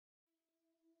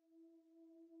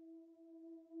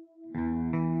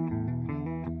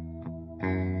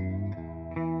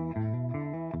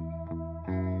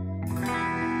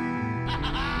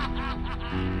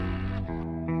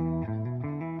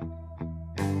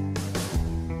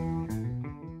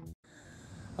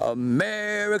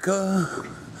America,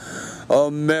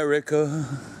 America,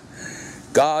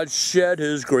 God shed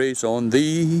his grace on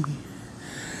thee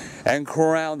and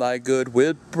crown thy good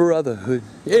with brotherhood.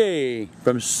 Hey,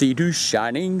 from sea to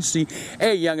shining sea.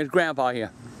 Hey, youngins, Grandpa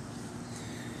here.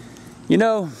 You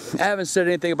know, I haven't said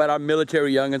anything about our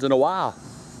military youngins in a while.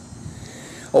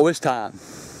 Oh, it's time.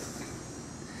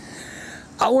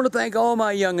 I want to thank all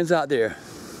my youngins out there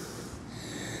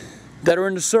that are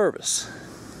in the service.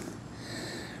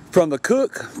 From the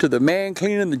cook, to the man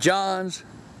cleaning the johns,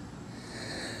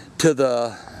 to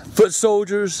the foot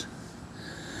soldiers,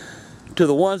 to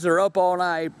the ones that are up all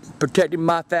night protecting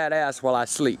my fat ass while I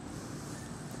sleep.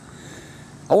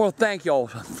 I want to thank y'all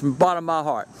from the bottom of my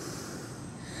heart.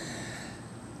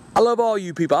 I love all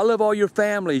you people. I love all your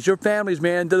families. Your families,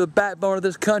 man, they're the backbone of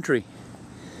this country.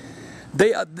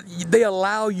 They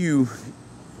allow you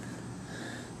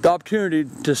the opportunity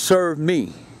to serve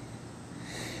me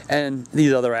and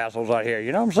these other assholes out here,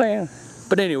 you know what I'm saying?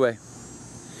 But anyway,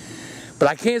 but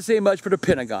I can't say much for the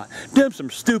Pentagon. Them some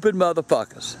stupid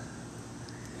motherfuckers.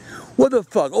 What the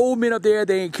fuck? Old men up there,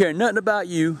 they ain't caring nothing about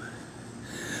you.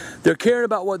 They're caring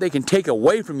about what they can take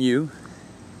away from you.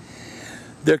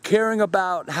 They're caring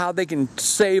about how they can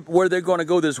save where they're going to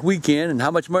go this weekend and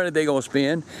how much money they're going to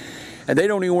spend. And they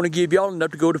don't even want to give y'all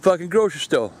enough to go to the fucking grocery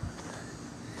store.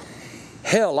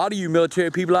 Hell, a lot of you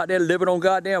military people out there living on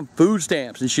goddamn food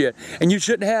stamps and shit. And you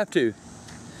shouldn't have to.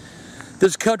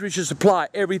 This country should supply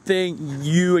everything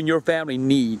you and your family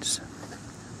needs.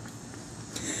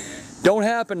 Don't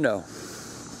happen though.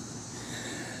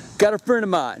 Got a friend of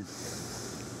mine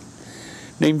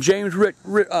named James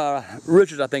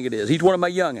Richards, I think it is. He's one of my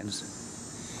youngins.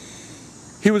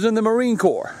 He was in the Marine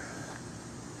Corps.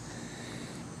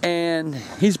 And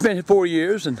he spent 4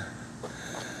 years, and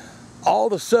all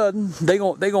of a sudden they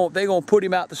gonna put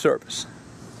him out the service.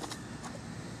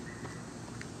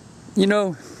 You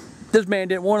know, this man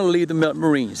didn't want to leave the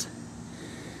Marines.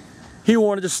 He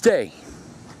wanted to stay.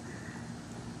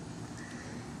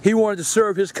 He wanted to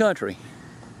serve his country.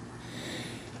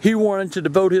 He wanted to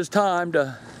devote his time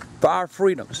for our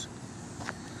freedoms.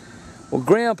 Well,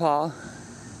 Grandpa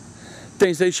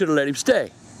thinks they should have let him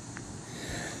stay.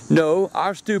 No,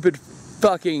 our stupid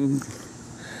fucking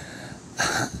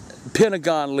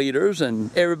Pentagon leaders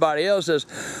and everybody else says,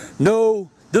 no,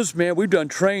 this man, we've done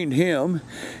trained him.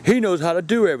 He knows how to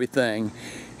do everything.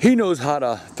 He knows how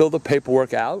to fill the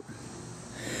paperwork out.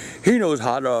 He knows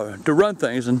how to run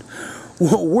things, and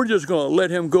we're just going to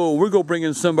let him go. We're going to bring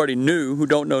in somebody new who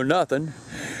don't know nothing,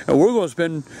 and we're going to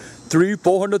spend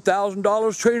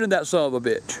 $300,000-$400,000 training that son of a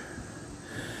bitch.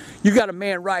 You got a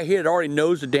man right here that already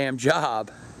knows the damn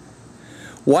job.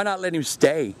 Why not let him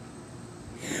stay?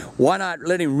 Why not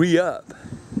let him re-up?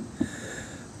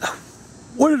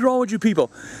 What is wrong with you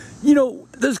people? You know,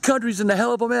 this country's in a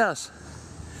hell of a mess.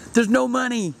 There's no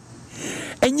money.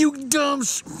 And you dumb...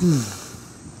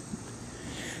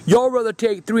 Y'all rather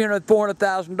take $300,000,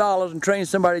 $400,000 and train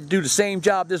somebody to do the same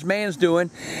job this man's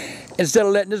doing instead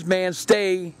of letting this man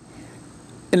stay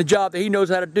in a job that he knows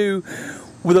how to do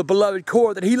with a beloved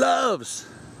Corps that he loves.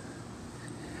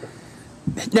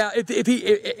 Now, if he,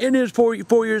 in his 4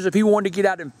 years, if he wanted to get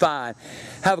out and fine,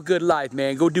 have a good life,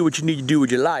 man, go do what you need to do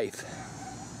with your life.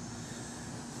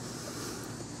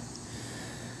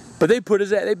 But they put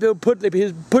his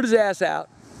ass out.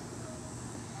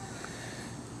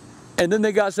 And then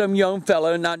they got some young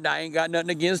fella, and I ain't got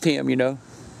nothing against him, you know.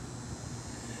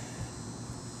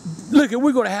 Look,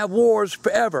 we're going to have wars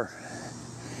forever.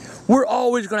 We're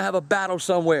always going to have a battle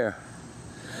somewhere.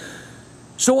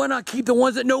 So why not keep the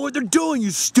ones that know what they're doing,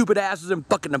 you stupid asses in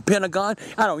fucking the Pentagon?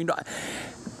 I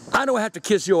don't have to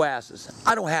kiss your asses.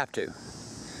 I don't have to.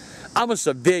 I'm a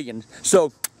civilian,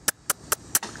 so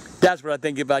that's what I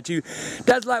think about you.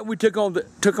 That's like we took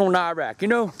on Iraq, you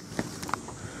know?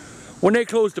 When they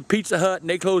closed the Pizza Hut and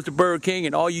they closed the Burger King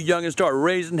and all you youngins started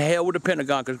raising hell with the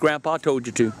Pentagon because Grandpa told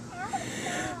you to.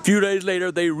 A few days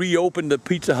later, they reopened the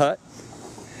Pizza Hut.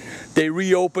 They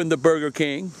reopened the Burger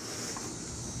King.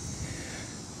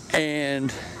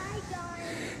 And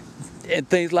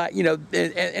things like, you know,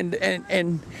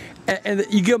 and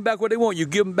you give them back what they want. You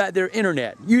give them back their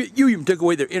internet. You even took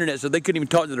away their internet so they couldn't even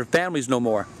talk to their families no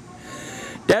more.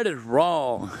 That is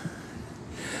wrong.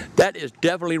 That is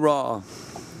definitely wrong.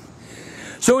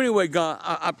 So anyway,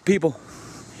 people,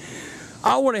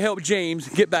 I want to help James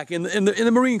get back in the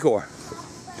Marine Corps,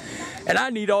 and I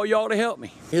need all y'all to help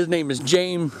me. His name is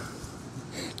James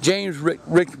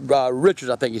Richards,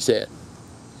 I think he said.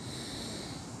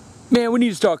 Man, we need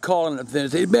to start calling him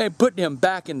things. Man, putting him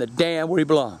back in the dam where he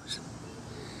belongs.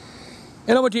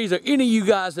 And I'm going to tell you, is there any of you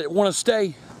guys that want to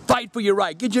stay, fight for your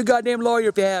right. Get your goddamn lawyer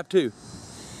if you have to.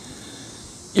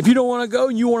 if you don't want to go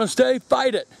and you want to stay,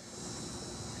 fight it.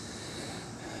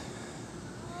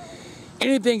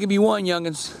 Anything can be won,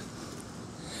 youngins.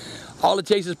 All it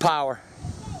takes is power.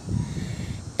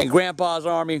 And Grandpa's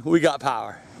army, we got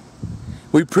power.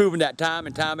 We've proven that time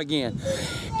and time again.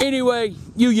 Anyway,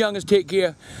 you youngins take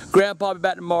care. Grandpa will be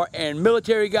back tomorrow. And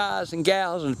military guys and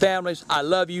gals and families, I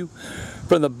love you.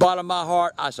 From the bottom of my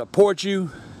heart, I support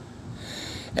you.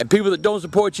 And people that don't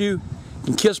support you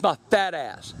can kiss my fat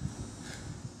ass.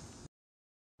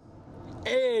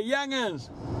 Hey, youngins.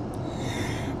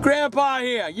 Grandpa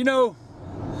here. You know,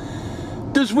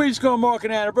 this week's gonna mark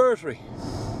an anniversary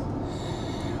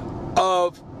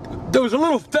of, there was a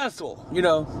little festival, you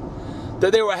know,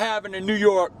 that they were having in New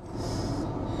York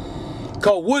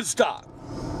called Woodstock.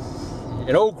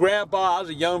 And old Grandpa, I was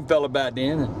a young fella back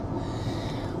then,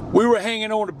 and we were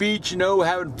hanging on the beach, you know,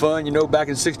 having fun, you know, back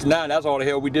in '69. That's all the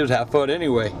hell we did was have fun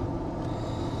anyway.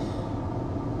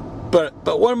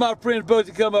 But one of my friends supposed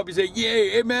to come up and say, yeah,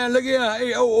 hey man, look here,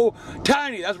 hey, oh,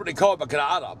 Tiny, that's what they called me, because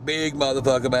I was a big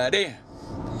motherfucker back then.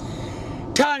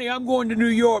 Tiny, I'm going to New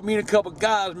York, me and a couple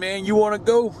guys, man, you want to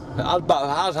go? I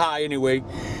was high anyway.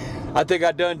 I think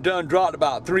I done dropped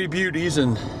about 3 beauties,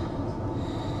 and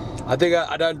I think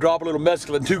I done dropped a little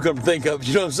mescaline too, come to think of it,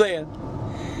 you know what I'm saying?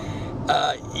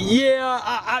 Yeah,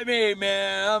 I mean,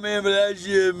 man, I'm in for that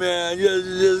shit, man.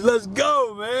 Just let's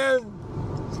go, man.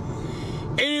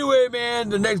 Anyway, man,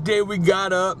 the next day we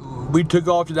got up, we took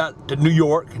off to New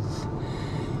York.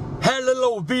 Had a little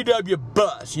old VW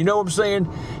bus, you know what I'm saying?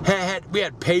 We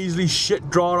had paisley shit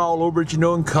drawn all over it, you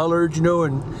know, and colored, you know,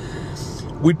 and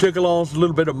we took along a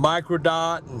little bit of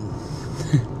microdot. And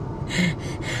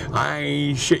I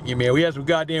ain't shitting you, man. We had some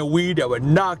goddamn weed that would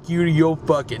knock you to your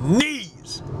fucking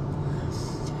knees.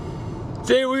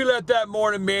 See, we left that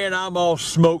morning, man, I'm all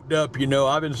smoked up, you know.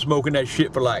 I've been smoking that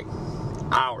shit for like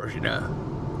hours, you know.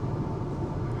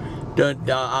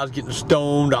 I was getting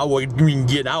stoned. I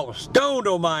was stoned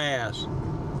on my ass.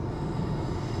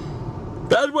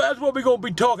 That's what we're going to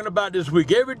be talking about this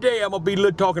week. Every day I'm going to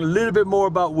be talking a little bit more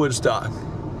about Woodstock.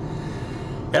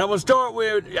 And I'm going to start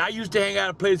with, I used to hang out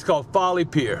at a place called Folly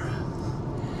Pier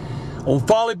on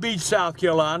Folly Beach, South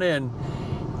Carolina. And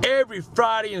every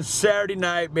Friday and Saturday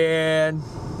night, man,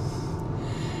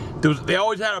 they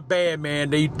always had a band, man.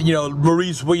 They, you know,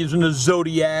 Maurice Williams and the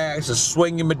Zodiacs, the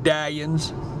Swinging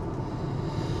Medallions.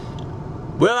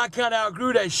 Well, I kind of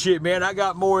outgrew that shit, man. I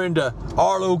got more into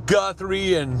Arlo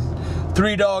Guthrie and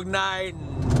Three Dog Night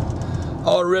and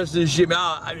all the rest of this shit.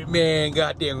 Man,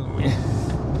 goddamn.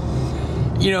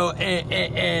 You know,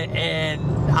 and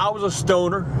I was a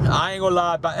stoner. I ain't gonna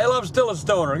lie about it. Hell, I'm still a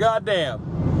stoner. Goddamn.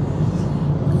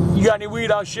 You got any weed?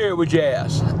 I'll share it with your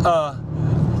ass.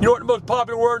 You know what the most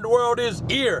popular word in the world is?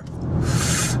 Ear.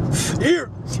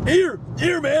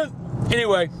 Ear, man.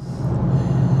 Anyway.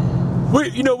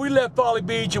 We left Folly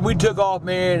Beach and we took off,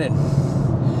 man, and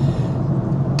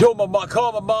called my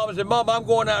mom and said, Mom, I'm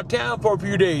going out of town for a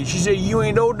few days. She said, you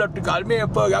ain't old enough to go.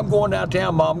 Man, fuck, I'm going out of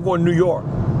town, Mom. I'm going to New York.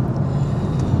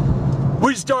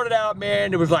 We started out,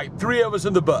 man, there was like 3 of us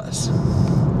in the bus.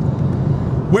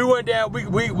 We went down, we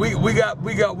got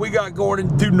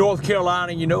going through North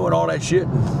Carolina, you know, and all that shit.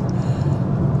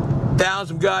 Found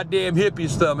some goddamn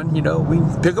hippies thumbing, you know, we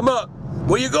pick them up.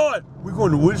 Where you going? We're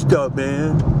going to Woodstock,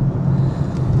 man.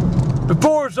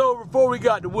 Before we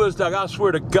got to Woodstock, I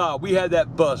swear to God, we had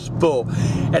that bus full.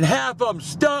 And half of them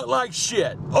stunk like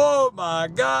shit. Oh my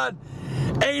God.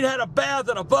 Ain't had a bath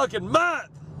in a fucking month.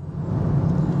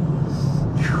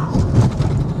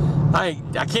 I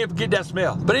can't forget that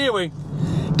smell. But anyway,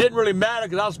 didn't really matter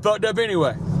because I was fucked up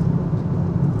anyway.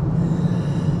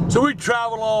 So we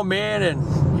traveled on, man, and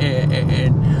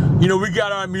you know, we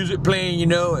got our music playing, you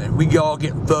know, and we all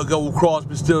getting fucked, old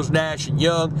Crosby, Stills, Nash, and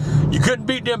Young. You couldn't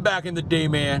beat them back in the day,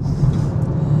 man.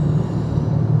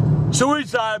 So we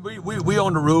decided we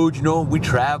on the road, you know, we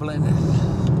traveling,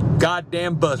 and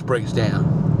goddamn bus breaks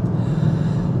down.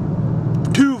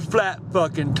 2 flat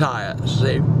fucking tires.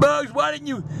 Say, Bugs, why didn't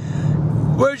you,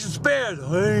 where's your spares?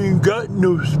 I ain't got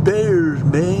no spares,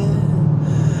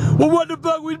 man. Well, what the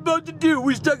fuck we supposed to do?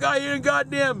 We stuck out here in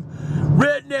goddamn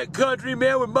redneck country,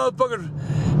 man, with motherfuckers.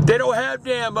 They don't have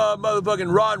damn motherfucking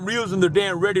rod and reels in their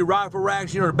damn ready rifle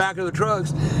racks, you know, in the back of the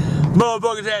trucks.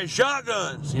 Motherfuckers had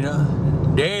shotguns, you know.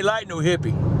 They ain't like no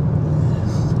hippie.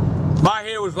 My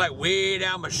hair was like way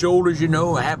down my shoulders, you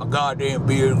know. I had my goddamn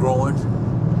beard growing.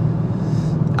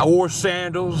 I wore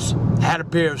sandals. Had a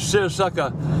pair of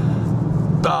seersucker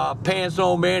pants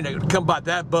on, man, that could come about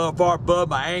that far above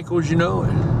my ankles, you know.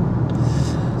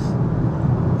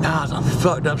 I was a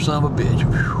fucked up son of a bitch.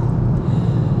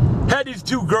 Whew. Had these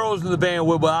 2 girls in the van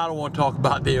with, but I don't want to talk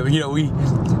about them. You know,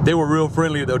 They were real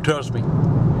friendly though, trust me.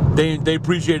 They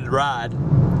appreciated the ride.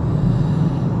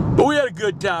 But we had a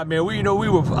good time, man.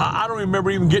 I don't remember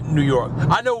even getting to New York.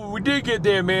 I know when we did get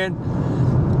there,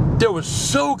 man, there was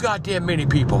so goddamn many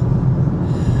people.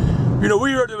 You know,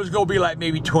 we heard there was gonna be like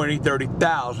maybe 20,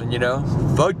 30,000, you know?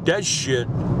 Fuck that shit.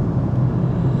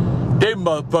 They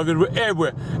motherfuckers were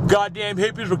everywhere. Goddamn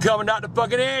hippies were coming out the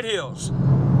fucking anthills.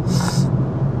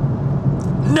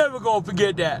 Never gonna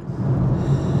forget that.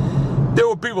 There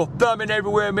were people thumbing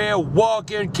everywhere, man,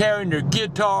 walking, carrying their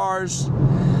guitars.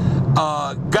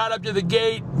 Got up to the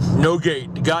gate, no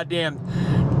gate. The goddamn,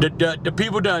 the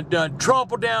people done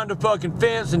trampled down the fucking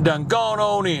fence and done gone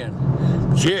on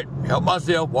in. Shit, help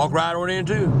myself, walk right on in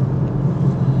too.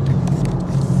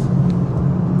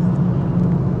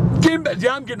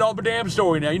 I'm getting off a damn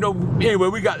story now. You know, anyway,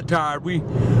 we got tired. We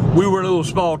were in a little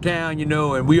small town, you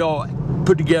know, and we all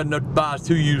put together enough to buy us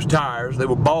 2 used tires. They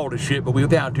were bald as shit, but we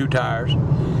found 2 tires.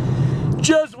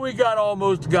 Just when we got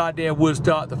almost to goddamn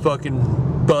Woodstock, the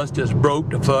fucking bus just broke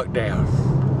the fuck down.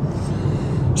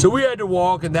 So we had to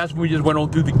walk, and that's when we just went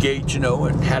on through the gate, you know,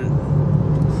 and had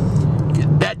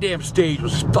that damn stage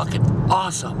was fucking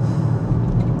awesome.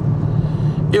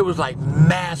 It was like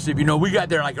massive, you know. We got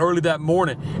there like early that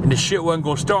morning, and the shit wasn't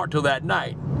gonna start till that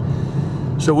night.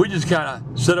 So we just kind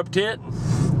of set up tent,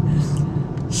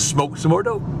 smoked some more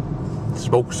dope,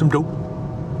 smoked some dope,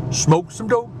 smoked some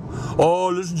dope. Oh,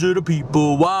 listen to the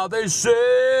people while they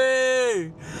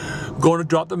say, gonna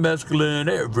drop the mescaline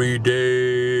every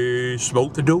day,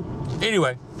 smoke the dope.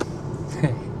 Anyway,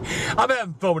 I'm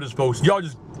having fun with this, folks. Y'all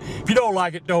just, if you don't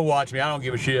like it, don't watch me. I don't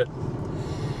give a shit.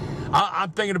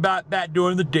 I'm thinking about that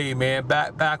during the day, man.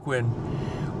 Back when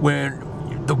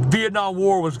the Vietnam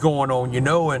War was going on, you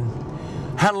know, and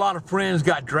had a lot of friends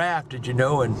got drafted, you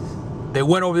know, and they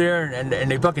went over there and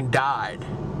they fucking died.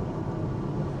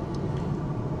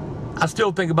 I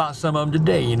still think about some of them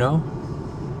today, you know.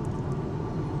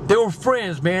 They were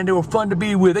friends, man. They were fun to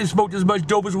be with. They smoked as much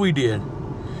dope as we did.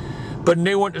 But when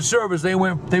they went to service, they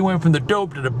went from the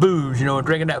dope to the booze, you know, and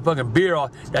drinking that fucking beer,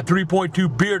 that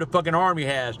 3.2 beer the fucking Army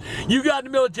has. You got in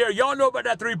the military, y'all know about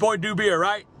that 3.2 beer,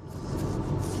 right?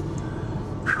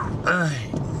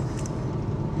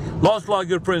 Lost a lot of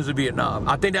good friends in Vietnam.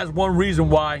 I think that's one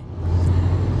reason why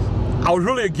I was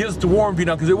really against the war in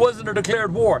Vietnam, because it wasn't a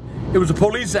declared war. It was a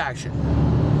police action.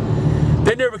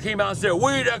 They never came out and said,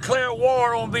 we declare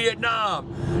war on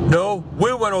Vietnam. No,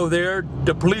 we went over there,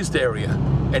 the police area,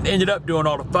 and ended up doing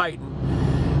all the fighting,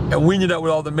 and we ended up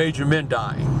with all the major men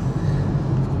dying.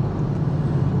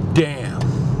 Damn.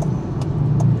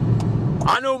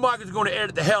 I know Mike is going to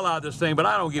edit the hell out of this thing, but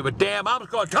I don't give a damn. I'm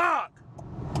just going to talk.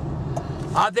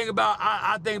 I think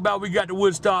about we got to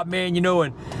Woodstock, man, you know,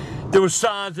 and there were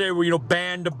signs there where, you know,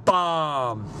 ban the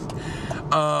bomb,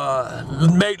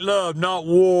 make love, not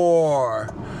war,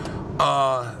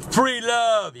 free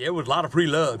love. Yeah, it was a lot of free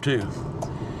love too.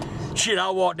 Shit, I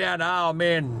walked down the aisle,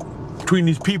 man, between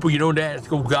these people, you know, that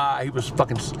old guy, he was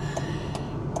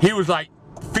like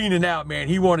fiending out, man.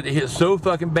 He wanted to hit so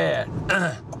fucking bad.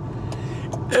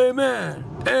 Amen,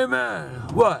 amen.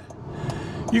 What?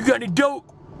 You got any dope?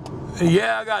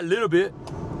 Yeah, I got a little bit.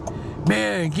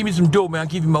 Man, give me some dope, man. I'll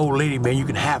give you my old lady, man. You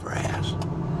can have her ass.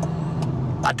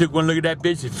 I took one look at that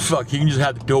bitch and fuck, you can just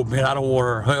have the dope, man. I don't want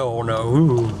her. Hell no.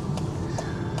 Ooh.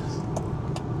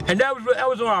 And that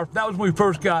was when we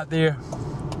first got there.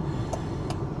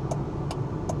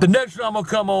 The next one I'm gonna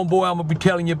come on, boy, I'm gonna be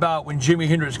telling you about when Jimi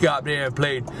Hendrix got there and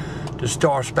played the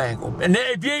Star Spangled. And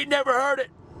if you ain't never heard it,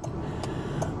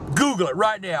 Google it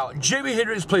right now. Jimi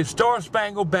Hendrix played Star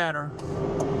Spangled Banner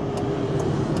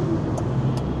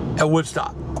at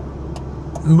Woodstock.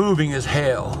 Moving as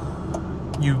hell.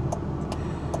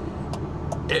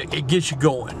 It gets you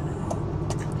going.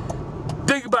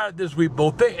 Think about it this week,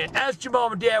 Bo. Ask your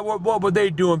mom and dad what were they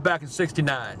doing back in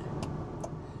 '69.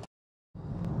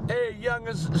 Hey,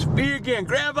 youngins, it's me again,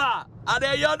 Grandpa. How the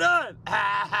hell y'all doing?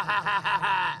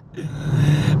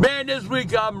 Man, this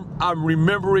week I'm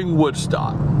remembering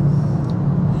Woodstock.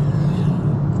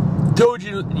 Told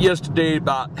you yesterday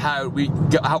about how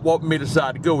what made us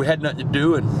decide to go. We had nothing to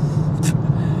do and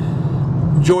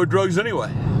enjoyed drugs anyway.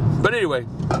 But anyway,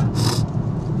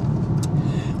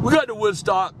 we got to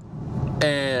Woodstock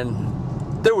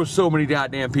and there were so many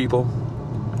goddamn people.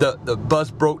 The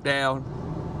bus broke down.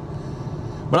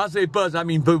 When I say bus, I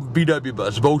mean VW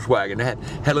bus, Volkswagen. They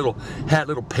had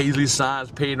little paisley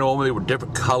signs painted on them. They were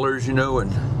different colors, you know,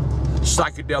 and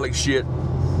psychedelic shit.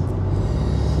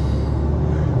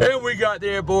 And we got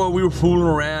there, boy, we were fooling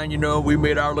around, you know. We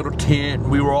made our little tent.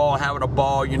 We were all having a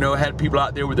ball, you know. Had people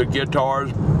out there with their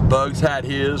guitars. Bugs had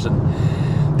his,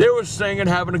 and they were singing,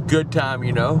 having a good time,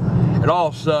 you know. and all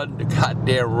of a sudden the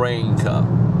goddamn rain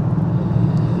come.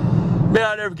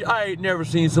 Man, I ain't never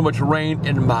seen so much rain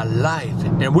in my life.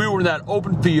 And we were in that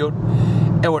open field,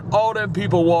 and with all them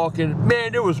people walking,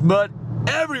 man, there was mud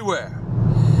everywhere.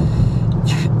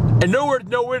 And nowhere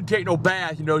to take no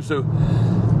bath, you know, so,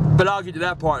 but I'll get to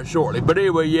that part shortly. But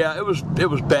anyway, yeah, it was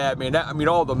bad, man. I mean,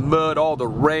 all the mud, all the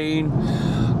rain,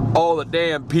 all the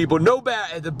damn people. No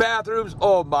bath at the bathrooms.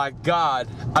 Oh my God,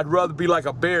 I'd rather be like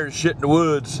a bear and shit in the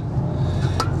woods.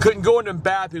 Couldn't go in them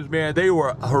bathrooms, man. They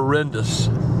were horrendous.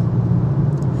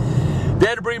 They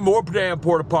had to bring more damn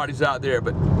porta potties out there,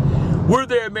 but we're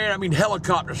there, man. I mean,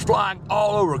 helicopters flying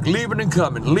all over, leaving and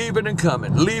coming, leaving and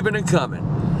coming, leaving and coming.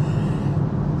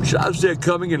 Should I have said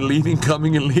coming and leaving,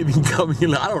 coming and leaving, coming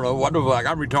and I don't know. What the fuck?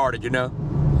 I'm retarded, you know.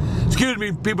 Excuse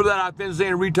me, people that I've been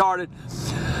saying retarded.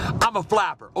 I'm a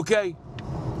flapper, okay?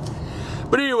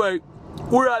 But anyway,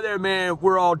 we're out there, man.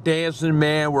 We're all dancing,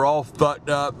 man. We're all fucked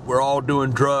up. We're all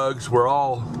doing drugs.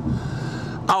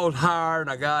 I was high and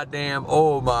I goddamn,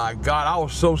 oh my God, I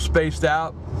was so spaced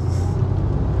out.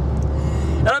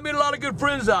 And I made a lot of good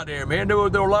friends out there, man. There were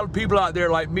a lot of people out there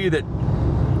like me that,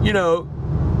 you know,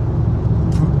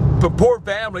 from poor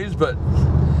families, but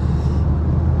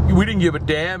we didn't give a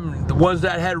damn. The ones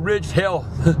that had rich, hell,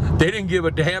 they didn't give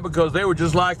a damn because they were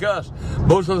just like us.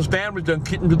 Most of those families done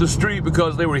kicked into the street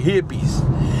because they were hippies.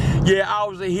 Yeah, I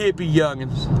was a hippie,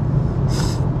 youngins.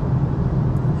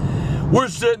 We're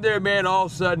sitting there, man, all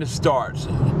of a sudden it starts.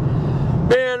 Man,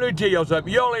 let me tell y'all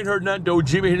something. Y'all ain't heard nothing till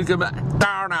Jimmy Hendrix come out.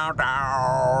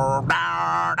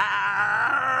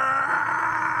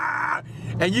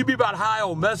 And you be about high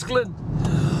on mescaline.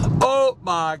 Oh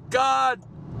my God.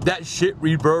 That shit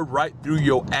reverbed right through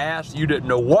your ass. You didn't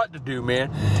know what to do,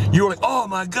 man. You were like, oh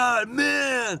my God,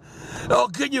 man. Oh,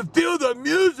 can you feel the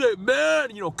music,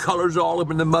 man? You know, colors all up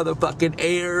in the motherfucking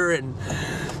air and,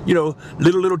 you know,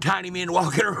 little tiny men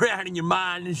walking around in your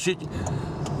mind and shit.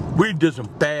 We did some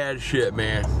bad shit,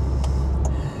 man.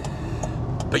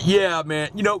 But yeah,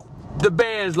 man, you know, the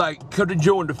bands like Country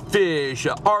Joe and the Fish,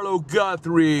 Arlo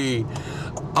Guthrie,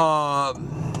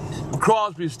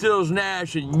 Crosby, Stills,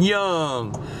 Nash, and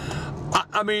Young.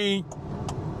 I mean,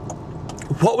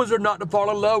 what was there not to fall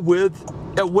in love with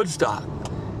at Woodstock?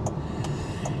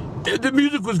 The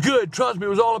music was good, trust me, it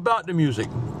was all about the music.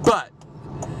 But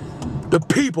the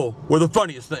people were the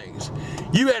funniest things.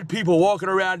 You had people walking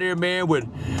around there, man, with,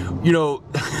 you know,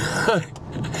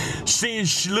 seeing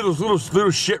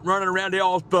little shit running around, they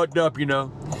all fucked up, you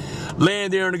know.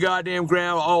 Laying there in the goddamn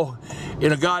ground, all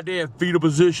in a goddamn fetal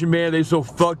position, man, they so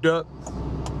fucked up.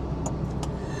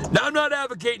 Now, I'm not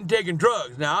advocating taking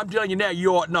drugs. Now, I'm telling you now,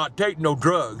 you ought not take no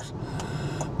drugs.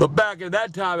 But back at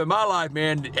that time in my life,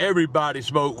 man, everybody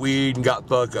smoked weed and got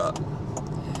fucked up.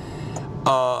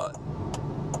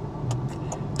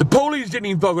 The police didn't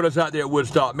even fuck with us out there at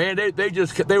Woodstock, man. They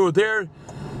were there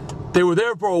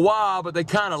for a while, but they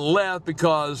kind of left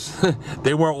because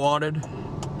they weren't wanted.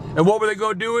 And what were they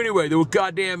going to do anyway? There were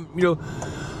goddamn, you know,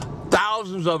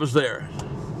 thousands of us there.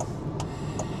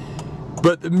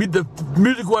 But the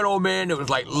music went on, man. It was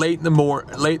like late in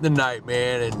the night,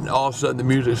 man, and all of a sudden the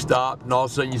music stopped, and all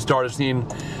of a sudden you started seeing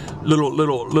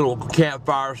little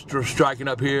campfires striking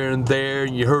up here and there,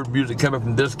 and you heard music coming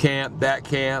from this camp, that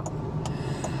camp.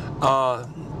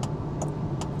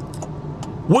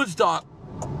 Woodstock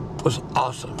was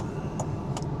awesome.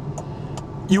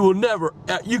 You will never,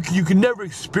 you can never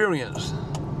experience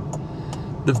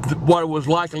what it was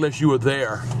like unless you were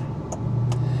there.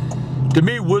 To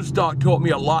me, Woodstock taught me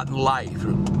a lot in life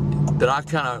that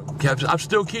I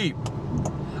still keep.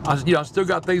 I still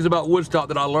got things about Woodstock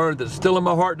that I learned that's still in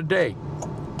my heart today.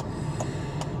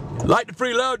 Like the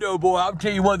free love though, boy, I'll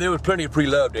tell you one, there was plenty of free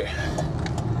love there.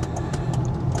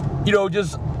 You know, and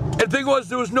the thing was,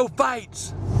 there was no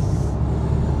fights.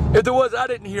 If there was, I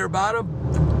didn't hear about them.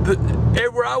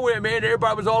 Everywhere I went, man,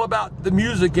 everybody was all about the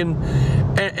music and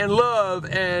love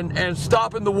and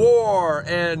stopping the war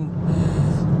and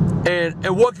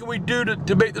what can we do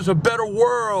to make this a better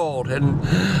world? And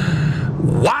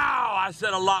wow, I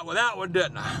said a lot with that one,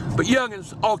 didn't I? But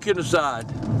youngins, all kidding aside,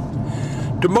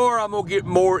 tomorrow I'm gonna get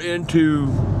more into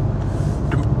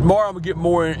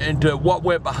what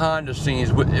went behind the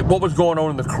scenes, what was going on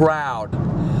in the crowd.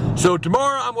 So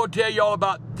tomorrow I'm going to tell you all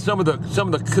about some of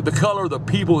the color of the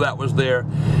people that was there,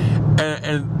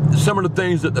 and some of the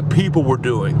things that the people were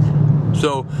doing.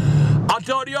 So I'll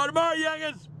talk to y'all tomorrow,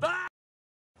 youngins. Bye.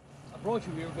 I brought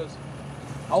you here because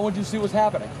I want you to see what's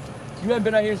happening. You haven't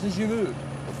been out here since you moved.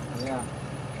 Yeah.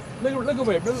 Look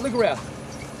over here. Look around.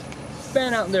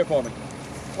 Span out in there for me.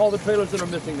 All the trailers that are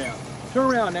missing now.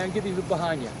 Turn around now and get these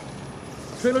behind you.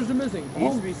 trailers are missing. It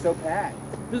used to be so packed.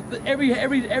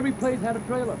 Every place had a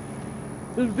trailer.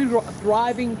 These were a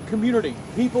thriving community.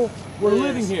 People were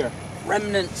living here.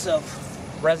 Remnants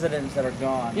of residents that are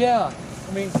gone. Yeah,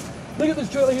 I mean, look at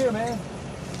this trailer here, man.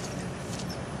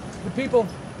 The people,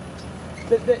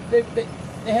 they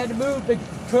had to move. The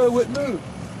trailer wouldn't move.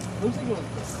 Looks like it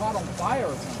was caught on fire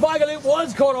or something. Michael, it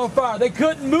was caught on fire. They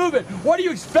couldn't move it. What do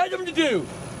you expect them to do?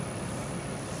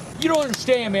 You don't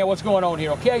understand, man, what's going on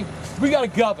here, okay? We got a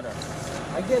governor.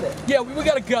 I get it. Yeah, we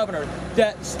got a governor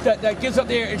that gets up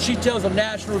there and she tells a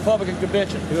National Republican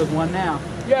Convention. There's one now.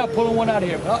 Yeah, pulling one out of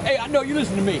here. Hey, I know, you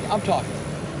listen to me. I'm talking.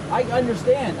 I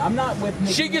understand. I'm not with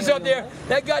Nikki. She gets up there,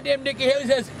 that goddamn Nikki Haley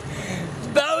says,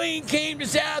 Boeing came to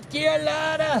South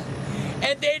Carolina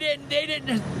and they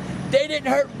didn't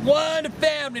hurt one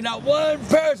family, not one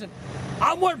person.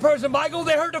 I'm one person, Michael.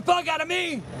 They hurt the fuck out of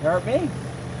me. They hurt me.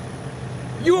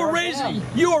 You were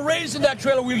raised in that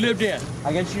trailer we lived in.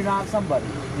 I guess you're not somebody.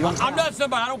 I'm not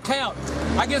somebody. I don't count.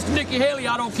 I guess Nikki Haley,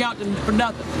 I don't count for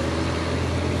nothing.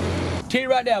 Tell you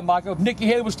right now, Michael, if Nikki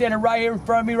Haley was standing right here in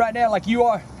front of me right now, like you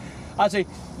are, I'd say,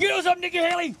 you know something, Nikki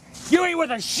Haley? You ain't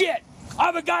worth a shit.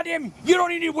 I'm a goddamn. You don't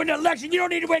need to win the election. You don't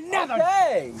need to win nothing.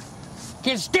 Hey.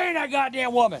 Can't stand that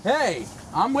goddamn woman. Hey,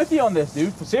 I'm with you on this,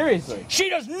 dude. Seriously. She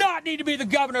does not need to be the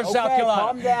governor of South Carolina.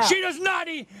 Calm down. She does not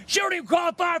need. She don't even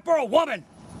qualify for a woman.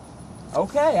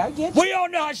 Okay, I get you. We all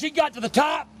know how she got to the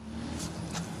top.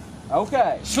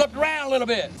 Okay. Slipped around a little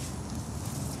bit.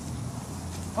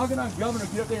 How can our governor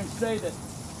get up there and say that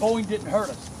Boeing didn't hurt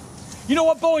us? You know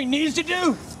what Boeing needs to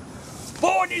do?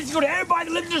 Boeing needs to go to everybody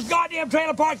that lives in this goddamn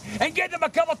trailer park and give them a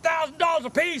couple $1,000s a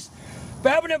piece for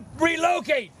having them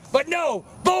relocate. But no,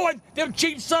 Boeing, them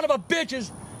cheap son of a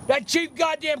bitches, that cheap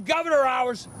goddamn governor of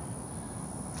ours,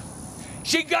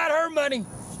 she got her money.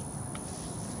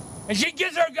 And she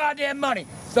gets her goddamn money.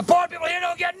 The poor people here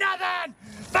don't get nothing.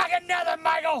 Fucking nothing,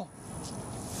 Michael.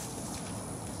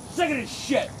 Sick of this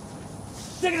shit.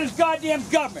 Sick of this goddamn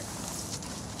government.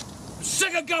 I'm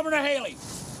sick of Governor Haley.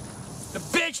 The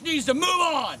bitch needs to move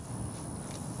on.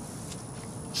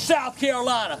 South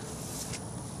Carolina.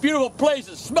 Beautiful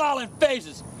places, smiling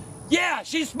faces. Yeah,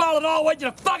 she's smiling all the way to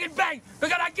the fucking bank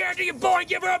because I guarantee you, boy,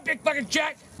 give her a big fucking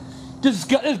check. This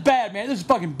is bad, man. This is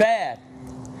fucking bad.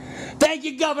 Thank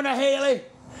you, Governor Haley.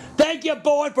 Thank you,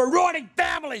 boy, for ruining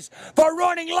families, for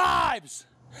ruining lives.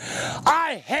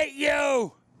 I hate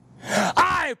you.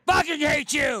 I fucking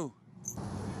hate you.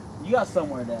 You got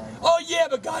somewhere, Dad. Oh, yeah,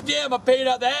 but goddamn, I paid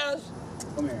out the ass.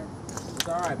 Come here. It's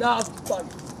all right. No, fuck.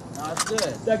 No, it's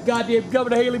good. That goddamn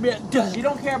Governor Haley, man. You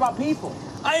don't care about people.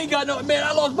 I ain't got no, man,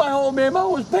 I lost my home, man. My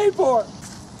home was paid for.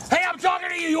 Hey, I'm talking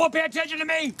to you. You want to pay attention to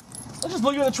me? I was just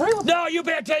looking at the trailer. No, you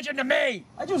pay attention to me.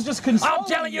 I was just consoling I'm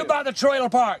telling you about the trailer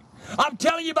park. I'm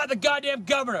telling you about the goddamn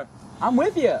governor. I'm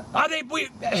with you. I think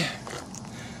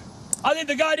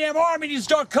the goddamn army needs to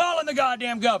start calling the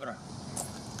goddamn governor.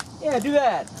 Yeah, do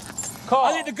that. Call.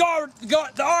 I think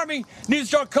the army needs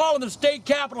to start calling the state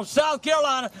capital, South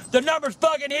Carolina. The number's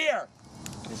fucking here.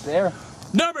 It's there.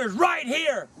 Number's right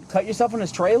here. You cut yourself on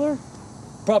this trailer?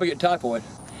 Probably get typhoid.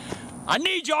 I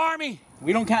need you, army.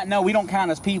 We don't count. No, we don't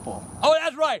count as people. Oh,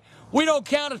 that's right. We don't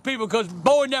count as people because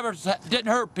Boeing never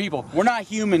didn't hurt people. We're not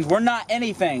humans. We're not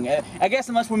anything. I guess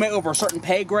unless we make over a certain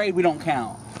pay grade, we don't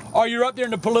count. Or you're up there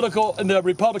in the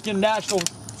Republican National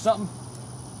something.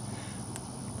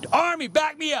 Army,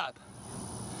 back me up.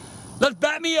 Let's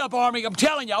back me up, Army. I'm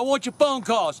telling you, I want your phone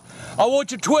calls. I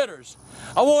want your Twitters.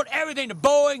 I want everything to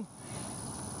Boeing,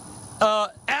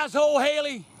 asshole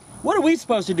Haley. What are we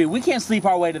supposed to do? We can't sleep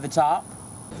our way to the top.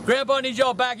 Grandpa needs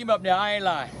y'all back him up now. I ain't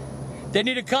lying. They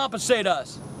need to compensate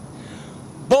us.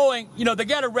 Boeing, you know, they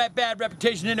got a bad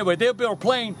reputation anyway. They built a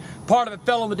plane, part of it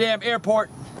fell on the damn airport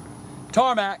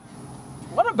tarmac.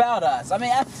 What about us? I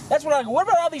mean, that's what what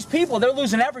about all these people? They're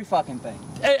losing every fucking thing.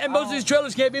 And most of these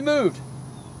trailers can't be moved.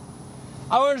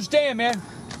 I don't understand, man.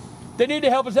 They need to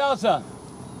help us out, son.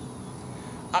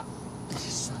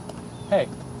 Hey,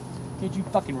 can't you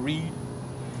fucking read?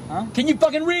 Huh? Can you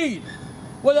fucking read?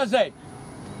 What does that say?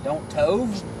 Don't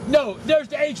tove? No, there's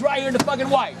the H right here in the fucking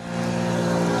white.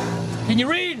 Can you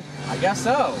read? I guess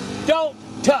so. Don't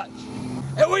touch.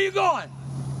 Hey, where you going?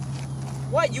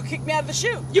 What? You kicked me out of the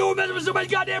chute. You were messing with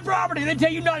somebody's goddamn property. They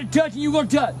tell you not to touch and you gonna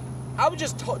touch. I was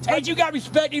just Ain't you got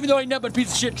respect even though ain't nothing but a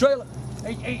piece of shit trailer?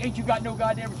 Ain't you got no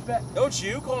goddamn respect? Don't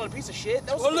you call it a piece of shit?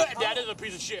 That was well, look, that is a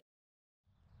piece of shit.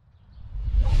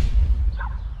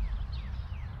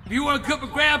 If you want to cook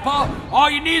with Grandpa, all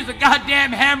you need is a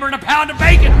goddamn hammer and a pound of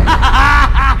bacon.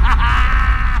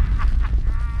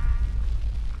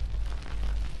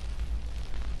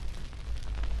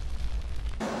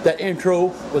 That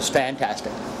intro was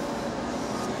fantastic.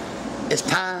 It's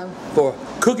time for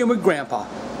cooking with Grandpa.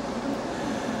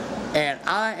 And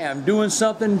I am doing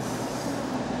something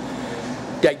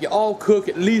that you all cook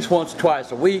at least once or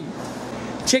twice a week.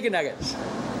 Chicken nuggets.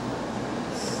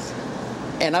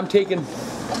 And I'm taking,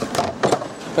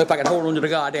 if I can hold on to the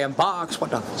goddamn box,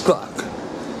 what the fuck?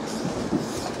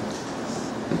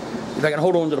 If I can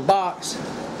hold on to the box.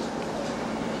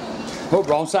 Oh,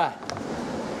 wrong side.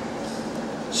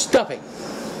 Stuffing.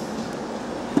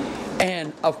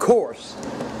 And of course,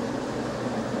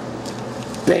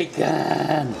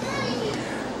 bacon.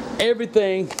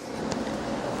 Everything,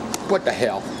 what the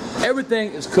hell?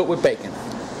 Everything is cooked with bacon.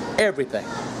 Everything.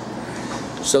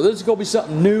 So this is gonna be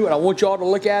something new, and I want y'all to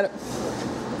look at it.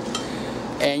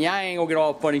 And y'all ain't gonna get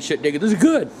all funny shit, digger. This is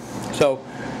good. So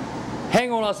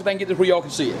hang on, I'll see if I can get this where y'all can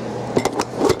see it.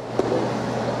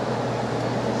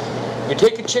 You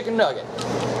take a chicken nugget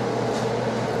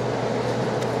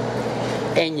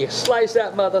and you slice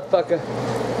that motherfucker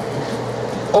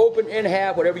open in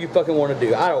half, whatever you fucking want to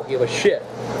do. I don't give a shit.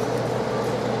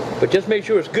 But just make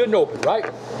sure it's good and open, right?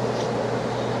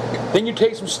 Then you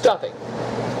take some stuffing.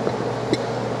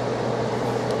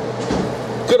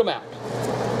 Good amount.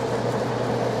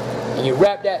 And you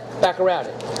wrap that back around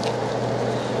it.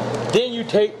 Then you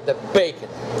take the bacon.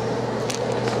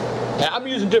 And I'm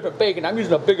using different bacon. I'm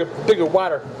using a bigger,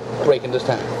 wider bacon this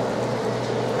time.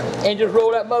 And just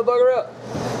roll that motherfucker up.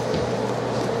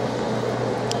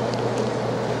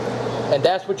 And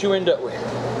that's what you end up with.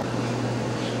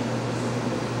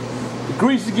 The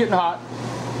grease is getting hot.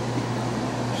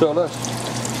 So look.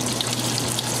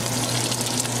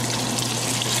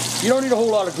 You don't need a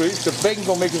whole lot of grease, because bacon's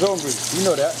gonna make its own grease. You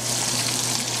know that.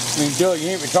 I mean, duh, you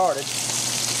ain't retarded.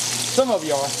 Some of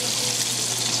you are.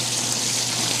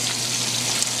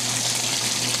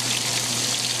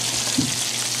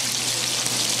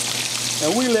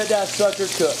 And we let that sucker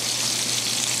cook.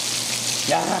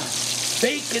 Yeah.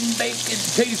 Bacon, bacon,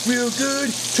 tastes real good.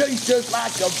 Tastes just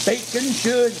like a bacon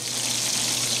should.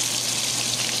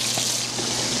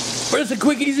 But it's a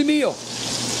quick, easy meal.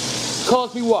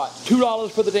 Cost me what?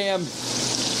 $2 for the damn,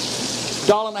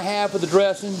 $1.50 for the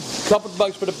dressing, a couple of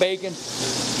bucks for the bacon.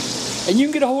 And you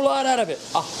can get a whole lot out of it.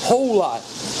 A whole lot.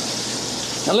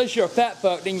 Unless you're a fat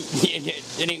fuck, then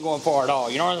it ain't going far at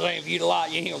all. You know what I'm saying? If you eat a lot,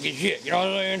 you ain't gonna get shit. You know what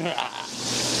I'm saying?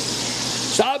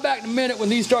 So I'll be back in a minute when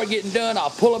these start getting done. I'll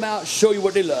pull them out and show you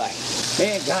what they look like.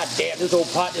 Man, goddamn, this old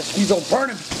pot just keeps on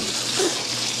burning.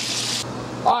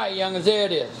 All right, youngins, there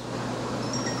it is.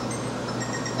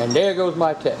 And there goes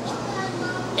my text.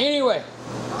 Anyway,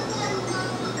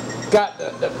 got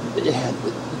the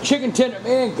chicken tender,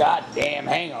 man, goddamn,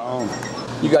 hang on.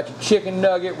 You got your chicken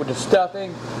nugget with the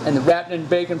stuffing and the wrapped in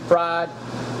bacon fried.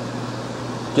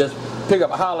 Just pick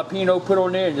up a jalapeno, put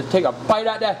on there, and just take a bite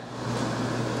out that.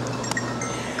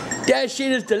 That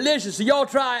shit is delicious, so y'all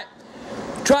try it.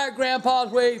 Try it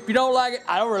Grandpa's way. If you don't like it,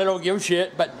 I don't give a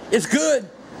shit, but it's good.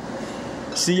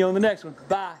 See you on the next one.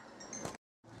 Bye.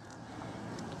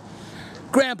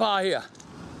 Grandpa here.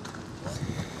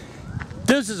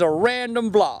 This is a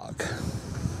random vlog.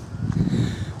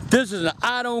 This is an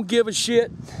I don't give a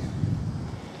shit,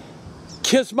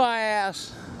 kiss my ass,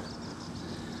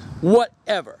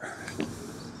 whatever.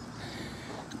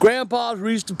 Grandpa's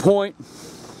reached the point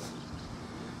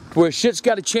where shit's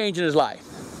got to change in his life.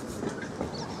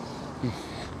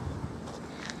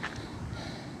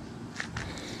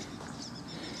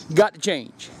 Got to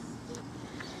change.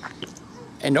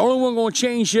 And the only one going to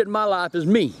change shit in my life is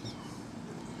me.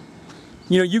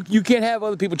 You know, you can't have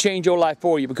other people change your life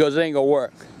for you, because it ain't going to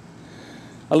work.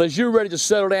 Unless you're ready to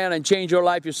settle down and change your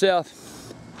life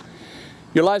yourself,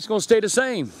 your life's going to stay the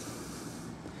same.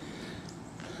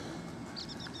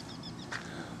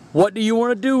 What do you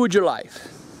want to do with your life?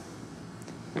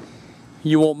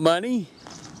 You want money?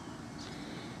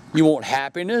 You want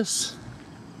happiness?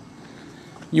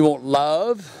 You want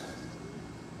love?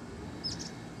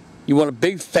 You want a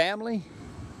big family?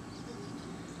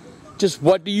 Just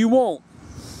what do you want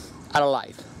out of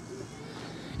life?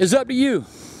 It's up to you.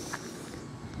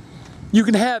 You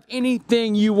can have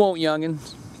anything you want,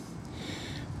 youngins,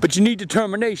 but you need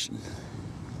determination.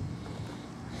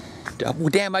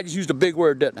 Damn, I just used a big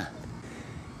word, didn't I?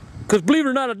 Because believe it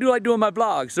or not, I do like doing my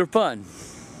vlogs. They're fun.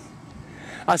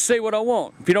 I say what I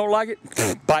want. If you don't like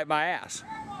it, bite my ass.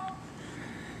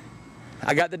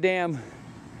 I got the damn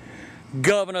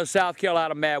governor of South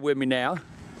Carolina mad with me now.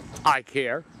 I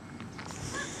care.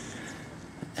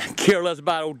 Care less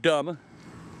about old dumber.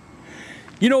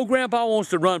 You know, Grandpa wants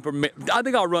to run for, I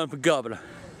think I'll run for governor.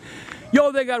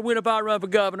 Y'all think I'd win if I run for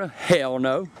governor? Hell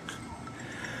no.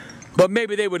 But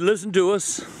maybe they would listen to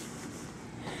us.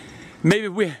 Maybe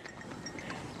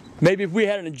Maybe if we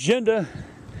had an agenda,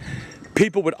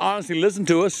 people would honestly listen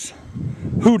to us.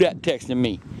 Who that texting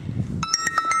me?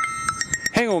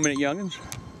 Hang on a minute, youngins.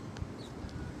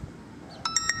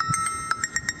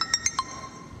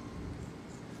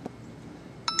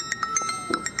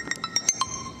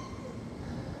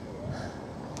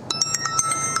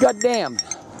 God damn.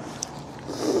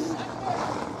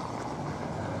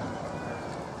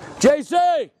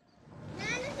 JC!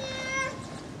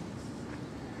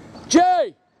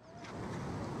 Jay!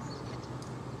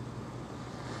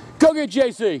 Go get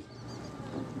JC.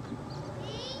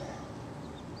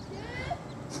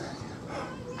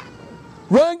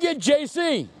 Run get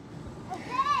JC. Okay.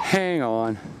 Hang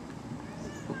on.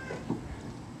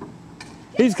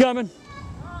 He's coming.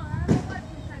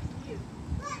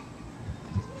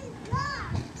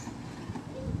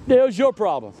 The hell's your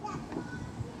problem?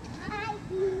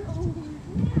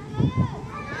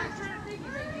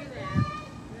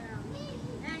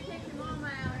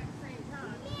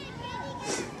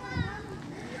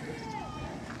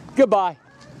 Goodbye.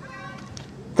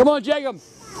 Come on, Jacob.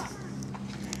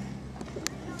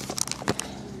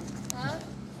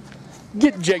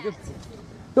 Get Jacob.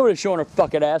 Nobody's showing her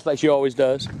fucking ass like she always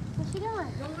does. What's she doing?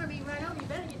 Don't want to be right over. You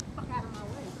better get the fuck out of my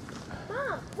way.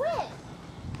 Mom, quit.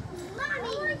 I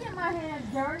don't want to get my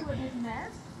hands dirty with this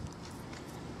mess.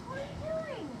 What are you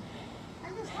doing? I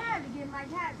just had to get my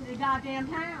cat to the goddamn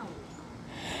town.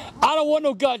 I don't want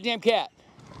no goddamn cat.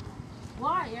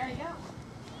 Why? There you go.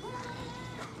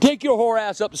 Take your whore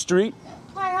ass up the street.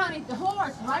 Why, honey, the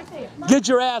horse right there. Get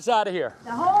your ass out of here.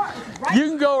 The horse is right You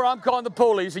can go or I'm calling the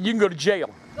police and you can go to jail.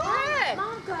 Go ahead.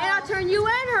 And I'll turn you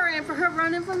and her in for her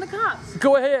running from the cops.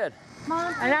 Go ahead.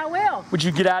 Mom, and I will. Would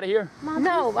you get out of here? Mom,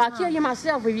 no, I'll kill you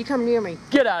myself if you come near me.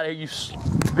 Get out of here, you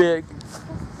big.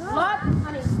 What?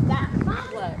 Honey, that.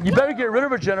 What? You better get rid of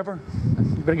her, Jennifer.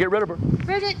 You better get rid of her.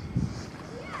 Bridget.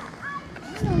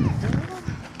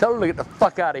 Tell her to get the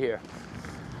fuck out of here.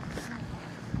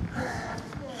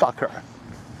 Fuck her.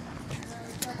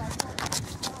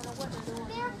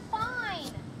 They're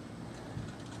fine.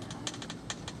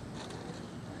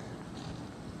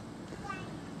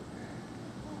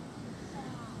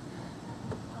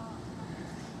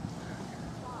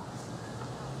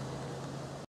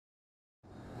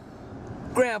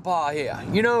 Grandpa here.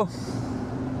 You know,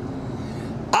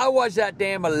 I watched that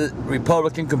damn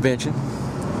Republican convention.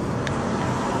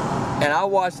 And I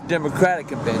watched the Democratic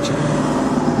convention.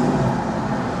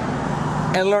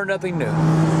 And learned nothing new.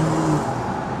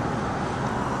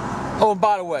 Oh, and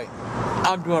by the way,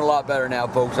 I'm doing a lot better now,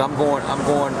 folks. I'm going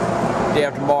day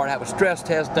after tomorrow and have a stress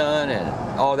test done and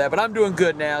all that. But I'm doing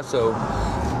good now, so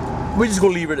we're just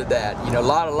gonna leave it at that. You know, a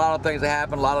lot of things that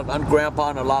happen, a lot of grandpa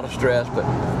and a lot of stress, but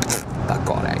fuck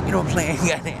all that. You know what I'm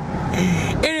saying?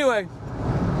 Anyway,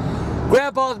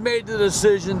 Grandpa's made the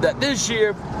decision that this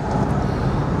year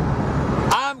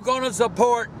I'm gonna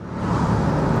support.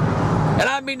 And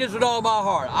I mean this with all my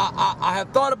heart. I have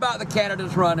thought about the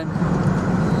candidates running.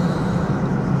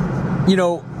 You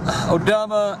know,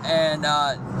 Obama and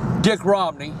Dick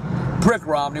Romney, Prick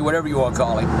Romney, whatever you want to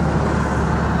call him.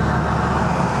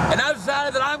 And I've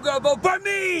decided that I'm going to vote for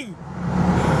me!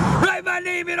 Write my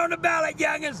name in on the ballot,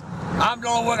 youngins! I'm the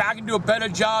only one I can do a better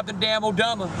job than damn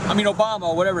Obama,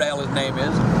 or whatever the hell his name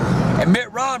is. And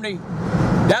Mitt Romney,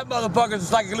 that motherfucker's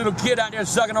just like a little kid out there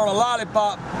sucking on a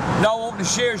lollipop, not wanting to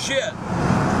share shit.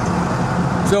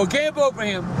 So can't vote for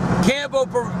him. Can't vote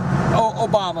for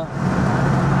Obama.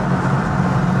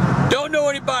 Don't know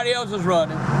anybody else is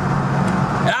running.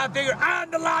 And I figure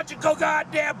I'm the logical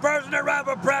goddamn person to run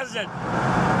for president.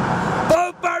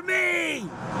 Vote for me!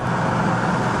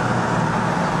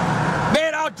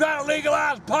 Man, I'll try to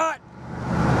legalize pot.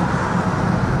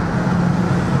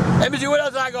 Let me see, what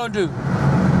else I gonna do?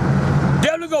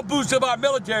 Definitely gonna boost up our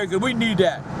military because we need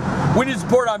that. We need to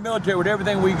support our military with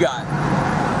everything we got.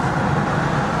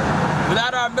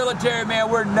 Without our military, man,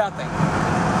 we're nothing.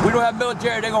 We don't have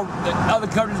military, the other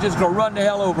countries just gonna run the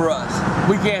hell over us.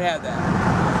 We can't have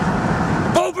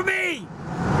that. Vote for me!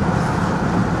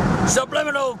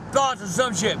 Subliminal thoughts or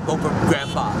some shit. Vote for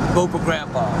Grandpa. Vote for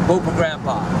Grandpa. Vote for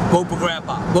Grandpa. Vote for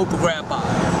Grandpa. Vote for Grandpa.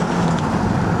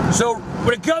 So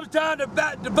when it comes time to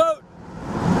vote,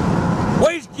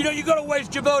 you're gonna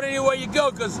waste your vote anywhere you go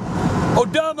because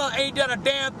Obama ain't done a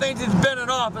damn thing since he's been in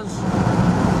office.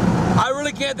 I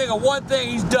really can't think of one thing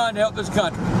he's done to help this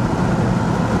country.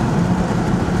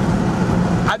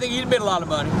 I think he's made a lot of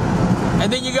money.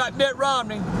 And then you got Mitt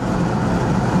Romney,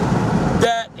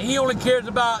 that he only cares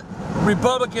about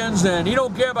Republicans and he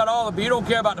don't care about all the people, he don't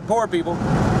care about the poor people.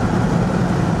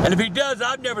 And if he does,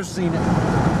 I've never seen it.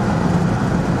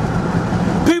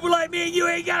 People like me and you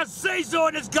ain't got a say-so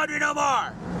in this country no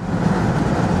more.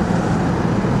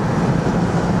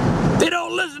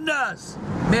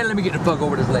 let me get the fuck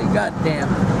over this lake. God damn.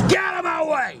 Get out of my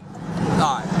way!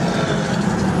 Alright.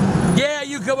 Yeah,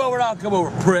 you come over and I'll come over,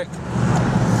 prick.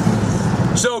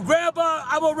 So, Grandpa,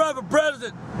 I'm gonna run for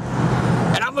president.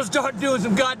 And I'm gonna start doing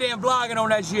some goddamn vlogging on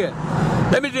that shit.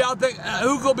 Let me do, I'll think,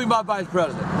 who's gonna be my vice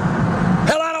president?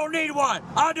 Hell, I don't need one.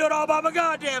 I'll do it all by my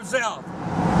goddamn self.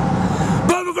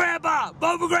 Vote for Grandpa!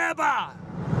 Vote for Grandpa!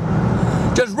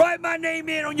 Just write my name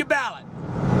in on your ballot.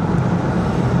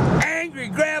 Angry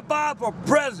Grandpa for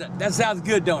president. That sounds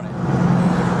good, don't it?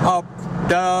 Da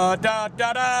da da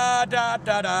da da da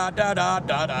da da da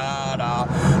da da.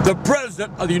 The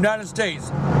president of the United States.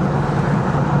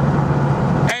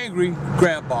 Angry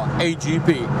Grandpa,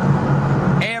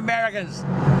 AGP. Hey Americans,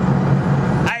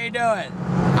 how you doing?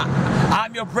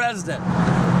 I'm your president.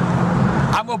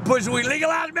 I'm gonna push we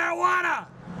legalize marijuana.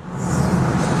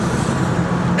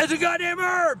 It's a goddamn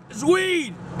herb. It's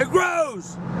weed. It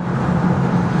grows.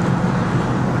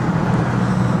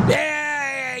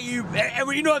 Yeah, you.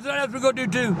 And you know what else we're gonna do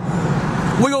too?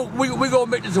 We gonna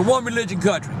make this a one religion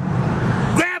country.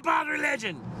 Grandpa's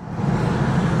religion.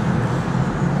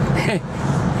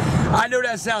 I know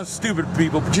that sounds stupid to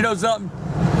people, but you know something?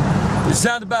 It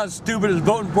sounds about as stupid as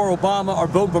voting for Obama or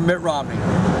voting for Mitt Romney.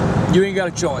 You ain't got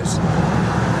a choice.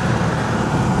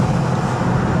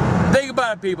 Think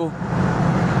about it, people.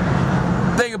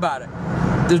 Think about it.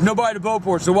 There's nobody to vote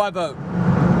for, so why vote?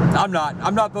 I'm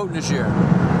not voting this year.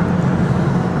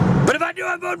 But if I do,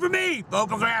 I'm voting for me. Vote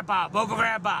for Grandpa. Vote for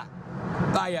Grandpa.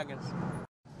 Bye, youngins.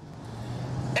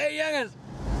 Hey, youngins.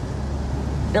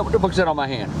 Yeah, what the fuck's that on my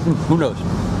hand? Who knows?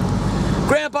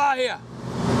 Grandpa here.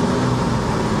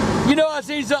 You know, I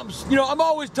seen something, you know, I'm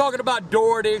always talking about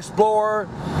Dora the Explorer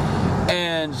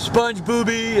and Spongebob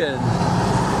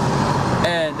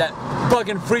and that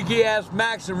fucking freaky ass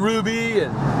Max and Ruby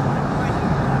and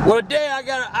well today I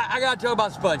gotta talk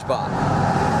about SpongeBob.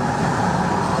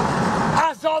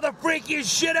 I saw the freakiest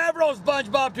shit ever on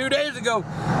SpongeBob 2 days ago.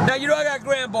 Now you know I got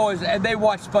grandboys and they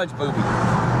watch SpongeBob.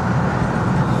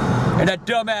 And that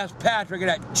dumbass Patrick and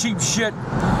that cheap shit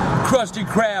Krusty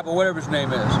Krab or whatever his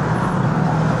name is.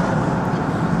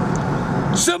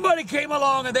 Somebody came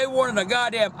along and they wanted a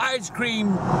goddamn ice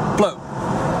cream float.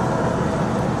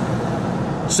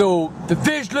 So the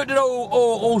fish looked at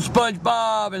old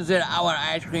SpongeBob and said, I want an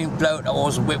ice cream float, I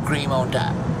want some whipped cream on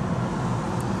top.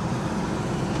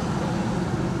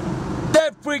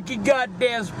 That freaking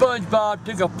goddamn SpongeBob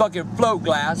took a fucking float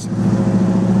glass,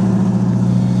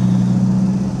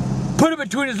 put it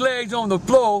between his legs on the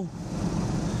floor,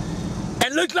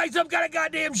 and looked like some kind of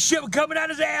goddamn shit was coming out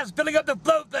his ass, filling up the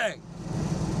float thing.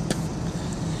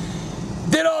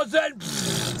 Then all of a sudden,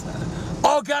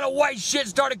 all kind of white shit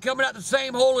started coming out the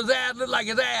same hole his ass, looked like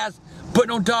his ass,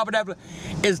 putting on top of that.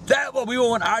 Is that what we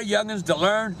want our youngins to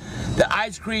learn? That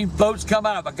ice cream floats come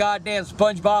out of a goddamn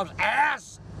SpongeBob's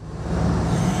ass?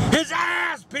 His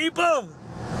ass, people!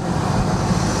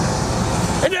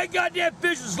 And that goddamn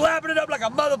fish was slapping it up like a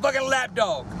motherfucking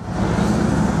lapdog.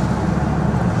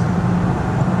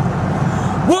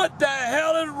 What the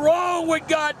hell is wrong with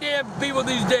goddamn people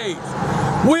these days?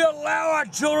 We allow our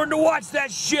children to watch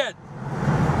that shit.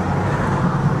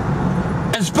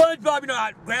 And SpongeBob, you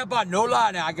know, Grandpa, no lie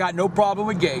now, I got no problem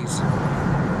with gays.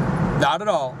 Not at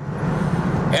all.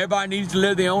 Everybody needs to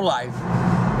live their own life.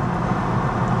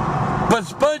 But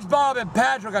SpongeBob and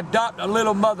Patrick adopted a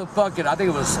little motherfucking, I think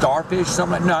it was a starfish,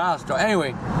 something like, no, not a star.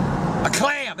 Anyway, a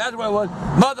clam, that's what it was.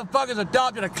 Motherfuckers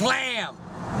adopted a clam.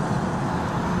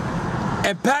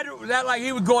 And Patrick was that like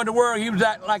he was going to work, he was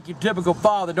that like your typical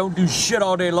father, don't do shit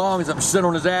all day long, except sit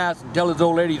on his ass and tell his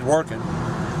old lady he's working.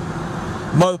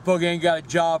 Motherfucker ain't got a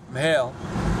job from hell.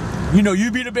 You know,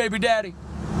 you be the baby daddy.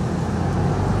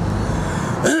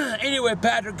 Anyway,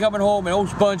 Patrick coming home and old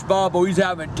SpongeBob, he's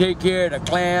having to take care of the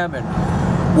clam and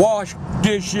wash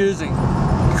dishes and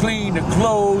clean the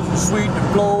clothes and sweep the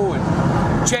floor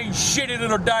and change shitty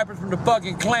little diapers from the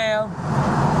fucking clam.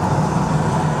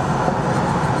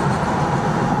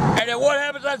 And then what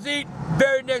happens, I see?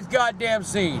 Very next goddamn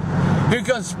scene. Here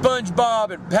comes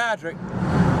SpongeBob and Patrick.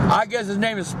 I guess his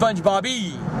name is Spongebob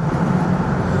E.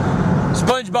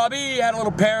 Spongebob E had a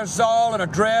little parasol and a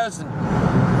dress and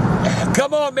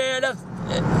come on, man,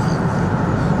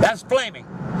 that's flaming.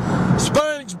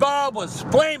 SpongeBob was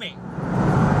flaming.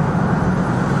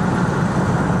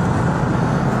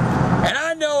 And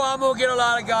I know I'm gonna get a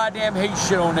lot of goddamn hate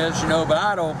shit on this, you know, but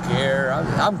I don't care.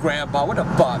 I'm Grandpa, what the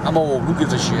fuck? I'm old, who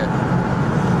gives a shit?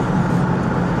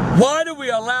 Why do we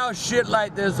allow shit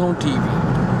like this on TV?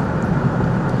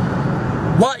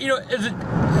 Why, you know,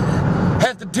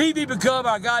 has the TV become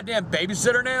our goddamn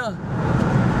babysitter now?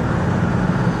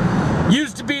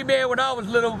 Used to be, man, when I was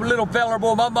little feller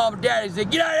boy, my mom and daddy said,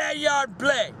 get out of that yard and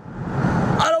play.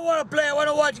 I don't want to play. I want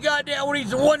to watch goddamn, I want to eat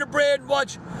some Wonder Bread and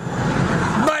watch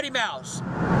Mighty Mouse.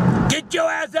 Get your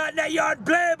ass out in that yard and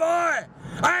play, boy.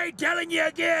 I ain't telling you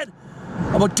again.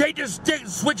 I'm going to take this stick and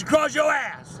switch across your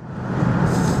ass.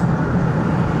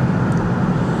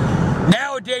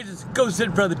 Nowadays, it's go sit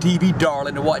in front of the TV,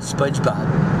 darling, and watch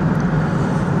SpongeBob.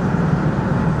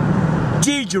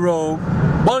 Gee, Jerome,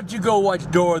 why don't you go watch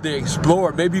Dora the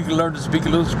Explorer? Maybe you can learn to speak a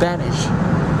little Spanish.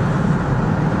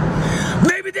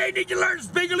 Maybe they need to learn to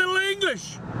speak a little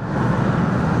English.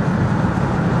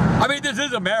 I mean, this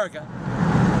is America.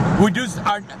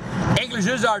 English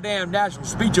is our damn national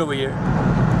speech over here.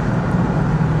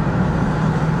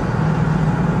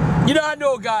 You know, I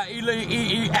know a guy,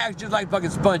 he acts just like fucking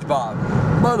SpongeBob.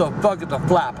 Motherfucker's a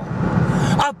flapper.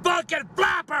 A fucking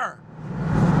flapper!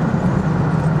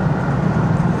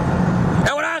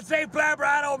 And when I say flapper,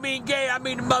 I don't mean gay, I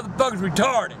mean the motherfucker's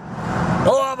retarded.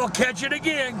 Oh, I'm gonna catch it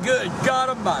again. Good God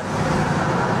Almighty.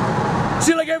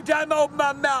 See, like every time I open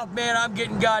my mouth, man, I'm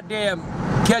getting goddamn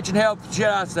catching hell for shit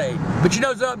I say. But you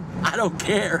know something? I don't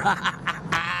care.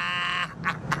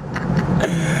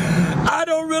 I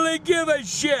don't really give a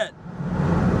shit.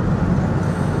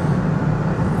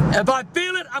 If I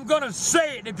feel it, I'm gonna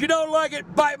say it. If you don't like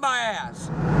it, bite my ass.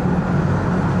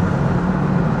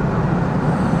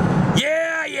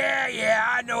 Yeah,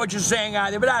 I know what you're saying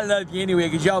out there, but I love you anyway,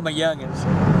 because y'all my youngins.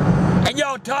 And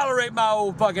y'all tolerate my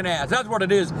old fucking ass. That's what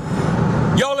it is.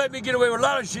 Y'all let me get away with a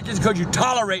lot of shit just because you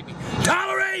tolerate me.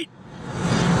 Tolerate!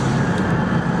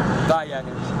 Bye,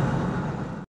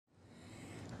 youngins.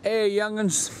 Hey,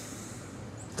 youngins.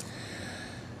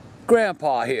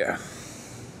 Grandpa here.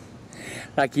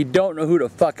 Like you don't know who the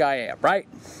fuck I am, right?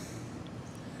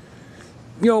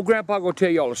 You know, Grandpa gonna tell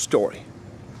y'all a story.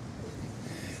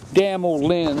 Damn old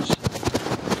lens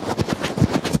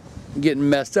getting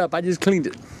messed up. I just cleaned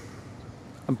it.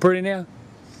 I'm pretty now.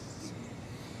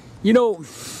 You know,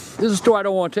 this is a story I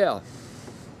don't want to tell.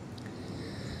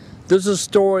 This is a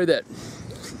story that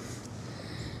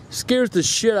scares the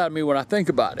shit out of me when I think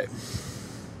about it.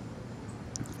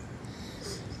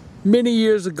 Many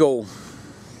years ago,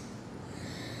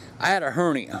 I had a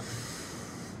hernia.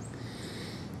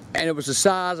 And it was the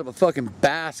size of a fucking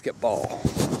basketball.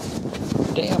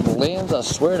 Damn, lens, I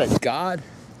swear to God.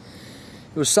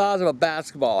 It was the size of a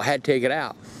basketball. I had to take it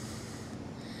out.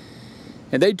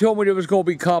 And they told me there was going to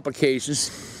be complications.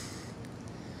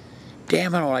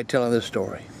 Damn, I don't like telling this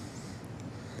story.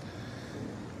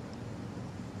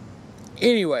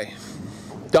 Anyway,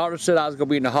 doctor said I was going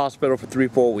to be in the hospital for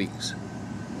 3-4 weeks.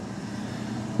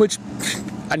 Which,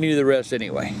 I needed the rest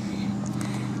anyway.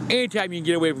 Anytime you can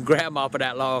get away from grandma for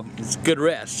that long, it's good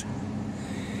rest.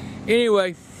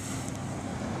 Anyway,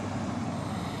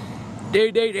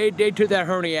 they took that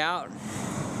hernia out.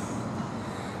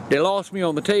 They lost me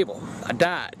on the table. I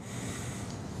died.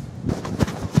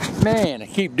 Man, I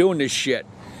keep doing this shit.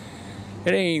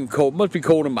 It ain't even cold. It must be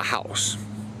cold in my house.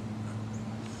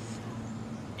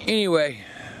 Anyway,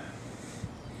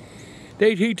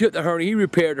 he took the hernia. He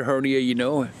repaired the hernia, you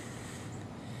know.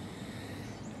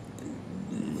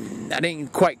 I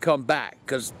didn't quite come back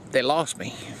because they lost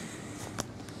me.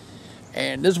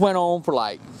 And this went on for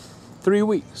like 3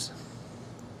 weeks.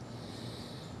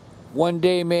 One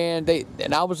day, man,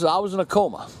 I was in a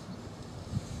coma.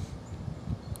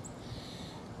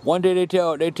 One day they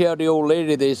tell the old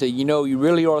lady, they say, you know, you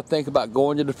really ought to think about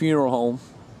going to the funeral home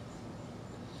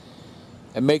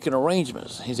and making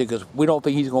arrangements. He said, because we don't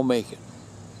think he's gonna make it.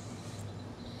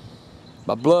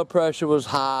 My blood pressure was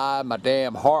high, my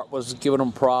damn heart was giving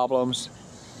him problems.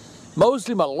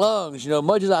 Mostly my lungs, you know,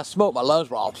 much as I smoked, my lungs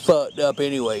were all fucked up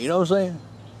anyway, you know what I'm saying?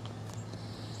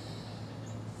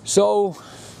 So,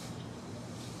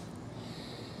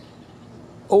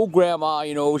 old grandma,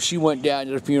 you know, she went down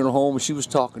to the funeral home and she was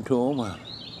talking to him.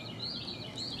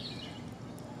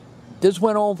 This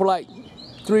went on for like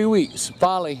 3 weeks.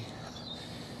 Finally,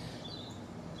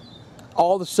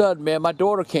 all of a sudden, man, my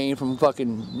daughter came from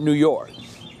fucking New York,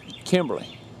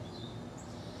 Kimberly.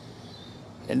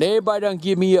 And everybody done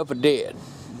give me up for dead.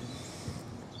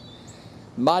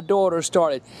 My daughter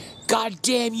started, God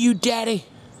damn you, Daddy.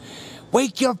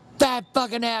 Wake your fat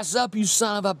fucking ass up, you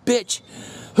son of a bitch.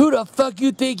 Who the fuck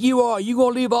you think you are? You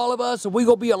gonna leave all of us and we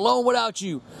gonna be alone without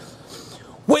you?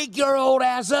 Wake your old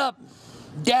ass up.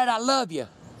 Dad, I love you.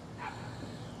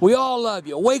 We all love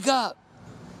you. Wake up.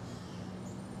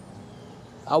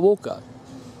 I woke up.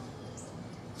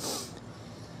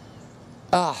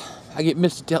 I get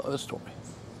missed to tell the story.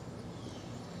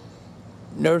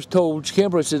 Nurse told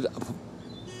Kimberly, said,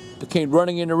 I came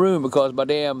running in the room because my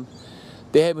damn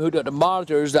They had me hooked up to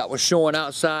monitors that was showing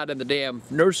outside in the damn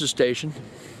nurse's station.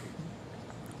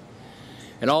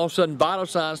 And all of a sudden, vital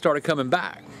signs started coming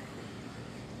back.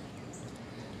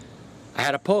 I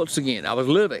had a pulse again. I was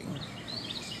living.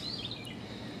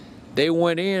 They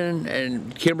went in,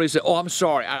 and Kimberly said, "Oh, I'm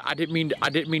sorry. I didn't mean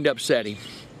to upset him."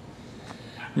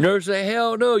 Nurse said,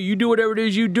 "Hell no. You do whatever it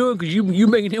is you're doing, because you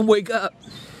making him wake up."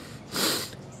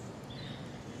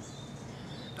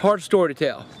 Hard story to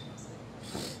tell.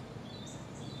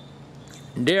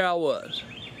 And there I was.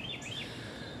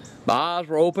 My eyes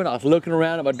were open. I was looking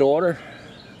around at my daughter.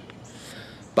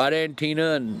 By then,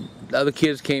 Tina and the other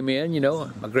kids came in, you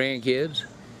know, my grandkids.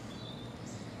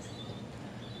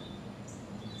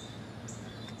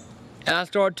 And I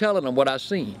started telling them what I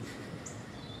seen.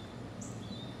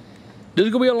 This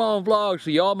is going to be a long vlog, so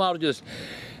y'all might just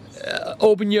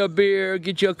open your beer,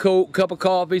 get your cup of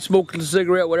coffee, smoke a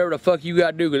cigarette, whatever the fuck you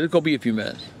got to do, because it's going to be a few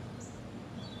minutes.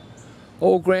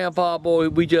 Old grandpa, boy,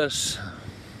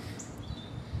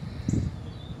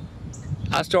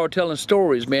 I started telling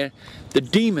stories, man. The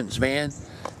demons, man.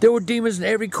 There were demons in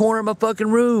every corner of my fucking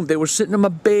room. They were sitting on my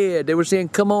bed. They were saying,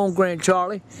 "Come on, Grand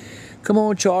Charlie. Come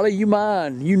on, Charlie. You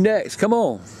mine. You next. Come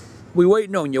on. We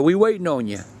waiting on you. We waiting on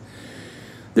you."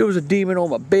 There was a demon on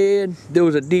my bed. There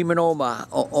was a demon on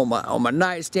my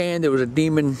nightstand. There was a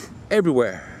demon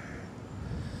everywhere.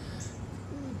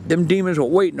 Them demons were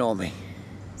waiting on me.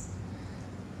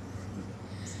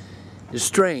 It's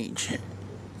strange.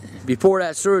 Before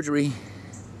that surgery,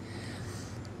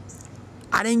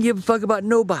 I didn't give a fuck about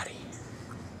nobody.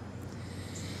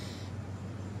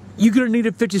 You could have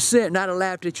needed 50 cents and I'd have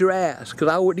laughed at your ass, because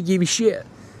I wouldn't give you shit.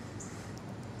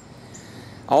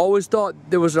 I always thought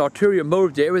there was an ulterior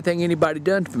motive to everything anybody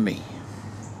done for me.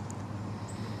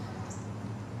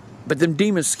 But them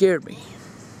demons scared me.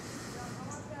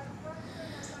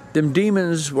 Them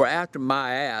demons were after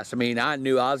my ass. I mean, I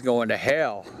knew I was going to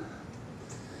hell.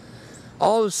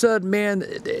 All of a sudden, man,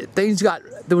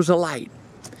 there was a light.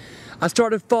 I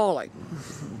started falling.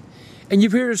 And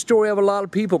you've heard the story of a lot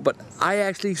of people, but I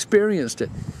actually experienced it.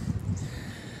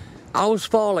 I was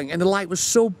falling, and the light was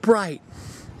so bright.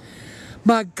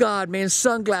 My God, man,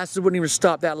 sunglasses wouldn't even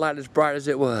stop that light as bright as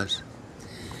it was.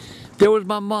 There was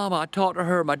my mama. I talked to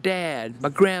her, my dad, my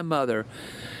grandmother,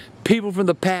 people from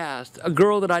the past, a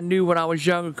girl that I knew when I was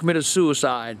young who committed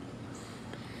suicide.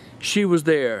 She was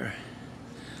there.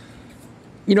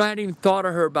 You know, I hadn't even thought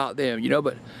of her about them, you know,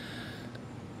 but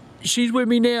she's with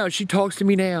me now. She talks to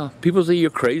me now. People say you're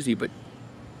crazy, but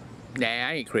nah,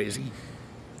 I ain't crazy.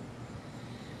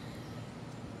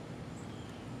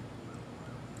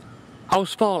 I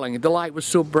was falling, and the light was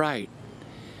so bright.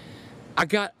 I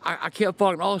kept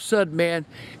falling. All of a sudden, man,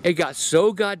 it got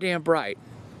so goddamn bright.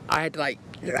 I had to like,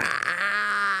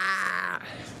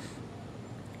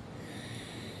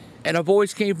 and a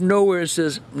voice came from nowhere and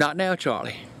says, "Not now,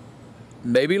 Charlie.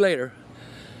 Maybe later,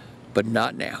 but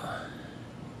not now."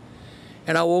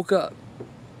 And I woke up,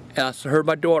 and I heard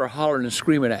my daughter hollering and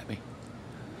screaming at me.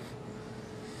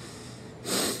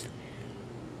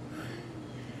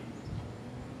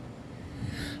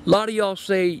 A lot of y'all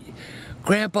say,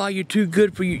 "Grandpa, you're too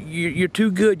good for you. You're too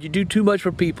good. You do too much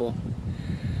for people.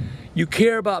 You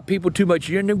care about people too much.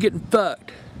 You end up getting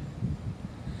fucked."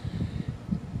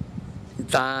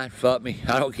 Fine, fuck me.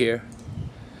 I don't care.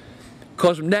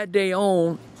 Because from that day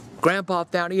on, Grandpa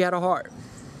found he had a heart.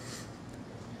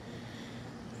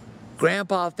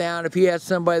 Grandpa found if he had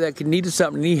somebody that needed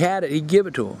something and he had it, he'd give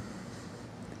it to him.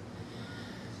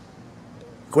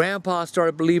 Grandpa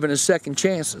started believing in second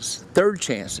chances, third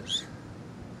chances.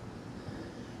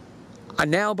 I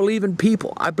now believe in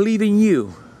people. I believe in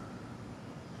you.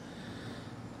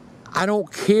 I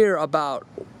don't care about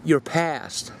your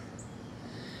past.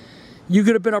 You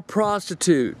could have been a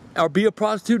prostitute or be a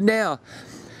prostitute now.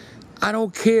 I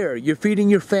don't care. You're feeding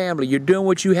your family. You're doing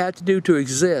what you have to do to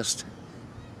exist.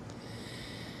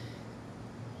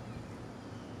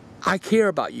 I care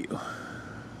about you.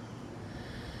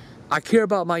 I care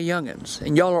about my youngins,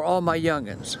 and y'all are all my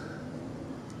youngins.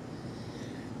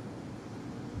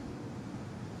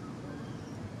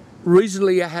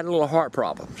 Recently, I had a little heart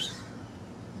problems.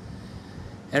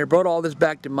 And it brought all this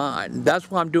back to mind. That's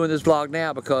why I'm doing this vlog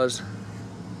now, because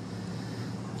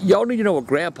y'all need to know what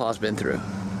Grandpa's been through.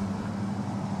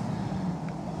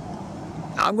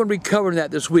 I'm going to be covering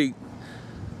that this week.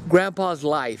 Grandpa's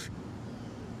life.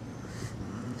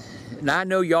 And I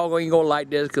know y'all ain't going to like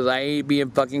this, because I ain't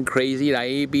being fucking crazy, and I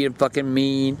ain't being fucking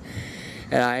mean,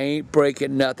 and I ain't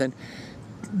breaking nothing.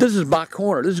 This is my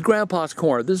corner. This is Grandpa's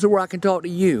corner. This is where I can talk to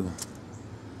you.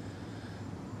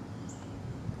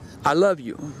 I love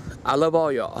you. I love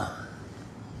all y'all.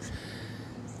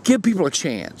 Give people a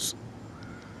chance.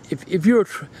 if you're,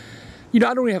 you know,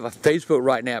 I don't even have a Facebook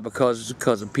right now because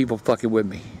of people fucking with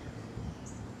me.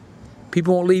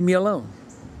 People won't leave me alone.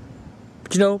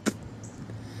 But you know,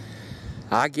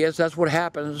 I guess that's what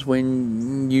happens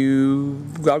when you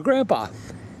got a grandpa.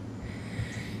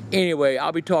 Anyway,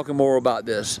 I'll be talking more about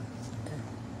this.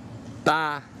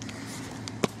 Bye.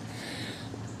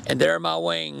 And there are my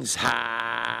wings.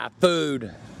 Ha!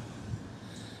 Food.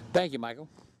 Thank you, Michael.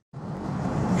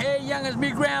 Hey, young, it's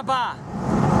me, Grandpa.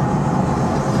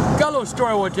 Got a little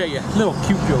story I want to tell you. A little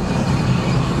cute joke.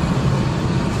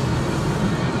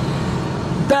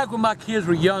 Back when my kids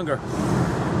were younger,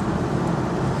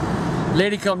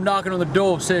 lady come knocking on the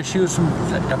door, said she was from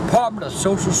the Department of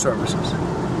Social Services.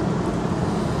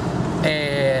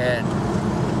 And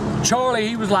Charlie,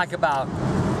 he was like about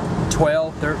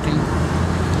 12, 13.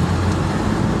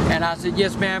 And I said,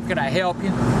 yes, ma'am, can I help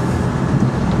you?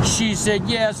 She said,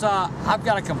 yes, I've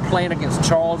got a complaint against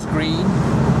Charles Green.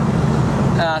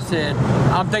 And I said,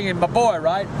 I'm thinking my boy,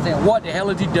 right? I'm saying, what the hell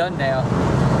has he done now?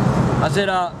 I said,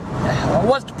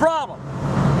 what's the problem?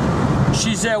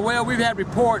 She said, well, we've had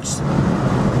reports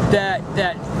that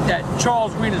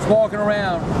Charles Green is walking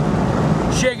around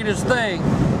shaking his thing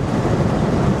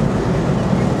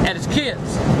at his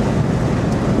kids.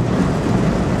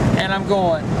 And I'm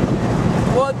going,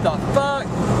 what the fuck?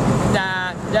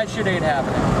 Nah, that shit ain't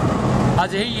happening. I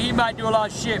said, he might do a lot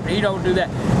of shit, but he don't do that.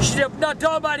 She said, not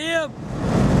talking about him,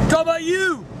 talking about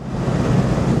you.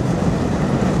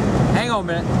 Hang on a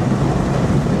minute.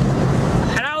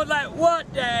 And I was like,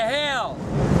 what the hell?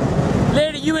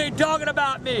 Lady, you ain't talking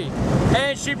about me.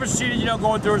 And she proceeded, you know,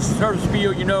 going through her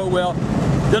spiel, you know, well,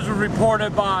 this was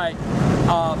reported by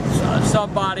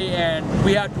somebody, and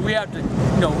we have to,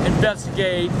 you know,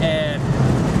 investigate, and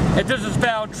if this is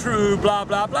found true, blah,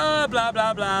 blah, blah, blah,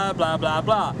 blah, blah, blah, blah,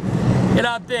 blah. And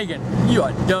I'm thinking, you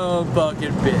a dumb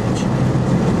fucking bitch.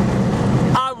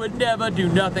 I would never do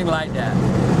nothing like that.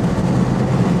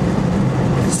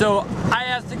 So I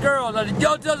asked the girls, I said,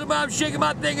 don't tell somebody I'm shaking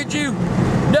my thing at you.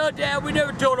 No, Dad, we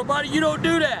never told nobody. You don't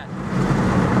do that.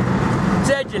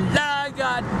 Said you lying,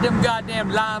 them goddamn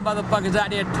lying motherfuckers out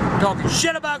there talking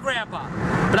shit about Grandpa.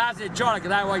 But I said Charlie,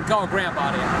 because I wasn't called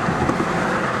Grandpa then.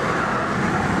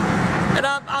 And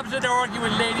I'm sitting there arguing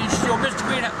with ladies. She said, Mr.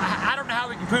 Green, I don't know how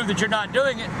we can prove that you're not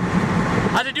doing it.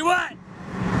 I said, do what?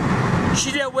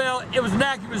 She said, well, it was an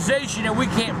accusation and we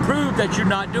can't prove that you're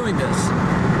not doing this.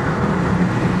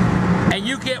 And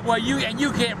you can't, well, you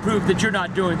can't prove that you're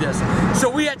not doing this. So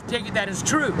we have to take it that it's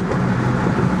true.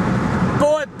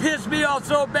 Boy, it pissed me off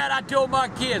so bad I told my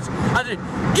kids, I said,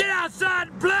 get outside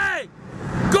and play!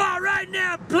 Go out right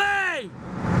now and play!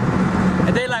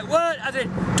 And they like, what? I said,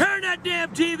 turn that damn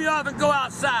TV off and go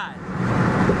outside.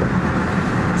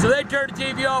 So they turned the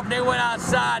TV off and they went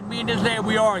outside. Me and this lady,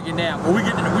 we arguing now. Well, we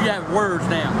have words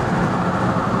now.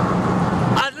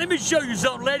 I said, let me show you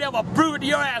something, lady. I'm gonna prove it to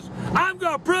your ass. I'm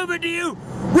gonna prove it to you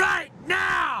right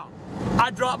now. I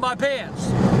dropped my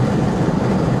pants.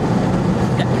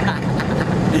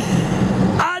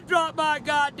 I dropped my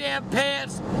goddamn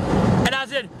pants and I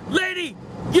said, lady,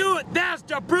 that's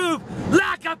the proof.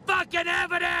 Lack of fucking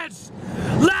evidence.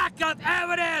 Lack of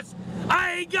evidence.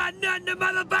 I ain't got nothing to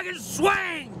motherfucking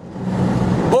swing.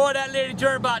 Boy, that lady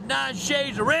turned about 9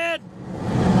 shades of red.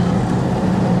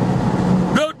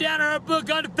 Wrote down her book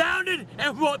Unfounded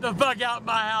and walked the fuck out of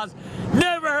my house.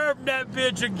 Never heard from that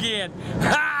bitch again.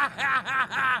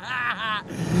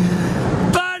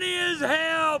 Funny as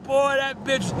hell, boy, that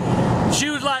bitch. She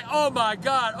was like, oh my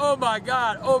God, oh my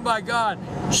God, oh my God.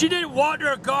 She didn't walk to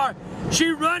her car, she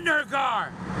run to her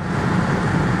car.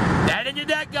 That ended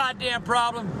that goddamn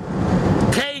problem.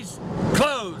 Case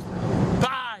closed.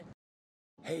 Bye.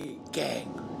 Hey,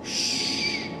 gang.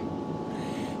 Shh.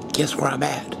 Guess where I'm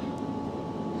at?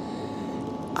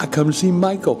 I come to see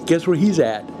Michael. Guess where he's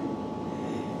at?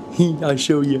 I'll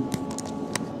show you.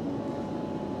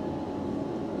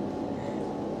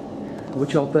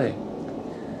 What y'all think?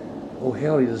 Oh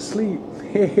hell, he's asleep.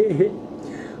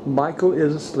 Michael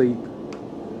is asleep.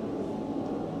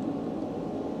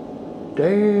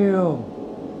 Damn.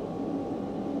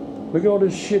 Look at all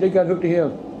this shit they got hooked to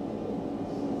him.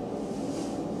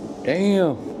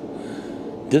 Damn.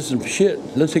 This is some shit.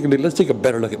 Let's take a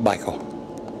better look at Michael.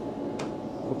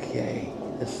 Okay,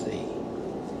 let's see.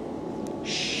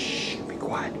 Shh, be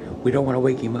quiet. We don't want to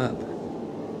wake him up.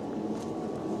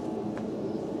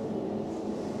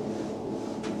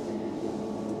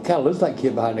 Kind of looks like a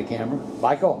kid behind the camera.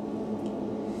 Michael.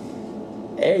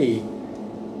 Hey.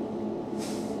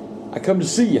 I come to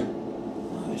see you.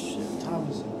 Oh shit, what time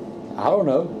is it? I don't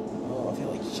know. Oh, I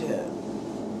feel like shit.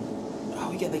 Oh,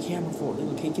 we got the camera for it.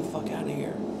 Dude, get the fuck out of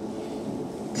here.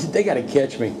 They gotta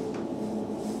catch me.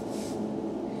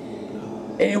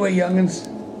 Anyway, youngins.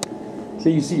 So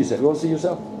you see yourself. You want to see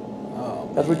yourself? Oh,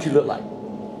 that's what you look like.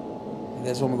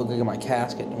 That's what I'm gonna look like in my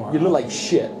casket tomorrow. You look like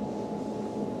shit.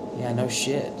 Yeah, no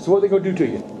shit. So what are they gonna do to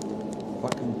you?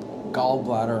 Fucking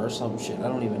gallbladder or some shit. I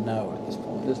don't even know at this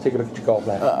point. Just take a look at your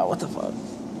gallbladder. What the fuck?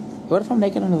 What if I'm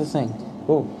naked under the thing?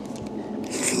 Oh.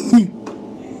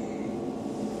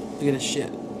 Look at this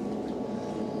shit.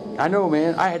 I know,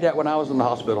 man. I had that when I was in the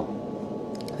hospital.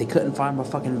 They couldn't find my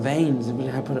fucking veins.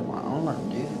 I put it in my arm,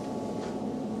 dude.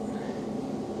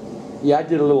 Yeah, I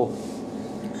did a little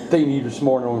thing this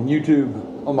morning on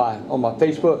YouTube, on my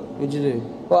Facebook. What'd you do?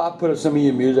 Well, I put up some of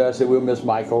your music. I said we'll miss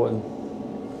Michael, and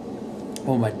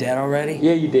oh, am I dead already?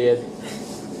 yeah, you did.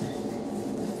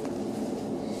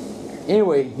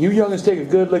 Anyway, you youngins take a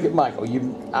good look at Michael.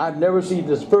 I've never seen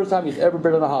this. First time he's ever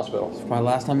been in the hospital. It's my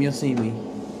last time you'll see me.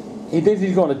 He thinks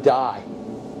he's going to die.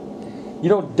 You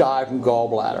don't die from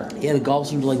gallbladder. Yeah, the gall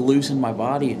seems to like loosen my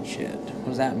body and shit. What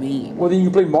does that mean? Well, then you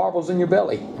can play marbles in your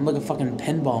belly. I'm like a fucking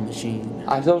pinball machine.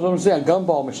 I know what I'm saying, a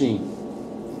gumball machine.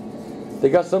 They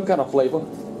got some kind of flavor.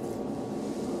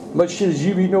 Much shit as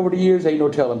you've eaten over the years, ain't no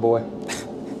telling, boy.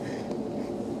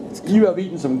 You have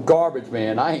eaten some garbage,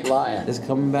 man. I ain't lying. It's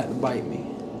coming back to bite me.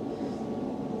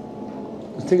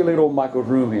 Let's take a look at old Michael's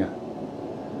room here.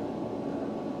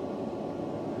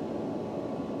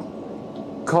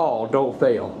 Call, don't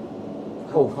fail.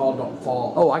 Oh, call, don't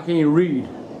fall. Oh, I can't even read.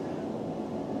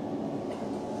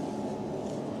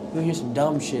 You'll hear some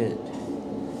dumb shit.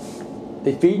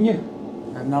 They feeding you?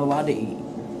 I'm not allowed to eat.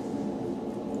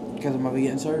 Because I might be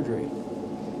getting surgery.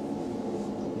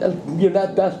 That's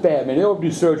bad, man. They don't do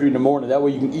surgery in the morning. That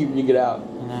way you can eat when you get out.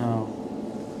 No.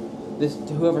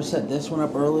 Whoever set this one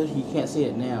up earlier, you can't see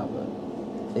it now,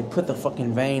 but they put the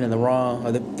fucking vein in the wrong,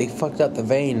 or they fucked up the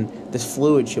vein. This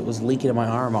fluid shit was leaking in my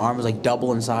arm. My arm was like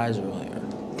double in size earlier.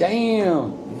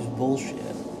 Damn. It was bullshit.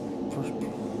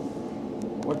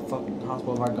 What fucking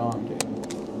hospital have I gone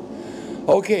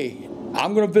to? Okay,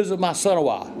 I'm gonna visit my son a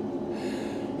while.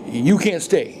 You can't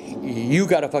stay. You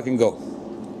gotta fucking go.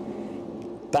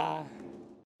 Bye.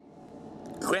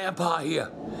 Grandpa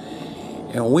here.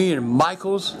 And we in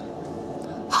Michael's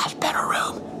hospital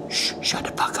room. Shh, shut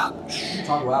the fuck up. Shh. You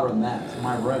talk louder than that. It's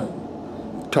my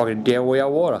room. Talking damn way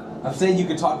out water. I'm saying you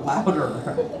could talk louder.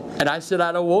 And I said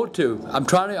I don't want to. I'm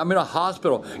in a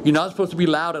hospital. You're not supposed to be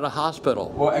loud at a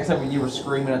hospital. Well, except when you were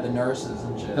screaming at the nurses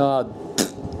and shit.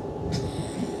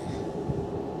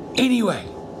 Anyway,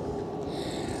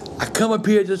 I come up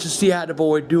here just to see how the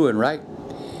boy doing, right?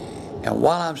 And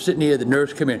while I'm sitting here, the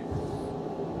nurse come in.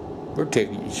 We're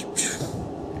taking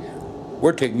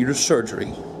you to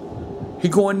surgery. He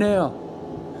going now.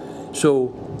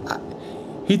 So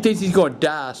he thinks he's going to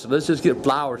die, so let's just get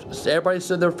flowers. Everybody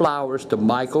send their flowers to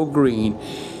Michael Green.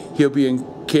 He'll be in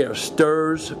care of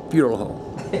Stir's Funeral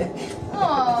Home.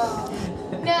 Oh,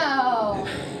 no.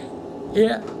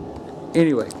 Yeah.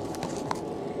 Anyway,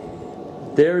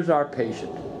 there's our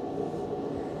patient.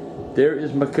 There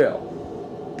is Mikkel.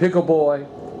 Pickleboy,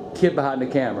 kid behind the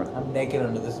camera. I'm naked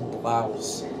under this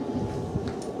blouse.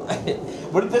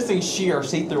 What if this thing's sheer,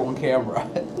 see-through on camera?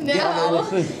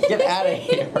 No. Get out of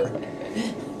here.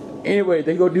 Anyway,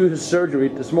 they go do his surgery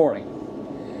this morning.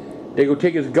 They go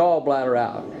take his gallbladder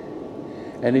out.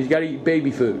 And he's got to eat baby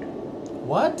food.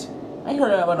 What? I ain't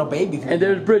heard about no baby food. And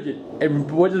there's Bridget. And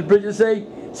what does Bridget say?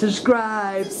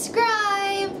 Subscribe.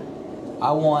 Subscribe.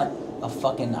 I want a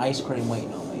fucking ice cream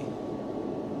waiting on me.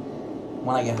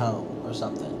 When I get home or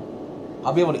something.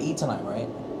 I'll be able to eat tonight, right?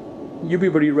 You'll be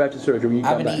able to eat right after surgery when you I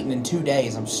come haven't back. eaten in 2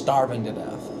 days. I'm starving to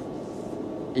death.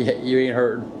 Yeah, you ain't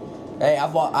hurting. Hey,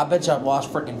 I bet you I've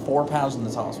lost freaking 4 pounds in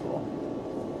this hospital.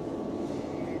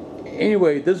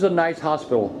 Anyway, this is a nice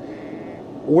hospital.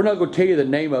 We're not going to tell you the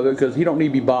name of it because he don't need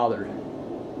to be bothered.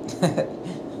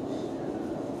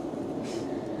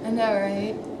 I know,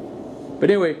 right? But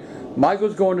anyway,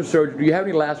 Michael's going to surgery. Do you have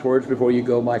any last words before you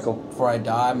go, Michael? Before I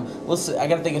die, listen, I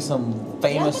gotta think of some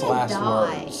famous You're last gonna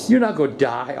die. words. You're not going to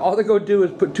die. All they're going to do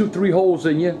is put 2-3 holes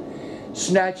in you,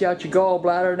 snatch out your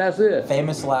gallbladder, and that's it.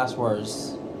 Famous last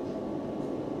words.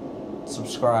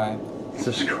 Subscribe.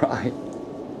 Subscribe.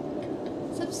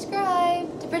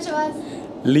 Subscribe to Bridget West.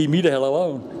 Leave me the hell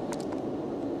alone.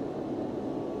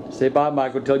 Say bye,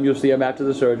 Michael. Tell him you'll see him after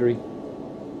the surgery.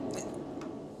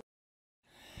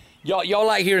 Y'all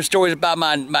like hearing stories about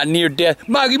my near death.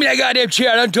 Mike, give me that goddamn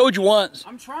chair. I done told you once.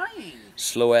 I'm trying.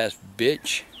 Slow ass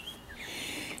bitch.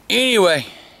 Anyway.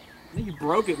 I think you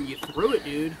broke it when you threw it,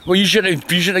 dude. Well, you should have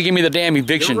given me the damn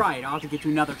eviction. You're right. I'll have to get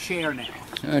you another chair now.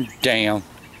 Oh, damn.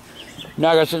 Now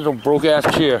I got some broke ass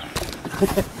chair.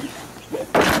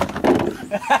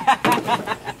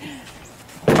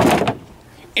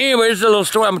 Anyway, this is a little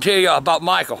story I'm gonna tell you about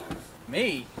Michael.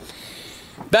 Me?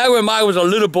 Back when Michael was a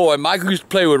little boy, Michael used to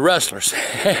play with wrestlers.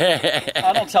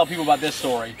 I don't tell people about this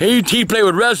story. He played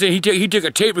with wrestling. He took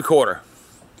a tape recorder.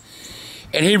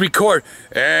 And he recorded,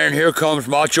 and here comes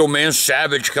Macho Man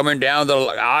Savage coming down the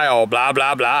aisle, blah,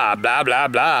 blah, blah, blah, blah,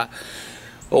 blah.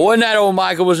 But one night old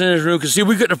Michael was in his room, because see,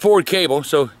 we couldn't afford cable,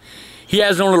 so he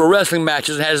has his own little wrestling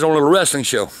matches and has his own little wrestling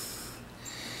show.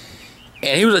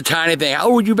 And he was a tiny thing. How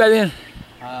old were you back then?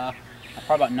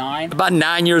 Probably about 9. About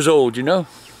 9 years old, you know?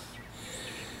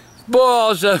 Boy,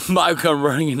 all of a sudden, Michael come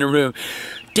running in the room.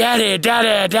 Daddy,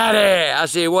 Daddy, Daddy. I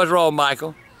said, what's wrong,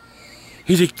 Michael?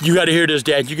 He said, you got to hear this,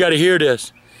 Dad. You got to hear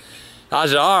this. I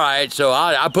said, all right. So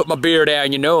I put my beer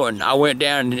down, you know, and I went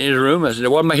down in his room. I said,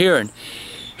 what am I hearing?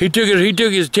 He took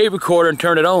his tape recorder and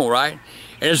turned it on, right?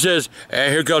 And it says,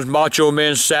 and here comes Macho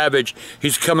Man Savage.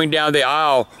 He's coming down the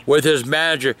aisle with his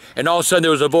manager. And all of a sudden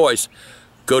there was a voice.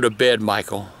 Go to bed,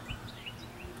 Michael.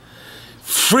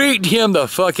 Freaked him the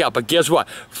fuck out. But guess what?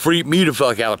 Freaked me the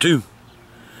fuck out, too.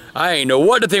 I ain't know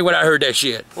what to think when I heard that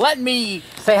shit. Let me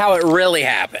say how it really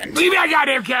happened. Leave me that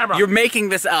goddamn camera. You're making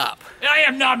this up. I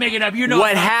am not making it up. You know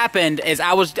what happened is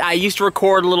I used to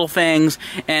record little things,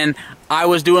 and I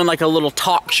was doing like a little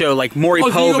talk show, like Maury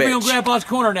Povich. So you're gonna be on Grandpa's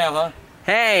Corner now, huh?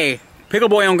 Hey,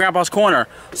 Pickleboy on Grandpa's Corner.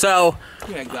 So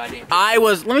Yeah, goddamn.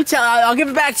 I'll give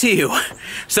it back to you.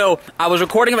 So I was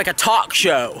recording like a talk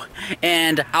show,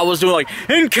 and I was doing like,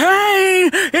 and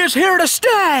Kane is here to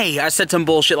stay. I said some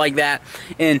bullshit like that,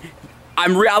 and I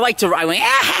went,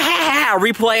 I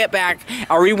replay it back,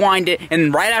 I rewind it,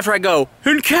 and right after I go,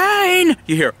 and Kane,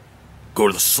 you hear,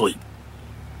 go to sleep.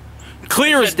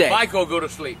 Clear as day. Michael, go to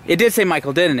sleep. It did say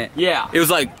Michael, didn't it? Yeah. It was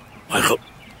like, Michael,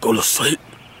 go to sleep.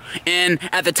 And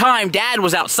at the time, Dad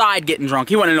was outside getting drunk.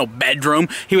 He wasn't in no bedroom.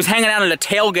 He was hanging out in the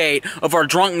tailgate of our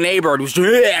drunk neighbor. He was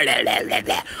Hey,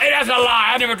 that's a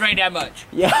lie. I never drank that much.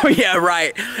 yeah,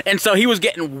 right. And so he was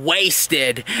getting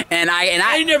wasted. And I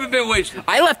ain't never been wasted.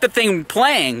 I left the thing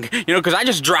playing, you know, because I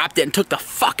just dropped it and took the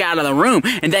fuck out of the room.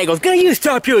 And Dad goes, "Can you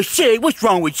stop your shit? What's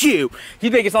wrong with you?" He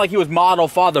think it's not like he was model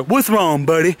father. What's wrong,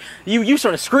 buddy? You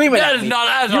started screaming at me.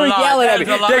 That's you a were lie. yelling That at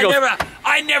me. is a lie. Dad goes,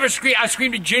 I never screamed. I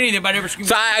screamed at Jenny, but I never screamed.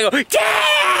 So I go,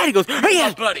 Dad! He goes, oh yeah,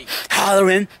 my buddy.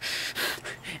 Hollering.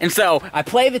 And so I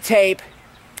play the tape.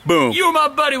 Boom. You were my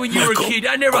buddy when you were a kid.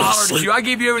 I never hollered at you. I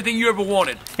gave you everything you ever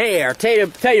wanted. Here,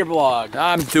 tell your blog.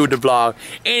 I'm through the blog.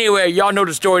 Anyway, y'all know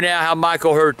the story now how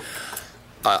Michael heard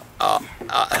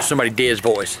somebody dead's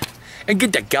voice. And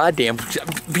get that goddamn,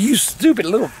 you stupid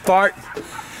little fart.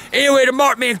 Anyway, the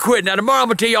Mark man quit. Now tomorrow I'm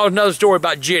gonna tell y'all another story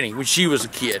about Jenny when she was a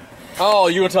kid. Oh,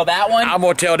 you gonna tell that one? I'm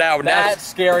gonna tell that one. That's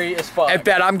scary as fuck. In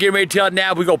fact, I'm getting ready to tell it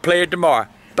now. We're gonna play it tomorrow.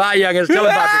 Bye, youngins. Tell it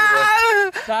bye,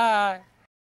 Pickleboy. Bye.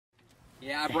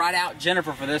 Yeah, I brought out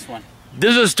Jennifer for this one.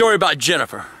 This is a story about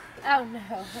Jennifer. Oh no.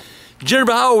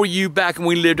 Jennifer, how old were you back when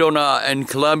we lived on in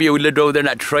Columbia? We lived over there in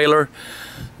that trailer,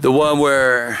 the one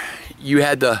where you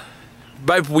had the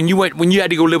right when you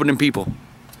had to go live with them people.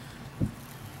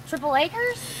 Triple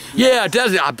Acres? Yeah, it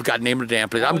does. I forgot the name of the damn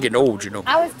place. I'm getting old, you know.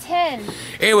 I was 10.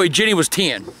 Anyway, Jenny was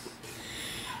 10.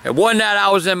 And one night I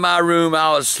was in my room,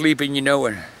 I was sleeping, you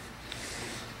know,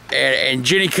 and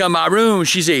Jenny come in my room,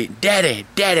 she said, Daddy,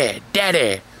 Daddy,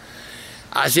 Daddy.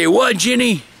 I said, what,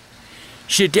 Jenny?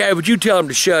 She said, Daddy, would you tell him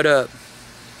to shut up?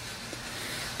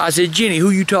 I said, Jenny, who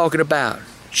you talking about?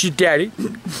 She said, Daddy,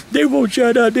 they won't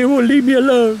shut up, they won't leave me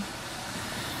alone.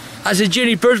 I said,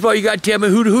 Jenny, first of all, you got to tell me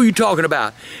who you talking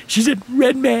about. She said,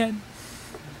 Redman.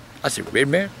 I said,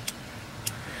 Redman?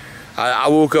 I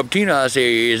woke up Tina, I said,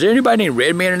 is there anybody named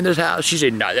Redman in this house? She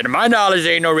said, no, to my knowledge,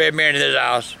 there ain't no Redman in this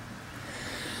house.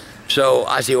 So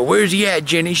I said, well, where's he at,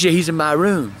 Jenny? She said, he's in my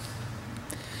room.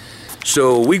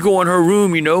 So we go in her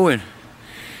room, you know, and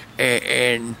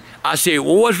I said,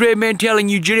 well, what's Redman telling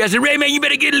you, Jenny? I said, Redman, you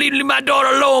better leave my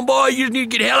daughter alone, boy. You just need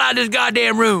to get the hell out of this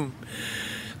goddamn room.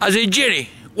 I said, Jenny,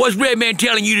 what's Redman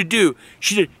telling you to do?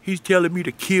 She said, he's telling me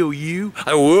to kill you. I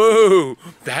said, whoa,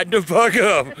 back the fuck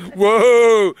up.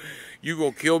 Whoa, you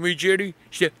gonna kill me, Jenny?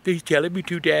 She said, he's telling me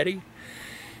to, Daddy.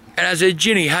 And I said,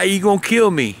 Jenny, how you gonna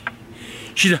kill me?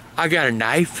 She said, I got a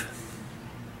knife.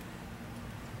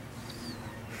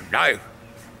 Knife?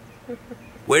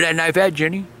 Where that knife at,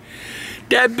 Jenny?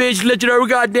 That bitch lifted her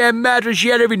goddamn mattress. She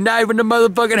had every knife in the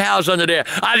motherfucking house under there.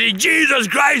 I said, Jesus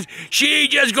Christ, she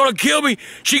ain't just gonna kill me.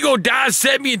 She gonna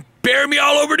dissect me and bury me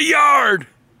all over the yard.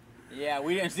 Yeah,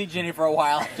 we didn't see Jenny for a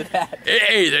while after that.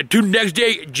 Hey, the next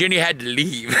day, Jenny had to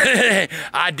leave.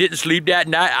 I didn't sleep that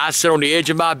night. I sat on the edge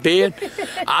of my bed.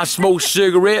 I smoked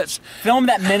cigarettes. Film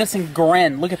that menacing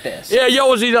grin. Look at this. Yeah,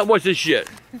 y'all see that? What's this shit?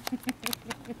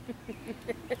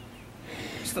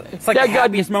 It's like that the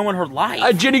happiest moment of her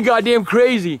life. Jenny goddamn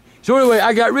crazy. So anyway,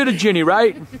 I got rid of Jenny,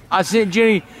 right? I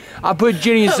put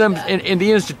Jenny in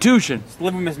the institution.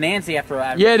 Live with Miss Nancy after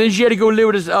that. Yeah, then she had to go live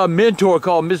with this mentor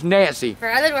called Miss Nancy.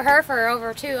 I lived with her for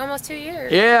over almost 2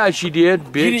 years. Yeah, she did,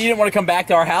 bitch. You didn't want to come back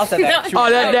to our house at that. No. Oh,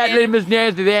 that lady Miss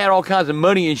Nancy, they had all kinds of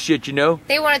money and shit, you know.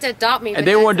 They wanted to adopt me. And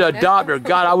they wanted to adopt her.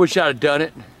 God, I wish I'd have done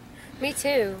it. Me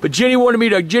too. But Jenny wanted me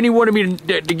to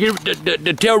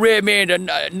tell Redman to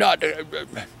not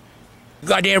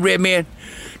goddamn Redman.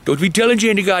 Don't be telling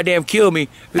Jenny to goddamn kill me.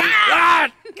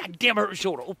 Ah! God damn, hurt her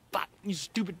shoulder. Oh, fuck, you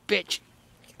stupid bitch.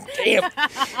 Damn.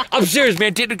 I'm serious,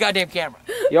 man. Take the goddamn camera.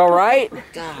 You all right?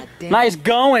 God damn. Nice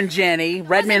going, Jenny.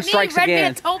 Redman strikes again.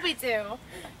 Redman told me to.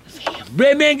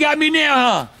 Redman got me now,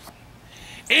 huh?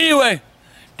 Anyway,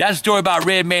 that's the story about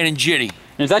Redman and Jenny.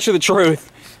 It's actually the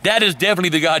truth. That is definitely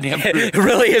the goddamn truth. It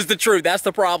really is the truth. That's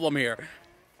the problem here.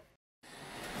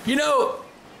 You know,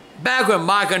 back when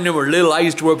Mike and them were little, I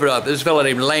used to work for this fella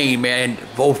named Lane, man.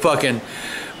 Old fucking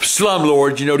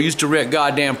slumlords, you know, they used to rent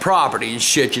goddamn property and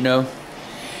shit, you know.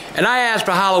 And I asked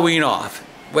for Halloween off.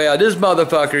 Well, this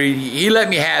motherfucker, he let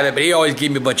me have it, but he always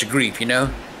gave me a bunch of grief, you know.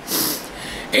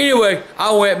 Anyway,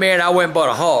 I went and bought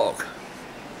a hog.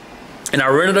 And I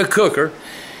rented a cooker.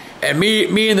 And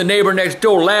me and the neighbor next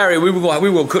door, Larry, we were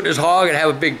going to cook this hog and have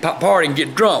a big party and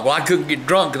get drunk. Well, I couldn't get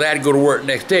drunk because I had to go to work the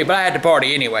next day, but I had to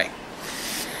party anyway.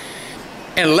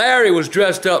 And Larry was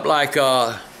dressed up like,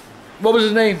 what was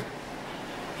his name?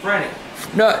 Freddy.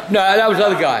 No, that was the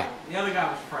other guy. The other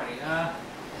guy was Freddy.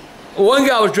 One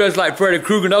guy was dressed like Freddy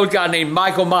Krueger, another guy named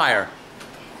Michael Meyer.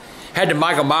 Had the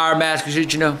Michael Meyer mask and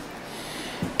shit, you know.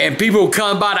 And people would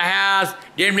come by the house,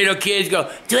 them little kids go,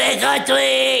 "Trick or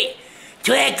treat!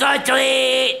 Trick or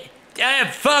treat!"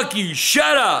 Fuck you,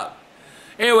 shut up.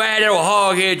 Anyway, I had that old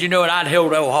hog head, you know, and I'd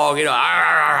hold that old hog head,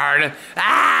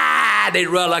 they'd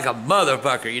run like a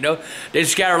motherfucker, you know. They'd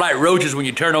scatter like roaches when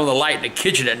you turn on the light in the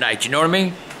kitchen at night, you know what I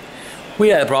mean? We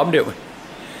had a problem, didn't we?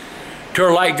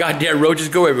 Turn a light, goddamn roaches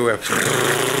go everywhere.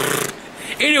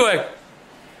 Anyway,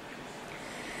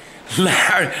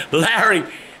 Larry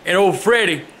and old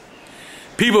Freddy,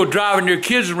 people driving their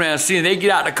kids around, seeing they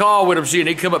get out the car with them, seeing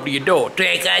they come up to your door.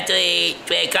 Trick or treat,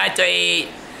 trick or treat.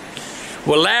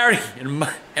 Well, Larry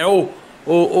and old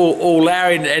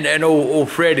Larry and old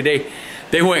Freddy,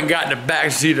 they went and got in the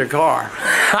back seat of the car.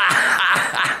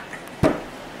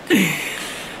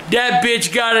 That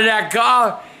bitch got in that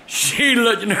car. She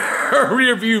looked in her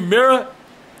rearview mirror.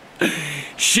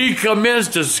 She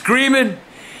commenced to screaming.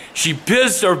 She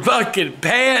pissed her fucking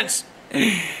pants.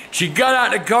 She got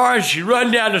out of the car and she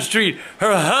run down the street.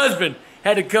 Her husband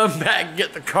had to come back and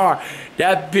get the car.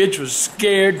 That bitch was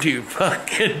scared to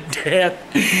fucking death.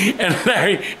 And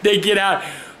Larry, they get out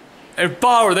and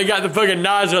follow her. They got the fucking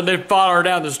knives on. They follow her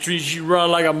down the street. She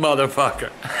run like a motherfucker.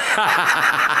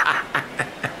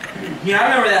 Yeah, I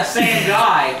remember that same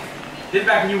guy. Did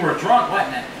back when you were drunk,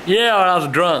 wasn't it? Yeah, when I was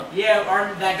drunk. Yeah,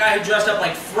 or that guy who dressed up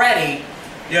like Freddy.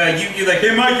 Yeah, you like,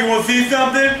 "Hey Mike, you want to see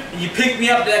something?" And you pick me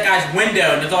up to that guy's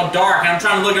window, and it's all dark, and I'm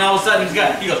trying to look, and all of a sudden he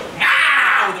goes,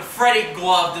 "Ah!" with a Freddy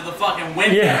glove to the fucking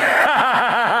window. Yeah.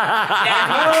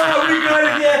 Oh, we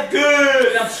gotta get good.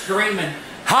 And I'm screaming.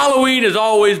 Halloween has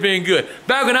always been good.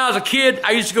 Back when I was a kid,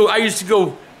 I used to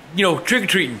go, you know, trick or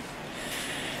treating.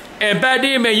 And back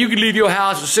then, man, you could leave your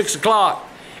house at 6 o'clock.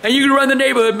 And you could run the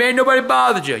neighborhood, man, nobody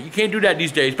bothered you. You can't do that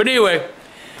these days. But anyway,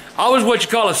 I was what you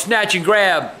call a snatch and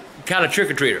grab kind of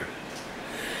trick-or-treater.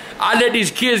 I'd let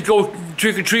these kids go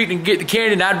trick-or-treat and get the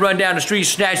candy, and I'd run down the street,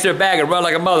 snatch their bag, and run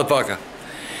like a motherfucker.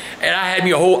 And I had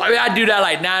me a whole, I'd do that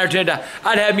like 9 or 10 times.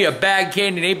 I'd have me a bag of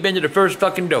candy and ain't been to the first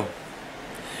fucking door.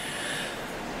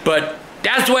 But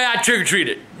that's the way I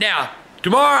trick-or-treated. Now,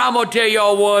 tomorrow I'm going to tell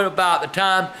y'all what about the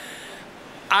time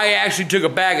I actually took a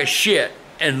bag of shit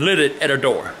and lit it at a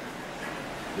door.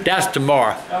 That's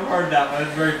tomorrow. I've heard that one.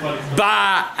 It's very funny.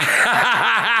 Bye.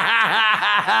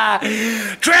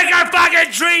 Trick or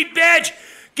fucking treat, bitch.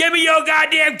 Give me your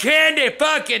goddamn candy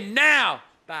fucking now.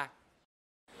 Bye.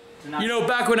 You know,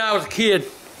 back when I was a kid,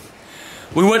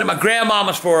 we went to my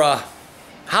grandmama's for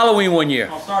Halloween one year.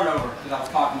 I'll start over because I was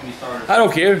talking when you started. I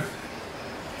don't care.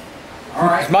 All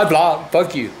right. It's my vlog.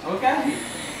 Fuck you. Okay.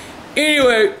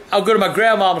 Anyway, I'll go to my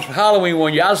grandmama's for Halloween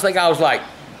one year. I think I was like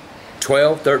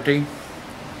 12, 13.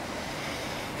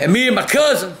 And me and my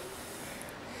cousin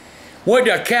went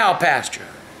to a cow pasture.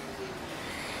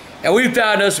 And we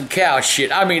found us some cow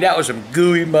shit. I mean, that was some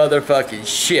gooey motherfucking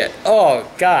shit.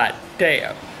 Oh, god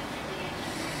damn.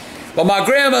 Well, my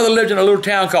grandmother lived in a little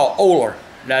town called Oler.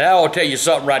 Now, that'll tell you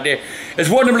something right there. It's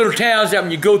one of them little towns that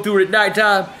when you go through it at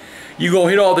nighttime, you're going to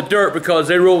hit all the dirt because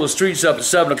they roll the streets up at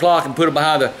 7 o'clock and put them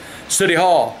behind the city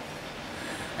hall.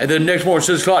 And then the next morning,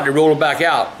 6 o'clock, they roll them back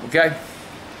out, okay?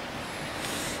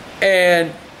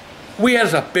 And we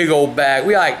had a big old bag.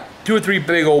 We had like 2 or 3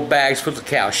 big old bags full of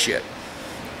cow shit.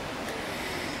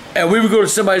 And we would go to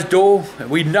somebody's door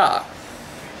and we'd knock.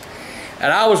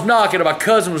 And I was knocking and my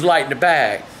cousin was lighting the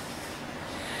bag.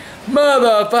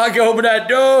 Motherfucker, open that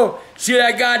door. See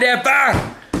that goddamn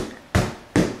fire?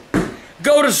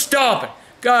 Go to stomping.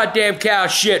 Goddamn cow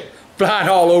shit flying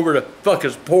all over the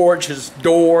fucking porch, his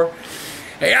door.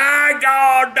 Hey, I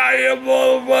goddamn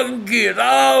motherfucking kids.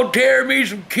 I'll tear me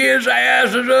some kids'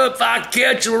 asses up if I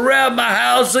catch them around my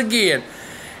house again.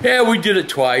 Yeah, we did it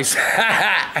twice.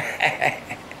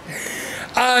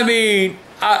 I mean,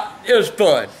 it was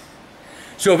fun.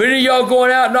 So if any of y'all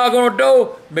going out knocking on the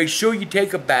door, make sure you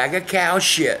take a bag of cow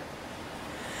shit.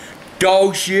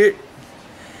 Dog shit.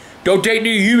 Don't take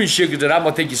any human shit, because then I'm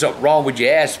going to think there's something wrong with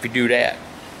your ass if you do that.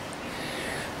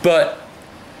 But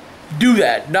do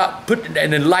that. Not put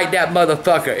and then light that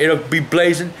motherfucker. It'll be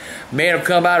blazing. Man will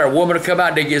come out or a woman will come out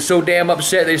and they get so damn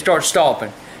upset they start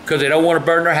stomping because they don't want to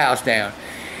burn their house down.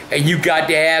 And you got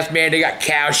the ass, man, they got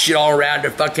cow shit all around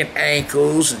their fucking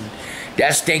ankles and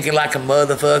that's stinking like a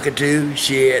motherfucker too.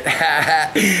 Shit.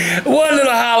 One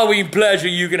little Halloween pleasure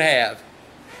you can have.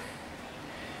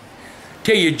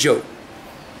 Tell you a joke.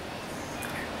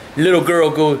 Little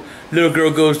girl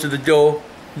goes to the door,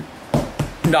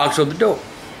 knocks on the door,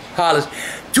 hollers,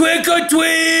 "Trick or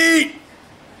treat!"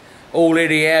 Old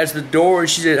lady answers the door and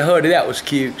she said, "Honey, that was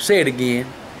cute. Say it again."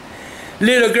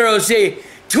 Little girl say,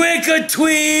 "Trick or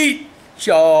treat!"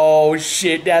 Oh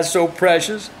shit, that's so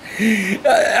precious.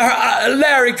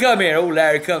 Larry, come in. Oh,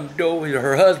 Larry come to the door. He's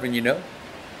her husband, you know.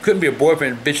 Couldn't be a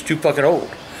boyfriend, bitch too fucking old.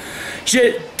 She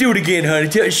said, "Do it again, honey.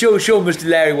 Show Mr.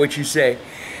 Larry what you say."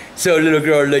 So little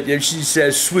girl looked at him, she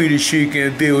said, sweet as she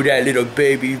can be with that little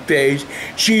baby face.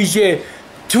 She said,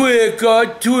 "Trick or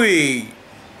treat."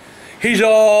 He's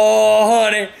all,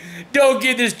 honey, don't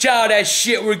give this child that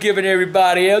shit we're giving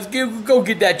everybody else. Go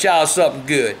get that child something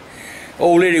good.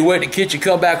 Old lady went in the kitchen,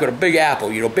 come back with a big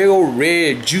apple, you know, big old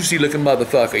red, juicy looking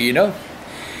motherfucker, you know.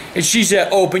 And she said,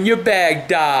 "Open your bag,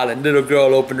 darling." Little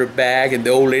girl opened her bag and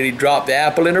the old lady dropped the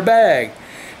apple in her bag.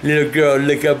 Little girl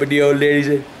looked up at the old lady and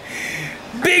said,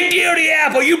 "Big deal, the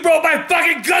apple. You broke my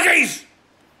fucking cookies."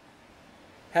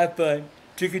 Have fun.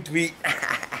 Trick or treat.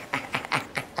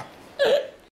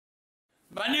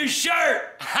 My new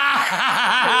shirt. Where's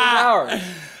ours?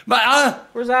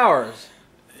 Where's ours?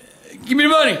 Give me the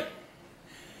money.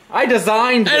 I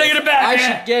designed it. Hey, look at the back. I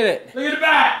man. should get it. Look at the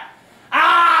back.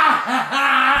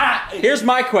 Here's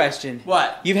my question.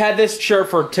 What? You've had this shirt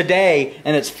for today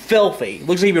and it's filthy.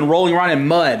 Looks like you've been rolling around in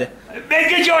mud. Man,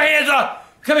 get your hands off.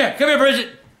 Come here, Bridget.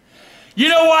 You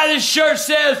know why this shirt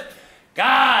says,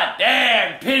 "God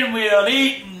damn Pinwheel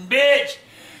eating bitch"?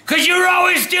 Because you're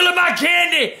always stealing my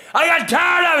candy. I got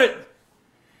tired of it.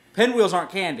 Pinwheels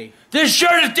aren't candy. This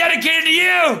shirt is dedicated to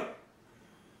you.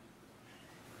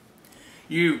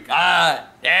 You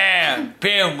goddamn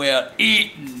Pinwheel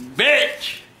eating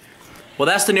bitch. Well,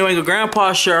 that's the New England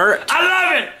Grandpa shirt. I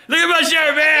love it. Look at my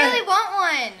shirt, I man. really want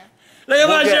one. Look at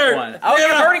We'll my get shirt. one. Oh,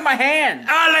 you're hurting my hand.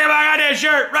 Oh, look at my goddamn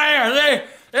shirt right here. See?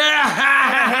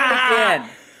 Again.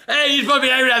 Hey, you're supposed to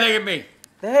be angry, I think, at me.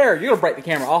 There, you're gonna break the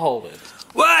camera. I'll hold it.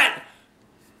 What?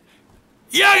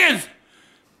 Youngins!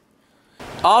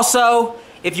 Also,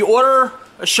 if you order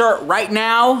a shirt right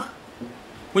now,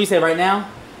 what do you say, right now?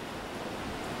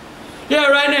 Yeah,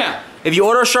 right now. If you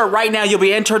order a shirt right now, you'll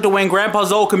be entered to win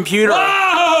Grandpa's old computer.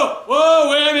 Whoa! Whoa,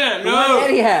 wait a minute. No.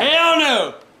 Hell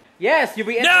no. Yes, you'll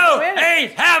be entered No, to win it.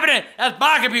 ain't happening. That's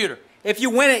my computer. If you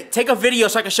win it, take a video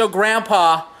so I can show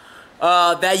Grandpa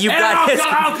that you got his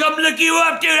computer. I'll come look you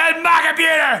up, dude. That's my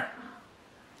computer.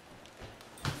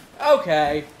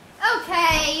 Okay.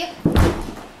 Okay.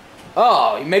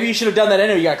 Oh, maybe you should have done that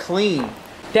anyway. You got clean.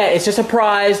 Dad, it's just a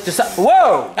prize.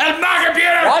 Whoa! That's my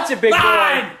computer. Watch it, big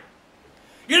mine. boy.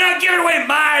 You're not giving away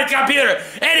my computer.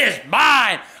 It is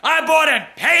mine. I bought and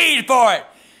paid for it.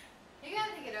 You're gonna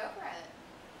have to get over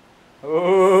it.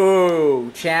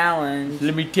 Ooh, challenge.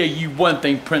 Let me tell you one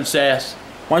thing, princess.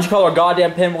 Why don't you call her a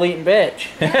goddamn pinwheel eating bitch?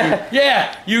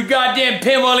 Yeah, you goddamn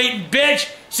pinwheel eating bitch.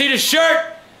 See the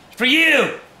shirt? It's for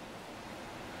you.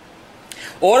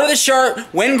 Order the shirt,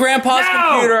 win Grandpa's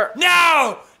computer.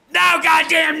 No! No,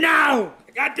 goddamn no!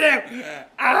 Goddamn!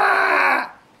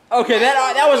 Ah! Okay,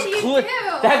 that was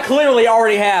that clearly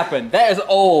already happened. That is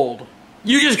old.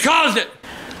 You just caused it.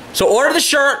 So order the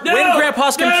shirt, win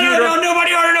Grandpa's computer. No,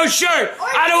 nobody order no shirt.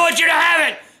 I don't want you to have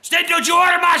it. Stay, don't you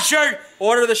order my shirt.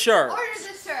 Order the shirt. Order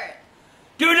the shirt.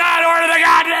 Do not order the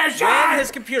goddamn shirt. Win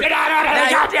his computer. Do not order the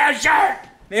goddamn shirt.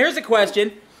 Now here's the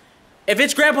question. If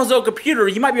it's Grandpa's old computer,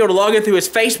 you might be able to log in through his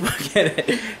Facebook in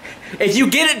it. If you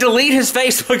get it, delete his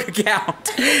Facebook account.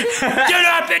 Do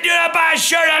not buy a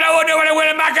shirt. I don't want to do what I want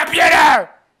on my computer.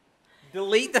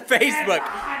 Delete the Facebook.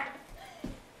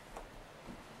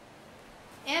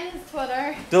 And his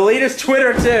Twitter. Delete his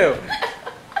Twitter too.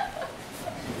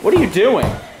 What are you doing?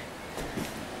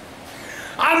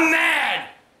 I'm mad.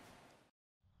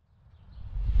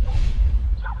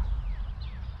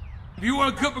 If you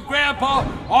want to cook with Grandpa,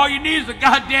 all you need is a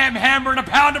goddamn hammer and a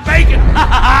pound of bacon.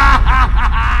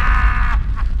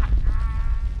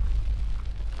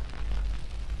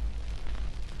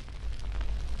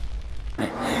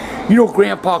 You know,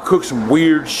 Grandpa cooks some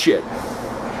weird shit.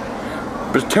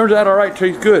 But it turns out alright,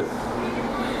 tastes good.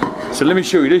 So let me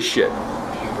show you this shit.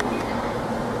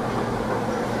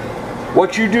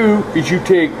 What you do is you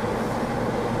take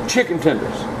chicken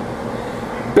tenders,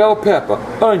 bell pepper,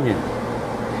 onion,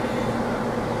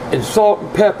 and salt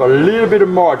and pepper, a little bit of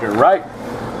margarine, right?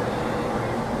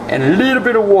 And a little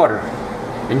bit of water.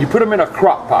 And you put them in a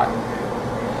crock pot.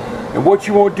 And what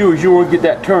you want to do is you want to get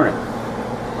that turning.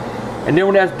 And then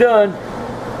when that's done,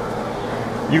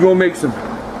 you're going to make some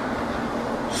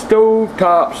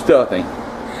stovetop stuffing.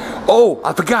 Oh,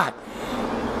 I forgot.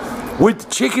 With the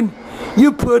chicken,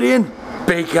 you put in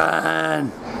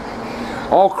bacon.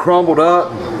 All crumbled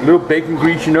up, a little bacon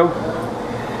grease, you know.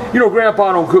 You know,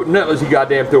 Grandpa don't cook nothing unless he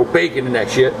goddamn throw bacon in that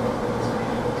shit.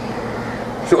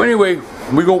 So anyway,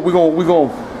 we got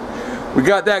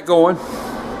that going.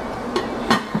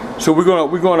 So we're gonna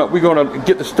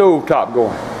get the stove top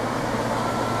going.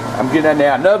 I'm getting that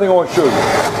now. Another thing I want to show you.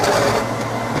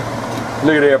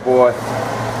 Look at there, boy.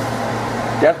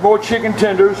 That's more chicken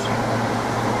tenders,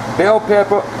 bell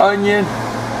pepper, onion,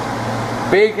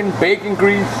 bacon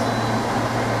grease,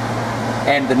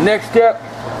 and the next step,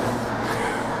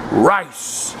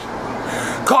 rice.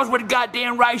 Cause with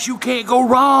goddamn rice you can't go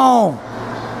wrong.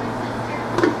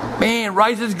 Man,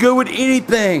 rice is good with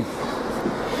anything.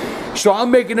 So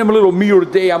I'm making them a little meal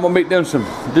today. I'm gonna make them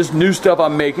this new stuff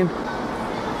I'm making.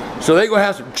 So they're gonna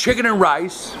have some chicken and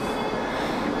rice,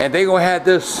 and they're gonna have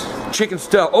this chicken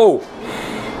stuff. Oh,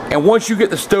 and once you get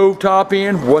the stove top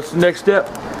in, what's the next step?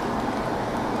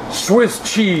 Swiss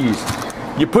cheese.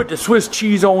 You put the Swiss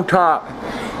cheese on top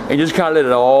and just kind of let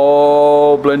it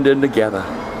all blend in together.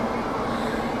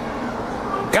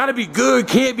 Gotta be good,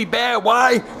 can't be bad.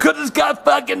 Why? Because it's got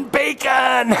fucking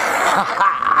bacon.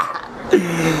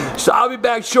 So I'll be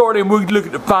back shortly and we'll look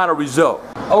at the final result.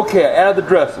 Okay, I added the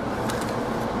dressing.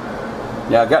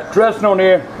 Yeah, I got dressing on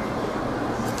there.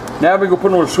 Now we're gonna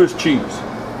put on the Swiss cheese.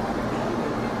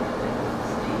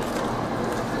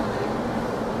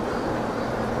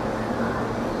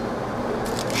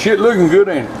 Shit looking good,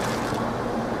 ain't it?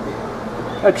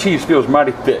 That cheese feels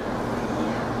mighty thick.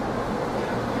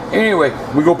 Anyway,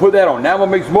 we're gonna put that on. Now I'm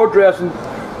gonna make some more dressing,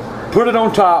 put it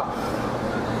on top,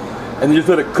 and then just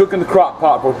let it cook in the crock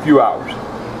pot for a few hours.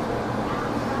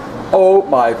 Oh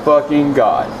my fucking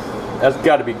God. That's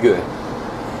gotta be good.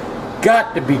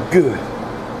 Got to be good.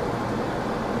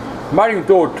 Might even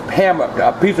throw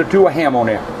a piece or two of ham on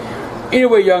there.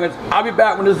 Anyway, youngins, I'll be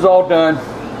back when this is all done,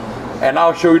 and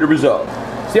I'll show you the result.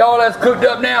 See all that's cooked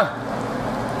up now?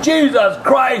 Jesus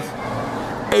Christ!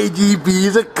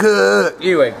 AGB's a cook.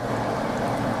 Anyway,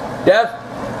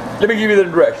 let me give you the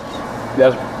directions.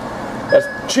 That's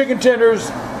chicken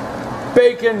tenders,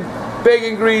 bacon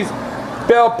grease,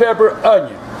 bell pepper,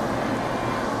 onion.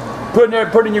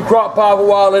 Put in your crock pot for a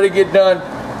while, let it get done.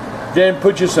 Then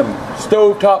put you some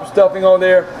stovetop stuffing on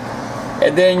there,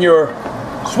 and then your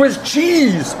Swiss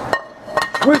cheese.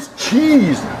 Swiss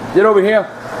cheese. Get over here.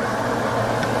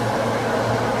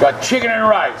 Got chicken and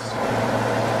rice.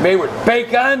 Made with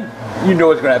bacon. You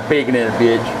know it's gonna have bacon in it,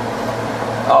 bitch.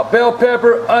 Bell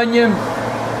pepper, onion,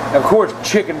 and of course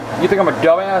chicken. You think I'm a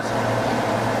dumbass?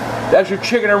 That's your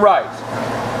chicken and rice.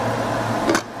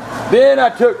 Then I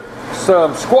took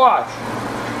some squash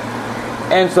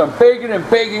and some bacon and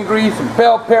bacon grease, some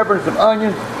bell pepper and some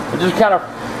onion, and just kind of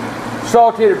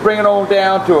sauteed it, bring it on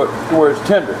down to where it's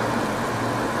tender.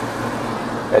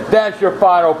 And that's your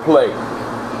final plate.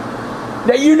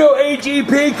 Now you know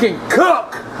AGP can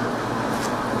cook.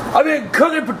 I've been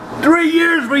cooking for 3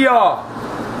 years for y'all.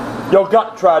 Y'all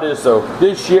got to try this though.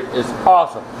 This shit is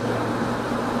awesome.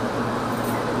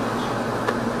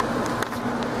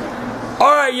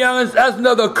 Alright youngins, that's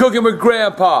another Cooking with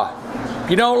Grandpa.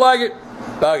 If you don't like it,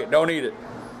 fuck it, don't eat it.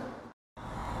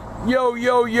 Yo,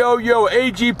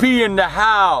 AGP in the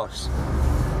house.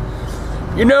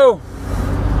 You know,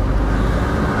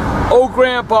 old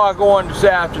Grandpa going this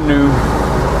afternoon,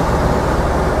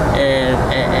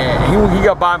 and he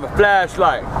got by him a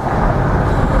flashlight.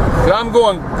 I'm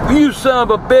going, you son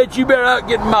of a bitch, you better out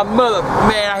getting my mother.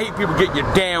 Man, I hate people getting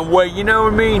your damn way, you know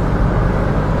what I mean?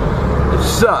 It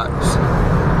sucks.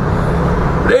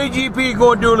 But AGP is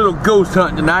going to do a little ghost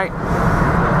hunting tonight.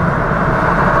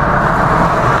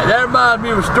 And that reminds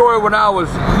me of a story when I was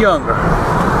younger.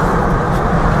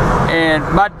 And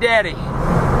my daddy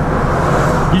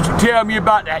used to tell me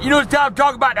about that. You know, it's time to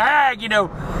talk about the hag, you know.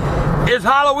 It's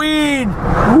Halloween.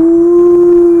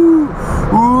 Ooh,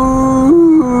 ooh.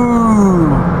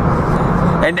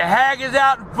 And the hag is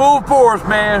out in full force,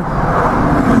 man.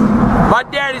 My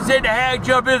daddy said the hag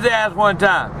jumped his ass one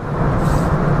time.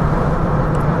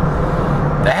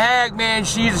 The hag, man,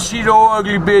 she's an old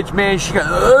ugly bitch, man. She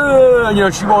got, you know,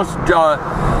 she wants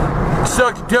to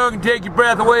suck your tongue and take your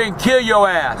breath away and kill your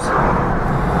ass.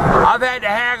 I've had the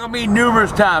hag on me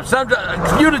numerous times.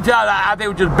 Sometimes, few times I think it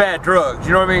was just bad drugs,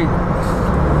 you know what I mean?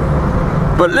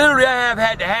 But literally, I have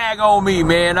had the hag on me,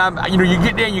 man. You know, you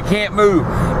get there and you can't move.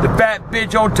 The fat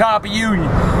bitch on top of you,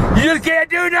 you just can't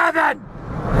do nothing.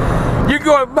 You're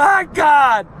going, my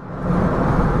God.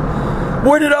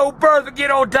 When did old Bertha get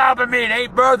on top of me? It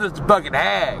ain't Bertha's the fucking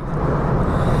hag.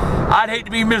 I'd hate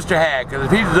to be Mr. Hag, because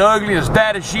if he's as ugly and as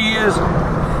fat as she is,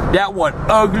 that one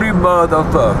ugly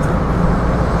motherfucker.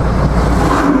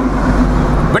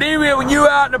 But anyway, when you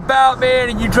out and about, man,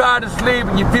 and you try to sleep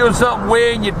and you feel something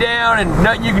weighing you down and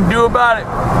nothing you can do about it,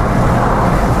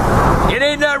 it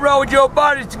ain't nothing wrong with your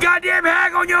body. It's a goddamn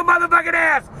hag on your motherfucking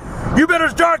ass. You better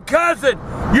start cussing.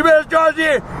 You better start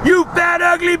saying, you fat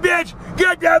ugly bitch,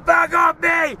 get the fuck off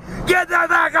me! Get the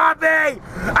fuck off me!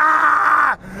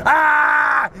 Ah!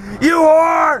 Ah! You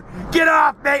whore! Get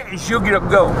off me! And she'll get up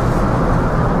and go.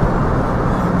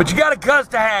 But you gotta cuss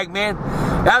the hag, man.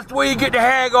 That's the way you get the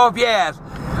hag off your ass.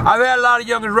 I've had a lot of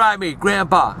youngins write me,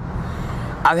 Grandpa,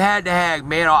 I've had the hag,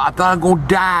 man. I thought I'm gonna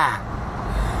die.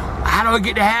 How do I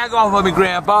get the hag off of me,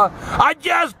 Grandpa? I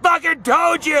just fucking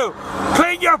told you!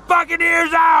 Clean your fucking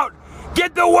ears out!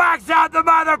 Get the wax out, the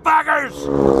motherfuckers!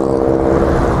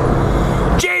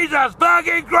 Jesus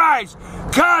fucking Christ!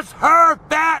 Cuss her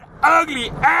fat,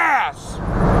 ugly ass!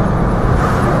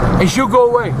 And she'll go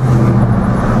away.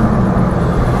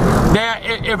 Now,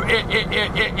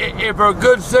 if her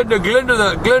good sister Glenda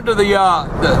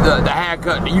the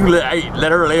haircut, you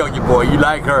let her lay on you, boy. You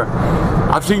like her.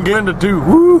 I've seen Glenda too.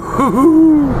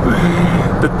 Woo-hoo-hoo.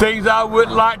 The things I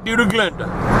wouldn't like to do to Glenda.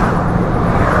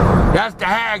 That's the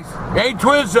hags. They ain't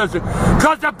twin sisters.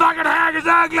 Cause the fucking hag is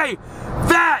ugly,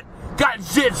 fat, got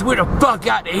zits with the fuck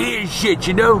out the head and shit,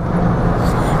 you know?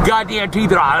 Goddamn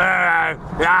teeth are all,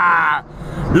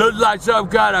 looks like some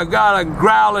kind of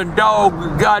growling dog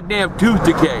with goddamn tooth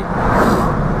decay.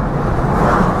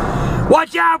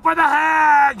 Watch out for the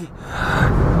hag!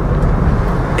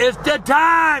 It's the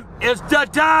time! It's the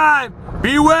time!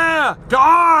 Beware! To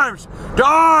arms! To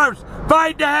arms!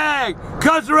 Fight the hag!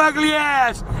 Cuss her ugly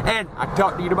ass! And I'll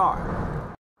talk to you tomorrow.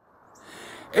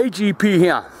 AGP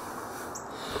here.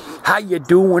 How you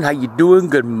doing? How you doing?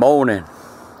 Good morning.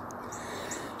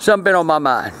 Something been on my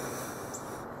mind.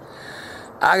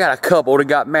 I got a couple that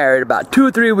got married about 2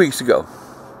 or 3 weeks ago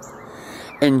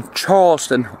in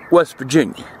Charleston, West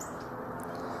Virginia.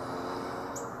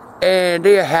 And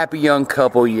they're a happy young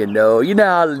couple, you know. You know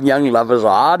how young lovers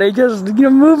are. They just, you know,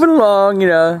 moving along, you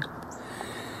know.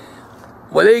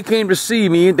 Well, they came to see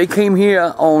me. They came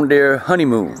here on their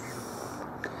honeymoon.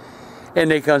 And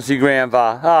they come see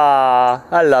Grandpa. Ah,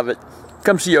 I love it.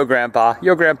 Come see your grandpa.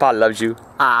 Your grandpa loves you.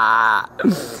 Ah.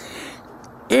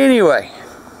 Anyway,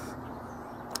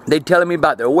 they telling me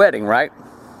about their wedding, right?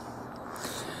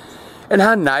 And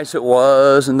how nice it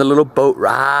was, and the little boat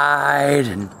ride,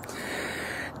 and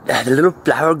the little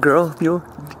flower girl, you know,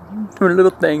 doing a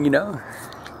little thing, you know.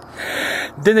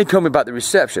 Then they told me about the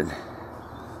reception.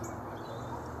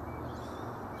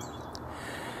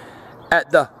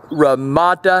 At the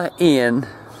Ramada Inn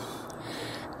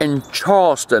in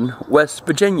Charleston, West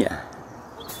Virginia.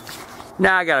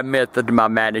 Now I got a method to my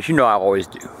madness, you know I always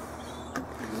do.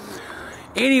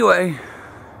 Anyway,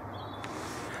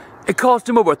 it cost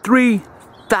him over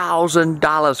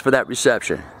 $3,000 for that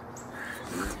reception.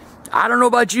 I don't know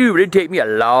about you, but it'd take me a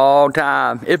long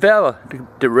time, if ever,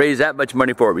 to raise that much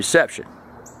money for a reception.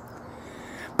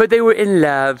 But they were in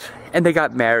love, and they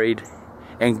got married,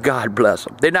 and God bless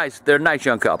them. They're nice. They're a nice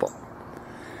young couple.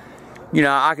 You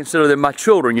know, I consider them my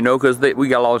children, you know, because we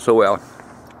got along so well.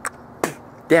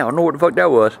 Damn, I don't know what the fuck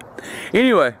that was.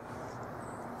 Anyway,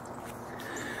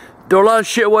 there were a lot of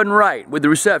shit wasn't right with the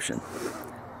reception.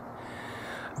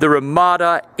 The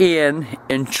Ramada Inn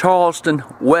in Charleston,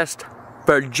 West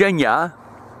Virginia.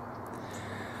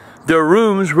 Their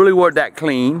rooms really weren't that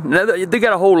clean. Now, they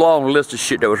got a whole long list of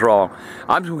shit that was wrong.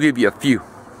 I'm just gonna give you a few.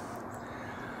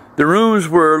 The rooms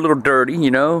were a little dirty,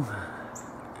 you know.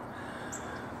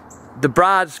 The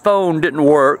bride's phone didn't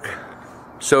work,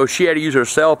 so she had to use her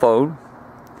cell phone.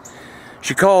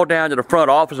 She called down to the front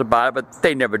office about it, but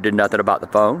they never did nothing about the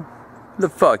phone. The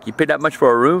fuck, you paid that much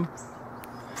for a room?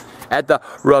 At the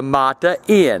Ramada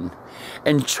Inn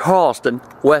in Charleston,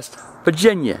 West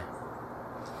Virginia.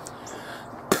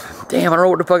 Damn, I don't know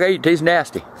what the fuck I eat. It tastes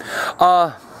nasty.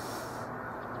 I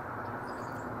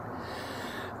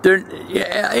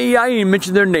didn't even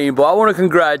mention their name, but I want to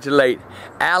congratulate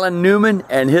Alan Newman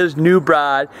and his new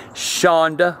bride,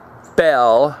 Shonda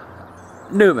Bell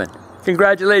Newman.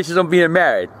 Congratulations on being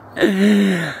married.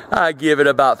 I give it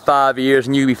about 5 years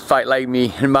and you be fight like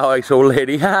me and my ex-old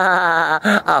lady.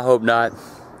 I hope not.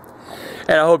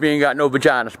 And I hope you ain't got no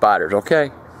vagina spiders,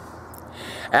 okay?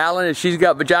 Alan, if she's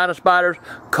got vagina spiders,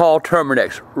 call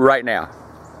Terminex right now.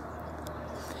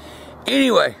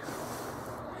 Anyway,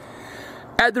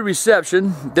 at the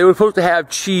reception, they were supposed to have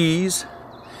cheese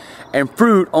and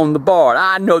fruit on the bar.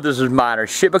 I know this is minor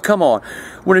shit, but come on.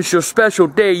 When it's your special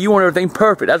day, you want everything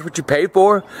perfect. That's what you pay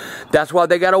for. That's why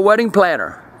they got a wedding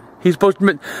planner. He's supposed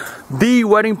to, the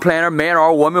wedding planner, man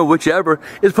or woman, whichever,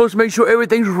 is supposed to make sure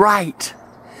everything's right.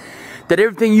 That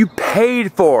everything you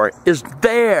paid for is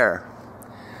there.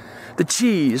 The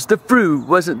cheese, the fruit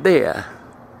wasn't there.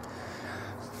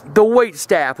 The wait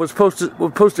staff was supposed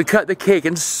to cut the cake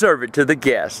and serve it to the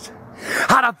guest.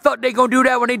 How the fuck they gonna do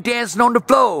that when they dancing on the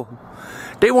floor?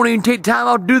 They won't even take time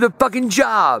out to do the fucking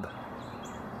job.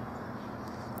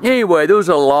 Anyway, there was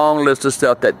a long list of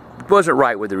stuff that wasn't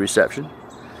right with the reception.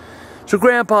 So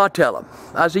Grandpa tell him,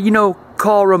 I said, you know,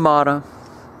 call Ramada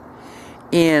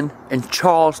Inn in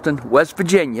Charleston, West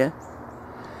Virginia,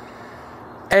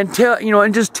 and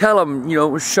just tell them, you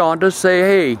know, Shonda, say,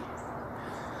 hey,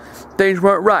 things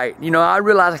weren't right. You know, I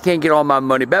realize I can't get all my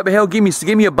money back, but hell, give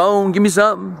me a bone, give me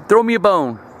something, throw me a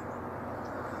bone.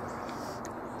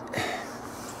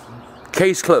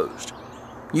 Case closed.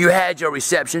 You had your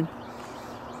reception.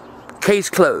 Case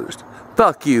closed.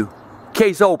 Fuck you.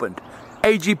 Case opened.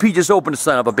 AGP just opened the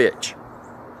son of a bitch.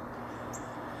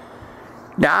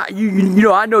 Now,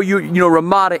 I know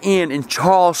Ramada Inn in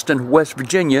Charleston, West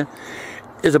Virginia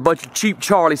is a bunch of cheap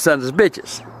Charlie sons of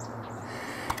bitches.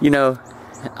 You know,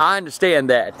 I understand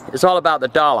that. It's all about the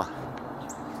dollar.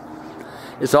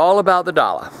 It's all about the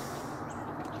dollar.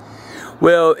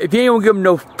 Well, if you ain't gonna give them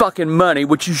no fucking money,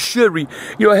 which you should,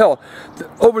 hell,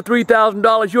 over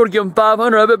 $3,000, you ought to give them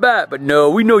 500 of it back. But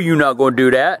no, we know you're not gonna do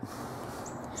that.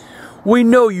 We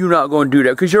know you're not gonna do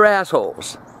that because you're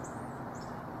assholes.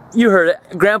 You heard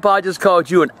it. Grandpa just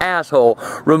called you an asshole.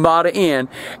 Ramada Inn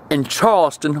in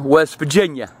Charleston, West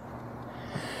Virginia.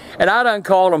 And I done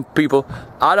called them people.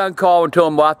 I done called and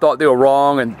told them I thought they were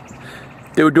wrong and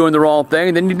they were doing the wrong thing,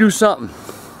 and then you do something.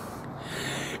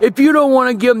 If you don't want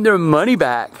to give them their money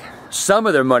back, some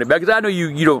of their money back, because I know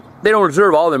they don't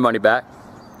deserve all their money back.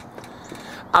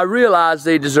 I realize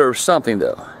they deserve something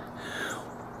though.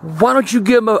 Why don't you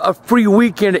give them a free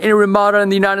weekend at any Ramada in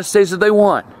the United States that they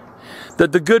want?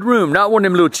 The good room, not one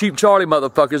of them little cheap Charlie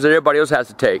motherfuckers that everybody else has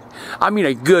to take. I mean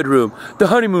a good room, the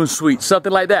honeymoon suite,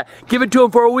 something like that. Give it to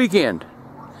them for a weekend.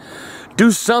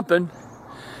 Do something.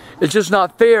 It's just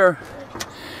not fair.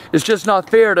 It's just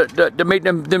not fair to make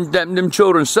them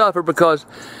children suffer because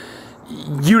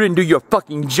you didn't do your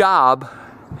fucking job.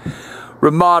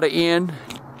 Ramada Inn,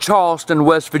 Charleston,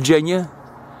 West Virginia.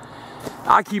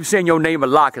 I keep saying your name a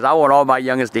lot because I want all my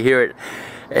youngins to hear it.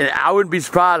 And I wouldn't be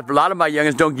surprised if a lot of my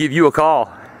youngins don't give you a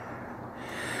call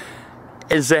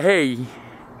and say, hey,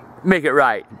 make it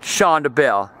right. Shonda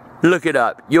Bell. Look it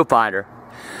up. You'll find her.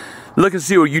 Look and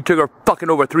see where you took her fucking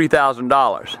over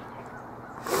 $3,000.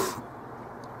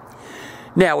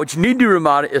 Now, what you need to do,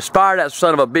 Ramada, is fire that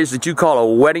son of a bitch that you call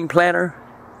a wedding planner.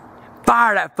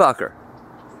 Fire that fucker.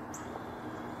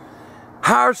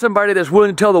 Hire somebody that's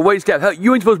willing to tell the wait staff, hell,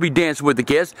 you ain't supposed to be dancing with the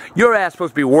guests. Your ass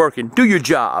supposed to be working. Do your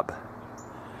job.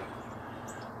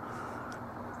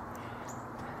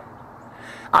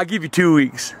 I'll give you 2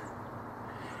 weeks.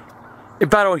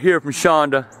 If I don't hear from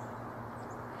Shonda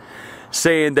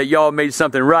saying that y'all made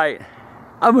something right,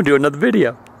 I'm gonna do another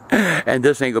video. And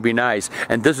this ain't gonna be nice.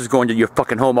 And this is going to your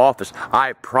fucking home office.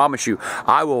 I promise you,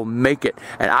 I will make it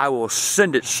and I will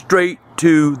send it straight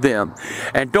to them.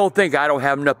 And don't think I don't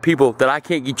have enough people that I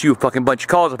can't get you a fucking bunch of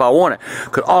calls if I want it.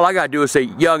 Because all I gotta do is say,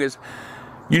 youngest,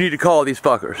 you need to call these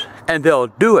fuckers, and they'll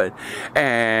do it.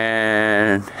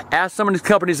 And ask some of these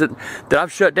companies that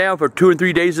I've shut down for 2 or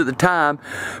 3 days at the time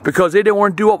because they didn't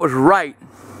want to do what was right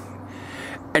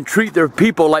and treat their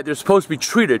people like they're supposed to be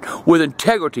treated, with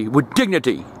integrity, with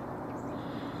dignity.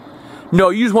 No,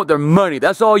 you just want their money.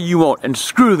 That's all you want, and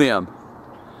screw them.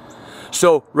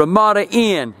 So Ramada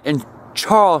Inn in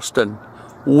Charleston,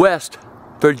 West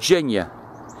Virginia.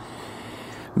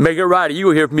 Make it right, you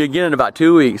will hear from me again in about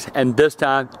 2 weeks, and this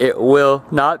time it will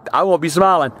not, I won't be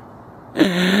smiling.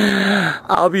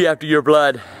 I'll be after your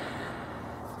blood.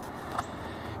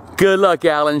 Good luck,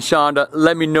 Alan and Shonda.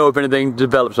 Let me know if anything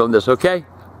develops on this, okay?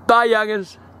 Bye,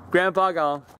 youngins. Grandpa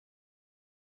gone.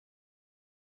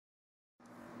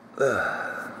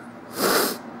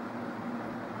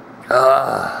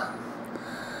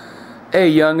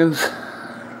 Hey, youngins.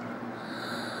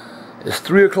 It's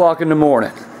 3 o'clock in the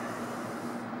morning.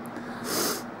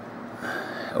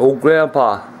 Old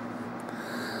Grandpa.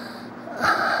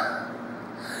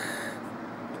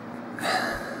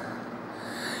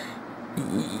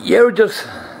 You ever just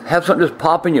have something just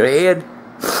pop in your head?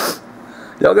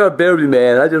 Y'all gotta bear with me,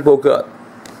 man. I just woke up.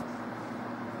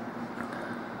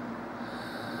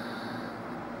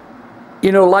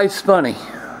 You know, life's funny.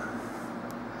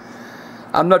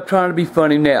 I'm not trying to be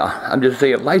funny now. I'm just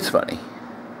saying life's funny.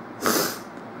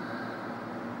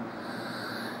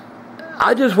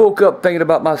 I just woke up thinking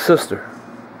about my sister.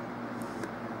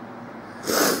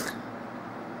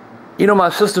 You know, my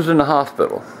sister's in the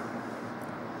hospital.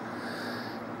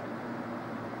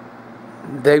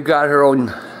 They've got her on,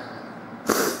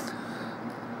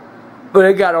 but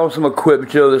they got on some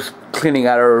equipment, you know, that's cleaning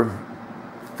out her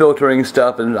filtering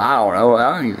stuff, and I don't know,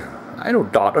 I ain't no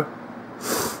doctor.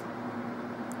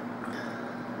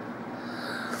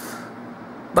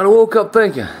 But I woke up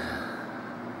thinking,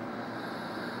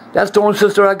 that's the only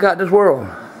sister I got in this world.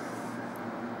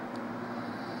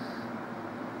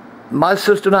 My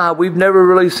sister and I, we've never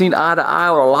really seen eye to eye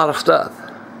on a lot of stuff.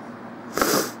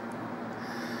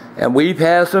 And we've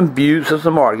had some feuds and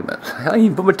some arguments. I didn't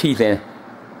even put my teeth in.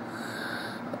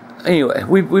 Anyway,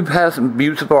 we've had some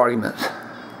abusive arguments.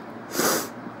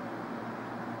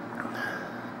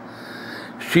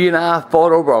 She and I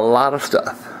fought over a lot of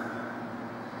stuff.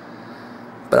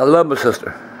 But I love my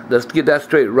sister. Let's get that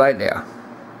straight right now.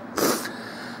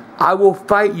 I will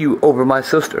fight you over my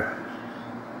sister.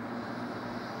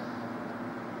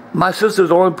 My sister's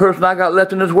the only person I got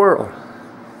left in this world.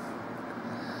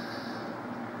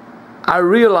 I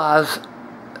realize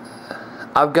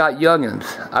I've got youngins.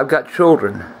 I've got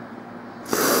children.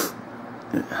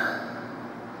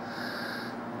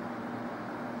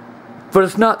 But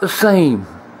it's not the same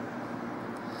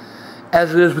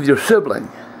as it is with your sibling.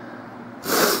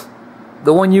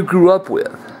 The one you grew up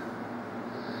with.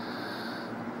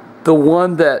 The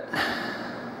one that,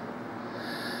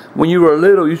 when you were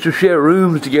little, used to share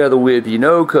rooms together with, you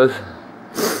know, because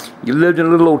you lived in a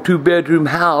little old 2-bedroom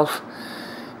house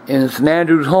in St.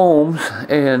 Andrews Homes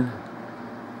and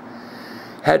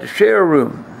had to share a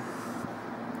room.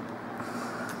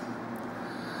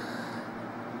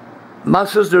 My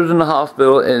sister's in the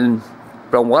hospital, and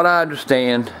from what I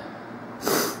understand,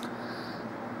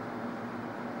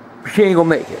 she ain't gonna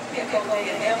make it.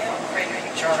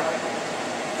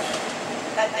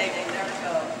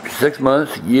 6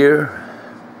 months, year,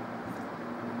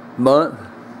 month,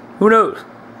 who knows?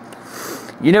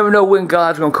 You never know when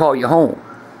God's gonna call you home.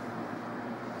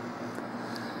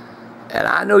 And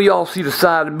I know y'all see the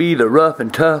side of me, the rough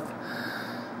and tough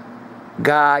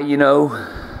guy, you know.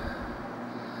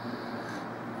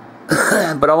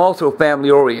 But I'm also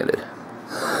family oriented.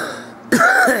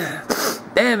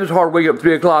 Damn, it's hard waking up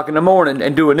 3 o'clock in the morning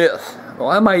and doing this. Well,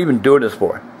 why am I even doing this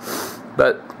for?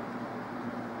 But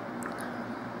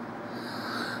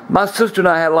my sister and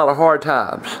I had a lot of hard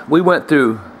times. We went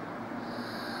through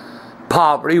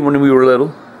poverty when we were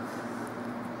little.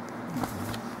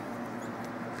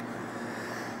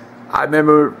 I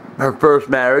remember her first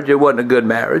marriage. It wasn't a good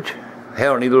marriage.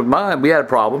 Hell, neither was mine. We had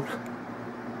problems.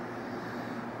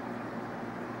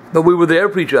 But we were there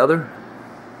for each other.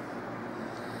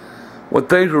 When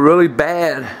things were really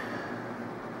bad.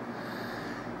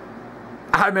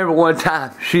 I remember one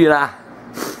time, she and I,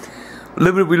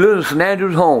 we lived in St.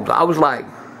 Andrews Homes. I was like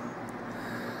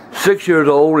 6 years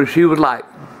old, and she was like,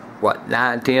 what,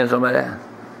 9, 10, something like that.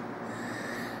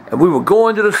 And we were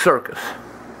going to the circus.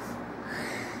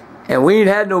 And we ain't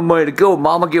had no money to go.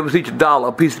 Mama gave us each $1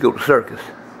 a piece to go to the circus.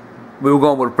 We were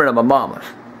going with a friend of my mama's.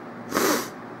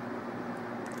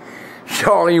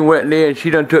 Charlene went in there and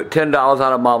she done took $10 out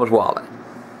of Mama's wallet.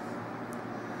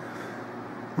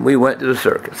 We went to the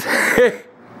circus.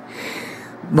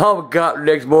 Mama got the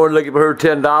next morning looking for her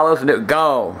 $10 and it was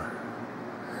gone.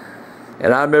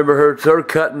 And I remember her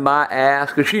cutting my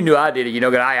ass because she knew I did it, you know,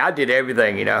 because I did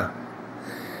everything, you know.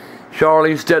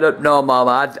 Charlene stood up, no,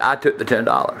 Mama, I took the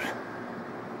 $10.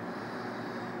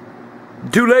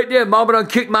 Too late then, Mama done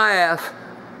kicked my ass.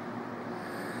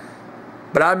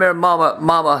 But I remember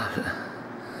Mama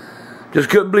Just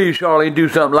couldn't believe Charlene do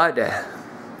something like that.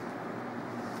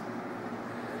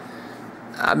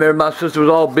 I remember my sister was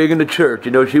all big in the church.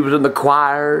 You know, she was in the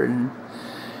choir and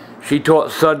she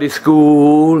taught Sunday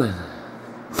school. And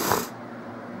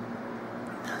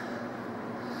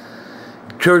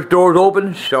church doors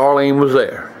open, Charlene was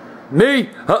there. Me?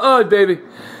 Baby.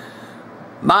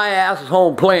 My ass is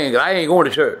home playing. I ain't going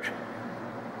to church.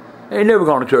 I ain't never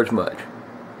gone to church much.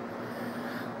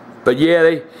 But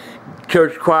yeah,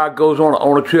 church choir goes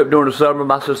on a trip during the summer.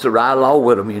 My sister ride along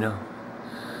with them, you know.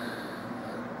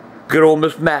 Good old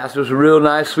Miss Masters, a real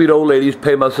nice, sweet old lady, used to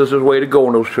pay my sister's way to go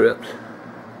on those trips.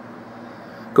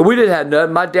 Because we didn't have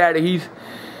nothing. My daddy,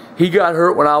 he got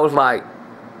hurt when I was like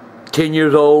 10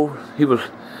 years old. He was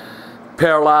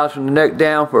paralyzed from the neck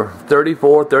down for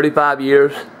 34, 35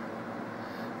 years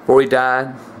before he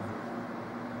died.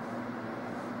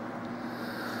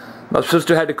 My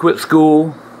sister had to quit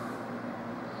school.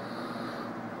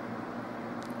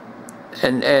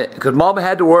 And because Mama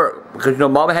had to work, because you know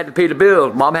Mama had to pay the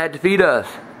bills, Mama had to feed us.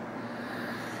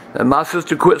 And my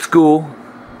sister quit school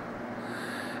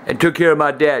and took care of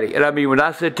my daddy. And I mean, when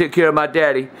I said took care of my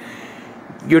daddy,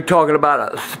 you're talking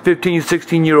about a 15,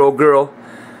 16-year-old girl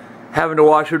having to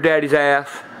wash her daddy's ass,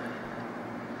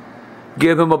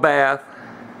 give him a bath,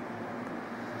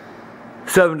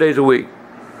 7 days a week.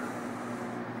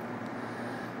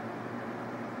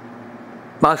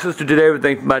 My sister did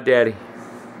everything for my daddy.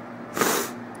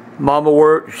 Mama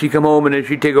worked, she'd come home and then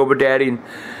she'd take over daddy, and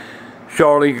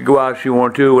Charlene could go out if she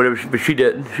wanted to, whatever, but she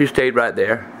didn't. She stayed right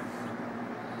there.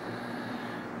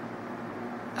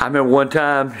 I remember one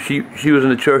time she was in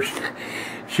the church.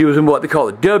 She was in what they call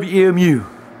the WMU.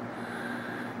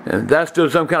 And that's still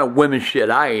some kind of women's shit.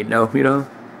 I ain't know, you know.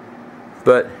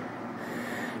 But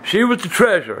she was the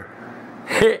treasurer.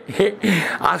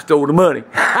 I stole the money.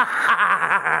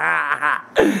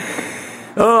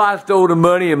 Oh, I stole the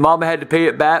money and Mama had to pay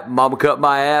it back. Mama cut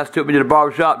my ass, took me to the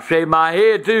barbershop, shaved my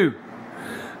head too.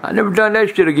 I never done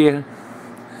that shit again.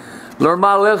 Learned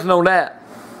my lesson on that.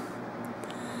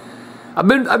 I've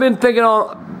been thinking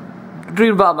on,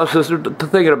 dreaming about my sister,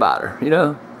 thinking about her, you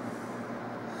know.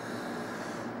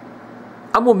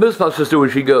 I'm gonna miss my sister when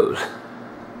she goes.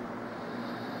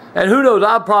 And who knows,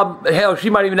 hell, she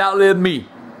might even outlive me.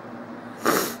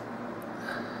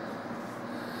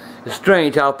 It's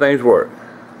strange how things work.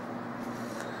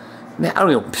 Man, I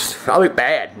look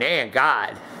bad. Man,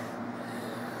 God.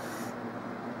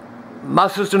 My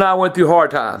sister and I went through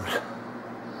hard times.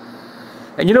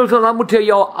 And you know something, I'm going to tell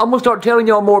y'all, I'm going to start telling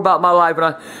y'all more about my life.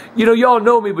 And you know, y'all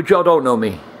know me, but y'all don't know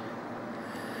me.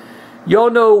 Y'all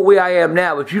know where I am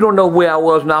now, but you don't know where I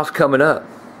was when I was coming up.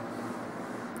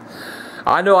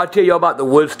 I know I tell y'all about the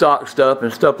Woodstock stuff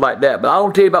and stuff like that, but I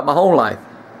don't tell you about my home life.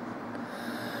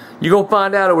 You're going to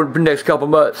find out over the next couple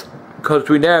months, because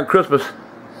between now and Christmas,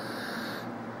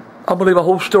 I'm going to leave a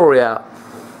whole story out.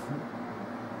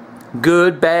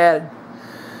 Good, bad,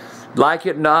 like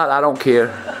it or not, I don't care.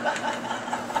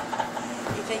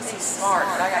 He thinks he's smart,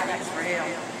 but I got news for him.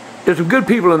 There's some good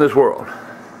people in this world.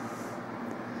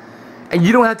 And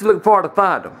you don't have to look far to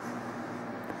find them.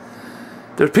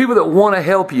 There's people that want to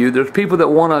help you. There's people that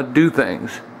want to do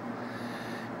things.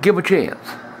 Give them a chance.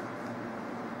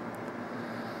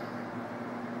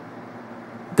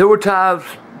 There were times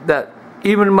that,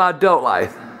 even in my adult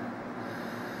life,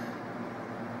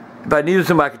 if I needed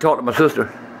somebody, I could talk to my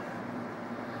sister.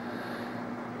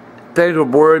 Things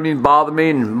would worry me and bother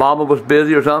me, and Mama was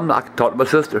busy or something, I could talk to my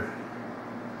sister.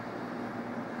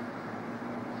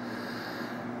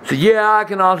 So yeah, I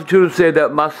can honestly truly say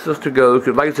that my sister goes,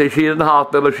 because like I say, she is in the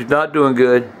hospital, she's not doing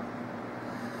good.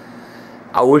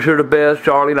 I wish her the best,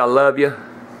 Charlene, I love you.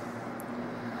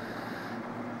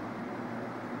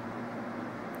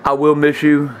 I will miss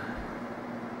you.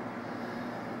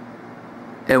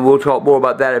 And we'll talk more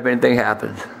about that if anything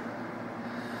happens.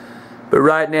 But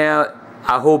right now,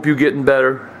 I hope you're getting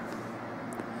better.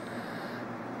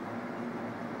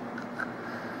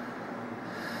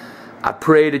 I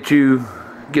pray that you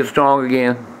get strong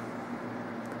again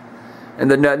and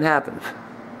that nothing happens.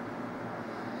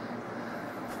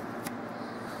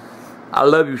 I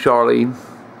love you, Charlene.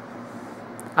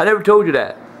 I never told you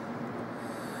that.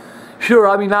 Sure,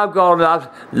 I mean, I've gone and I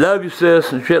love you,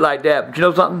 sis, and shit like that, but you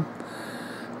know something?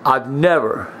 I've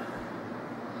never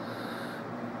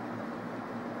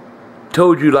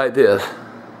told you like this.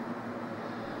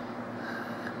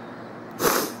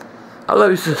 I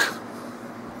love you, sis.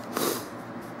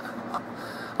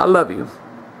 I love you.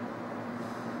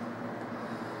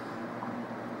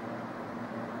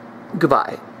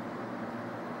 Goodbye.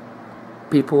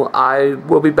 People, I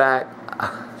will be back.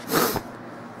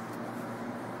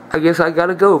 I guess I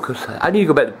gotta go because I need to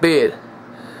go back to bed.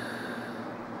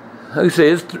 Like I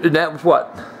say, that was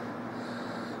what?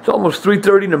 It's almost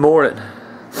 3:30 in the morning.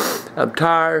 I'm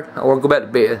tired. I want to go back to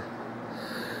bed.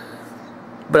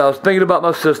 But I was thinking about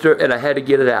my sister and I had to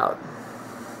get it out.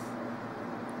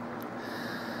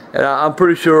 And I'm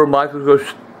pretty sure Michael's going to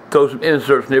throw some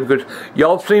inserts in there because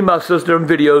y'all seen my sister in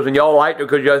videos and y'all liked her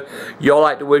because y'all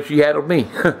liked the way she handled me.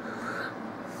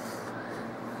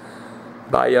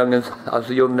 Bye, youngins. I'll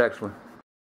see you on the next one.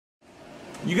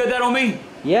 You got that on me?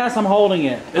 Yes, I'm holding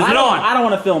it. Is it on? I don't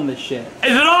want to film this shit.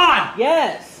 Is it on?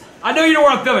 Yes. I know you don't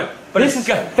want to film it, but this is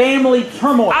family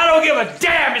turmoil. I don't give a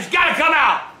damn. It's got to come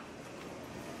out.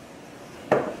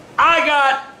 I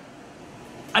got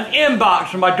an inbox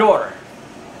from my daughter.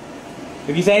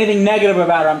 If you say anything negative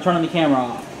about her, I'm turning the camera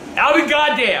off. I'll be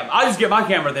goddamn. I'll just get my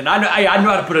camera then. I know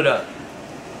how to put it up.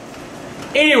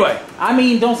 Anyway. I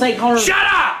mean, don't say call her. Shut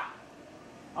up!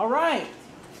 All right.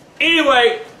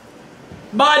 Anyway,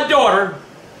 my daughter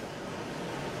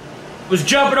was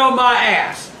jumping on my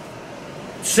ass,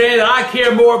 saying that I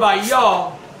care more about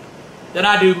y'all than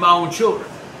I do my own children.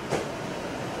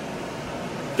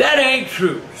 That ain't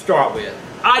true to start with.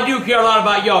 I do care a lot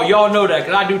about y'all. Y'all know that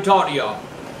because I do talk to y'all.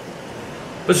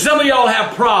 But some of y'all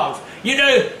have problems. You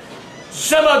know,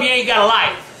 some of you ain't got a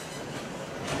life.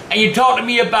 And you talk to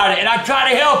me about it, and I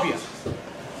try to help you.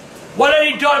 Why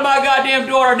didn't you talk to my goddamn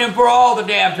daughter and them for all the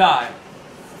damn time?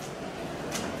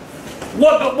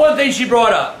 One thing she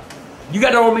brought up. You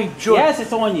got that on me? Sure. Yes,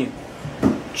 it's on you.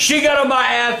 She got on my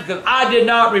ass because I did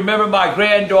not remember my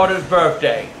granddaughter's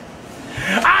birthday.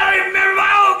 I don't even remember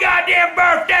my own goddamn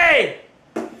birthday!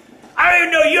 I don't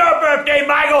even know your birthday,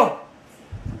 Michael!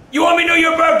 You want me to know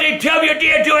your birthday? Tell me your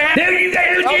dear to it. You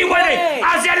guys do okay. One thing.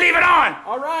 I said leave it on!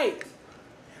 Alright.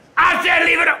 I said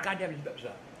leave it on! Goddamn,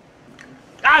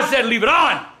 I said leave it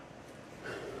on!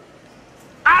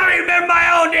 I don't even remember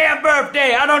my own damn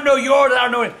birthday! I don't know yours, I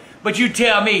don't know it. But you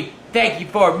tell me, thank you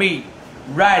for me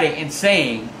writing and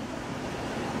saying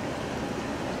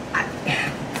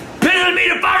pisses me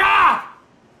the fuck off!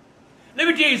 Let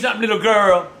me tell you something, little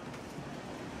girl.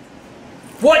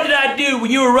 What did I do when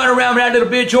you were running around with that little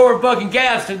bitch whore fucking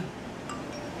Gaston?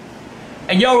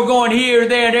 And y'all were going here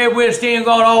and there and everywhere, staying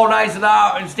gone all nights and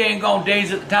hours and staying gone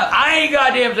days at the time. I ain't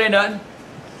goddamn say nothing.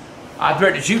 I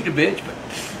threatened to shoot the bitch, but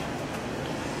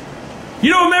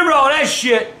you don't remember all that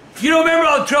shit. You don't remember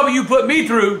all the trouble you put me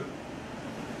through.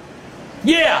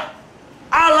 Yeah,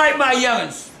 I like my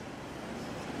youngins.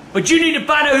 But you need to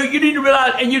find out who you need to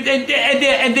realize, and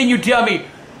then you tell me,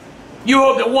 you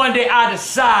hope that one day I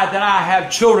decide that I have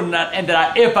children and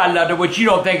that if I love them, which you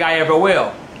don't think I ever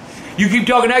will. You keep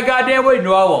talking that goddamn way?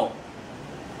 No, I won't.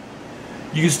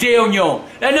 You can stay on your own.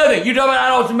 Another thing, you talking about I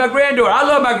don't see my granddaughter. I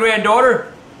love my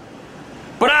granddaughter.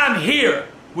 But I'm here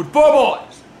with 4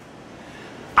 boys.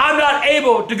 I'm not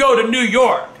able to go to New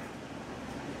York.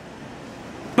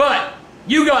 But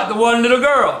you got the one little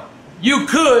girl. You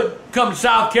could come to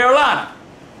South Carolina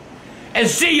and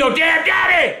see your damn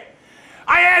daddy.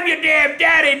 I am your damn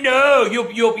daddy. No,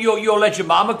 you'll let your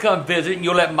mama come visit, and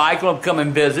you'll let Michael come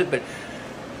and visit, but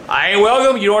I ain't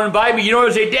welcome. You don't invite me. You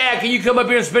don't say, Dad, can you come up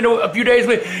here and spend a few days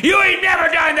with me? You ain't never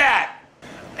done that.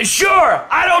 Sure,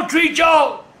 I don't treat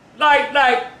y'all like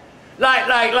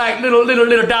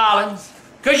little darlings,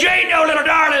 cause you ain't no little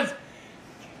darlings.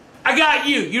 I got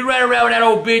you. You ran around with that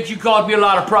old bitch. You caused me a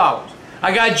lot of problems.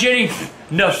 I got Jenny.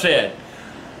 Enough said.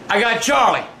 I got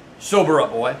Charlie. Sober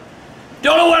up, boy.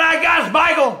 Don't know what I got is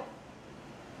Michael.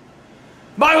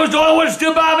 Michael's the only one that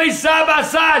stood by me side by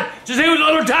side since he was a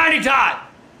little tiny tot.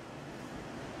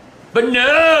 But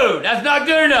no, that's not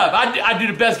good enough. I do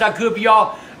the best I could for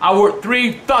y'all. I worked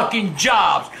 3 fucking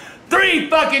jobs. 3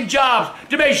 fucking jobs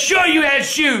to make sure you had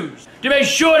shoes. To make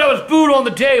sure there was food on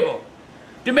the table.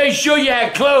 To make sure you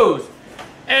had clothes.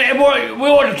 And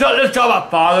let's talk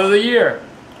about Father of the Year.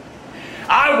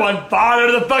 I won Father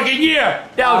of the fucking Year.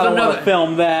 That was another.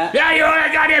 Film that. Yeah, you're on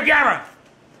that goddamn camera.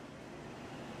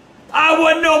 I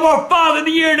won no more Father of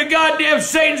the Year than the goddamn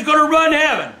Satan's gonna run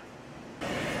heaven.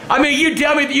 I mean, you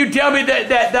tell me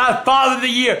that Father of the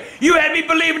Year. You had me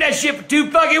believing that shit for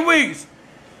 2 fucking weeks.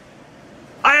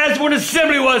 I asked when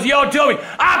assembly was. Y'all told me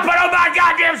I put on my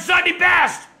goddamn Sunday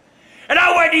best, and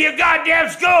I went to your goddamn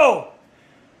school.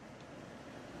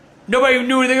 Nobody even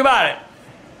knew anything about it.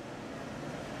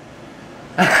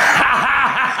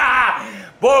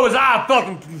 Boy, was I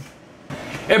fucking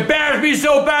embarrassed me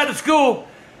so bad at school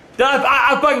that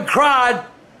I fucking cried,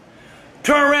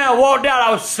 turned around, walked out.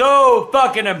 I was so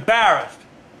fucking embarrassed.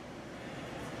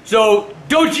 So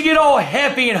don't you get all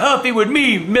happy and huffy with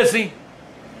me, Missy.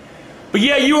 But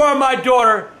yeah, you are my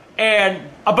daughter, and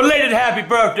a belated happy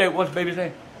birthday. What's the baby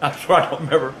say? I swear I don't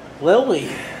remember. Lily.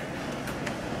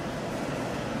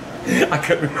 I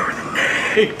couldn't remember the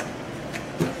name.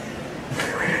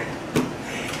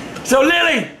 So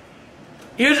Lily,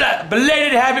 here's a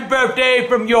belated happy birthday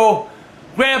from your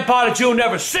grandpa that you'll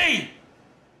never see.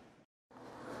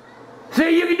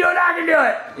 See, you can do it, I can do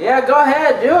it. Yeah, go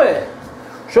ahead, do it.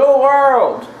 Show the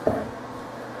world.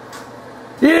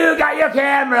 You got your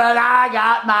camera and I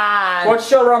got mine. Why don't you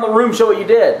show around the room, show what you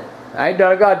did. I ain't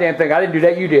done a goddamn thing. I didn't do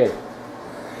that, you did.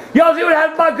 Y'all see what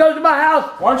happens when Mike comes to my house?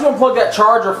 Why don't you unplug that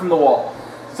charger from the wall?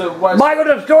 So when Michael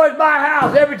destroys my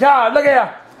house every time. Look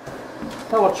here.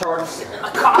 that will charge sitting in the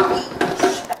coffee.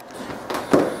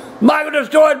 Michael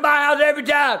destroys my house every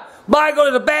time. Michael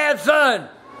is a bad son.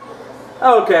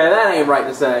 Okay, that ain't right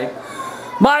to say.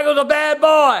 Michael's a bad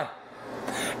boy.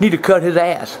 Need to cut his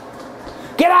ass.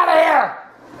 Get out of here.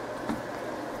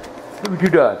 Look what you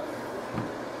done.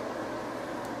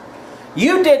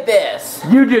 You did this.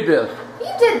 You did this.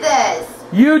 You did this.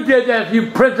 You did this, you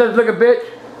princess looking bitch.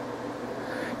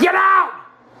 Get out.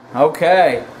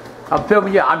 Okay. I'm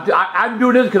filming you. I'm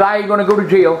doing this because I ain't gonna go to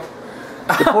jail.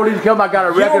 The police come, I got a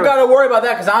You record. don't gotta worry about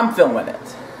that because I'm filming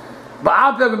it. But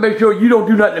I'm filming to make sure you don't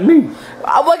do nothing to me.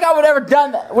 Like I would ever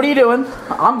done that. What are you doing?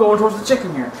 I'm going towards the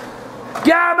chicken here.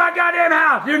 Get out of my goddamn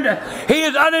house. He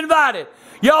is uninvited.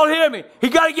 Y'all hear me? He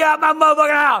gotta get out of my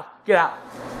motherfucking house. Get out.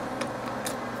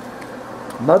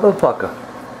 Motherfucker.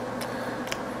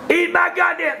 Eat my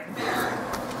goddamn.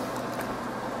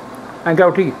 I ain't got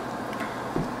no teeth.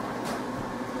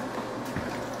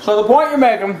 So the point you're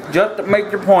making, just to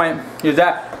make your point, is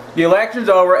that the election's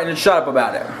over and then shut up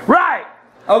about it. Right.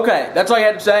 Okay, that's all you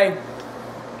had to say.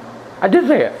 I did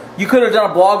say it. You could have done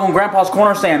a blog on Grandpa's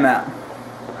Corner saying that.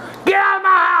 Get out of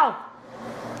my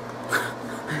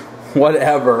house.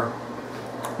 Whatever.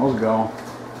 Let's go.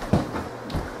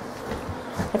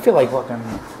 I feel like fucking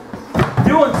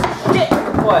doing some shit in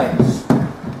the place.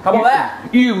 How about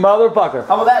that? You motherfucker.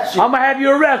 How about that shit? I'm gonna have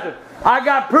you arrested. I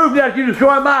got proof that you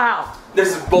destroyed my house.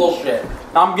 This is bullshit.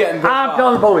 I'm getting I'm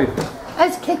telling the police.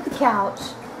 Let's kick the couch.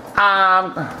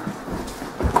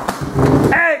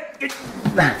 Hey!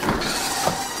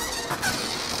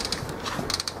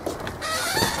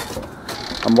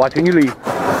 I'm watching you leave.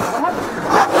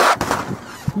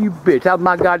 You bitch, out of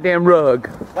my goddamn rug.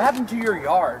 What happened to your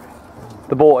yard?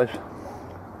 The boys.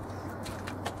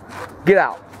 Get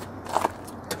out.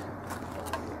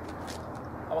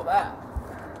 How about that?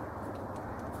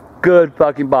 Good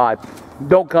fucking bye.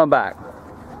 Don't come back.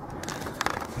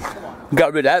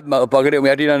 Got rid of that motherfucker, didn't we?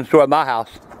 I didn't destroy my house.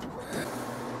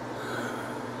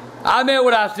 I meant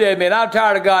what I said, man. I'm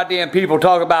tired of goddamn people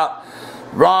talking about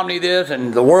Romney this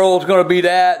and the world's gonna be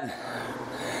that.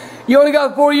 You only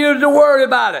got 4 years to worry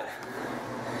about it.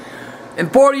 In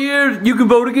 4 years, you can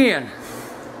vote again.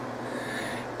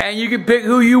 And you can pick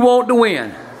who you want to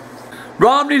win.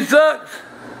 Romney sucks.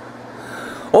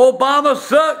 Obama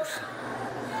sucks.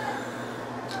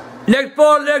 Next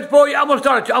 4 years, I'm gonna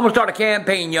start a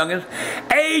campaign, youngins.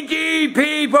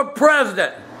 AGP for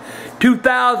president.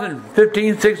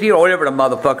 2015, 16, or whatever the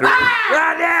motherfucker is.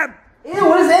 Goddamn! Ew,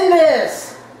 what is in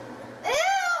this? Ew!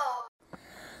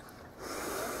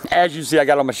 As you see, I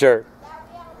got on my shirt.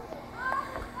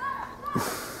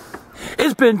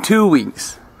 It's been 2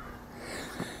 weeks.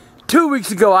 2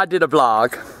 weeks ago, I did a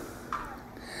vlog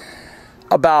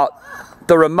about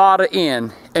the Ramada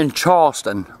Inn in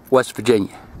Charleston, West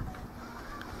Virginia.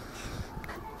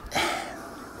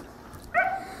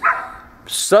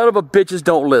 Son of a bitches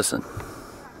don't listen.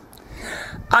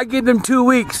 I give them 2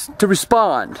 weeks to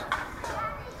respond.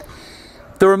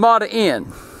 The Ramada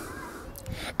Inn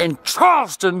in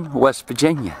Charleston, West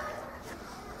Virginia.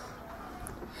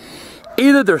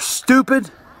 Either they're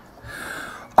stupid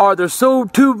or they're so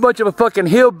too much of a fucking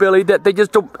hillbilly that they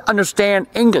just don't understand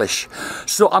English.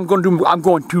 So I'm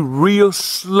going to real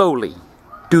slowly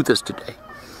do this today.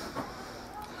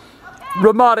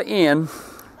 Ramada Inn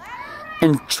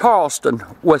in Charleston,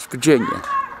 West Virginia.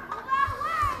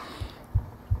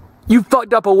 You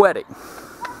fucked up a wedding.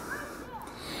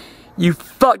 You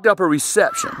fucked up a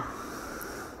reception.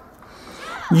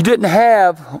 You didn't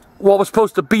have what was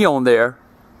supposed to be on there.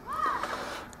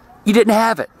 You didn't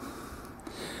have it.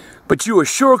 But you were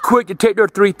sure quick to take their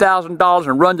 $3,000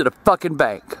 and run to the fucking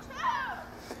bank.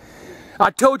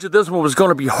 I told you this one was going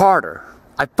to be harder.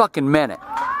 I fucking meant it.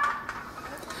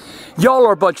 Y'all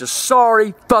are a bunch of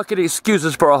sorry fucking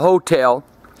excuses for a hotel.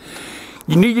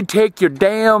 You need to take your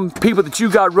damn people that you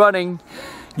got running,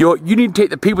 you need to take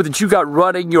the people that you got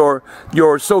running your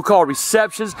so-called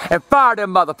receptions and fire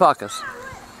them motherfuckers.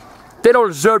 They don't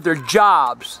deserve their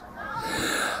jobs.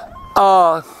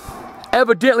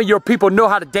 Evidently your people know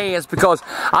how to dance because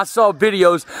I saw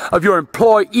videos of your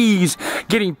employees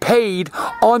getting paid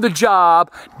on the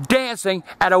job dancing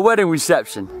at a wedding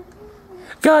reception.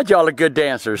 God, y'all are good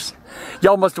dancers.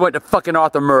 Y'all must have went to fucking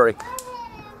Arthur Murray.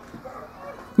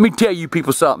 Let me tell you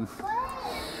people something.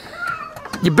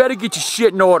 You better get your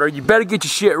shit in order. You better get your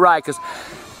shit right.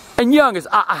 And youngest,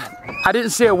 I didn't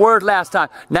say a word last time.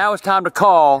 Now it's time to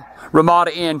call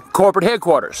Ramada Inn corporate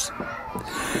headquarters.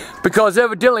 Because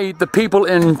evidently the people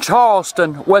in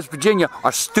Charleston, West Virginia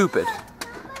are stupid.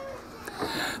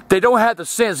 They don't have the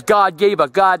sense God gave a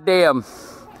goddamn,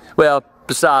 well,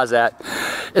 besides that.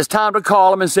 It's time to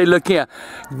call them and say, look here,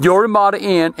 your Ramada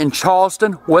Inn in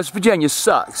Charleston, West Virginia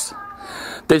sucks.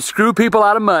 They screw people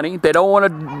out of money. They don't want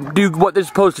to do what they're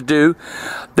supposed to do.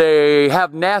 They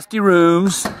have nasty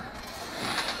rooms.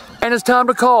 And it's time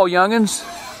to call, youngins.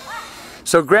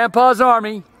 So Grandpa's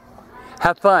Army,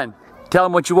 have fun. Tell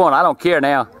them what you want. I don't care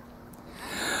now.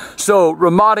 So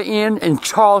Ramada Inn in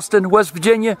Charleston, West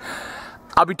Virginia,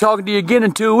 I'll be talking to you again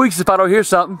in 2 weeks if I don't hear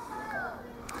something.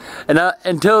 And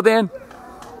until then,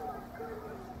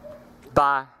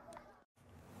 bye.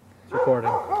 It's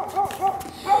recording.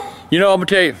 You know, I'm gonna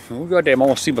tell you, oh, goddamn, I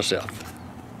wanna see myself.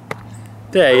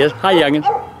 There he is. Hi,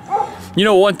 youngins. You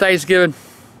know, one Thanksgiving,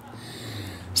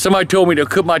 somebody told me to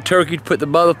cook my turkey, to put the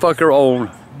motherfucker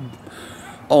on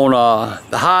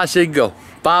the highest it can go,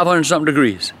 500 something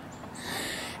degrees,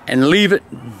 and leave it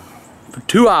for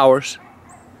 2 hours,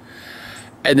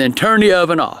 and then turn the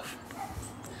oven off.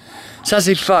 So I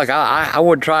said, fuck, I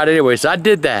want to try it anyway, so I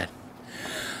did that.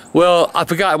 Well, I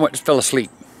forgot and fell asleep.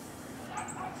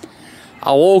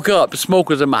 I woke up, the smoke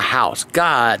was in my house.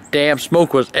 God damn,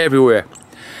 smoke was everywhere.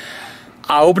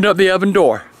 I opened up the oven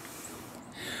door.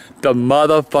 The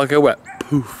motherfucker went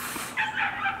poof.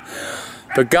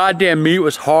 The goddamn meat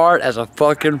was hard as a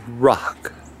fucking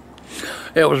rock.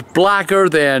 It was blacker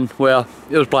than, well,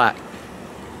 it was black.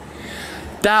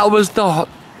 That was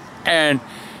and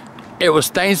it was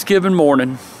Thanksgiving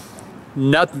morning.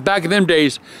 Nothing, back in them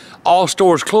days, all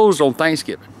stores closed on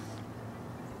Thanksgiving.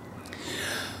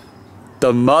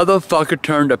 The motherfucker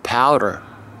turned to powder.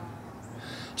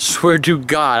 Swear to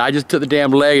God, I just took the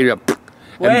damn leg and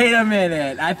Wait a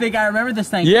minute. I think I remember this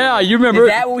Thanksgiving. Yeah, you remember. Is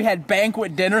that when we had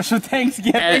banquet dinners for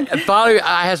Thanksgiving? And finally,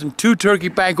 I had some 2 turkey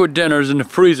banquet dinners in the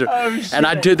freezer. Oh, shit. And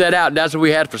I took that out, and that's what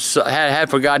we had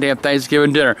for goddamn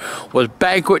Thanksgiving dinner, was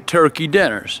banquet turkey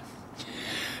dinners.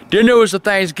 Then there was the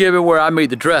Thanksgiving where I made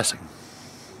the dressing.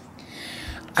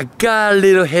 I got a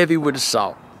little heavy with the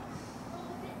salt.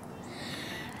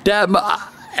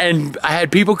 And I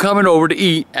had people coming over to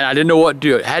eat, and I didn't know what to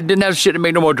do. I didn't have shit to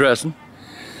make no more dressing.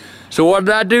 So what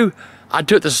did I do? I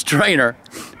took the strainer,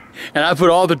 and I put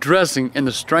all the dressing in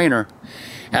the strainer,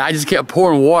 and I just kept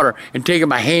pouring water and taking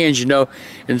my hands, you know,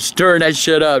 and stirring that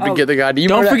shit up to get the goddamn.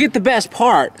 Don't forget the best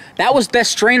part. That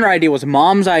strainer idea was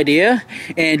Mom's idea,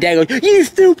 and Dad goes, "You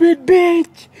stupid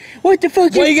bitch! What the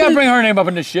fuck?" Why you gotta bring her name up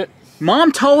in this shit?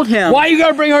 Mom told him. Why you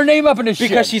gotta bring her name up in this shit?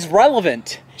 Because she's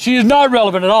relevant. She is not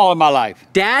relevant at all in my life.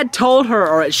 Dad told her,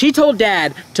 or she told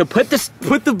Dad to put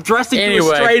the dressing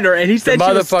through a strainer, and he said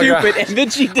she was stupid, and then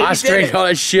she did. I strained all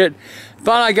that shit.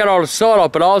 Finally, I got all the salt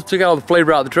off, but I also took all the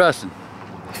flavor out of the dressing.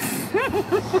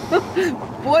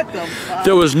 What the fuck?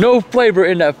 There was no flavor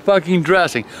in that fucking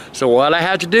dressing. So what I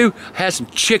had to do, I had some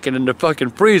chicken in the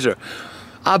fucking freezer.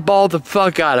 I balled the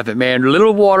fuck out of it, man. A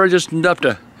little water, just enough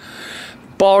to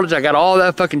ball it. I got all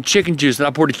that fucking chicken juice, and I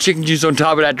poured the chicken juice on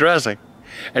top of that dressing,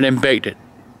 and then baked it.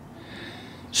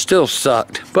 Still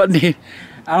sucked, but I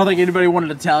don't think anybody wanted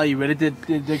to tell you, but it did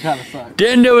kind of suck.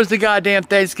 Then there was the goddamn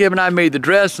Thanksgiving. I made the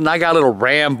dress, and I got a little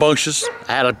rambunctious.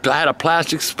 I had a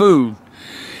plastic spoon,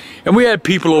 and we had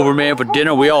people over, man, for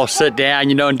dinner. We all sat down,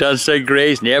 you know, and done said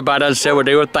grace, and everybody done said what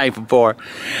they were thankful for.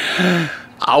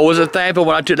 I wasn't thankful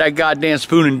when I took that goddamn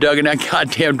spoon and dug in that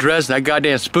goddamn dress, and that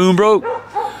goddamn spoon broke.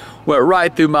 Went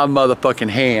right through my motherfucking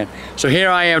hand. So here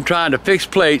I am trying to fix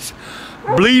plates,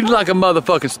 bleeding like a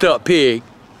motherfucking stuck pig.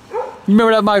 You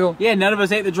remember that, Michael? Yeah, none of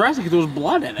us ate the dressing because there was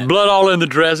blood in it. Blood all in the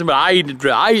dressing, but I eat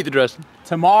the dressing.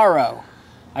 Tomorrow,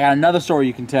 I got another story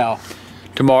you can tell.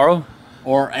 Tomorrow?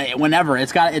 Or whenever.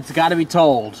 It's got to be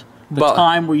told. The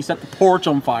time where you set the porch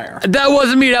on fire. That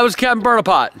wasn't me. That was Captain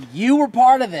Burnapot. You were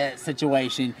part of that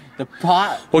situation. The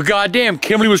pot. Well, goddamn,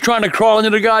 Kimberly was trying to crawl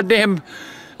under the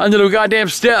goddamn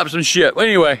steps and shit. Well,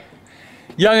 anyway,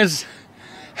 youngins,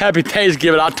 happy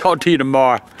Thanksgiving. I'll talk to you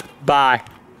tomorrow. Bye.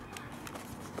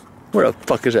 Where the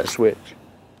fuck is that switch?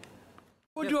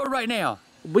 We'll do it right now.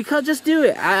 We could just do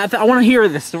it. I want to hear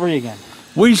this story again.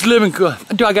 We used to live in...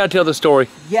 Do I gotta tell the story?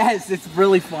 Yes, it's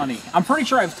really funny. I'm pretty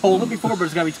sure I've told it before, but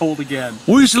it's gotta be told again.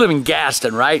 We used to live in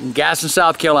Gaston, right? In Gaston,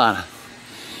 South Carolina.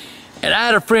 And I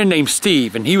had a friend named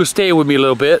Steve, and he was staying with me a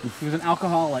little bit. He was an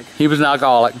alcoholic. He was an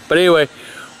alcoholic. But anyway,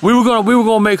 he was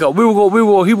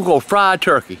gonna fry a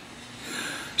turkey.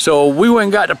 So we went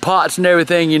and got the pots and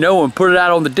everything, you know, and put it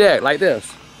out on the deck like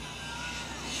this.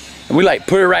 And we like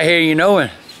put it right here, you know,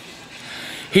 and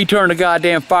he turned the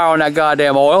goddamn fire on that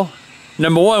goddamn oil.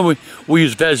 Number one, we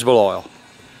use vegetable oil.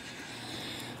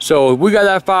 So we got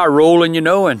that fire rolling, you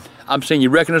know, and I'm saying,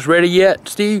 you reckon it's ready yet,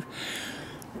 Steve?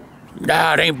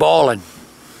 Nah, it ain't boiling.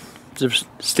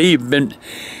 Steve,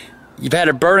 you've had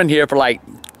it burning here for like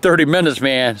 30 minutes,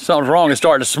 man. Something's wrong, it's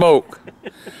starting to smoke.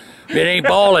 It ain't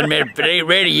boiling, man, but it ain't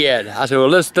ready yet. I said, well,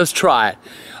 let's try it.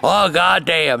 Oh,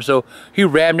 goddamn. So he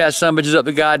rammed that sumbitches up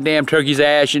the goddamn turkey's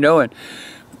ass, you know, and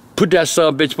put that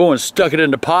sumbitch boy and stuck it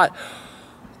in the pot.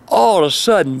 All of a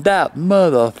sudden, that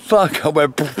motherfucker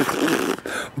went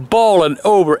boiling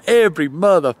over every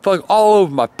motherfucker, all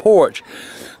over my porch.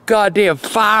 Goddamn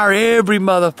fire every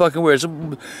motherfucking where.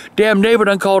 Some damn neighbor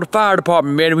done called the fire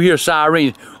department, man. We hear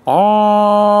sirens. Oh,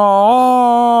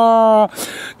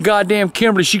 goddamn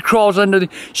Kimberly, she crawls under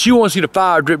she wants to see the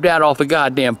fire drip down off the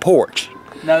goddamn porch.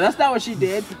 No, that's not what she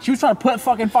did. She was trying to put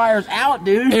fucking fires out,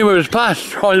 dude. Anyway, it was fire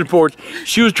on the porch.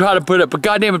 She was trying to put it, but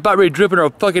goddamn, it's about ready to drip in her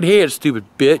fucking head, stupid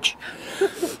bitch.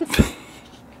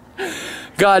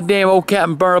 Goddamn old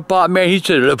Captain Burner Pot, man, he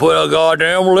should have put a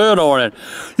goddamn lid on it.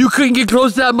 You couldn't get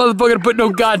close to that motherfucker to put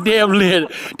no goddamn lid.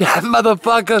 That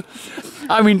motherfucker,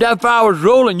 I mean, that fire was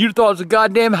rolling. You thought it was a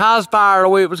goddamn house fire the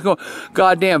way it was going.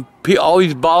 Goddamn, all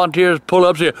these volunteers pull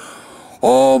up here.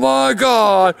 Oh my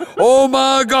God, oh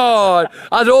my God.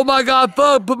 I said, oh my God,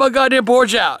 fuck, put my goddamn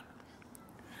porch out.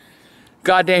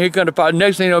 Goddamn, here comes the fire.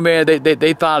 Next thing you know, man, they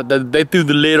threw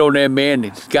the lid on there, man.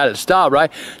 They got it stopped,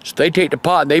 right? So they take the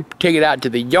pot and they take it out to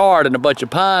the yard in a bunch of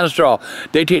pine straw.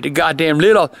 They take the goddamn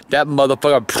lid off. That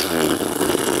motherfucker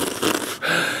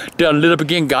done lit up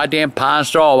again. Goddamn pine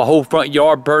straw. The whole front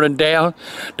yard burning down.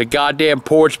 The goddamn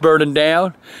porch burning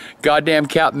down. Goddamn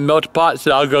Captain melted pot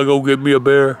said, I gotta go get me a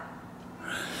beer.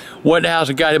 Went in the house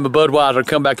and got him a Budweiser and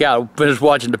come back out and finished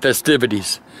watching the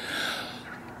festivities.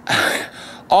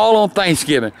 All on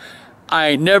Thanksgiving. I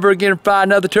ain't never gonna fry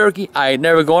another turkey. I ain't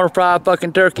never gonna fry a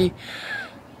fucking turkey.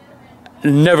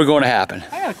 Never gonna happen.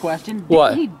 I got a question.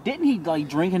 What? Didn't he like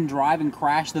drink and drive and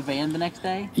crash the van the next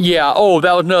day? Yeah, oh,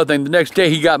 that was another thing. The next day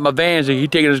he got my van, so he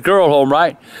taking his girl home,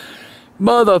 right?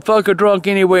 Motherfucker drunk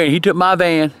anyway, and he took my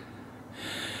van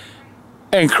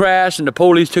and crashed, and the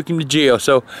police took him to jail.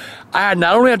 So I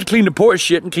not only had to clean the porch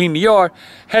shit and clean the yard,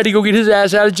 had to go get his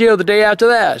ass out of jail the day after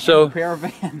that. So repair a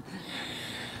van.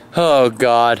 Oh,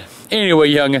 God.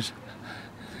 Anyway, youngins,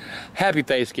 happy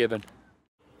Thanksgiving.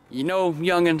 You know,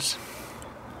 youngins,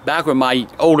 back when my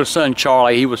oldest son,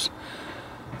 Charlie, he was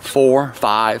 4,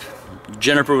 5.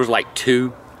 Jennifer was like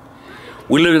 2.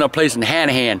 We lived in a place in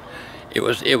Hanahan. It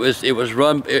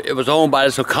was owned by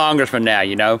this congressman now,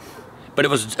 you know. But it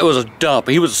was a dump.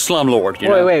 He was a slumlord, you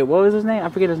know. Wait, what was his name? I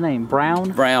forget his name.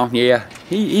 Brown? Brown, yeah.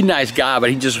 He a nice guy, but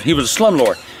he was a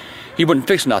slumlord. He wouldn't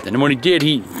fix nothing. And when he did,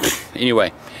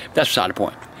 anyway. That's beside the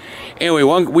point. Anyway,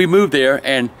 we moved there,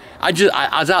 and I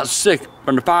was out sick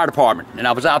from the fire department, and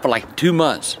I was out for like 2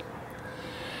 months,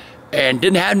 and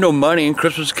didn't have no money. And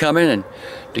Christmas was coming, and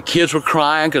the kids were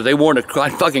crying because they wanted a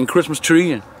fucking Christmas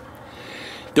tree. And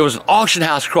there was an auction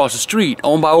house across the street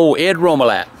owned by old Ed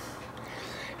Romalat,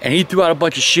 and he threw out a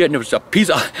bunch of shit. And there was a piece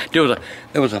of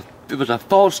it was a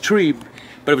false tree,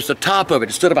 but it was the top of it.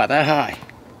 It stood about that high.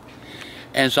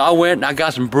 And so I went and I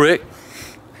got some brick.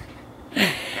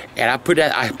 And I put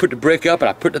the brick up, and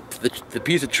I put the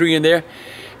piece of tree in there,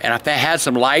 and I had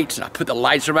some lights, and I put the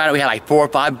lights around it. We had like 4 or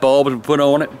 5 bulbs we put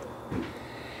on it,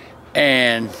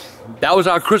 and that was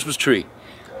our Christmas tree.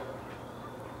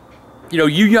 You know,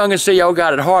 you youngins say y'all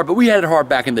got it hard, but we had it hard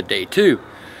back in the day too.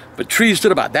 But trees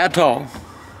stood about that tall,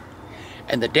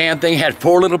 and the damn thing had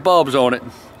 4 little bulbs on it.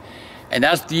 And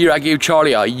that's the year I gave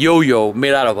Charlie a yo-yo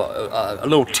made out of a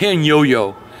little tin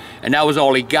yo-yo. And that was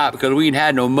all he got because we didn't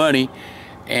have no money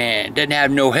and didn't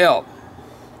have no help.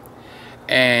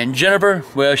 And Jennifer,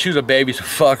 well, she was a baby, so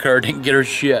fuck her, didn't get her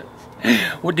shit.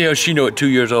 What the hell she know at 2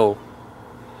 years old?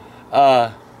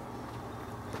 But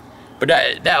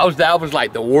that was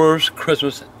like the worst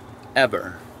Christmas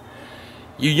ever.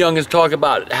 You youngins talk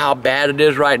about how bad it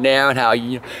is right now, and how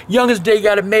youngins they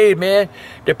got it made, man.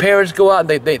 Their parents go out and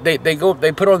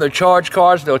they put on their charge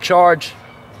cards. They'll charge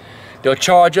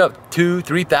up $2,000,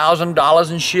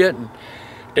 $3,000 and shit, and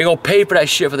they gonna pay for that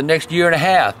shit for the next 1.5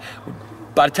 years.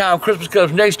 By the time Christmas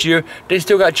comes next year, they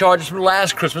still got charges from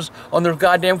last Christmas on their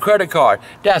goddamn credit card.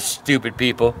 That's stupid,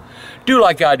 people. Do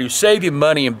like I do. Save your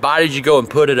money and buy it as you go and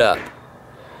put it up.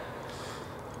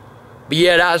 But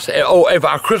yeah, that's, oh, if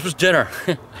our Christmas dinner.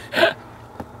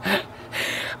 I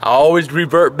always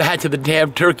revert back to the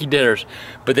damn turkey dinners.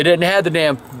 But they didn't have the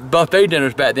damn buffet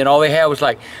dinners back then. All they had was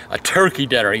like a turkey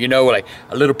dinner, you know, like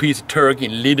a little piece of turkey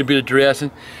and a little bit of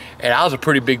dressing. And I was a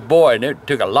pretty big boy, and it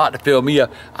took a lot to fill me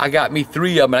up. I got me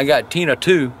 3 of them, and I got Tina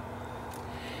 2.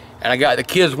 And I got the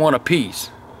kids 1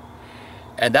 apiece.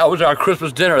 And that was our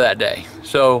Christmas dinner that day.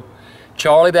 So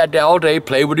Charlie that day all day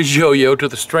played with his yo-yo till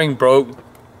the string broke.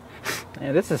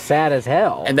 Man, this is sad as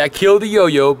hell. And that killed the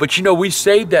yo-yo, but you know, we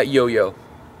saved that yo-yo.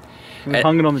 We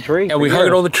hung it on the tree. And we hung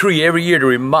it on the tree every year to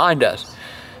remind us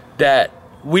that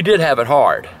we did have it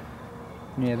hard.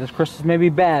 Yeah, this Christmas may be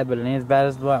bad, but it ain't as bad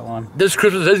as that one. This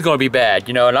Christmas is going to be bad,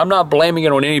 you know, and I'm not blaming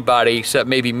it on anybody except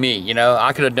maybe me, you know.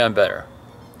 I could have done better.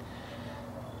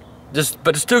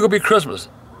 But it's still going to be Christmas.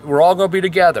 We're all going to be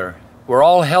together. We're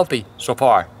all healthy so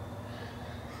far.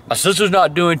 My sister's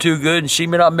not doing too good, and she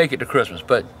may not make it to Christmas,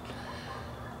 but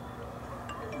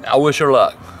I wish her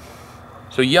luck.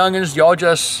 So youngins, y'all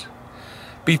just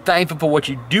be thankful for what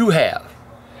you do have.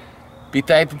 Be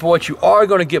thankful for what you are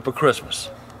going to get for Christmas.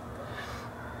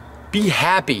 Be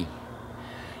happy.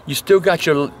 You still got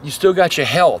your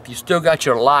health. You still got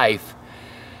your life.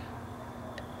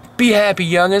 Be happy,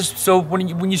 youngins. So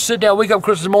when you sit down, wake up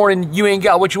Christmas morning, you ain't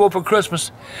got what you want for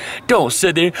Christmas. Don't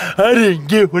sit there, I didn't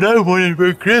get what I wanted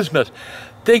for Christmas.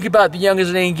 Think about the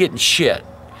youngins that ain't getting shit.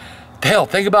 Hell,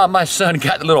 think about my son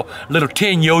got the little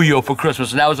tin yo-yo for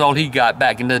Christmas, and that was all he got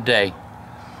back in the day.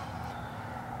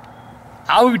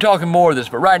 I will be talking more of this,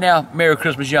 but right now, Merry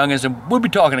Christmas, youngins, and we'll be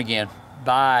talking again.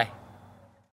 Bye.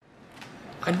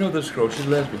 I know this girl, she's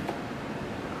lesbian.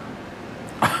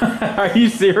 Are you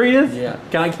serious? Yeah.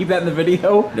 Can I keep that in the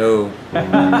video? No.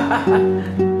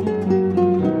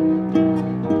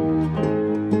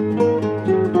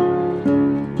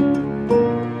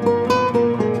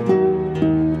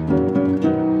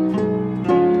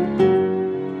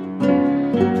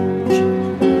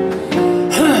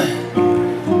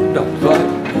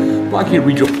 I can't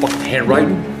read your fucking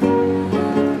handwriting.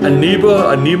 Anina.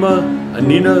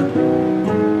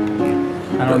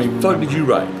 I don't even. What the fuck did you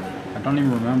write? I don't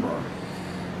even remember.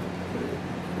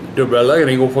 Dude, but it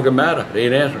ain't gonna fucking matter. They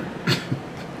ain't answering.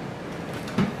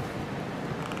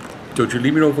 Don't you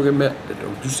leave me no fucking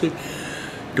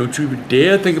don't you even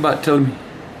dare think about telling me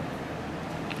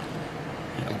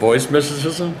a voice message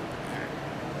or something.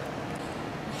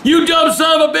 You dumb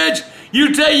son of a bitch!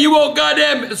 You tell you want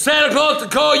goddamn Santa Claus to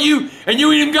call you, and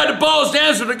you ain't even got the balls to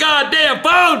answer the goddamn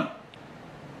phone!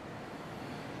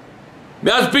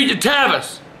 May I speak to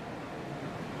Tavis?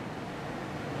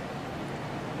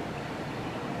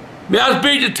 May I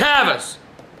speak to Tavis?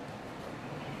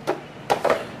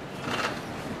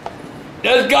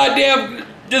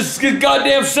 This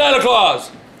goddamn Santa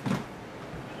Claus.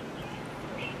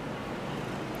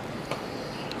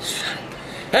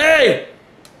 Hey!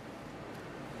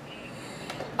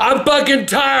 I'm fucking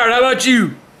tired. How about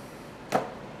you?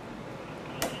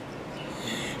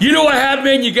 You know what happened,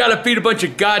 man? You gotta feed a bunch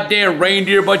of goddamn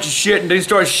reindeer a bunch of shit and they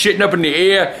start shitting up in the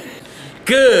air.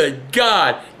 Good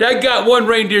God. That got one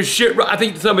reindeer shit. I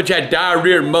think some bitch had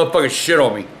diarrhea and motherfucking shit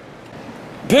on me.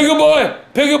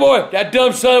 Pickleboy, that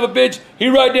dumb son of a bitch, he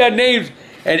write down names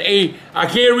and I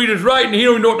can't read his writing, he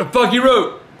don't even know what the fuck he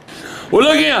wrote. Well,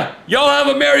 look here. Y'all have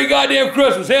a merry goddamn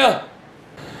Christmas, yeah?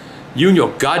 You and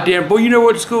your goddamn boy, you never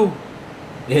went to school?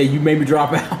 Yeah, you made me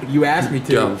drop out. You asked me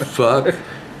to. Dumb fuck.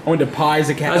 I went to Pies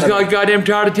Academy. I was goddamn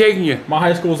tired of taking you. My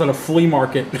high school was at a flea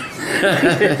market.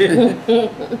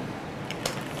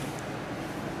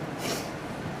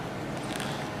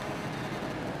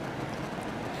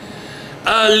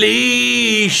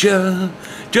 Alicia,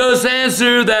 just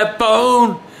answer that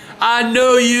phone. I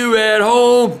know you at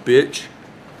home, bitch.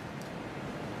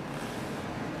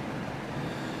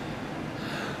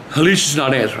 Alicia's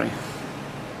not answering.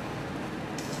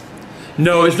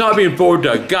 No, it's not being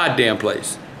forwarded to a goddamn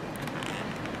place.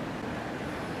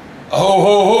 Ho,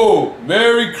 ho, ho.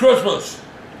 Merry Christmas.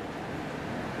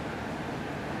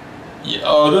 Yeah,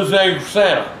 oh, this ain't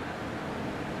Santa.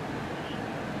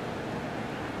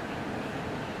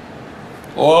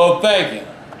 Well, thank you.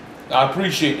 I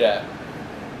appreciate that.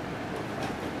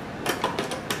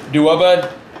 Do what,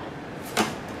 bud?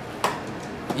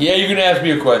 Yeah, you can ask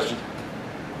me a question.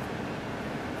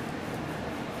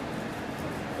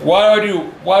 Why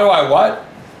do I what?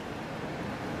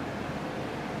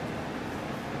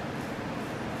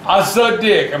 I suck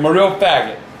dick. I'm a real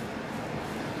faggot.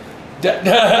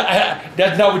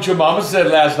 That's not what your mama said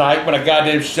last night when I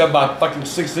goddamn shoved my fucking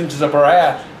 6 inches up her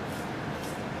ass.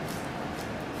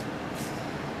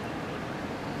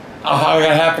 I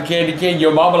got half a candy cane.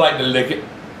 Your mama liked to lick it.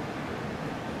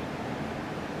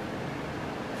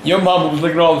 Your mama was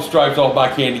licking all the stripes off my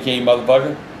candy cane,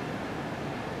 motherfucker.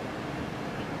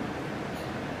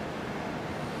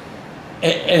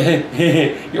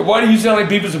 Why do you sound like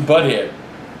Beavis and Butthead?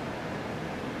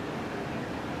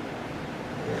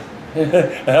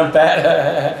 I'm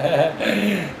fat.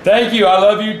 Thank you. I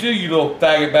love you too, you little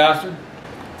faggot bastard.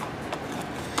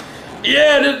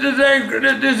 Yeah, this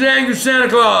is angry Santa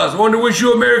Claus. I wanted to wish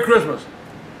you a Merry Christmas.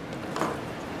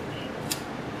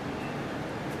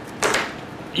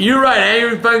 You're right,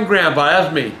 angry fucking grandpa.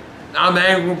 That's me. I'm the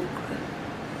angry.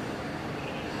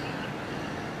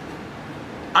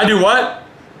 I do what?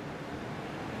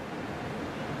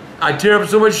 I tear up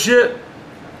so much shit.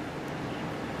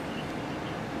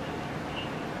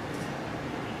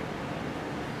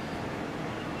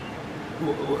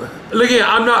 Look here,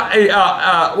 I'm not. Hey,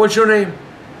 what's your name?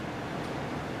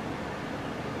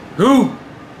 Who?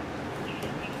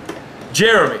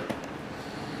 Jeremy.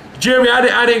 Jeremy,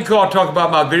 I didn't call to talk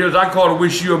about my videos. I called to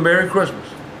wish you a Merry Christmas.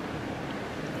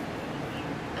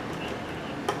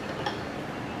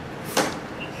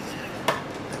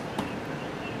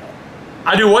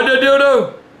 I do what to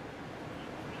dildo?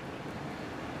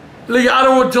 Look, I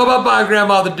don't want to talk about my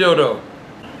grandma the dildo.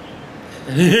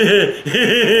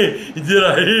 Did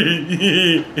I?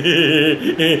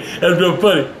 That's no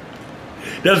funny.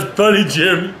 That's funny,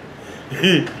 Jeremy.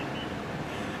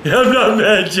 I'm not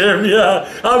mad, Jeremy.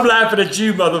 I'm laughing at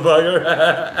you,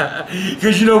 motherfucker.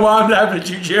 Because you know why I'm laughing at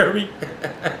you, Jeremy?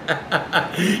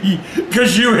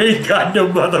 Because you ain't got no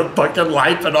motherfucking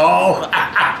life at all.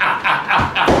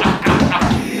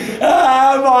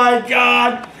 Oh my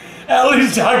God. At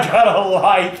least I got a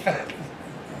life.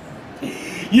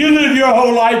 You live your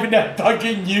whole life in that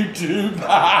fucking YouTube.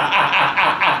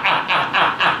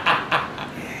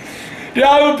 Yeah,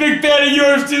 I'm a big fan of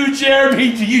yours too,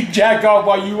 Jeremy. Do you jack off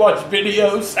while you watch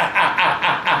videos?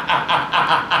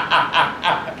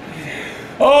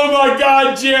 Oh my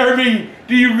God, Jeremy.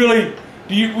 Do you really,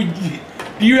 do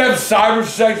you have cyber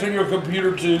sex on your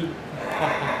computer too?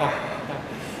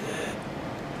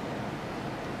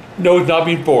 No, it's not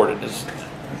being forwarded.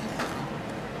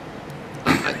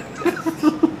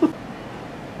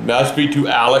 May I speak to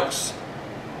Alex?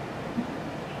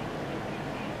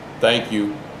 Thank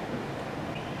you.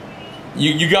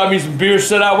 You got me some beer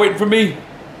set out waiting for me?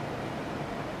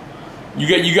 You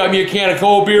got me a can of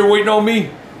cold beer waiting on me?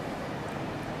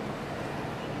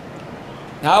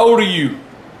 How old are you?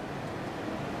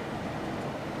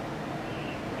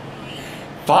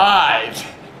 5.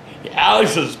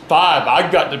 Alex is 5.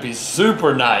 I've got to be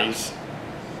super nice.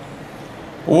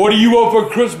 What do you want for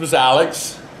Christmas,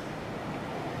 Alex?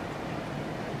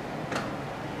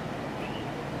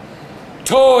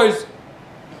 Toys.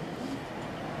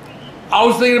 I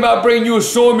was thinking about bringing you a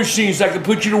sewing machine so I could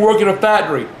put you to work in a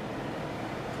factory.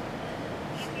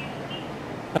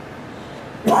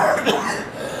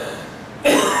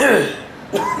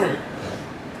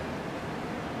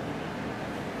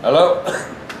 Hello?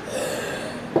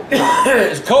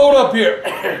 It's cold up here.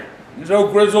 There's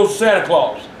old grizzled Santa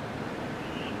Claus.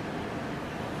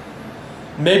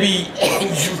 Maybe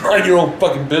you should mind your own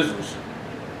fucking business.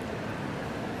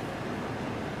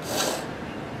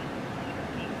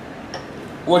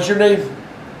 What's your name?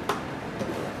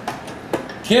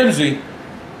 Kimsey.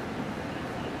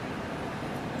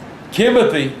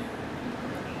 Kimothy.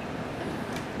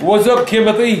 What's up,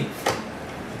 Kimothy?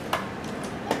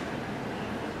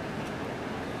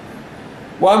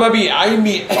 Why am I being,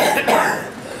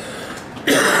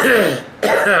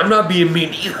 I'm not being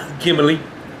mean, Kimberly.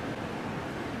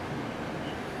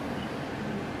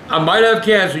 I might have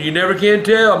cancer, you never can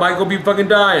tell. I might go be fucking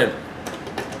dying.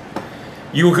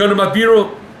 You will come to my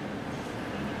funeral?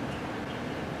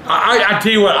 I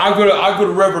tell you what, I'll go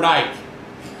to Reverend Ike,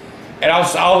 and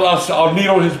I'll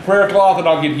kneel on his prayer cloth and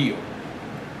I'll get healed.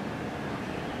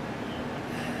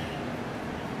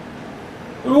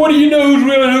 What do you know who's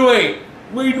real and who ain't?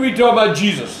 We talk about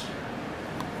Jesus.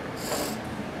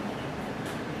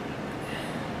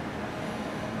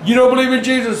 You don't believe in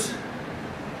Jesus?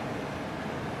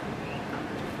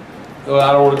 Well,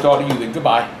 I don't want to talk to you then.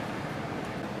 Goodbye.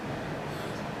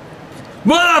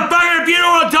 Motherfucker, if you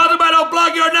don't want to talk to me, don't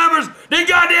block your numbers. Then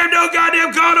don't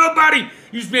goddamn call nobody.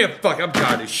 You just be a fuck. I'm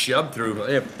tired of this shit. I'm through.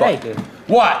 Yeah, fuck. Hey.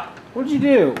 What? What'd you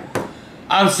do?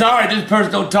 I'm sorry, this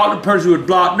person don't talk to the person who would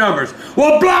block numbers.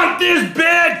 Well, block this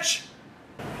bitch!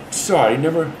 Sorry,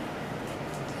 never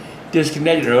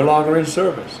disconnected, no longer in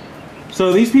service.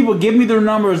 So these people give me their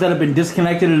numbers that have been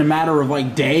disconnected in a matter of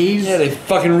like days? Yeah, they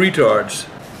fucking retards.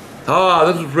 Ah,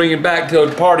 this was bringing back till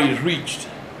the party is reached.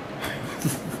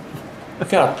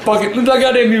 Kind of fucking, looks like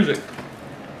goddamn music.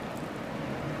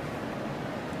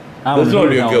 That's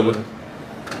only a good one.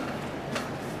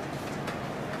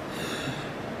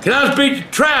 Can I speak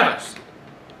to Travis?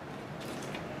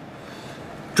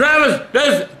 Travis,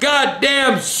 this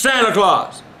goddamn Santa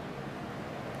Claus.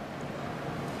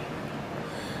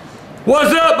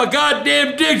 What's up? My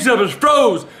goddamn dick's up. It's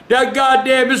froze. That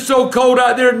goddamn, it's so cold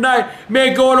out there tonight.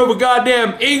 Man, going over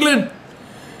goddamn England.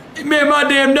 Man, my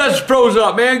damn nuts froze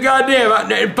up, man.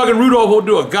 Goddamn. Fucking Rudolph won't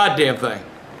do a goddamn thing.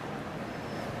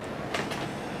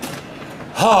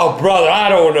 Oh, brother, I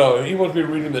don't know. He must be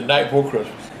reading The Night Before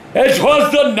Christmas. It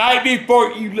was the night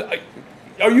before you...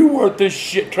 Are you worth this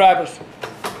shit, Travis?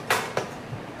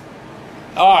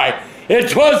 All right.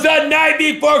 It was the night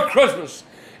before Christmas.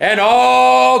 And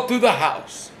all through the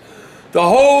house, the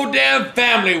whole damn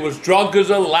family was drunk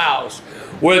as a louse.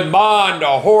 With Ma in the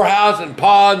whorehouse and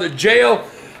Pa in the jail,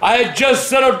 I had just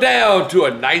settled down to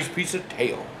a nice piece of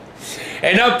tail.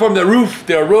 And up from the roof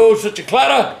there arose such a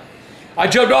clatter, I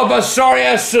jumped off my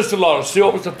sorry-ass sister-in-law to see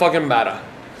what was the fucking matter.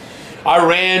 I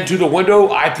ran to the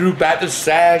window, I threw back the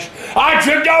sash, I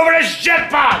tripped over the shit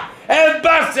pot and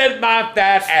busted my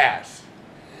fat ass.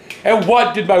 And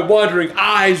what did my wandering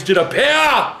eyes did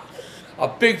appear? A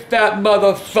big fat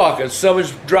motherfucker,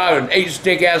 someone's driving an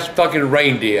 8-stink-ass fucking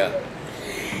reindeer.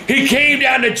 He came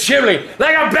down the chimney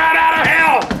like a bat out of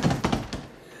hell.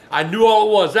 I knew all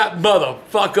it was, that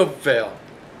motherfucker fell.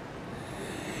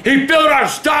 He filled our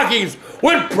stockings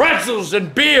with pretzels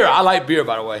and beer. I like beer,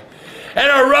 by the way. And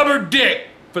a rubber dick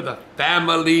for the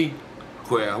family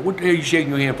queer. What the hell are you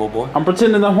shaking your hand for, boy? I'm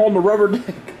pretending I'm holding a rubber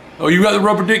dick. Oh, you got the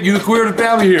rubber dick? You the queer of the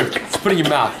family here. Let's put it in your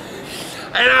mouth.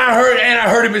 And I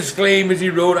heard him exclaim as he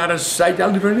rode out of sight. Did I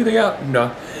leave anything out?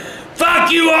 No.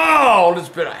 Fuck you all! It's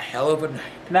been a hell of a night.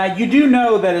 Now, you do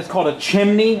know that it's called a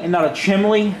chimney and not a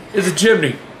chimney? It's a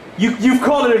chimney. You've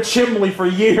called it a chimney for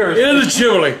years. It is a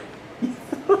chimney.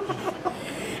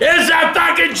 It's a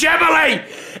fucking chimney!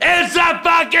 It's a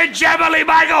fucking chimney,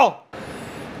 Michael!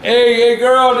 Hey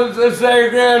girl, it's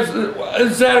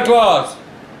Santa Claus.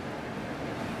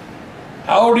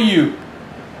 How old are you?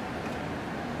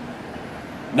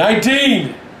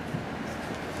 19.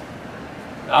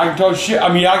 I can talk shit.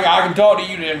 I mean, I can talk to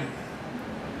you then.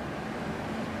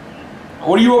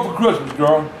 What do you want for Christmas,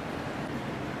 girl?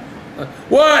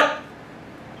 What?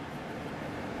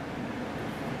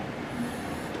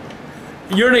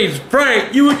 Your name's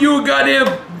Frank. You a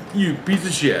goddamn, you piece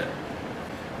of shit.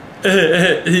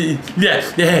 I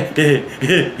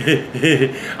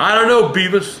don't know,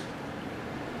 Beavis.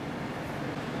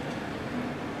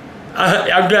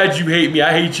 I'm glad you hate me.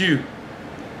 I hate you.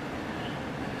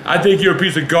 I think you're a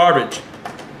piece of garbage.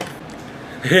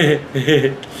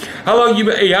 How long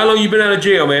you been out of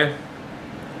jail, man?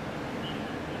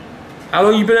 How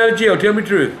long you been out of jail? Tell me the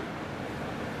truth.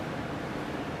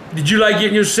 Did you like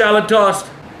getting your salad tossed?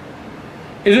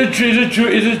 Is it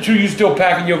true you still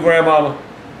packing your grandmama?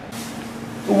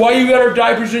 Why you got her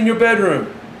diapers in your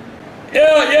bedroom?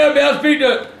 Yeah, man, I speak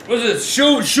to, what's it,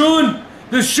 Sean?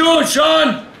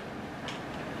 Sean?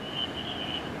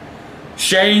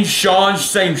 Shane, Sean,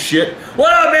 same shit.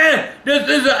 What up, man? This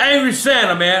is an angry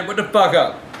Santa, man. What the fuck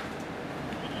up?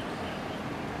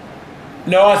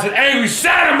 No, I said angry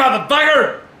Santa,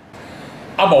 motherfucker!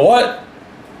 I'm a what?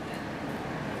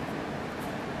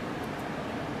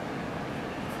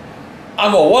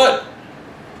 I'm a what?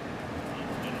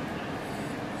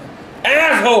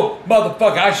 Asshole,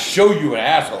 motherfucker, I show you an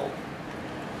asshole.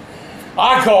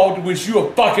 I called to wish you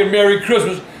a fucking Merry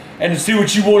Christmas and to see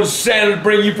what you wanted Santa to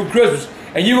bring you for Christmas,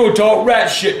 and you gonna talk rat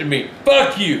shit to me.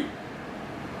 Fuck you.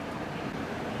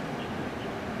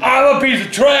 I'm a piece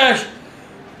of trash.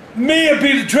 Me a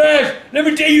piece of trash? Let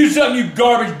me tell you something, you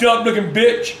garbage dump looking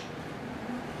bitch.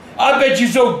 I bet you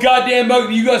so goddamn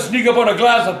ugly you gotta sneak up on a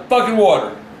glass of fucking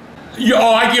water.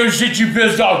 Oh, I give a shit you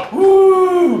pissed off.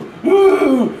 Woo!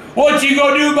 Woo! What you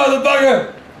gonna do,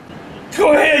 motherfucker?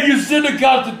 Go ahead, you send the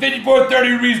cops to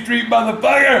 5430 Reed Street,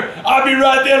 motherfucker. I'll be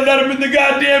right there, let him in the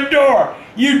goddamn door.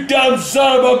 You dumb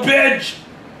son of a bitch.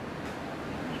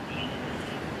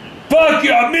 Fuck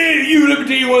you, you, let me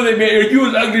tell you one thing, man. Are you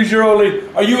as ugly as your old lady?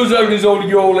 Are you as ugly as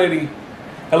your old lady?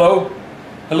 Hello?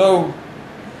 Hello?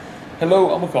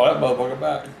 Hello? I'm gonna call that motherfucker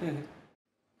back.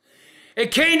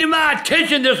 It came to my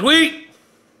attention this week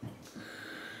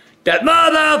that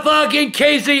motherfucking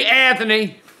Casey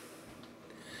Anthony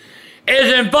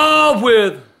is involved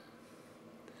with,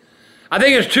 I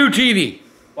think it's True TV.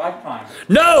 Lifetime.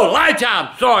 No,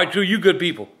 Lifetime. Sorry, True, you good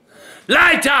people.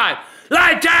 Lifetime.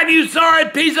 Lifetime, you sorry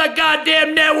piece of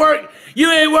goddamn network. You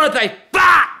ain't worth a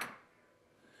fuck.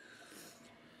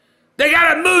 They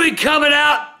got a movie coming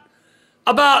out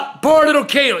about poor little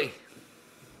Kaylee.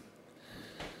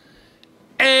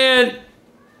 And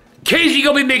Casey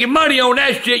gonna be making money on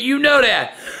that shit, you know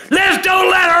that. Let's don't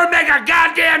let her make a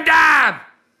goddamn dime.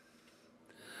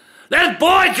 Let's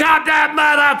boycott that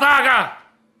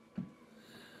motherfucker.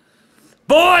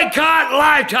 Boycott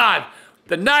Lifetime.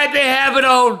 The night they have it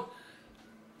on,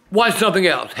 watch something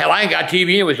else. Hell, I ain't got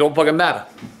TV anyway, so it don't fucking matter.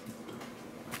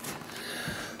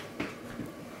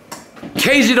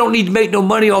 Casey don't need to make no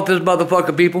money off this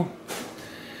motherfucker, people.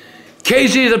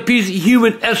 Casey is a piece of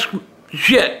human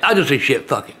shit. I just say shit,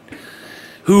 fuck it.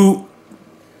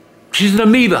 She's an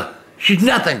amoeba. She's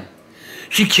nothing.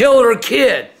 She killed her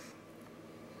kid.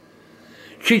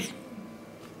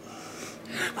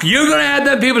 You're gonna have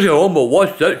them people say, oh, I'm gonna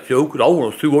watch that show because I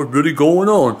want to see what's really going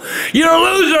on. You're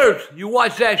losers! You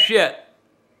watch that shit.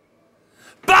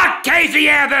 Fuck Casey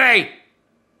Anthony!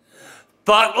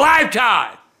 Fuck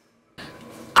Lifetime!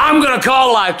 I'm gonna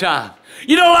call Lifetime.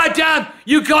 You know Lifetime?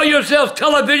 You call yourselves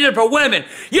television for women.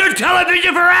 You're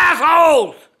television for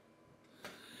assholes!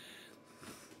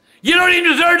 You don't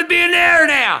even deserve to be in there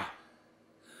now.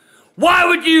 Why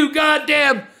would you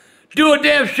goddamn do a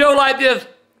damn show like this?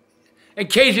 And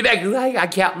Casey back, I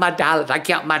count my dollars, I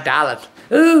count my dollars.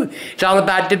 Ooh, it's all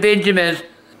about the Benjamins.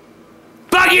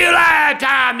 Fuck you,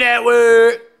 Lifetime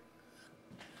Network!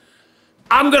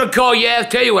 I'm gonna call your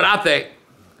ass, tell you what I think.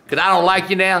 Because I don't like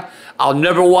you now. I'll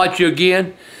never watch you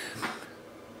again.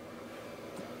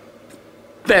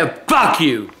 Then fuck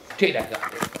you. Take that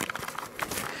goddamn.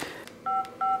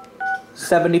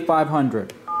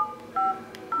 7,500.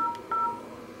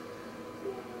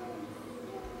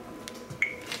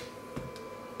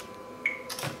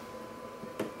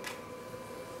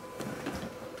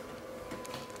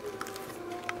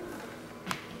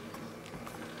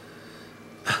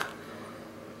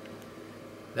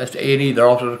 That's the A&E, their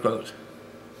offices are closed.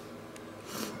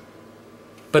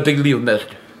 But they can leave a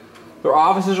message. Their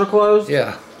offices are closed?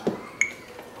 Yeah.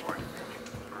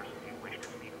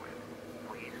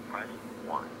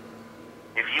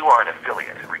 If you are an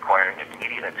affiliate requiring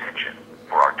immediate attention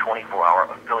for our 24-hour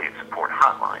affiliate support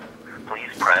hotline,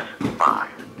 please press 5.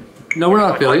 No, we're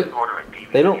not affiliate.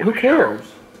 They don't, who cares?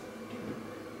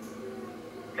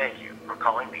 Thank you for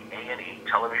calling the A&E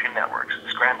Television Network's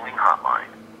Scrambling Hotline.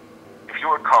 If you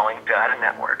are calling to add a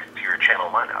network to your channel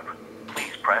lineup,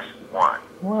 please press 1.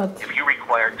 What? If you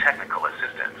require technical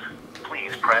assistance,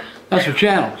 please press 2. That's for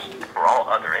channels. For all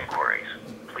other inquiries,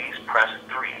 please press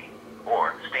 3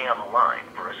 or stay on the line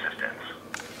for assistance.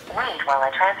 Wait while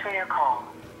I transfer your call.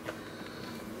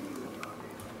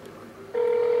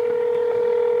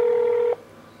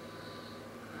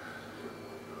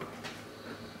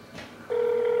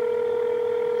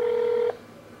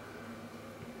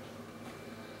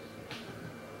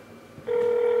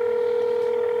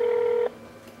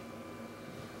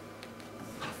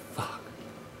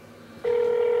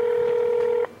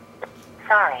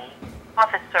 Sorry.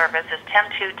 Office service is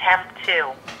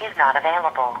temp2 is not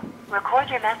available. Record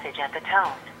your message at the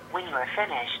tone. When you are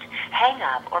finished, hang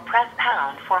up or press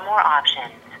pound for more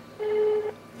options.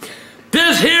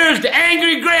 This here's the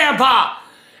angry grandpa.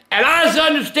 And I just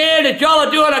understand that y'all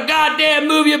are doing a goddamn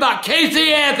movie about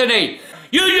Casey Anthony.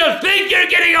 You just think you're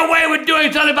getting away with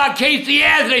doing something about Casey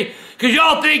Anthony because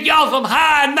y'all think y'all some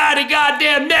high and mighty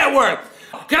goddamn network.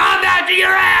 Cause I'm after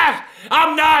your ass.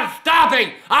 I'm not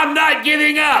stopping. I'm not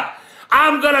giving up.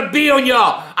 I'm gonna be on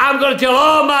y'all. I'm gonna tell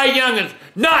all my youngins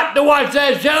not to watch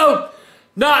that show,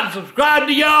 not to subscribe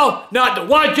to y'all, not to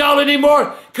watch y'all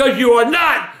anymore, because you are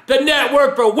not the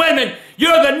network for women.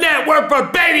 You're the network for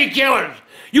baby killers.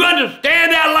 You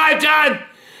understand that, Lifetime?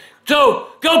 So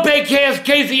go pay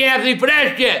Casey Anthony for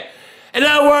that shit. In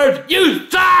other words, you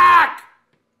suck!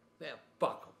 Man,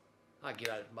 fuck him. I'll get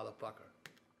out of this motherfucker.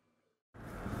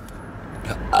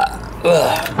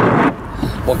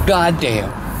 Well,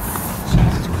 goddamn.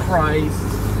 Jesus Christ.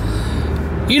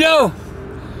 You know,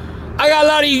 I got a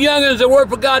lot of you youngins that work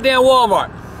for goddamn Walmart.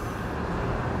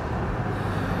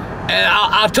 And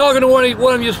I was talking to one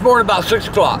of you this morning about 6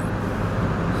 o'clock.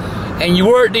 And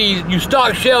you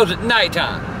stock shelves at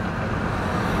nighttime.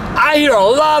 I hear a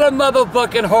lot of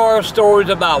motherfucking horror stories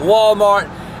about Walmart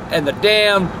and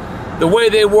the way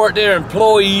they work their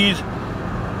employees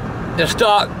that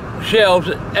stock shelves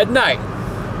at night.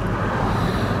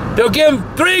 They'll give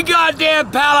them 3 goddamn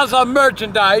pallets of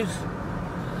merchandise.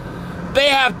 They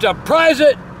have to price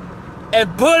it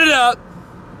and put it up.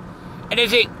 And they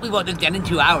say, we want this done in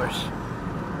 2 hours.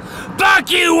 Fuck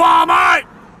you, Walmart!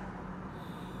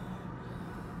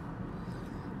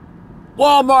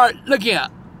 Walmart, look here.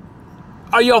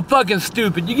 Are y'all fucking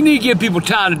stupid? You need to give people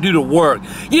time to do the work.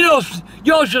 You know,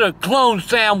 y'all should have cloned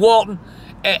Sam Walton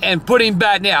and put him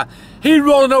back now. He's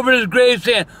rolling over his grave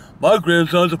saying, my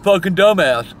grandson's a fucking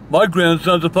dumbass. My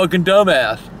grandson's a fucking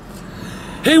dumbass.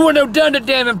 He wouldn't have done the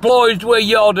damn employees the way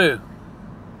y'all do.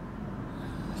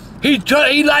 He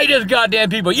like this goddamn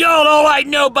people. Y'all don't like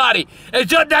nobody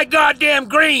except that goddamn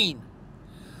green.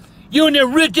 You and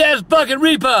them rich ass fucking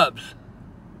repubs.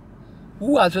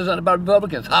 Ooh, I said something about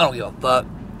Republicans. I don't give a fuck.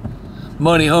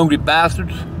 Money hungry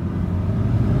bastards.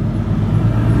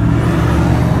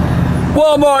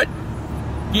 Walmart,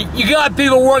 you got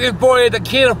people working for you that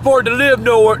can't afford to live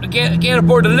nowhere, can't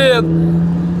afford to live,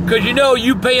 because you know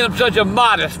you pay them such a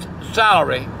modest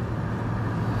salary.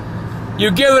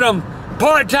 You're giving them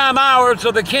part-time hours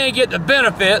so they can't get the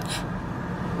benefits.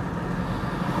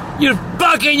 You're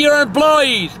fucking your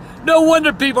employees. No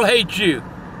wonder people hate you.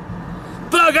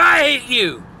 Fuck, I hate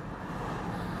you.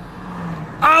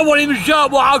 I won't even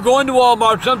shop. Well, I'll go into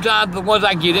Walmart sometimes, the ones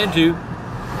I get into.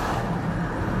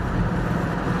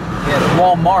 Yeah, the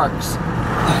Walmarts.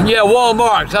 Yeah,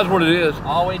 Walmarts, that's what it is.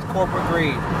 Always corporate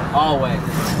greed. Always.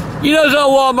 You know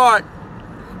something, Walmart?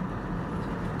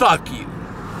 Fuck you.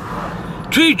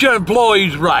 Treat your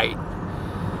employees right.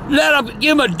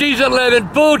 Give them a decent living,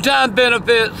 full-time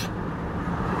benefits.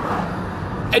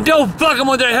 And don't fuck them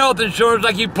with their health insurance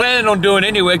like you planning on doing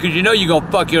anyway, because you know you're going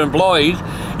to fuck your employees.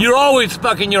 You're always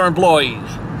fucking your employees.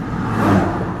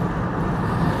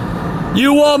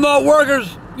 You Walmart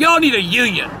workers, y'all need a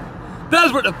union.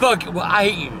 That's what the fuck, well, I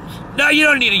hate unions. No, you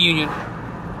don't need a union.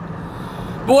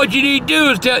 But what you need to do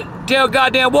is tell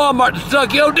goddamn Walmart to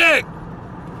suck your dick.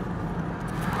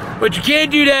 But you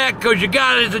can't do that because you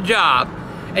got it as a job.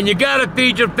 And you got to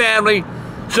feed your family,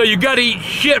 so you got to eat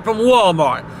shit from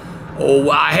Walmart. Oh,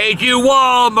 I hate you,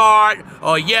 Walmart.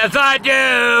 Oh, yes, I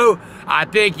do. I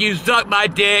think you suck my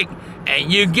dick,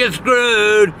 and you get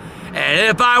screwed. And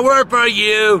if I were for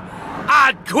you,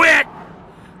 I'd quit.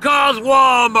 Cause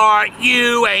Walmart,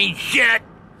 you ain't shit.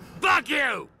 Fuck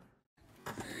you.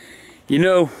 You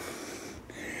know,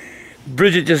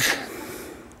 Bridget just...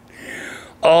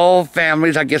 all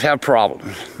families, I guess, have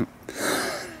problems.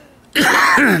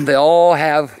 They all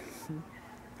have...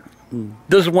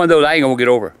 This is one of those I ain't gonna get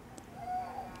over.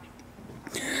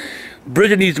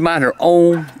 Bridget needs to mind her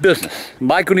own business.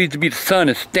 Michael needs to be the son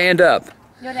and stand up.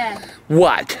 Yo, Dad.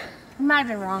 What? You might have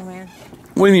been wrong, man.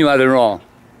 What do you mean I was wrong?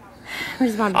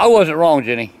 I wasn't wrong,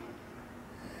 Jenny.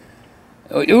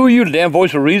 Who are you, the damn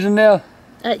voice of reason now?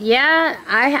 Yeah,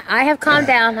 I have calmed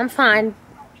down. I'm fine.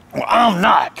 Well, I'm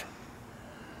not.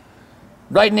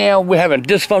 Right now, we're having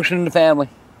dysfunction in the family.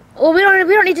 Well, we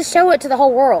don't need to show it to the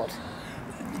whole world.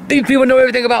 These people know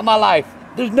everything about my life.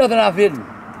 There's nothing I've hidden.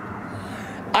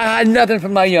 I hide nothing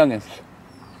from my youngins.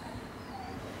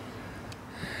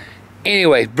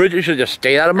 Anyway, Bridget should just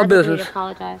stay out of my business. I need to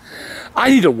apologize. I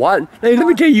need to what? Hey, let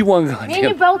me tell you one goddamn. Me and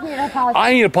you both need to apologize. I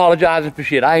ain't apologizing for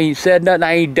shit. I ain't said nothing.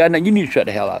 I ain't done nothing. You need to shut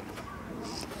the hell up.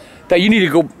 You need to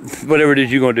go, whatever it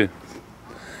is you're gonna do.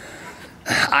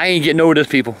 I ain't getting over this,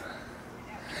 people.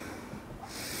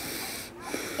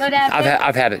 Yo, Dad.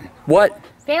 I've had it. What?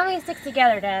 Family sticks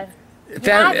together, Dad.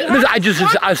 Listen,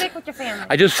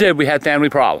 I just said we had family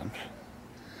problems.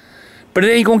 But it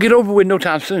ain't gonna get over with no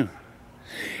time soon.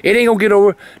 It ain't gonna get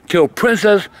over till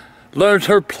Princess learns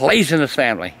her place in this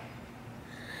family.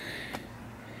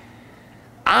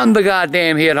 I'm the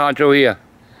goddamn head honcho here.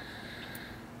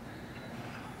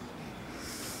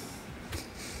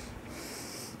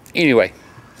 Anyway,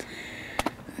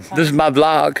 this is my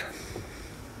vlog.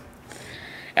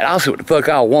 And I'll say what the fuck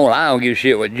I want. I don't give a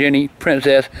shit what Jenny,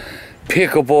 Princess,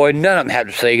 Pickleboy, none of them have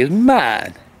to say is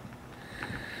mine.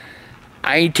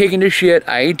 I ain't taking this shit.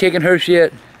 I ain't taking her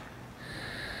shit.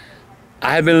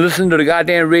 I have been listening to the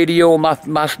goddamn radio on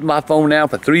my phone now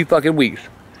for 3 fucking weeks.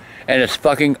 And it's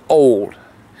fucking old.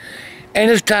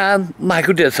 And it's time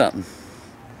Michael did something.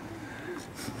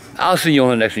 I'll see you on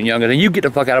the next one, younger. And you get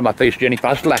the fuck out of my face, Jenny.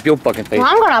 I'll slap your fucking face. Well,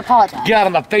 I'm gonna apologize. Get out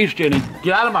of my face, Jenny.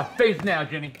 Get out of my face now,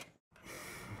 Jenny.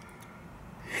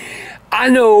 I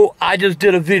know I just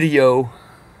did a video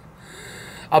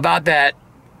about that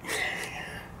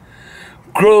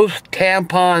gross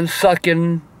tampon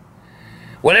sucking,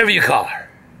 whatever you call her.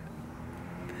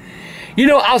 You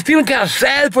know, I was feeling kind of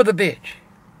sad for the bitch.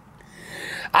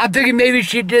 I figured maybe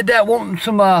she did that wanting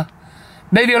some,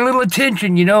 maybe a little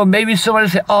attention, you know. Maybe somebody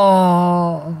said,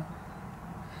 oh.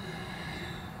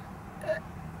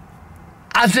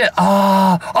 I said,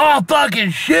 oh,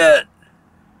 fucking shit.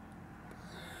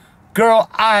 Girl,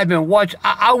 I have been watching.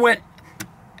 I went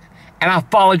and I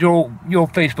followed your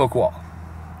Facebook wall.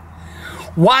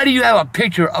 Why do you have a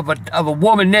picture of a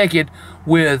woman naked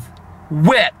with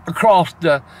wet across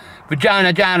the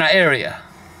vagina area?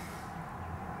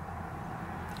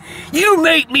 You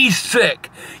make me sick.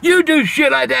 You do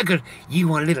shit like that because you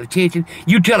want a little attention.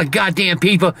 You telling goddamn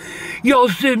people, y'all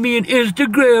send me an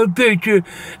Instagram picture,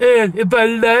 and if I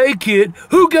like it,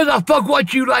 who gives a fuck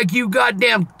what you like, you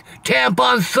goddamn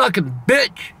tampon sucking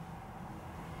bitch?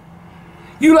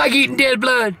 You like eating dead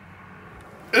blood?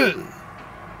 Ugh.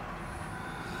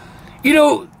 You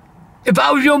know, if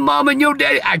I was your mom and your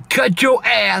daddy, I'd cut your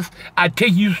ass. I'd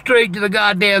take you straight to the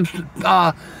goddamn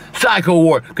psycho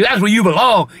ward, because that's where you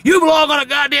belong. You belong on a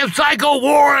goddamn psycho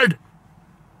ward.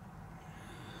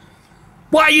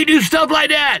 Why you do stuff like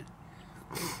that?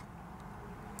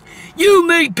 You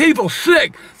make people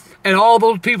sick. And all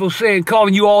those people saying,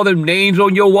 calling you all them names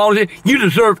on your wall, you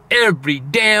deserve every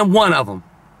damn one of them.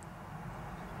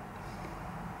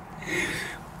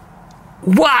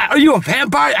 Why? Are you a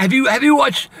vampire? Have you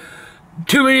watched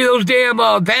too many of those damn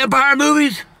vampire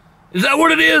movies? Is that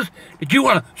what it is? That you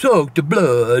want to suck the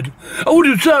blood? I want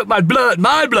you to suck my blood,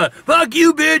 my blood. Fuck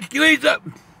you, bitch. You ain't suck.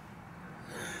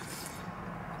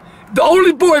 The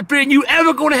only boyfriend you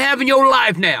ever gonna have in your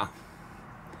life now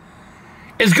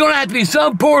is gonna have to be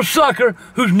some poor sucker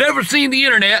who's never seen the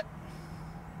internet,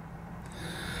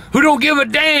 who don't give a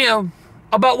damn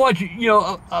about what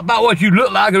about what you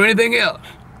look like or anything else.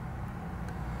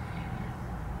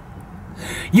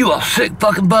 You a sick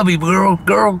fucking bubby,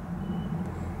 girl.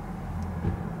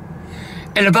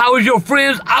 And if I was your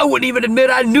friends, I wouldn't even admit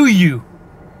I knew you.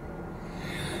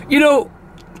 You know,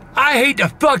 I hate the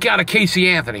fuck out of Casey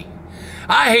Anthony.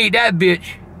 I hate that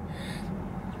bitch.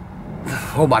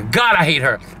 Oh my God, I hate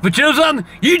her. But you know something?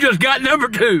 You just got number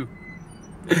 2.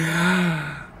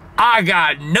 I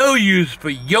got no use for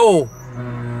your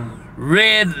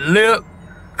red lip,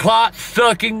 clot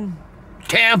sucking,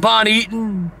 tampon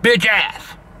eating bitch ass.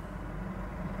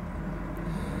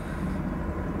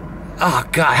 Oh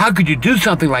God, how could you do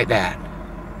something like that?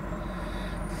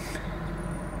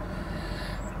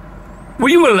 Were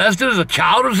you molested as a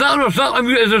child or something? I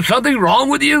mean, is there something wrong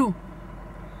with you?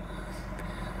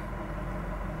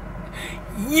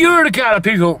 You're the kind of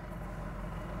people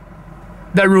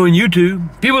that ruin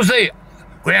YouTube. People say,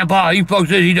 Grandpa, he fucks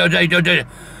this, he does that, he does that.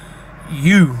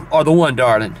 You are the one,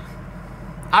 darling.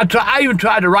 I even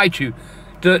tried to write you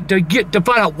to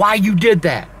find out why you did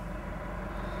that.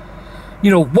 You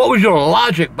know, what was your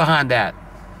logic behind that?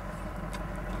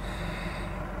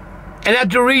 And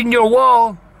after reading your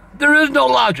wall, there is no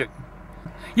logic.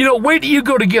 You know, wait till you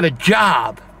go to get a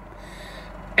job.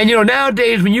 And you know,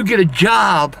 nowadays when you get a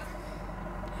job,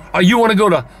 or you want to go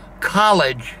to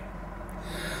college,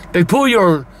 they pull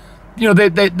your, you know,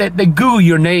 they Google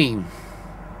your name.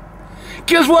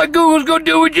 Guess what Google's gonna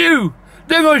do with you?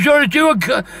 They're gonna show that you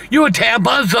a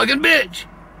tampon sucking bitch.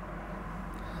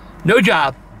 No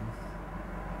job.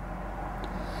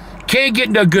 Can't get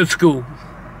into a good school.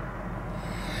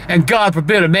 And God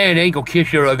forbid a man ain't gonna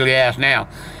kiss your ugly ass now.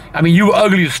 I mean, you were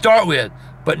ugly to start with,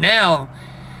 but now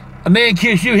a man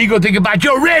kiss you, he gonna think about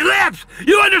your red lips.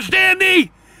 You understand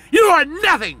me? You are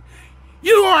nothing.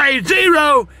 You are a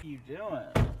zero. What are you doing?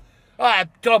 Oh, I'm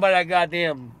talking about that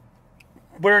goddamn,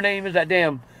 what her name is, that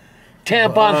damn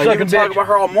tampon sucking You've been talking bitch. about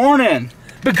her all morning.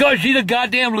 Because she's a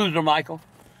goddamn loser, Michael.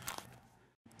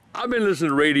 I've been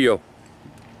listening to radio.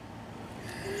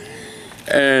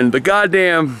 And the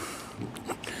goddamn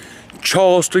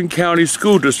Charleston County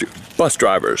School District bus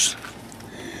drivers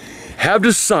have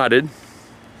decided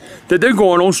that they're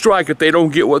going on strike if they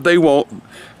don't get what they want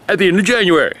at the end of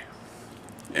January.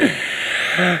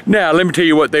 Now, let me tell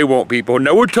you what they want, people.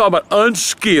 Now, we're talking about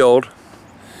unskilled,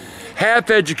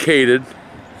 half-educated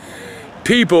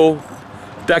people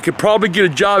that could probably get a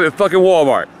job at fucking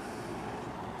Walmart.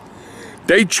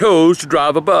 They chose to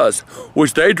drive a bus,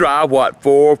 which they drive, what,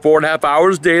 4.5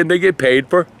 hours a day, and they get paid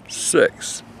for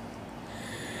 6.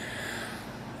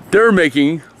 They're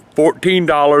making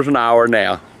 $14 an hour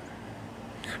now.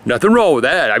 Nothing wrong with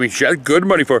that. I mean, that's good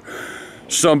money for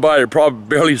somebody to probably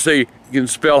barely say, can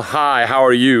spell hi, how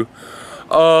are you?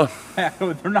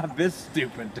 They're not this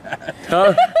stupid, Dad.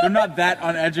 Huh? They're not that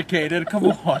uneducated. Come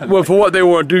on. Well, for what they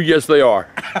want to do, yes, they are.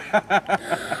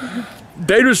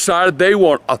 They decided they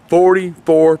want a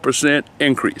 44%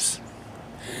 increase.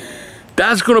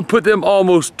 That's going to put them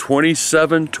almost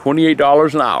 $27,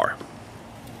 $28 an hour.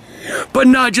 But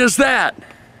not just that.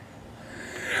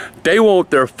 They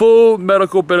want their full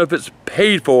medical benefits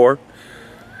paid for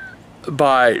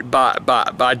by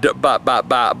the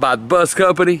bus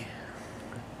company.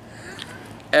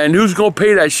 And who's gonna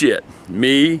pay that shit?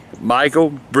 Me,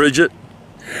 Michael, Bridget.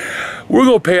 We're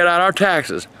gonna pay it out of our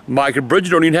taxes. Mike and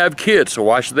Bridget don't even have kids, so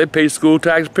why should they pay school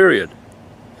tax, period?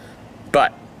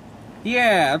 But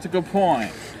Yeah, that's a good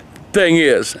point. thing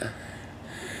is,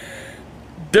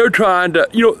 They're trying to,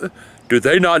 you know, do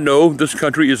they not know this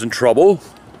country is in trouble?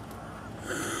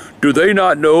 Do they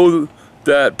not know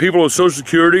that people on Social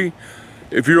Security,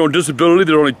 if you're on disability,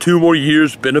 there are only 2 more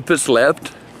years benefits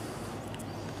left?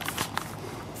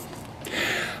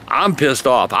 I'm pissed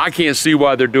off. I can't see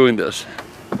why they're doing this.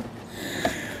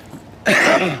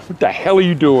 What the hell are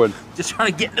you doing? Just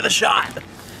trying to get into the shot.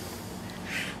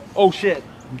 Oh shit.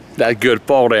 That's good.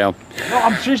 Fall down. No,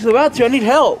 I'm seriously about to. I need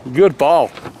help. Good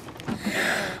fall.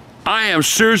 I am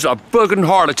serious a fucking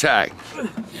heart attack.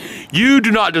 You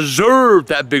do not deserve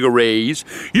that big a raise.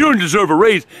 You don't deserve a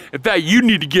raise. In fact, you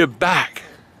need to give back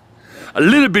a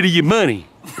little bit of your money.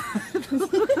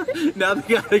 Now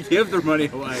they gotta give their money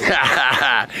away.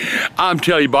 I'm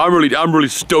telling you, but I'm really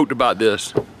stoked about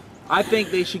this. I think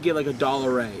they should get like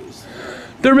 $1 raise.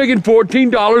 They're making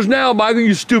 $14 now, Michael,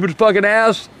 you stupid fucking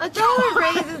ass. $1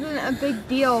 raise isn't a big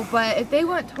deal, but if they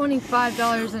want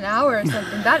 $25 an hour or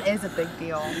something, that is a big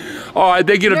deal. All right,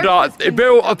 they get $1.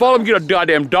 If all of them get a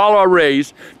goddamn $1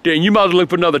 raise, then you might as well look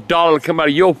for another $1 to come out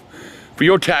of for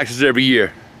your taxes every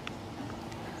year.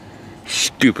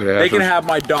 Stupid ass. They can have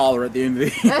my $1 at the end of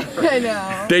the year. I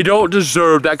know. They don't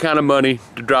deserve that kind of money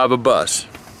to drive a bus.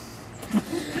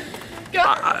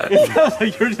 It sounds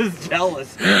like you're just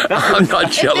jealous. I'm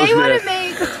not jealous, If they want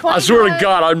man. to make I swear to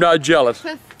God, I'm not jealous.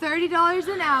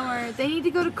 $30 an hour, they need to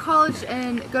go to college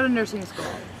and go to nursing school.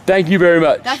 Thank you very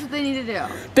much. That's what they need to do.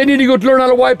 They need to go learn how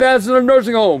to wipe ass in a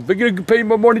nursing home. They get paid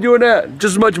more money doing that.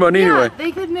 Just as much money anyway.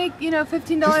 They could make, you know,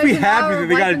 $15 Just be an happy hour that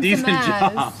they got a wiping decent some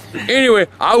ass. job. Anyway,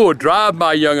 I will drive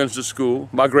my youngins to school,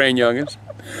 my grand youngins.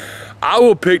 I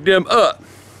will pick them up.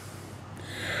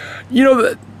 You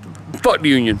know, fuck the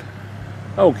union.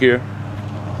 I don't care.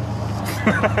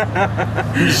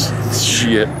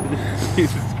 Shit.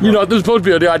 You know, this is supposed to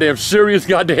be a goddamn serious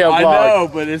goddamn vlog. I know,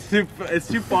 but it's too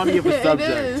funny of a It subject.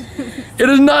 is. It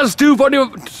is not stew funny.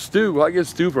 Stew, where I get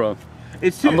stew from?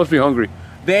 It's too. I must be hungry.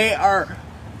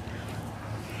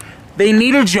 They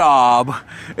need a job.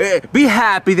 Be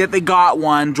happy that they got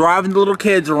one. Driving the little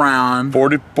kids around.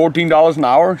 $14 an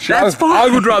hour? That's fine. I'll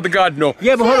go drive the goddamn. No.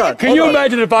 Yeah, but hold on. Can you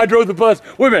imagine if I drove the bus?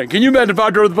 Wait a minute. Can you imagine if I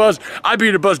drove the bus? I'd be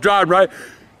in the bus driving, right?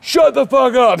 Shut the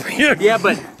fuck up. Yeah,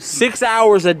 but 6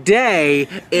 hours a day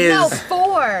is. No,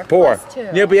 4. Four. Plus 2.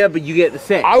 Yeah, but you get the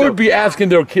 6. I would be asking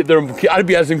their kid. I'd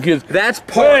be asking kids. That's Hey,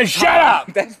 part. shut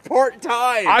up. That's part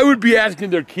time. I would be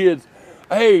asking their kids.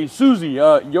 Hey, Susie,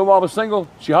 your mama single?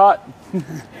 She hot?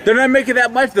 They're not making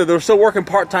that much though. They're still working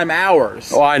part-time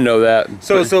hours. Oh, I know that.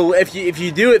 So if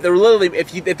you do it, they're literally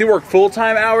if they work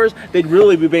full-time hours, they'd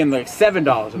really be paying like $7 an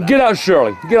hour. Get out,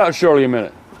 Shirley. Get out, Shirley, a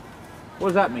minute. What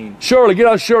does that mean? Shirley, get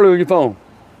out, Shirley, on your phone.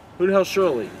 Who the hell's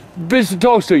Shirley? Bitch that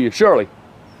talks to you, Shirley.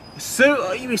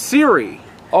 You mean Siri?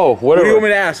 Oh, What whatever. do you want me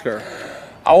to ask her?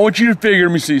 I want you to figure,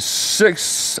 let me see,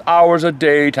 6 hours a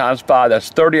day times 5, that's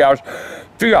 30 hours.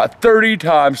 Figure out 30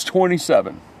 times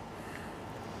 27.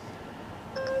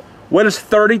 What is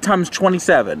 30 times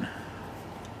 27?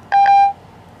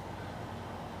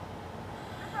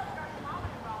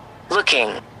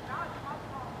 Looking.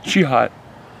 She hot.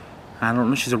 I don't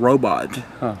know. She's a robot.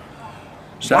 Huh.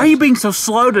 Why are you being so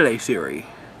slow today, Siri?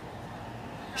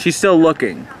 She's still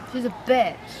looking. She's a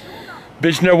bitch.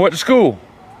 Bitch never went to school.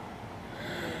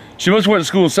 She must have went to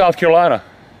school in South Carolina.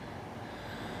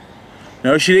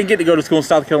 No, she didn't get to go to school in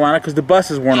South Carolina because the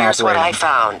buses weren't Here's what I operating.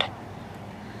 found.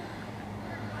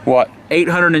 What?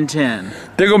 810.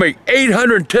 They're gonna make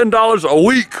 $810 a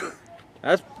week.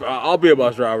 That's. I'll be a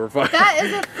bus driver. Fine. That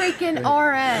is a freaking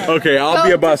RN. Okay, I'll Go be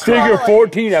a to bus college. driver. Figure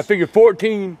 14, I figure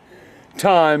 14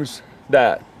 times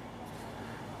that.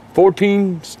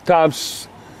 14 times,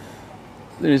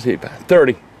 let me see,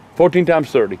 30. 14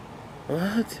 times 30.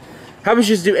 What? How about you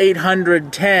just do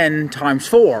 810 times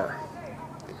 4?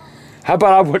 How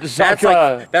about I went to South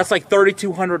Carolina? That's like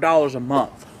 $3,200 a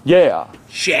month. Yeah.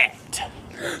 Shit.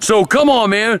 So come on,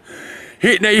 man.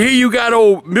 Now here you got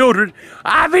old Mildred.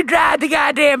 I've been driving the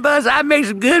goddamn bus. I make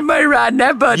some good money riding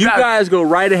that bus. You guys go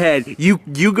right ahead. You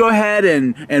go ahead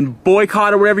and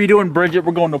boycott or whatever you're doing. Bridget,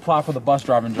 we're going to apply for the bus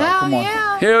driving job. Hell Come on.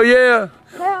 yeah. Hell yeah.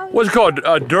 Hell What's it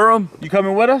called? Durham? You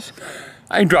coming with us?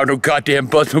 I ain't driving no goddamn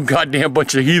bus, no goddamn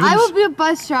bunch of heathens. I will be a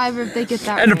bus driver if they get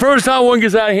that And the right. first time one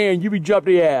gets out of hand, you be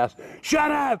jumping the ass. Shut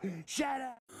up! Shut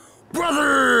up!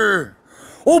 Brother!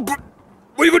 Oh, what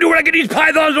are you gonna do when I get these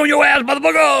pythons on your ass,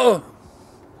 motherfucker?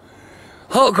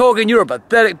 Hulk Hogan, you're a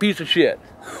pathetic piece of shit.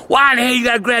 Why in the hell you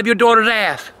gotta grab your daughter's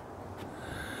ass?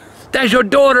 That's your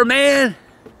daughter, man.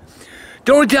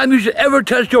 The only time you should ever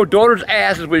touch your daughter's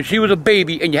ass is when she was a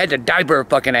baby and you had to diaper her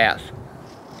fucking ass.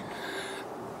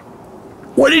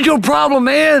 What is your problem,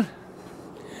 man?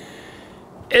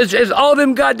 Is all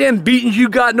them goddamn beatings you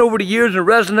gotten over the years in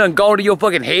wrestling and gone to your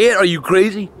fucking head? Are you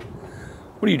crazy?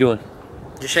 What are you doing?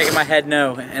 Just shaking my head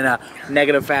no in a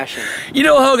negative fashion. You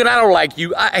know, Hogan, I don't like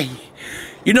you.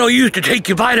 You know, you used to take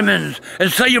your vitamins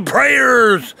and say your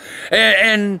prayers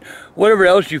and whatever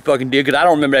else you fucking did, because I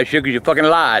don't remember that shit because you fucking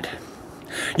lied.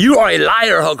 You are a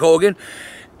liar, Hulk Hogan.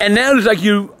 And now it's like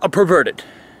you are perverted.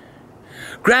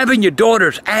 Grabbing your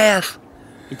daughter's ass.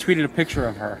 He tweeted a picture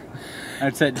of her. And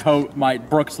it said, oh, my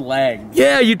Brooks' leg.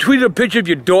 Yeah, you tweeted a picture of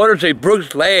your daughter and say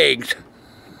Brooks' legs.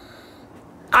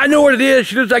 I know what it is.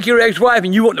 She looks like your ex-wife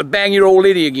and you want to bang your old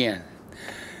lady again.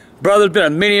 Brother's been a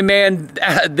mini man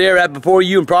there before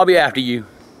you and probably after you.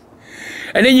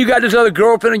 And then you got this other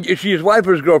girlfriend. Is she his wife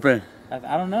or his girlfriend?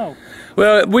 I don't know.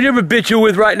 Well, whichever bitch you're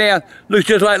with right now looks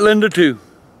just like Linda too.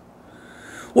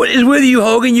 What is with you,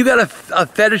 Hogan? You got a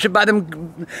fetish about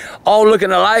them all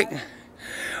looking alike?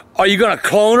 Are you gonna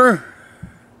clone her?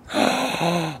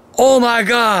 Oh my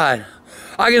God.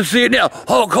 I can see it now.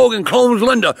 Hulk Hogan clones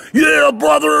Linda. Yeah,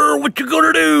 brother, what you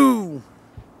gonna do?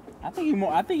 I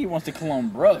think he wants to clone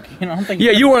Brooke. You know, I'm thinking.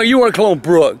 Yeah, you want to clone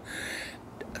Brooke.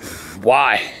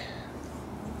 Why?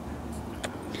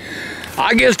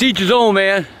 I guess to each his own,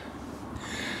 man.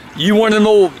 You one of them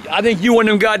old. I think you one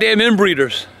of them goddamn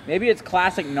inbreeders. Maybe it's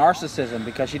classic narcissism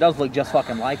because she does look just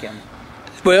fucking like him.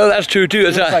 Well, that's true too.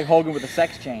 It's like Hogan with a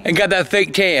sex change. And got that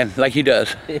fake tan like he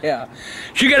does. Yeah.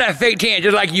 She got that fake tan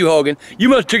just like you, Hogan. You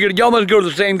must took it. Y'all must go to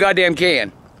the same goddamn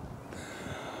can.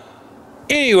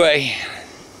 Anyway,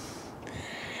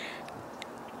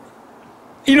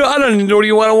 you know I don't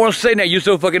know what I want to say now. You're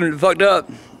so fucking fucked up.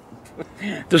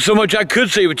 There's so much I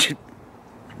could say, but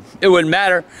it wouldn't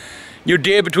matter. You're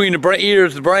dead between the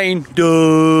ears, the brain.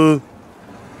 Duh.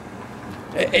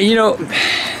 And, you know.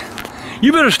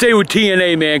 You better stay with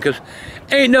TNA, man, because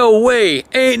ain't no way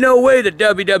that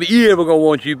WWE ever gonna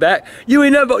want you back. You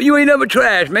ain't never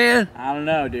trash, man. I don't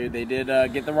know, dude. They did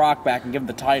get The Rock back and give him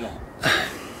the title.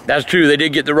 That's true. They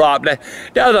did get The Rock. That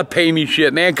was a pay me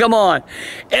shit, man. Come on.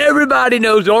 Everybody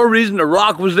knows the only reason The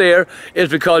Rock was there is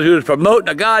because he was promoting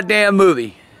a goddamn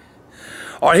movie.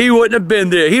 Or he wouldn't have been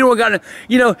there. He don't got,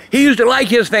 you know, he used to like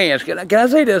his fans. Can I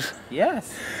say this?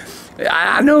 Yes.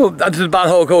 I know this is about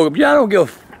Hulk Hogan, but yeah, I don't give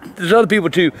a there's other people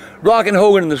too. Rock and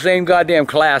Hogan in the same goddamn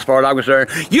class, as far as I'm concerned.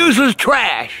 Useless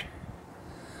trash.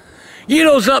 You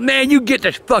know something, man? You get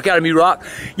the fuck out of me, Rock.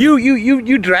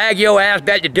 You drag your ass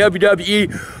back to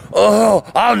WWE. Oh,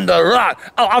 I'm the Rock.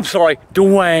 Oh, I'm sorry,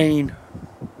 Dwayne.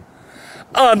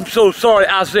 I'm so sorry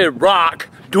I said Rock,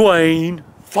 Dwayne.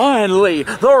 Finally,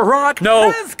 The Rock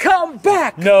has come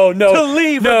back to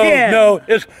leave again. No,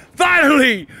 it's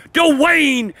finally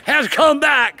Dwayne has come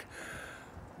back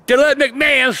to let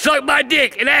McMahon suck my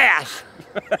dick and ass.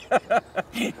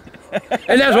 And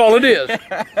that's all it is.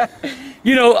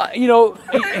 You know, you know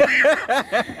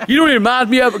it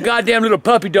reminds me of a goddamn little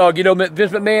puppy dog, you know,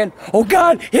 Vince McMahon. Oh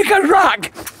God, here comes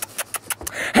Rock.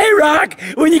 Hey Rock,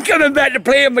 when you coming back to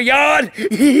play in my yard?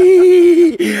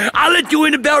 I'll let you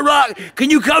in the belt, Rock. Can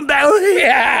you come back?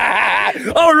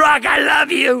 Oh Rock, I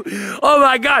love you. Oh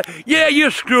my God. Yeah,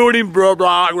 you're screwing him, bro.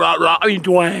 Rock. I mean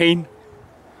Dwayne.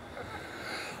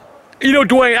 You know,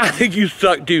 Dwayne, I think you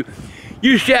suck too.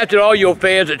 You shafted all your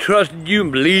fans that trusted you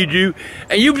and believed you,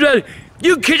 and you kicked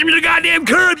him to the goddamn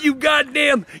curb, you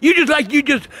just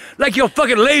like your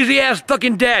fucking lazy ass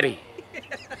fucking daddy.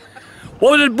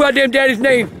 What was his goddamn daddy's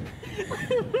name?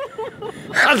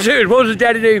 I'm serious, what was his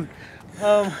daddy's name?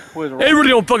 Was it it really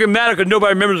don't fucking matter because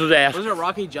nobody remembers his ass. Was it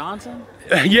Rocky Johnson?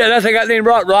 Yeah, that's how I got named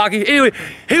Rocky. Anyway,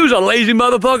 he was a lazy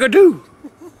motherfucker too.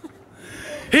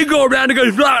 He'd go around and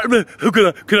go,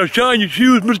 can I shine your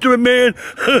shoes, Mr. McMahon?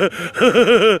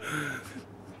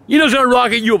 You know something,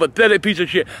 Rocky? You a pathetic piece of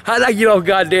shit. How'd I get off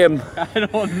goddamn... I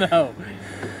don't know.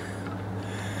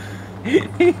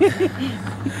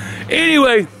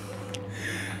 Anyway,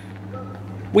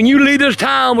 when you leave this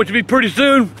town, which will be pretty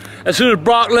soon as as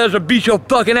Lesnar beats your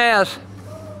fucking ass.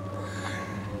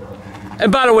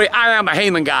 And by the way, I am a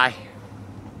Heyman guy.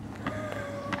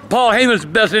 Paul Heyman's the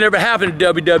best thing that ever happened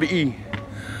to WWE.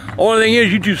 Only thing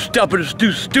is, you too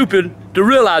stupid to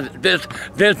realize it.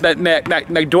 Vince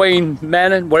McDwayne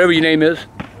Manning, whatever your name is.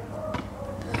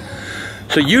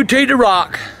 So you take The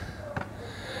Rock,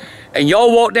 and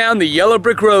y'all walk down the yellow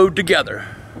brick road together.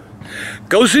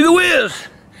 Go see The Wiz,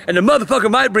 and the motherfucker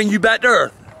might bring you back to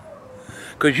Earth.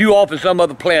 Because you off in some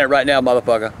other planet right now,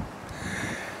 motherfucker.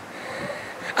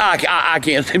 I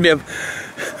can't see me.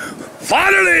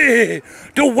 Finally,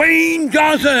 Dwayne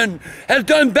Johnson has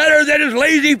done better than his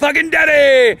lazy fucking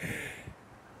daddy.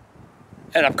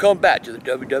 And I've come back to the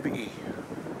WWE.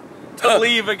 To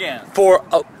leave again. For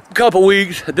couple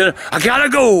weeks, then I gotta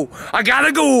go. I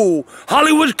gotta go.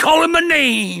 Hollywood's calling my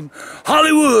name.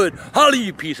 Hollywood. Holly,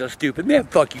 you piece of stupid. Man,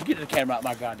 fuck you. Get the camera out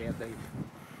my goddamn thing.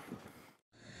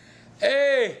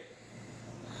 Hey.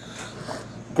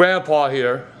 Grandpa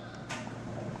here.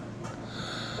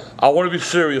 I want to be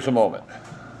serious a moment.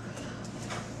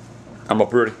 I'm a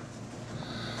pretty.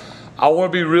 I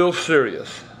want to be real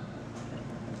serious.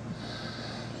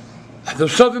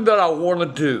 There's something that I want to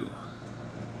do.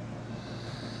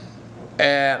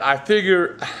 And I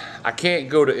figure I can't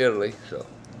go to Italy, so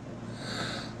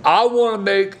I want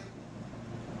to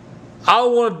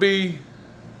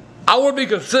be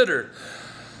considered.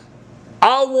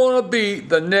 I want to be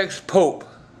the next pope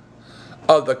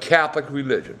of the Catholic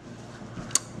religion.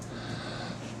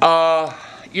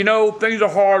 You know, things are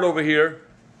hard over here,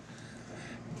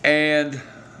 and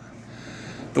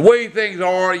the way things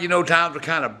are, you know, times are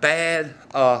kind of bad.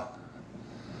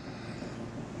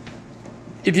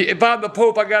 If I'm the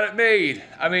Pope, I got it made.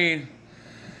 I mean,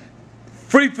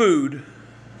 free food.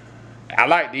 I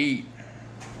like to eat.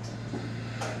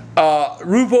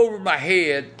 Roof over my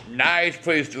head. Nice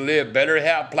place to live. Better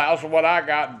house than what I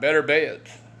got, and better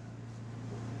beds.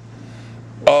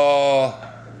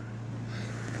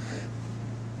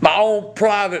 My own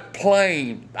private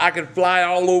plane. I can fly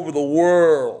all over the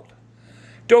world.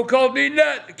 Don't cost me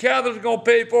nothing. The Catholics are gonna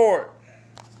pay for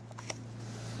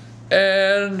it.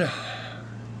 And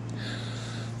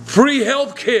free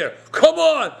health care. Come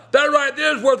on, that right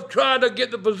there is worth trying to get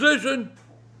the position.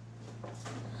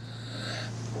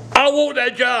 I want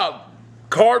that job.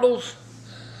 Cardinals,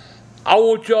 I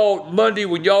want y'all Monday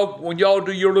when y'all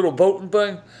do your little voting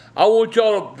thing, I want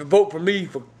y'all to vote for me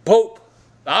for Pope.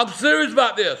 I'm serious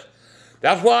about this.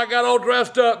 That's why I got all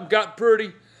dressed up and got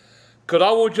pretty, because I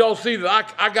want y'all to see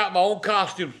that I got my own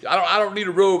costume. I don't need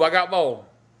a robe. I got my own.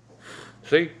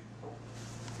 See?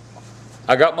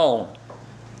 I got my own.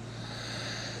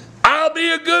 I'll be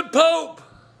a good Pope.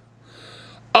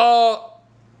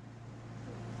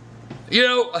 You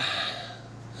know,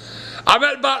 I'm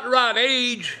at about the right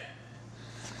age,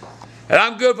 and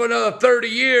I'm good for another 30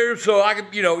 years, so I can,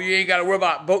 you know, you ain't got to worry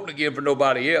about voting again for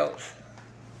nobody else.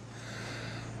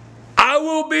 I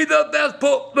will be the best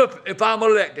Pope if I'm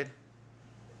elected.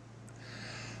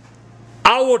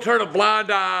 I will turn a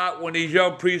blind eye when these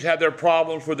young priests have their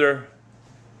problems with their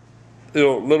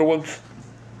little ones.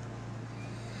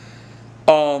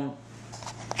 I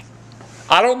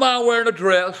don't mind wearing a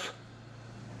dress.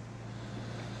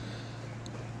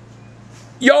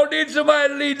 Y'all need somebody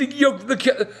to lead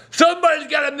somebody's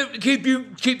got to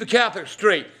keep the Catholics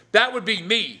straight. That would be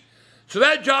me. So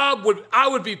that job I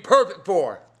would be perfect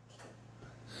for.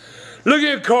 Look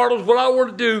at Cardinals. What I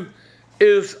want to do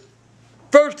is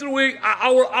first of the week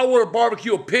I want to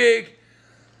barbecue a pig,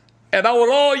 and I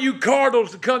want all you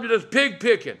Cardinals to come to this pig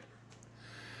picking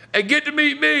and get to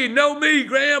meet me, know me,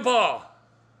 Grandpa.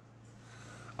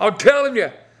 I'm telling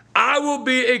you, I will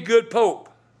be a good Pope.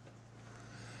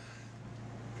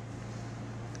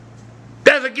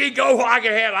 That's a gig. Oh, I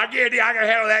can handle. I can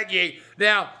handle that gig.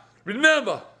 Now,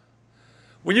 remember,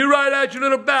 when you write out your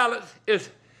little ballots, it's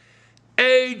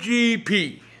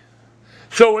AGP.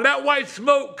 So when that white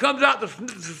smoke comes out the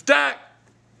stack,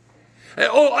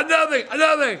 and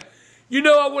another thing, you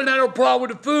know I wouldn't have no problem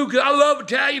with the food because I love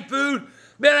Italian food.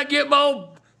 Man, I get my own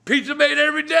pizza made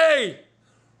every day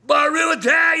by a real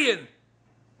Italian.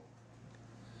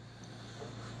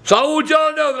 So I want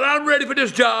y'all to know that I'm ready for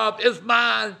this job. It's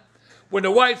mine. When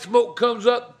the white smoke comes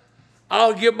up,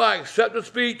 I'll give my acceptance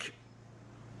speech.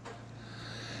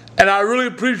 And I really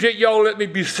appreciate y'all letting me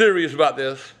be serious about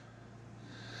this.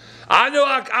 I know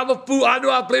I'm a fool. I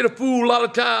know I played a fool a lot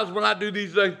of times when I do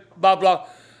these things, blah, blah.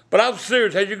 But I'm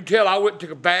serious. As you can tell, I went and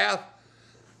took a bath,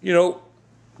 you know,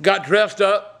 got dressed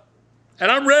up, and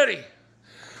I'm ready.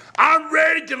 I'm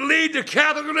ready to lead the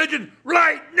Catholic religion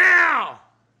right now.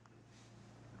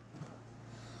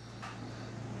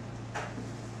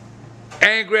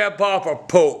 And Grandpa for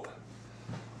Pope.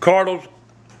 Cardinals,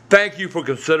 thank you for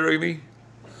considering me.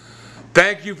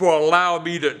 Thank you for allowing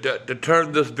me to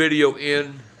turn this video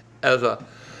in as an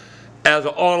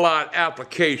online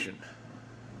application.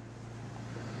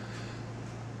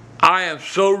 I am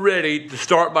so ready to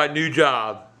start my new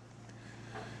job.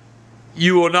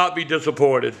 You will not be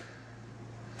disappointed.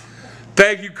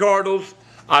 Thank you, Cardinals.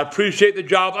 I appreciate the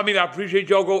job. I mean, I appreciate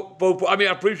y'all I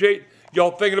appreciate y'all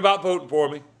thinking about voting for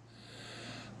me.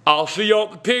 I'll see y'all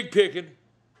at the pig picking.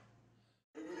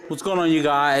 What's going on, you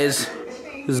guys?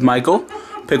 This is Michael,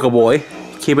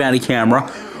 Pickleboy, keeping out of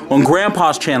camera, on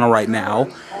Grandpa's channel right now.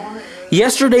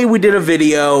 Yesterday we did a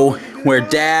video where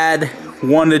Dad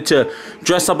wanted to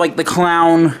dress up like the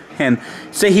clown and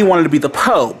say he wanted to be the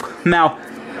Pope. Now,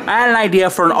 I had an idea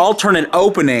for an alternate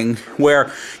opening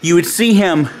where you would see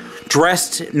him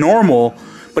dressed normal,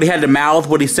 but he had to mouth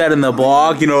what he said in the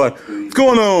blog, you know, like, "What's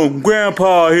going on,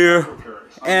 Grandpa here?"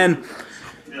 And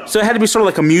so it had to be sort of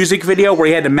like a music video where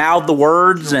he had to mouth the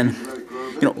words and,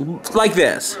 you know, like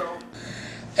this.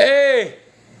 Hey!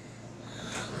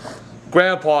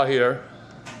 Grandpa here.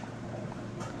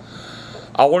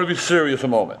 I want to be serious a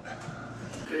moment.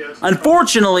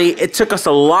 Unfortunately, it took us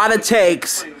a lot of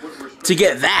takes to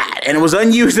get that, and it was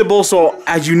unusable, so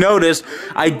as you notice,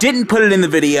 I didn't put it in the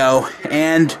video,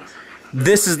 and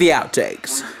this is the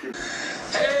outtakes.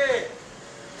 Hey!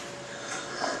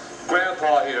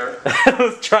 Grandpa here.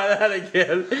 Let's try that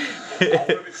again. I want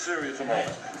to be serious a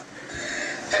moment.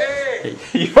 Hey!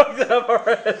 You fucked it up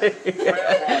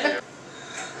already.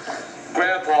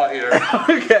 Grandpa here.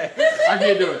 Okay, I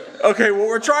can't do it. Okay, what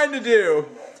we're trying to do,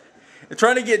 we're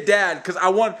trying to get Dad, because I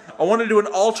want to do an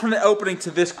alternate opening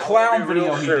to this clown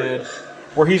video he did,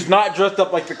 where he's not dressed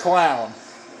up like the clown,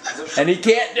 and he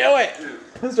can't do it.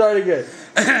 Let's try it again.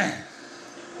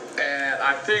 And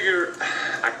I figure,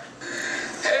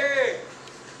 hey,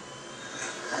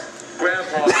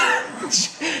 Grandpa here.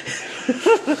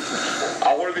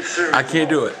 I want to be serious. I can't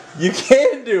do it. You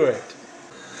can do it.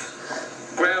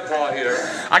 Grandpa here.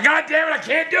 I goddamn it! I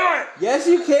can't do it. Yes,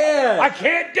 you can. I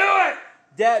can't do it.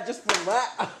 Dad, just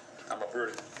relax. I'm a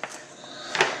pretty.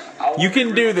 You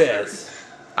can do this.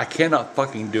 I cannot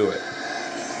fucking do it.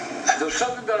 There's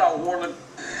something that I want to.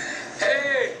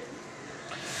 Hey,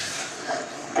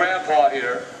 Grandpa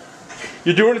here.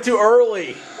 You're doing it too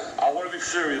early. I want to be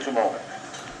serious a moment.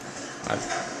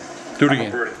 Do it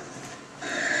again.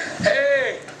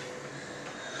 Hey,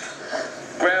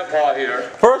 Grandpa here.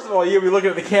 First of all, you'll be looking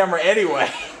at the camera anyway.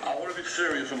 I want to be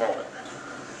serious a moment.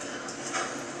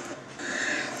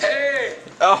 Hey,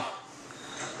 Oh.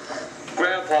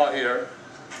 Grandpa here.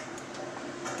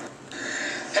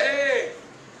 Hey,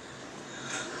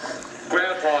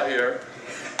 Grandpa here.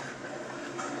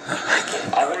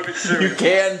 I want to be serious. You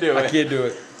can do it. I can't do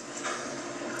it.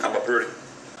 I'm a pretty.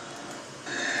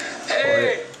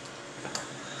 Hey,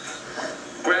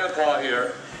 Grandpa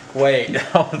here. Wait,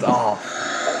 that was off.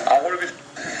 I want to be.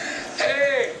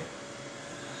 Hey,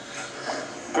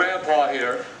 Grandpa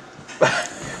here.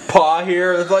 Paw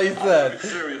here, that's all you I want to said. be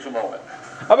serious a moment.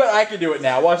 I bet I can do it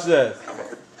now. Watch this.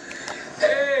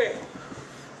 Hey,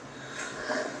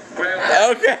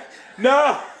 Grandpa. Okay.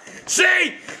 No.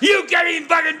 See, you can't even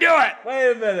fucking do it.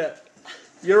 Wait a minute.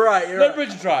 You're right. You're Let right.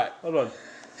 Bridget try it. Hold on.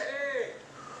 Hey,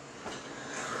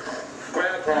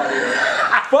 Grandpa here.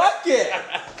 Fuck it.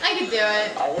 I can do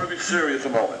it. I want to be serious a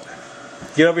moment.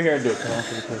 Get over here and do it. Come on.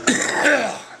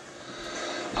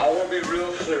 I want to be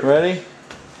real serious. Ready?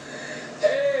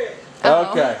 Hey,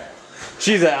 Okay.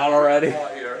 She's out already.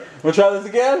 Grandpa here. We'll try this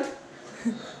again?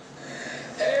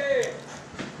 Hey,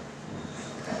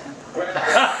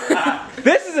 Grandpa.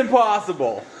 This is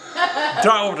impossible.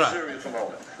 Try one more time. Serious a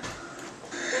moment.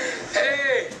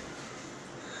 Hey,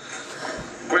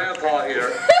 Grandpa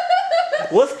here.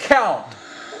 Let's count.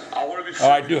 I want to be serious All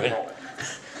right, do a it. moment.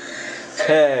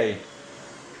 Hey.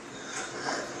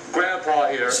 Grandpa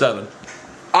here. 7.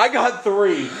 I got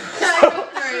 3.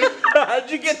 How'd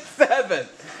you get 7?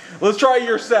 Let's try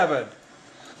your 7.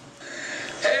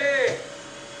 Hey,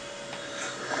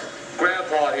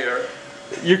 Grandpa here.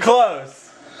 You're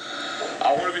close.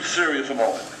 I want to be serious a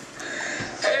moment.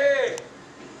 Hey,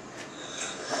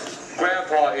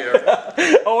 Grandpa here.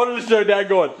 I wanted to show Dad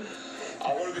going.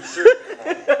 I want to be serious a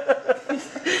moment.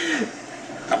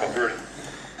 I'm a birdie.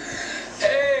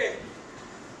 Hey,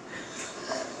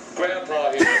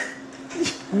 Grandpa here.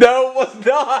 No, it was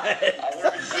not. I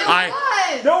want to be serious. It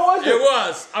was. No, it wasn't. It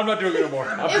was. I'm not doing it anymore.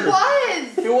 It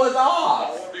was. It was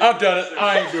off. I've done it.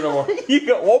 I ain't doing it no more. You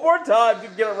got one more time to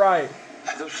get it right.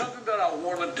 There's something that I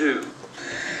want to do.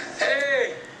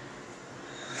 Hey,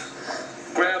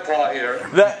 Grandpa here.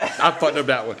 I fucked up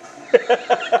that one.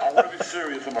 I want to be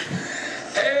serious a moment.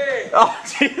 Hey, Oh,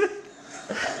 Jesus.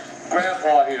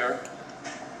 Grandpa here.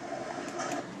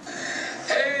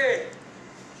 Hey,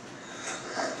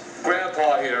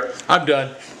 Grandpa here. I'm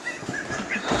done.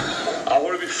 I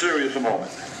want to be serious a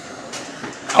moment.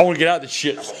 I want to get out of this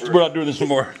shit. We're not doing this no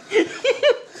more.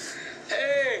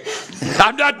 Hey,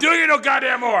 I'm not doing it no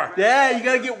goddamn more. Yeah, you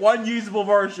gotta get one usable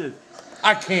version.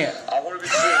 I can't. I want to be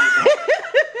serious a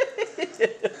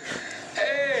moment.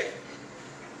 Hey,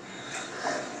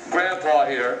 Grandpa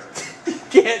here.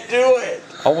 Can't do it.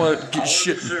 I want to get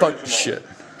shit and fuck this shit.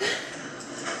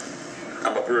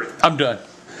 I'm a birdie. I'm done.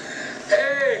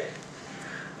 Hey,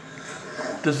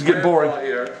 This is getting boring. Grandpa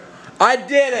here. I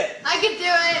did it! I can do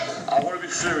it. I want to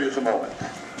be serious a moment.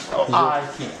 Oh, I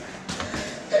can't.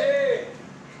 Hey!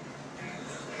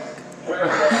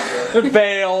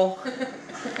 Fail.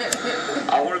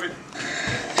 I want to be...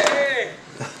 Hey!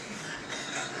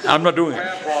 I'm not doing it.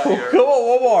 Grandpa here. Come on,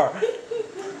 one more.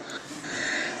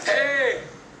 Hey!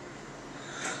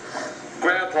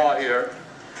 Grandpa here.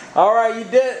 All right, you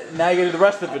did it. Now you get to the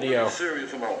rest of the video.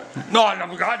 Serious a moment. No,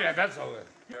 goddamn, that's so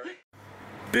good.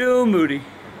 Bill Moody.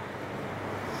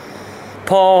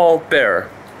 Paul Bearer.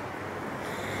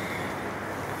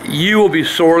 You will be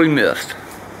sorely missed.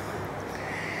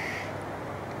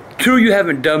 True, you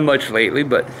haven't done much lately,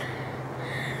 but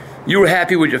you were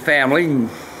happy with your family.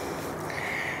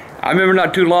 I remember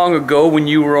not too long ago when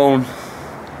you were on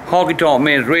Honky Tonk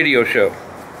Man's radio show.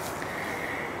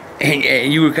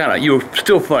 And you were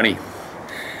still funny.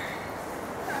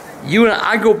 You and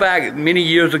I go back many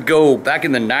years ago, back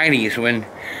in the 90s when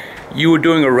you were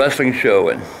doing a wrestling show,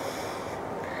 and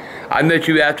I met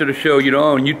you after the show, you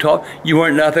know, and you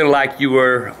weren't nothing like you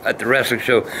were at the wrestling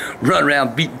show. Run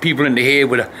around beating people in the head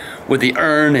with the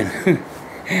urn, and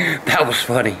that was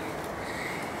funny.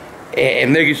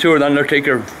 And making sure the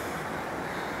Undertaker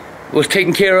was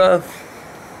taken care of.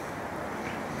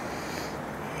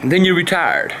 And then you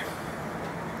retired.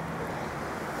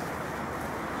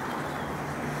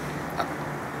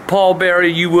 Paul Bearer,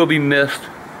 you will be missed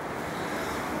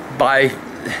by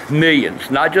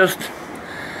millions, not just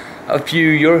a few.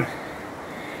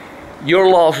 Your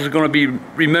loss is going to be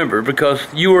remembered because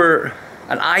you were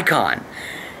an icon.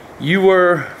 You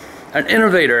were an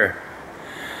innovator.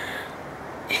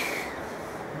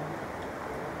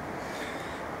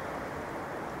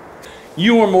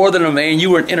 You were more than a man,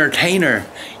 you were an entertainer.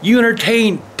 You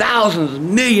entertained thousands,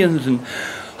 millions, and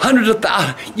hundreds of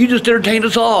thousands. You just entertained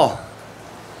us all.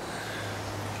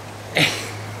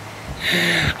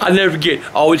 I'll never forget,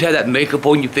 always had that makeup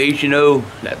on your face, you know,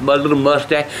 that little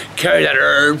mustache, carry that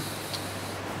urn.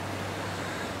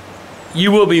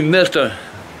 You will be missed,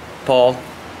 Paul.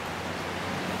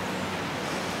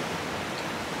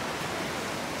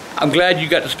 I'm glad you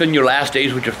got to spend your last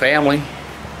days with your family.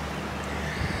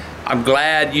 I'm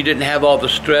glad you didn't have all the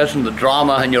stress and the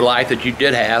drama in your life that you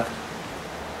did have.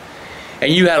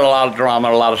 And you had a lot of drama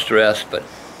and a lot of stress, but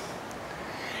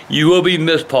you will be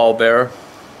missed, Paul Bearer.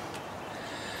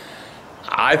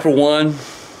 I, for one,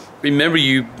 remember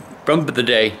you from the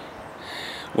day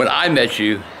when I met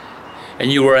you,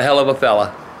 and you were a hell of a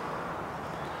fella.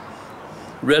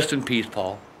 Rest in peace,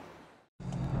 Paul.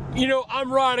 You know,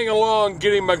 I'm riding along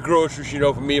getting my groceries, you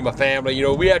know, for me and my family. You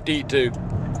know, we have to eat too.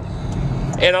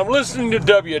 And I'm listening to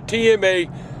WTMA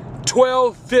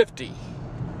 1250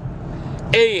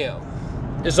 AM.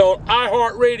 It's on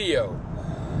iHeartRadio.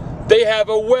 They have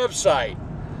a website,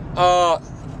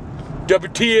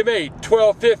 WTMA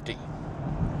 1250.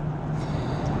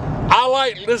 I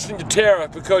like listening to Tara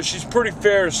because she's pretty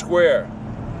fair and square.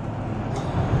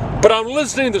 But I'm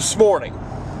listening this morning,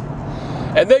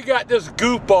 and they got this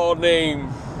goofball named,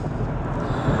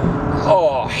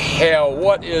 oh hell,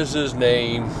 what is his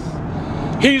name?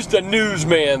 He's the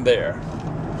newsman there.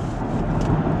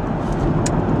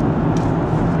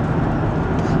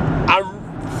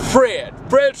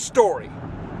 Fred Story.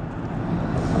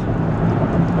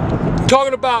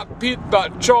 Talking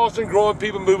about Charleston growing,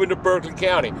 people moving to Berkeley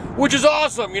County, which is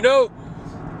awesome, you know,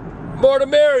 more the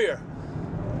merrier.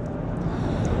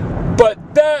 But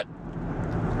that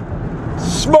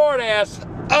smart-ass,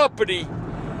 uppity,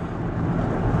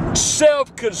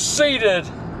 self-conceited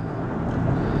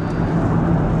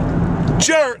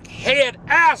jerk-head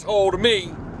asshole to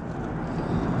me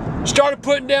started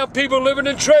putting down people living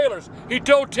in trailers. He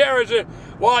told Terry, that,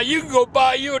 well, you can go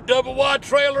buy you a double-wide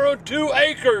trailer on 2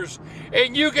 acres,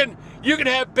 and you can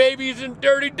have babies in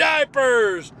dirty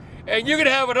diapers, and you can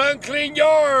have an unclean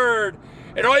yard,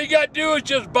 and all you got to do is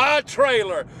just buy a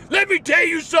trailer. Let me tell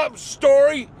you something,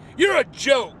 Story. You're a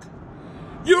joke.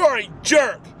 You are a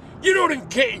jerk. You don't even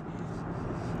care.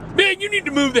 Man, you need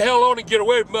to move the hell on and get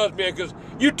away from us, man, because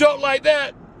you talk like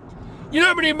that. You know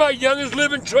how many of my youngest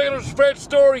live in trailers, Fred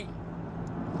Story?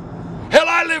 Hell,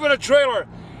 I live in a trailer,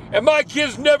 and my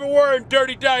kids never were in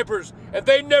dirty diapers, and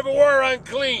they never were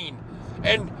unclean,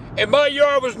 and my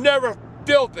yard was never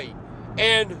filthy,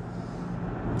 and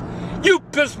you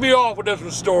pissed me off with this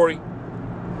one, Story.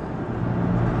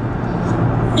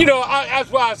 You know, that's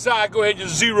why I say I go ahead and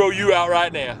just zero you out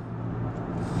right now.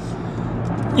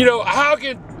 You know, how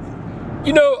can,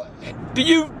 you know,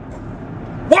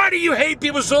 why do you hate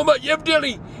people so much?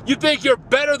 Evidently, you think you're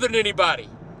better than anybody.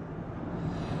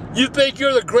 You think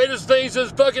you're the greatest thing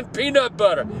since fucking peanut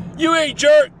butter. You ain't,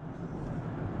 jerk.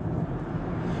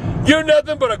 You're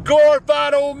nothing but a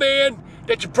glorified old man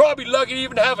that you're probably lucky to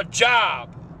even have a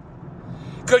job.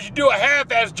 Because you do a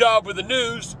half-ass job with the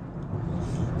news.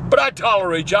 But I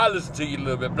tolerate you. I listen to you a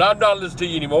little bit, but I'm not listening to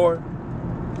you anymore.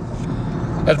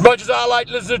 As much as I like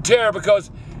to listen to Tara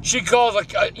because she calls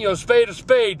a spade a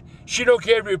spade, she don't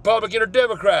care if you're Republican or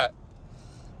Democrat.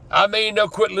 I may no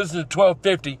quit listening to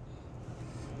 1250.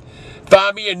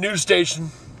 Find me a news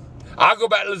station. I'll go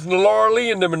back and listen to Laura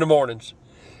Lee and them in the mornings.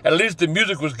 At least the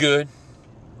music was good.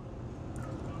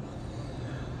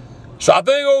 So I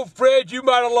think, old Fred, you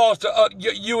might have lost.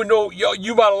 You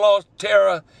might have lost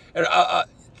Tara. And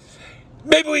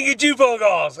maybe we can get you phone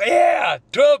calls. Yeah,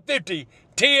 1250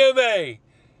 TMA,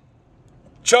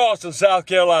 Charleston, South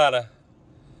Carolina.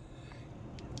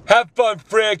 Have fun,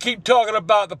 Fred. Keep talking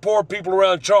about the poor people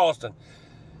around Charleston.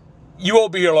 You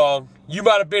won't be here long. You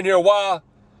might have been here a while,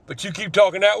 but you keep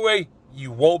talking that way,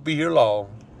 you won't be here long.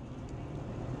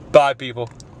 Bye, people.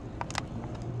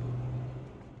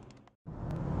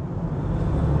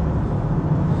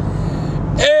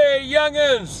 Hey,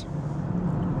 young'uns.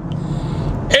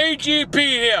 AGP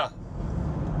here.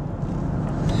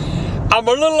 I'm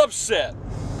a little upset.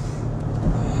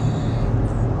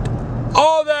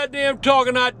 All that damn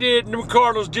talking I did and them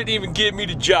Cardinals didn't even give me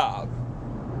the job.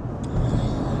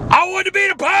 I wanted to be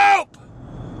the Pope.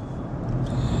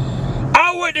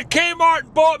 I went to Kmart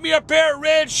and bought me a pair of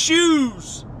red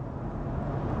shoes.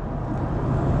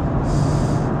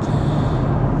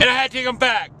 And I had to take them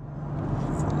back.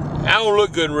 I don't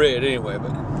look good in red anyway,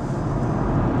 but...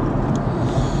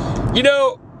 You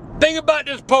know, thing about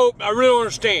this Pope, I really don't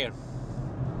understand.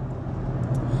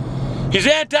 He's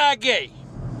anti-gay.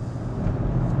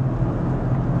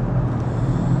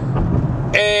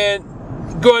 And,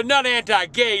 not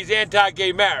anti-gay, he's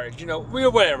anti-gay marriage, you know,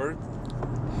 whatever.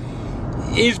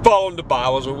 He's following the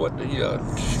Bibles or what, you know.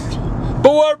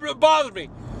 But what bothers me,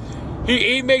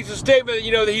 he makes a statement,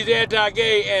 you know, that he's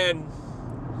anti-gay, and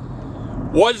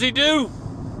what does he do?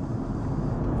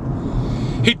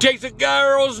 He takes a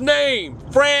girl's name,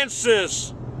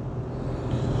 Francis.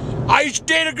 I used to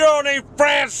date a girl named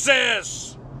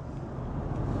Francis.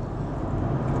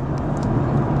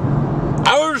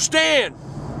 I understand.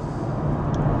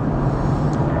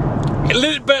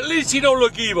 But at least he don't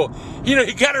look evil. You know,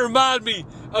 he kind of reminds me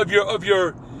of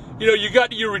your, you know, you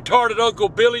got your retarded Uncle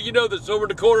Billy, you know, that's over in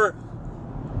the corner.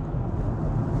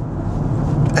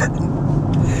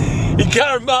 He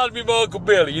kind of reminds me of my Uncle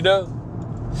Billy, you know.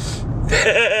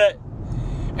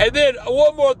 And then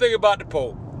one more thing about the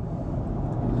Pope.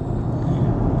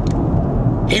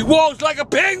 He walks like a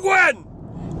penguin.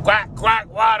 Quack, quack,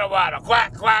 waddle, waddle.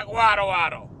 Quack, quack, waddle,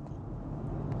 waddle.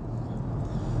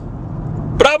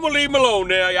 But I'm going to leave him alone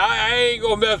now. I ain't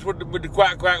going to mess with the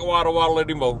quack, quack, waddle, waddle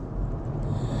anymore.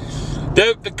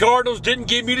 The Cardinals didn't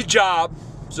give me the job.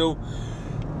 So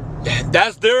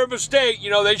that's their mistake. You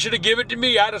know, they should have given it to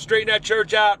me. I'd have straightened that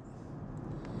church out.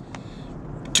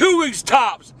 2 weeks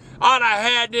tops. I'd have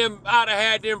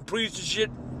had them priests and shit.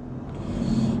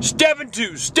 Step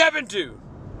into.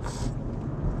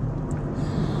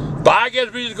 But I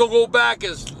guess we're just gonna go back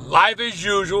as life as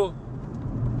usual.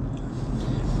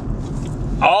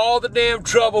 All the damn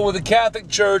trouble with the Catholic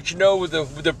Church, you know, with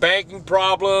their banking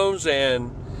problems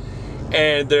and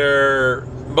their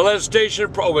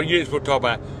molestation well, you ain't supposed to talk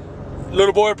about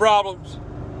little boy problems.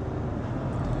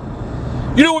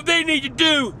 You know what they need to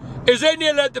do is they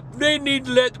need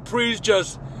to let the priests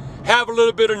just have a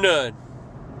little bit of none.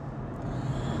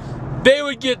 They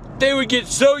would get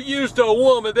so used to a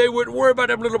woman they wouldn't worry about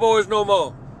them little boys no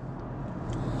more.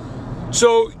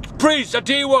 So priests, I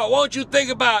tell you what, why don't you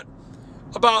think about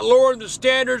lowering the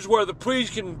standards where the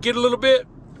priests can get a little bit,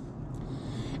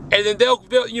 and then they'll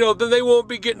then they won't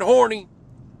be getting horny.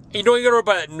 And you don't even gotta worry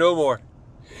about it no more.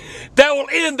 That will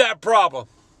end that problem.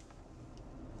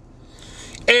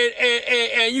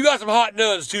 And you got some hot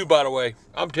nuns too, by the way.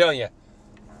 I'm telling you.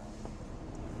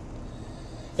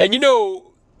 And you know,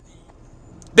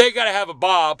 they gotta have a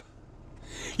bob.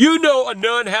 You know a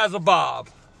nun has a bob.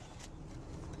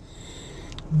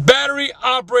 Battery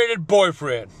operated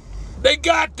boyfriend. They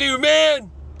got to, man.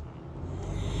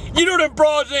 You know them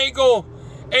broads ain't gonna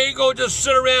just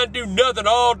sit around and do nothing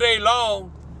all day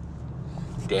long.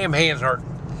 Damn hands hurt.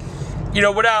 You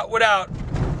know, without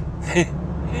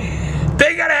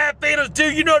they gotta have feelings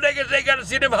too. You know, they gotta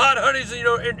see them hot honeys, you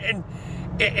know, and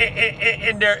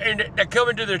they're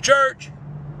coming to their church.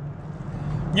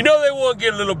 You know they want to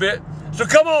get a little bit. So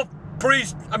come on,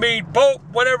 priest, Pope,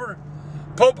 whatever.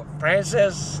 Pope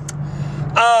Francis.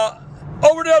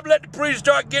 Over there, let the priest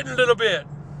start getting a little bit.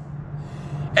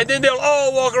 And then they'll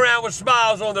all walk around with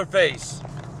smiles on their face.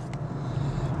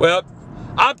 Well,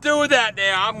 I'm through with that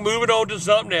now. I'm moving on to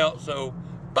something else. So,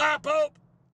 bye, Pope.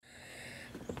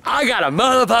 I got a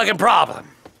motherfucking problem.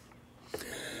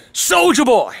 Soldier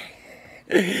Boy,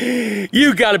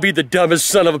 you gotta be the dumbest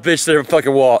son of a bitch that ever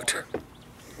fucking walked.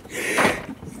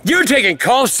 You're taking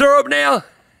cough syrup now?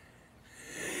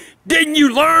 Didn't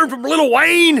you learn from Lil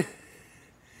Wayne?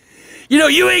 You know,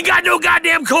 you ain't got no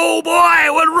goddamn cold, boy.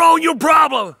 What's wrong, your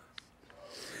problem?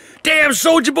 Damn,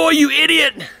 Soldier Boy, you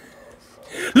idiot.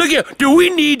 Look here, do we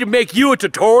need to make you a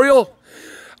tutorial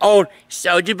on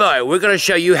Soldier Boy? We're gonna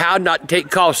show you how not to take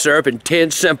cough syrup in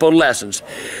 10 simple lessons.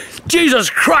 Jesus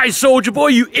Christ, Soldier Boy,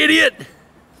 you idiot.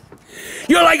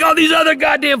 You're like all these other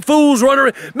goddamn fools running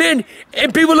around. Men,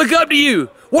 and people look up to you.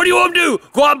 What do you want to do?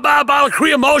 Go out and buy a bottle of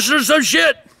Korean Motion or some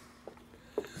shit?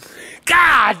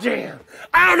 God damn.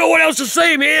 I don't know what else to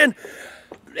say, man.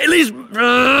 At least,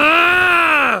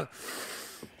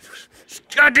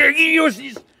 goddamn,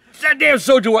 goddamn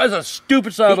Soldier Boy, that's a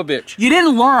stupid son of a bitch. You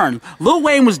didn't learn. Lil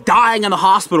Wayne was dying in the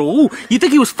hospital. Ooh, you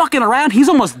think he was fucking around? He's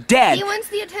almost dead. He wants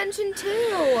the attention too.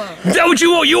 Is that what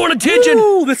you want? You want attention?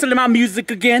 Ooh, listen to my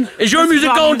music again. Is your music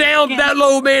going down that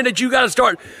low, man, that you gotta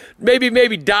start,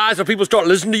 maybe die so people start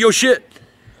listening to your shit?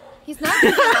 He's not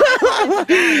gonna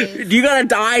You gotta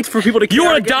die for people to care. You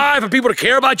wanna again? die for people to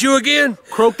care about you again?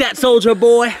 Croak that, Soldier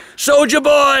Boy. Soldier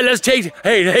Boy,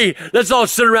 hey, let's all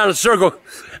sit around in a circle.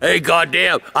 Hey,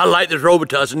 goddamn, I like this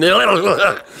Robitussin.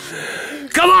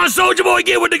 Come on, Soldier Boy,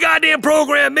 get with the goddamn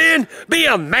program, man. Be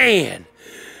a man.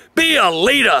 Be a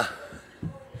leader.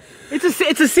 It's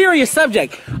a serious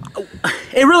subject.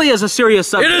 It really is a serious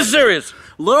subject. It is serious.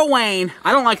 Lil Wayne,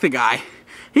 I don't like the guy.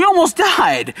 He almost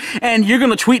died. And you're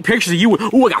gonna tweet pictures of you.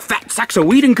 Ooh, I got fat sacks of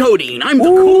weed and codeine. I'm the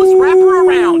coolest rapper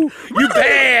around.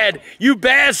 You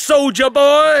bad Soldier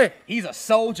Boy. He's a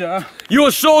soldier. You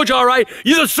a soldier, all right?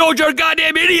 You the soldier of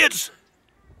goddamn idiots.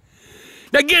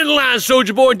 Now get in line,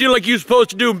 Soldier Boy, and do like you're supposed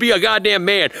to do and be a goddamn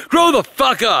man. Grow the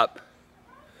fuck up.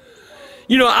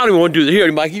 You know, I don't even want to do this here,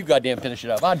 Mike. You goddamn finish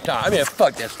it up. I'm tired. I mean,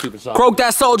 fuck that stupid song. Croak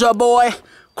that, Soldier Boy.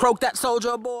 Croak that,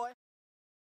 Soldier Boy.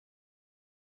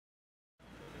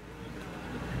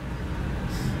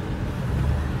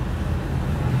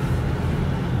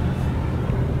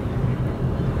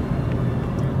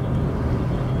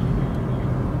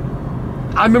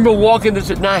 I remember walking this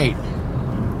at night.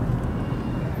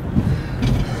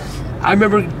 I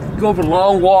remember going for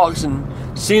long walks and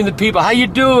seeing the people. How you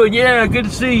doing? Yeah, good to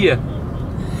see you.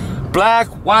 Black,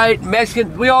 white,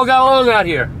 Mexican, we all got along out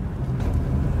here.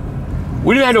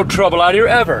 We didn't have no trouble out here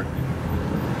ever.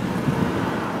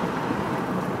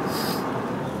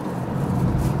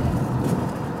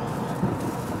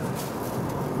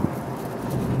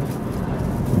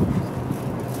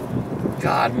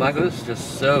 God, Michael, this is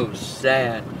just so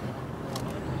sad.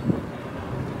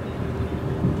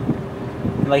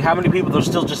 Like, how many people are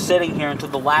still just sitting here until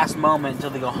the last moment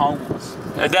until they go homeless?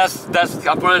 And that's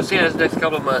I'm going to see this next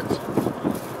couple of months.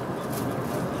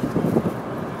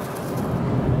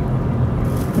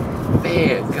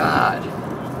 Man, God.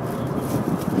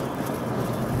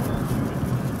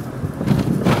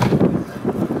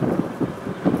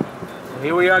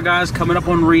 Here we are, guys, coming up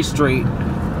on Reed Street.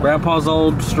 Grandpa's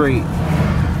old street.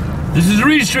 This is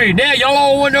Reed Street. Now, y'all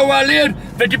all want to know where I live?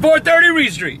 5430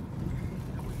 Reed Street.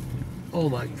 Oh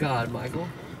my God, Michael.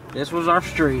 This was our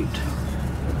street.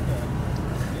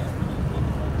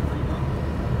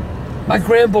 My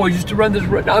grandboy used to run this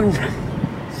road.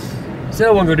 Said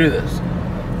I wasn't gonna do this.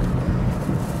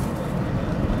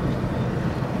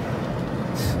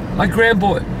 My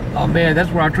grandboy. Oh man, that's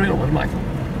where our trailer was, Michael.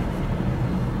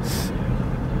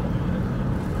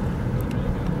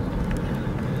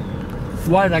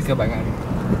 Why did I come back out here?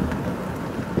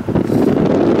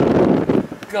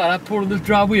 God, I pulled in this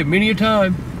driveway many a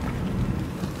time.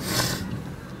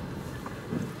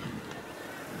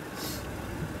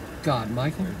 God,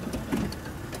 Michael.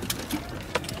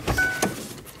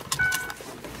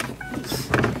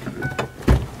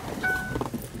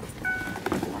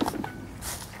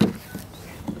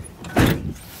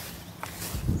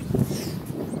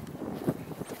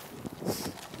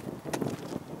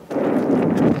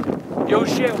 Yo,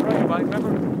 shit, right, Mike,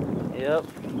 remember? Yep.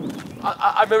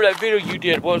 I remember that video you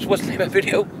did. What's the name of that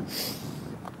video?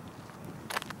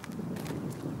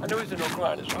 I know he's in North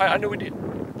Carolina, right? I know we did.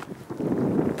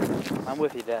 I'm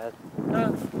with you, Dad.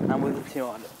 I'm with you too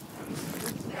on it.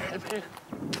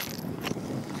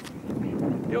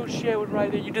 The old shit was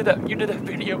right there. You did that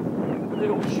video. The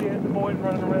old shit, the boys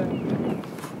running around.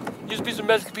 Used to be some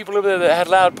Mexican people over there that had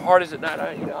loud parties at night.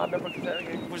 I remember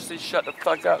that. Wish they shut the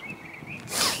fuck up.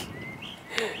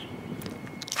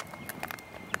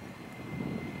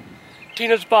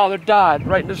 Tina's father died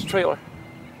right in this trailer.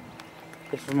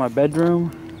 This is my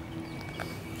bedroom.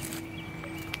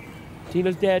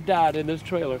 Tina's dad died in this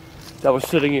trailer that was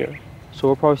sitting here. So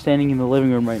we're probably standing in the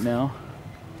living room right now.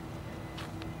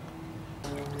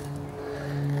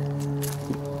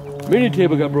 Mini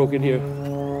table got broken here.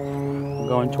 I'm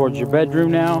going towards your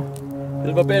bedroom now.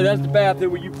 That's my bed. That's the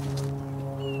bathroom where you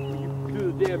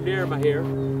do the damn nair in my hair.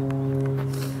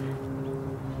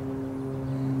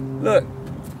 Look.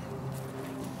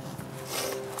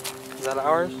 Is that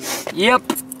ours? Yep.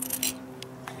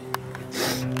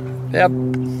 Yep.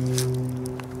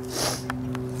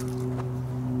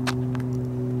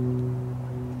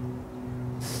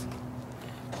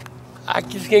 I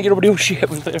just can't get over the old shit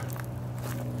was there.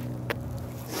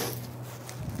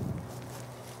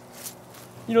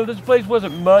 You know, this place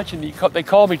wasn't much, and they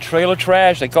called me trailer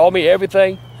trash. They called me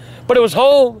everything, but it was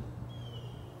home.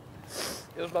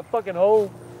 It was my fucking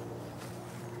home.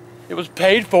 It was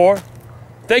paid for.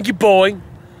 Thank you, Boeing.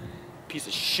 Piece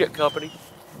of shit company.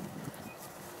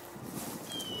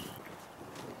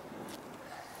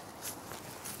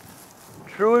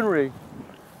 True and Ree.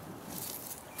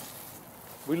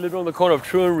 We lived on the corner of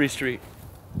True and Ree Street.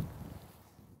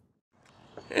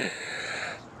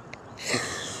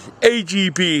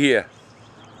 AGP here.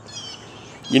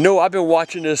 You know, I've been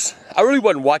watching this. I really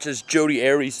wasn't watching this Jodi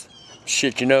Arias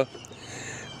shit, you know.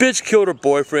 Bitch killed her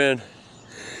boyfriend.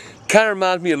 Kind of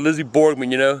reminds me of Lizzie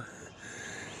Borgman, you know.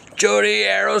 Jodi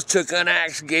Arias took an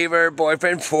axe, gave her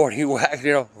boyfriend 40 whacks,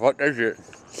 you know. What that shit.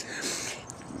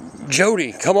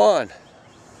 Jodi, come on.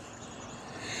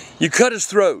 You cut his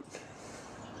throat.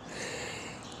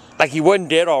 Like he wasn't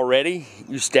dead already.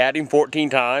 You stabbed him 14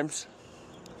 times.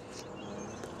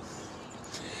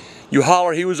 You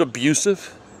holler he was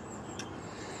abusive.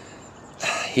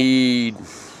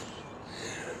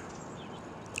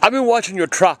 I've been watching your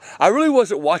trial. I really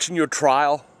wasn't watching your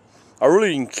trial. I really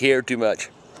didn't care too much.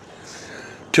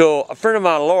 Till a friend of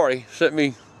mine, Lori, sent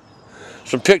me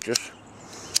some pictures.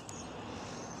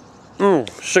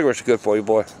 Cigarettes are good for you,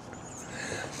 boy.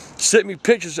 Sent me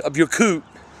pictures of your coot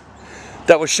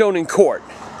that was shown in court.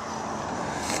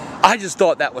 I just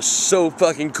thought that was so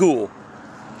fucking cool.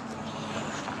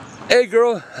 Hey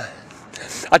girl,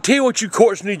 I tell you what you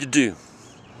courts need to do.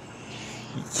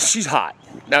 She's hot.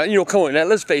 Now, you know, come on, now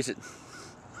let's face it.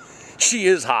 She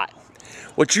is hot.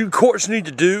 What you courts need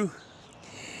to do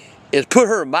is put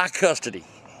her in my custody.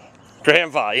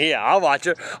 Grandpa, yeah, I'll watch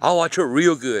her. I'll watch her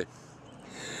real good.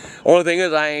 Only thing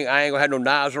is, I ain't gonna have no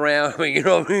knives around. I mean, you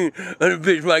know what I mean? And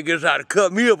the bitch might get out to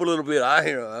cut me up a little bit. I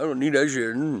don't need that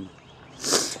shit.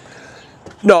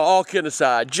 No, all kidding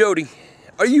aside, Jodi,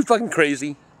 are you fucking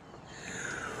crazy?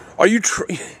 Are you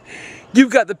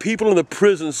You've got the people in the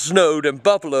prison snowed and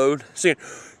buffaloed saying,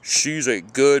 she's a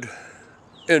good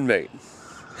inmate.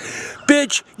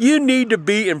 Bitch, you need to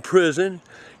be in prison.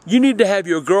 You need to have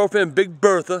your girlfriend, Big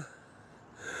Bertha,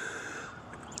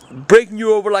 breaking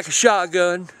you over like a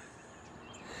shotgun.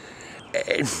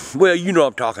 And, well, you know what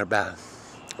I'm talking about.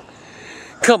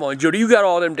 Come on, Jodi, you got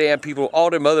all them damn people,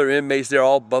 all them other inmates there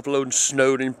all buffaloed and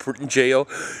snowed in jail.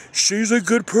 She's a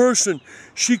good person.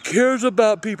 She cares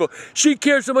about people. She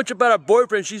cares so much about her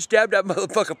boyfriend, she stabbed that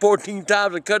motherfucker 14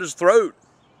 times and cut his throat.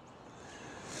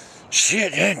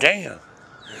 Shit, damn.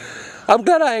 I'm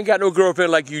glad I ain't got no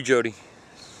girlfriend like you, Jodi.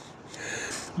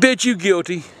 Bitch, you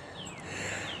guilty.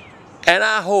 And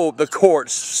I hope the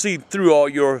courts see through all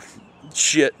your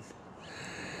shit.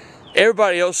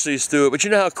 Everybody else sees through it, but you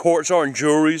know how courts are and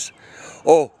juries?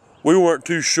 Oh, we weren't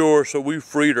too sure, so we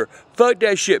freed her. Fuck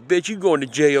that shit, bitch. You going to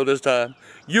jail this time.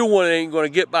 Your one ain't gonna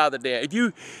get by the damn.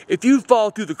 If you fall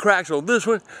through the cracks on this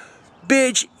one,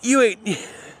 bitch, you ain't.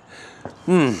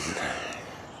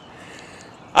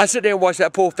 I sit there and watch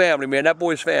that poor family, man. That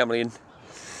boy's family, and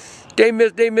they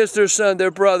miss their son,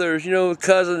 their brothers, you know,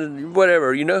 cousins,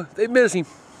 whatever, you know. They miss him,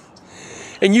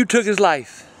 and you took his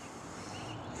life.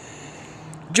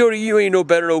 Jodi, you ain't no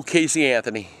better than old Casey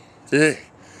Anthony. Ugh.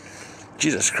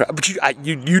 Jesus Christ. But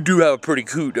you do have a pretty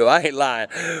coot, though. I ain't lying.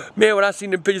 Man, when I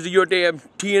seen them pictures of your damn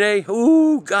TNA,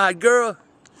 ooh, God, girl.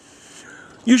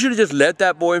 You should have just let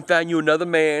that boy and found you another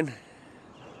man.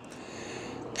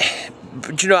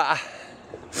 But, you know,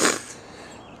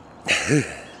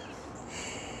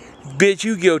 bitch,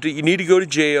 you guilty. You need to go to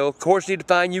jail. Courts need to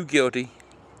find you guilty.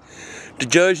 The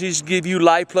judge needs to give you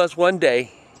life plus 1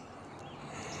 day.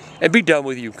 And be done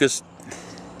with you, because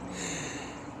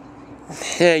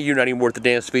you're not even worth the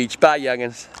damn speech. Bye,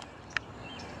 youngins.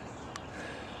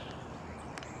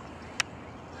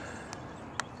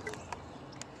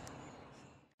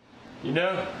 You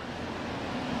know,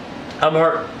 I'm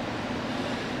hurt.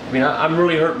 I mean, I'm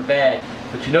really hurting bad.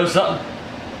 But you know something?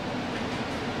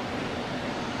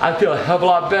 I'd feel a hell of a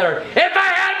lot better if I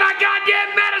had my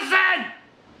goddamn medicine!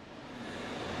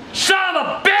 Son of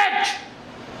a bitch!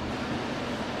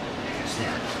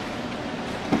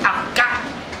 Oh, God.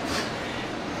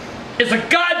 It's a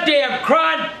goddamn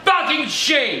crying fucking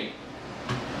shame.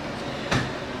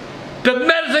 The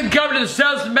medicine company that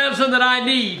sells the medicine that I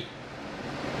need.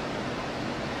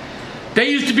 They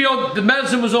used to be on, the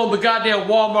medicine was on the goddamn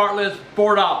Walmart list,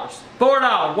 $4.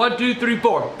 $4, 1, 2, 3,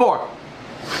 4, 4.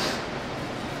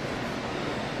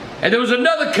 And there was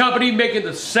another company making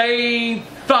the same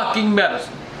fucking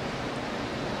medicine.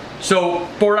 So,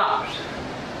 $4.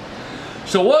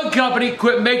 So one company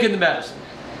quit making the medicine.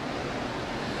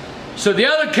 So the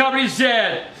other company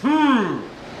said,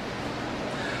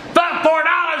 fuck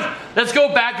 $4, let's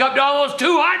go back up to almost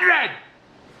 $200.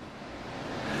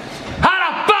 How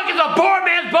the fuck is a poor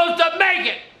man supposed to make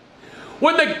it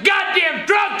when the goddamn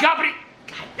drug company,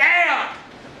 goddamn,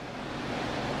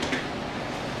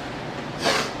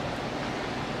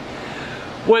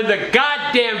 when the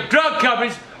goddamn drug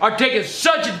companies are taking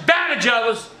such advantage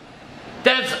of us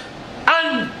that it's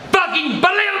unfucking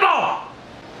believable.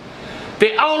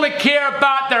 They only care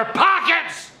about their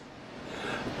pockets.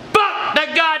 Fuck the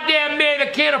goddamn man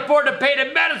that can't afford to pay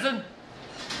the medicine.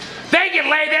 They can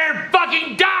lay there and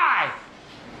fucking die.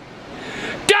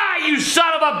 Die, you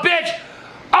son of a bitch.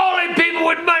 Only people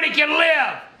with money can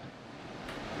live.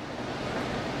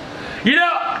 You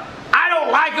know, I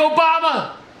don't like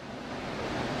Obama,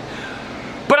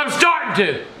 but I'm starting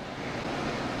to.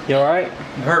 You alright?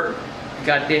 I'm hurting.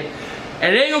 Goddamn.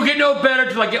 And it ain't gonna get no better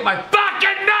till I get my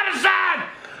fucking medicine!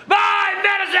 My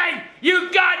medicine!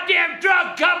 You goddamn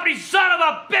drug company son of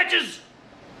a bitches!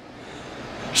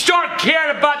 Start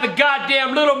caring about the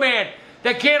goddamn little man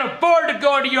that can't afford to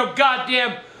go into your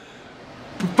goddamn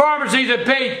pharmacies and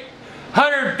pay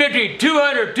 $150,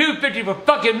 $200, $250 for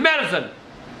fucking medicine.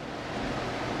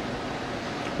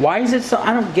 Why is it so?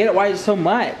 I don't get it. Why is it so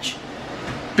much?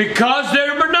 Because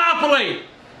they're a monopoly.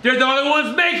 They're the only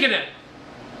ones making it.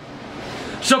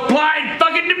 Supply and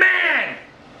fucking demand.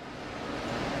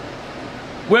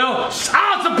 Well,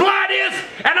 I'll supply this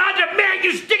and I demand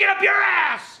you stick it up your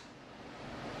ass.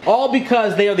 All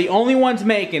because they are the only ones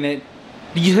making it.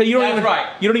 You don't That's even, right.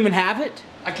 You don't even have it?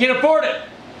 I can't afford it.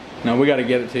 No, we gotta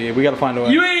get it to you. We gotta find a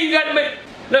way. You ain't even got to make...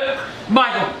 Look,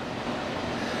 Michael.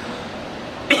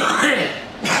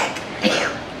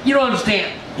 You don't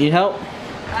understand. You need help?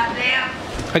 Goddamn.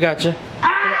 I got you.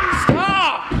 Ah!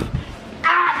 Stop!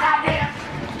 Ah, goddamn.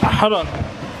 Hold on.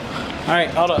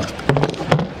 Alright, hold on.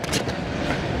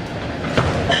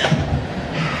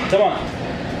 Come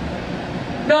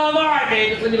on. No, I'm alright, man.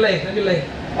 Just let me lay. Let me lay.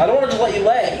 I don't want to just let you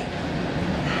lay.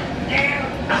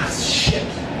 Damn. Ah, shit.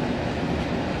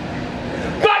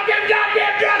 Fuck them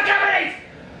goddamn drug companies!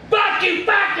 Fuck you!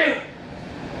 Fuck you!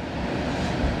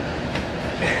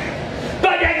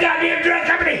 Fuck that goddamn drug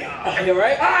company! You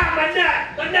alright? Ah, my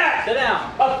nut! My nut! Sit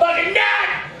down. A fucking nut!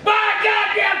 My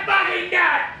goddamn fucking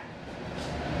nut!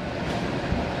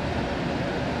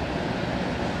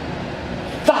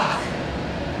 Fuck!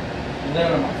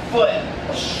 Down on my foot.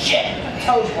 Oh shit! My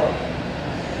toes broken.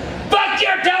 Fuck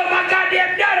your toe! My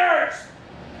goddamn nut hurts!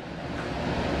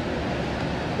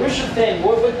 Where's your thing?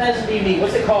 What medicine do you need?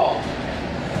 What's it called?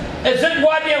 It's at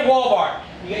goddamn Walmart.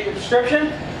 You got your prescription?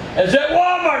 It's at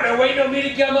Walmart. They're waiting on me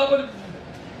to come up with.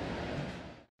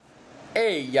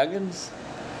 Hey, youngins.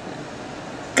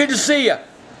 Good to see you.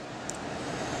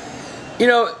 You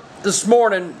know, this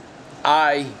morning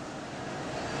I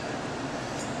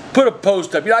put a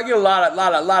post up. You know, I get a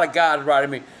lot of guys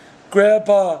writing me,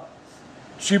 Grandpa,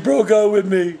 she broke up with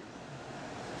me.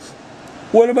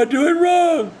 What am I doing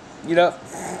wrong? You know,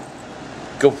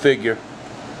 go figure.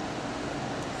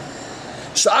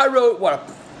 So I wrote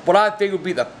what I think would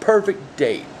be the perfect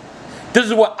date. This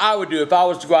is what I would do if I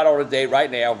was to go out on a date right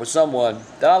now with someone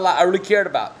that I really cared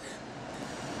about.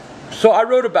 So I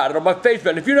wrote about it on my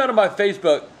Facebook. And if you're not on my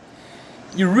Facebook,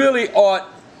 you really ought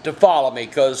to follow me,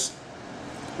 because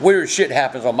weird shit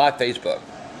happens on my Facebook.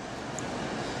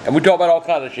 And we talk about all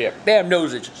kinds of shit. Damn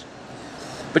nose itches.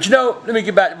 But you know, let me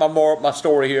get back to my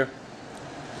story here.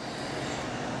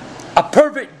 A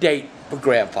perfect date for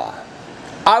Grandpa.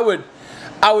 I would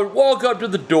walk up to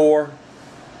the door.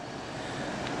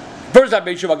 First, I'd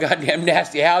make sure my goddamn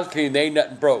nasty house clean. There ain't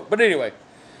nothing broke. But anyway,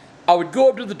 I would go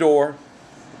up to the door,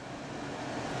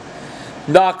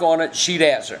 knock on it. She'd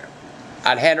answer.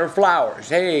 I'd hand her flowers.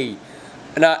 Hey,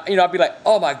 and I'd be like,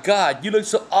 "Oh my God, you look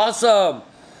so awesome!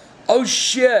 Oh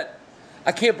shit,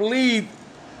 I can't believe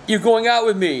you're going out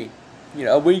with me." You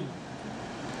know, we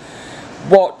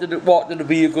walk to the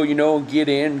vehicle, you know, and get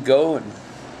in, and go, and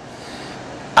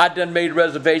I done made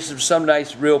reservations for some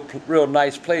nice, real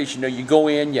nice place. You know, you go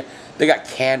in, they got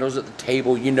candles at the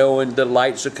table, you know, and the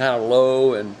lights are kind of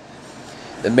low, and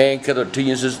the man comes up to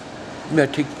you and says,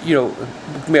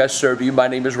 may I serve you? My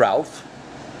name is Ralph.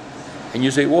 And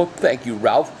you say, well, thank you,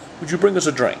 Ralph. Would you bring us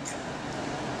a drink?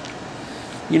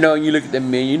 You know, and you look at the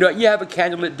menu. You know, you have a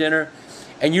candlelit dinner,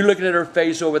 and you're looking at her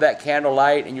face over that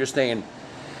candlelight, and you're saying,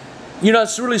 you're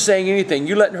not really saying anything.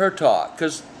 You're letting her talk,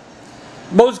 because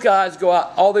most guys go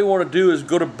out, all they want to do is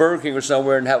go to Burger King or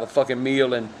somewhere and have a fucking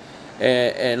meal and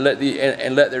let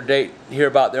their date hear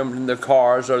about them in their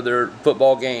cars or their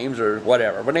football games or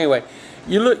whatever. But anyway,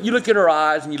 you look in her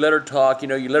eyes and you let her talk, you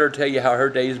know, you let her tell you how her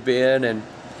day's been and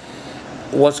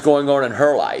what's going on in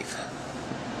her life.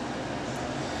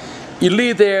 You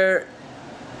leave there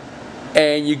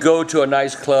and you go to a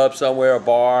nice club somewhere, a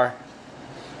bar.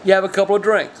 You have a couple of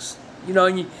drinks, you know,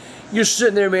 and you're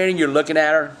sitting there, man, and you're looking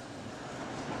at her.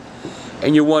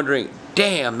 And you're wondering,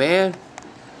 damn, man,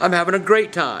 I'm having a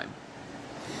great time.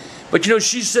 But you know,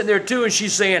 she's sitting there too, and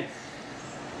she's saying,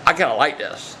 I kind of like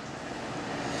this.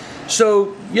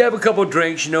 So you have a couple of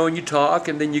drinks, you know, and you talk,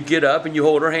 and then you get up and you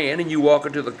hold her hand and you walk her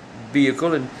to the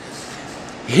vehicle. And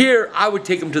here, I would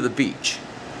take them to the beach.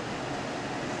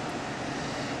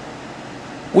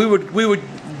 We would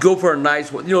go for a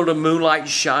nice one, you know, the moonlight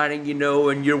shining, you know,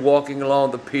 and you're walking along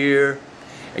the pier.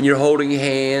 And you're holding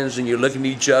hands and you're looking at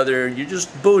each other and you're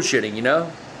just bullshitting, you know?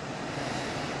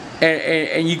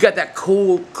 And you got that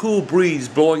cool breeze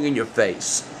blowing in your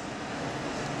face.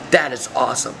 That is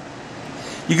awesome.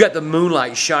 You got the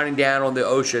moonlight shining down on the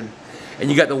ocean and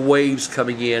you got the waves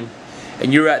coming in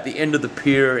and you're at the end of the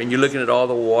pier and you're looking at all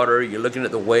the water, you're looking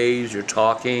at the waves, you're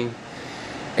talking.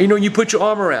 And you know, you put your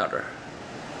arm around her.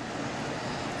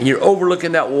 And you're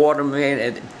overlooking that water, man,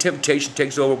 and temptation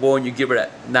takes over, boy, and you give her that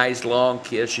nice long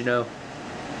kiss, you know.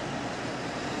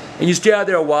 And you stay out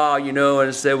there a while, you know,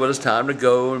 and say, well, it's time to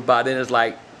go. And by then it's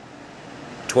like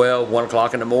 12, 1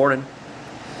 o'clock in the morning.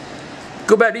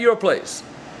 Go back to your place.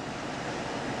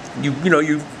 You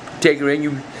take her in,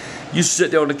 you sit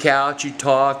there on the couch, you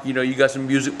talk, you know, you got some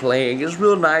music playing. It's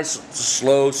real nice,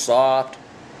 slow, soft,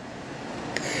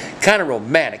 kind of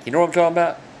romantic, you know what I'm talking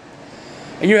about?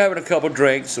 And you're having a couple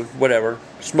drinks or whatever,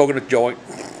 smoking a joint.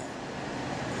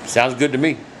 Sounds good to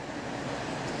me.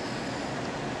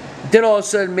 Then all of a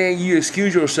sudden, man, you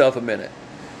excuse yourself a minute.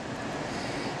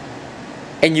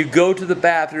 And you go to the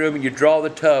bathroom and you draw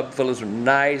the tub full of some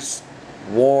nice,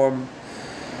 warm,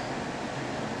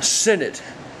 scented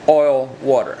oil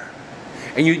water.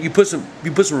 And you put some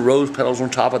rose petals on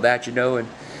top of that, you know, and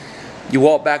you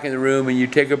walk back in the room and you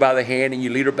take her by the hand and you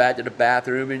lead her back to the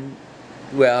bathroom and,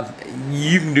 well,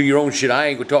 you can do your own shit. I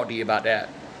ain't gonna talk to you about that.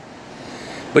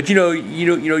 But you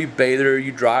bathe her,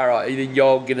 you dry her off, and then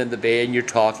y'all get in the bed and you're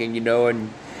talking, you know, and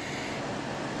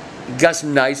you got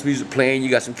some nice music playing, you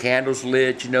got some candles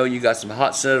lit, you know, you got some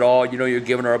hot scented oil, you know, you're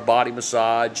giving her a body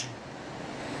massage.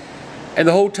 And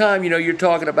the whole time, you know, you're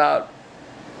talking about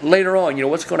later on, you know,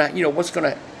 what's gonna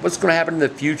happen in the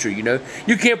future, you know.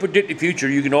 You can't predict the future,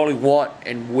 you can only want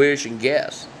and wish and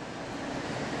guess.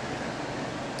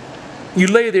 You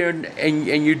lay there and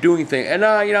you're doing things, and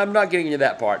you know, I'm not getting into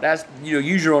that part. That's, you know,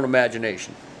 use your own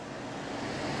imagination.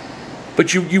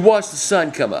 But you watch the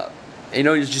sun come up, you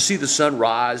know, you see the sun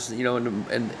rise, you know, and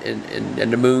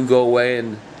the moon go away,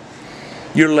 and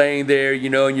you're laying there, you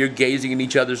know, and you're gazing in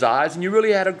each other's eyes, and you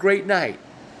really had a great night.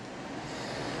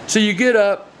 So you get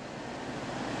up,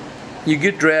 you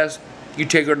get dressed, you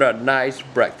take her to a nice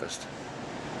breakfast,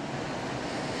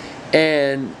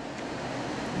 and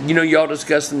you know, y'all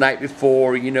discuss the night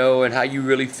before, you know, and how you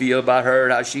really feel about her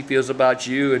and how she feels about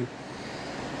you,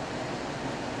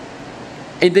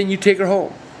 and then you take her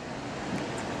home.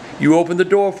 You open the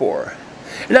door for her.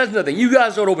 And that's nothing. You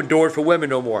guys don't open doors for women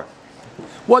no more.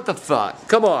 What the fuck?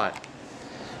 Come on.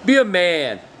 Be a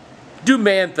man. Do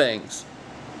man things.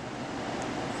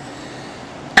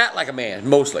 Act like a man,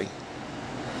 mostly.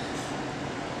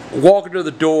 Walk her to the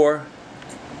door,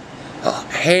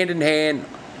 hand in hand.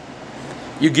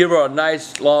 You give her a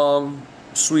nice, long,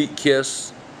 sweet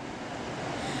kiss.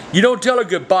 You don't tell her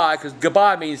goodbye, because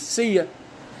goodbye means see ya.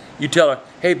 You tell her,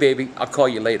 hey baby, I'll call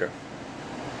you later.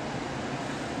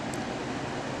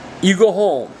 You go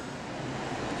home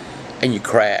and you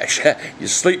crash. You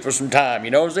sleep for some time, you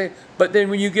know what I'm saying? But then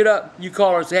when you get up, you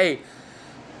call her and say, hey.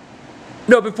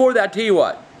 No, before that, I tell you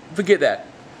what, forget that.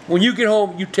 When you get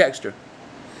home, you text her.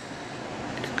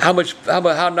 How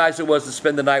nice it was to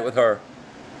spend the night with her.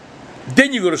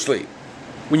 Then you go to sleep.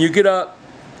 When you get up,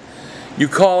 you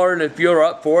call her, and if you're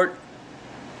up for it,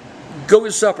 go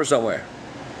get supper somewhere.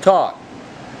 Talk.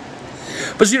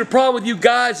 But see, the problem with you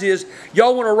guys is,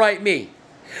 y'all want to write me.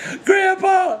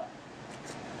 Grandpa,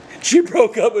 she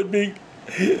broke up with me.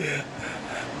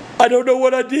 I don't know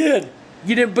what I did.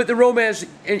 You didn't put the romance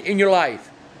in your life.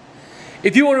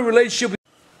 If you want a relationship,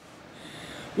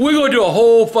 we're gonna do a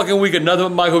whole fucking week of nothing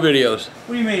but Michael videos.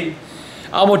 What do you mean?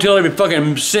 I'm gonna tell every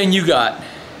fucking sin you got.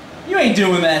 You ain't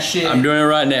doing that shit. I'm doing it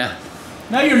right now.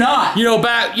 No, you're not. You know,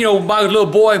 back, when I was a little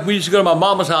boy, we used to go to my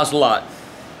mama's house a lot.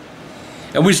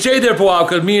 And we stayed there for a while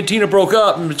because me and Tina broke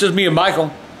up, and it was just me and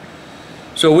Michael.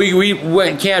 So we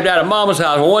went and camped out at mama's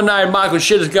house. Well, one night, Michael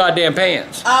shit his goddamn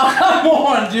pants. Oh, come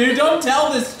on, dude. Don't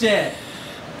tell this shit.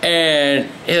 And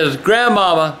his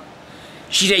grandmama,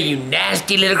 she said, "You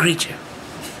nasty little creature.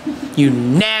 You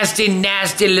nasty,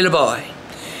 nasty little boy."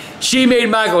 She made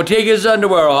Michael take his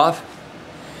underwear off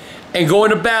and go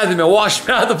in the bathroom and wash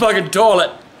him out of the fucking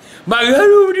toilet.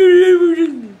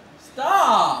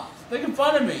 Stop. Making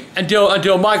fun of me.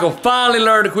 Until Michael finally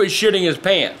learned to quit shitting his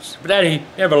pants. But that he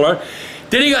never learned.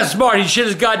 Then he got smart. He shit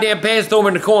his goddamn pants, throw them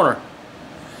in the corner.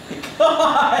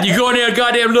 God. You go in there,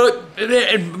 goddamn look,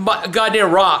 and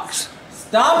goddamn rocks.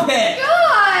 Stop it.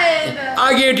 God.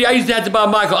 I guarantee you, I used to have to buy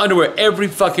Michael underwear every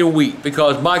fucking week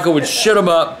because Michael would shit them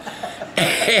up.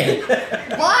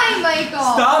 Why, Michael?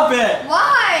 Stop it.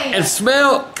 Why? And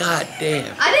smell,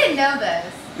 goddamn. I didn't know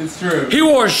this. It's true. He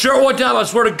wore a shirt one time, I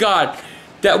swear to God,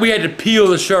 that we had to peel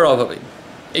the shirt off of him.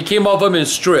 It came off of him in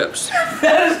strips.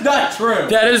 That is not true.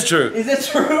 That is true. Is it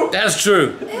true? That's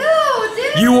true. Ew,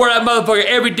 dude. You wore that motherfucker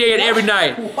every day and every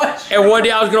night. What? And one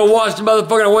day I was gonna wash the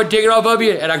motherfucker and I wanted to take it off of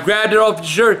you, and I grabbed it off the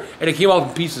shirt and it came off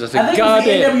in pieces. I said, I think God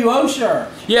it damn. was the NWO shirt.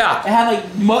 Yeah. It had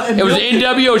like It was an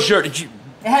NWO shirt. It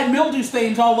had mildew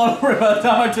stains all over it by the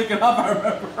time I took it off, I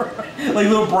remember. Like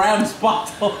little brown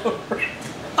spots all over it.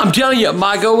 I'm telling you,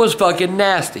 Michael was fucking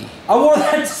nasty. I wore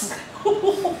that to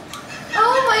school.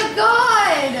 Oh my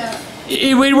God.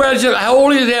 He'd wear it, how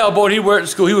old as hell, boy, he'd wear it to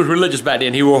school. He was religious back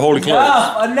then. He wore holy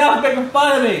clothes. Enough making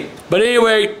fun of me. But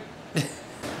anyway,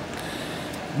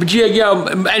 but yeah,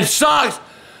 and socks,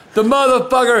 the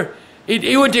motherfucker,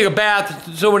 he wouldn't take a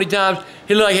bath so many times.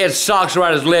 He looked like he had socks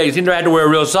around his legs. He never had to wear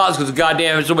real socks because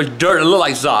goddamn there's so much dirt it looked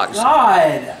like socks.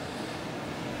 God.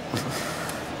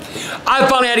 I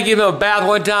finally had to give him a bath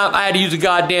one time. I had to use a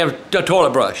goddamn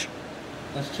toilet brush.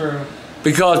 That's true.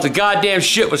 Because the goddamn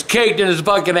shit was caked in his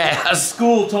fucking ass.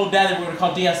 School told Dad that we were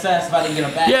going to call DSS if I didn't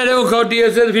get a bath. Yeah, they were called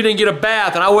DSS if he didn't get a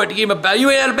bath. And I went to give him a bath. You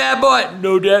ain't had a bath, boy?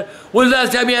 No, Dad. When's the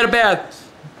last time you had a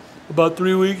bath? About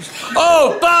 3 weeks.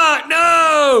 Oh, fuck,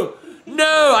 no!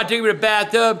 No! I took him to the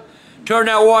bathtub, turned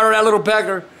that water on that little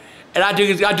pecker, and I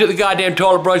took the goddamn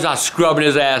toilet brush and I was scrubbing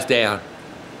his ass down.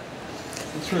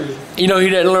 It's true. You know, he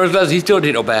didn't learn his lesson. He still didn't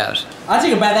take no baths. I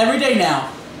take a bath every day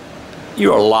now.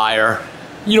 You're a liar.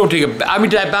 You don't take a bath. How many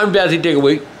baths do you take a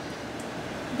week?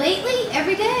 Lately,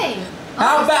 every day.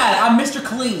 How bad? I'm Mr.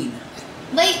 Clean.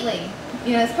 Lately.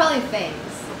 You know, it's probably a phase.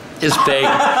 It's fake.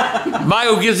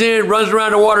 Michael gets in, runs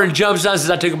around the water, and jumps down and says,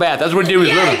 I took a bath. That's what he did with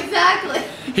his Yeah, little. exactly.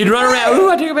 He'd run around, ooh,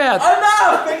 I took a bath.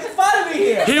 Enough! Making fun of me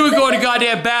here. He would go in the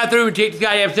goddamn bathroom and take the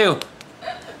goddamn thing.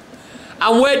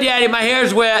 I'm wet, Daddy, my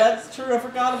hair's wet. That's true, I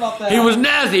forgot about that. He was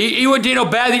nasty. He wouldn't take no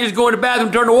bath, he'd just go in the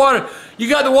bathroom, turn the water. You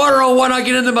got the water on, why not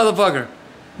get in the motherfucker?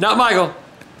 Not Michael.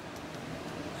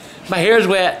 My hair's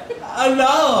wet.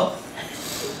 Enough.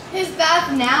 His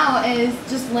bath now is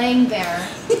just laying there.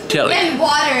 Tell it. And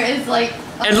water is like...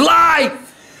 And lie!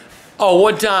 Oh,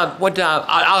 one time,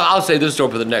 I'll say this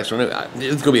story for the next one.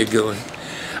 It's gonna be a good one.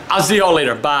 I'll see y'all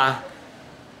later, bye.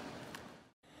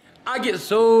 I get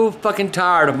so fucking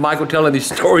tired of Michael telling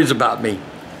these stories about me.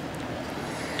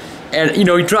 And, you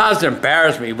know, he tries to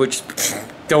embarrass me, which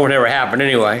don't ever happen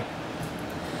anyway.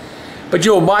 But,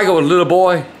 you know, Michael was a little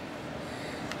boy.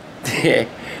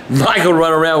 Michael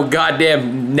run around with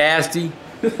goddamn nasty.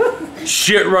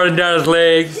 Shit running down his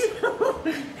legs.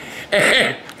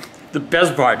 And the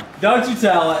best part. Don't you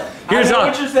tell it. I know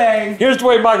what you're saying. Here's the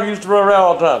way Michael used to run around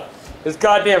all the time. His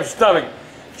goddamn stomach.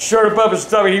 Shirt above his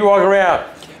stomach, he walk around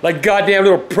like goddamn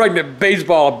little pregnant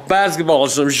baseball, basketball or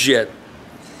some shit.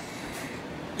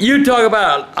 You talk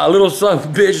about a little son of a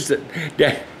bitch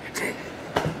that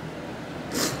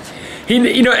he,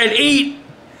 you know, and eat.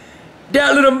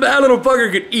 That little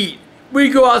fucker could eat. We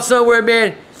go out somewhere,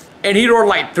 man, and he'd order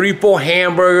like 3-4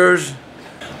 hamburgers.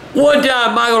 One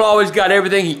time, Michael always got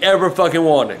everything he ever fucking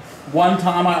wanted. One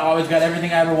time, I always got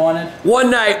everything I ever wanted.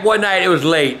 One night, it was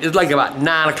late. It was like about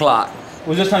 9 o'clock.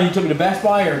 Was this time you took me to Best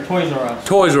Buy or Toys R Us?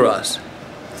 Toys R Us.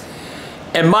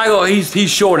 And Michael, he's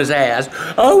showing his ass.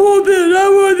 I want this, I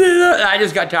want this. I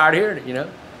just got tired of hearing it, you know.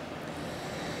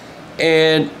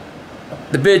 And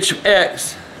the bitch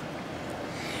X,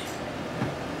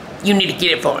 you need to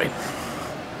get it for him.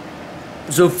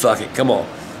 So fuck it, come on.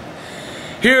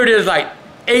 Here it is like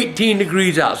 18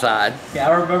 degrees outside. Yeah,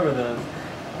 I remember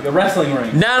the wrestling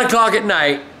ring. 9 o'clock at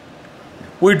night,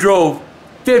 we drove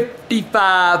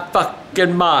 55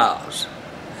 fucking miles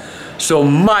so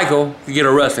Michael could get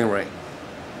a wrestling ring.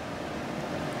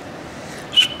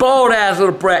 Spoiled ass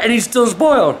little brat, and he's still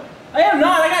spoiled. I am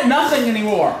not. I got nothing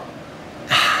anymore.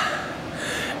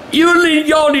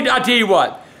 Y'all need, I tell you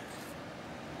what,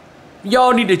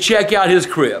 y'all need to check out his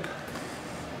crib.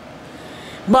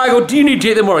 Michael, do you need to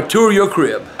take them on a tour of your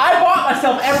crib? I bought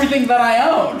myself everything that I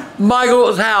own.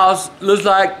 Michael's house looks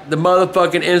like the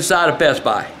motherfucking inside of Best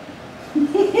Buy.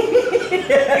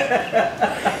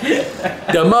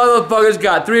 The motherfucker's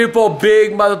got 3 or 4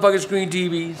 big motherfucking screen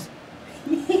TVs.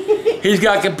 He's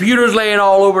got computers laying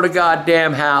all over the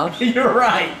goddamn house. You're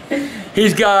right.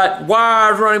 He's got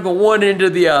wires running from one end to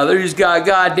the other. He's got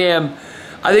goddamn,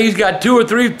 I think he's got 2 or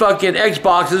 3 fucking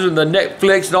Xboxes and the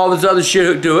Netflix and all this other shit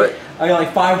hooked to it. I got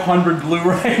like 500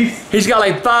 Blu-rays. He's got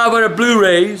like 500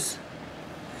 Blu-rays.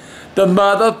 The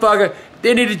motherfucker,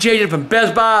 they need to change it from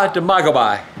Best Buy to Michael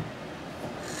Buy.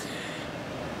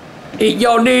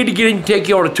 Y'all need to get him to take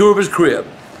you on a tour of his crib.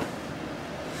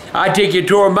 I'd take you a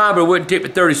tour of mine, but it wouldn't take me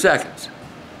 30 seconds.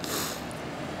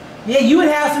 Yeah, you would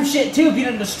have some shit too if you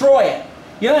didn't destroy it.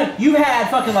 You know, you've had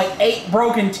fucking like 8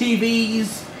 broken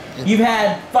TVs. You've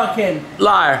had fucking...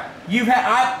 Liar.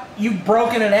 You've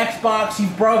broken an Xbox.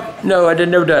 You've broken... No, I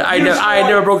never done it. I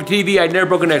never broke a TV. I never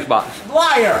broke an Xbox.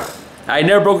 Liar. I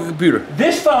never broke a computer.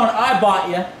 This phone I bought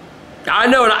you. I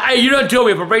know, and you don't tell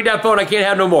me if I break that phone, I can't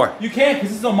have no more. You can't, because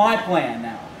this is on my plan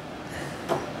now.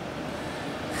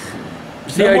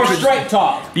 See no more straight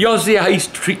talk. You don't see how he's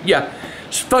treat. Yeah,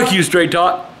 fuck you, straight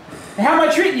talk. How am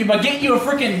I treating you? By getting you a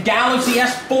freaking Galaxy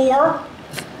S4?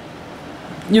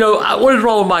 You know what is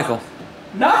wrong with Michael?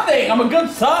 Nothing. I'm a good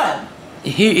son.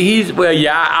 He's well,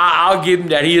 yeah. I'll give him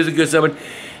that. He is a good son. But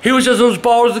he was just so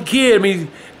spoiled as a kid. I mean,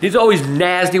 he's always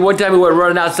nasty. One time he went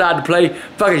running outside to play,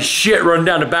 fucking shit running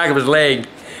down the back of his leg.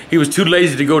 He was too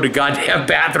lazy to go to the goddamn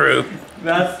bathroom.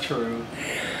 That's true.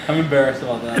 I'm embarrassed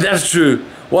about that. That's true.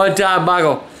 One time,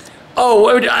 Michael,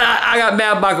 I got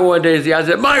mad at Michael one day. I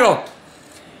said, Michael,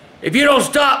 if you don't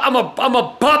stop, I'm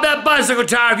gonna pop that bicycle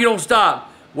tire if you don't stop.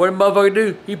 What did the motherfucker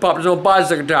do? He popped his own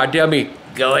bicycle tire. Tell me,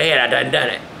 go ahead, I done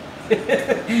it.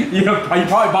 you probably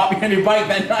bought me a new bike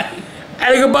that night. I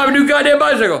didn't go buy me a new goddamn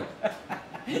bicycle.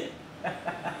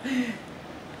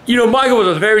 You know, Michael was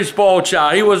a very spoiled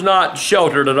child. He was not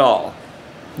sheltered at all.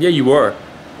 Yeah, you were.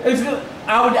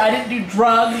 I didn't do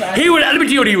drugs. Let me tell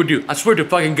you what he would do. I swear to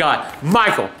fucking God.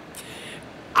 Michael,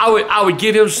 I would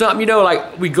give him something, you know,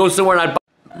 like we'd go somewhere and I'd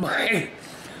buy.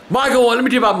 Michael, let me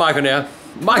tell you about Michael now.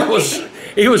 Michael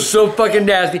he was so fucking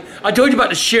nasty. I told you about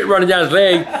the shit running down his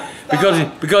leg because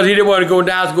he didn't want to go in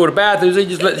the house and go to the bathroom, so he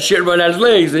just let the shit run down his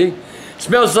legs, see?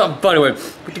 Smells something funny. What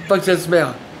the fuck's that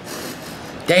smell?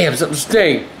 Damn, something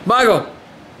stinks. Michael,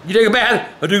 you take a bath?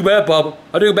 I took a bath, Papa.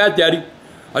 I took a bath, Daddy.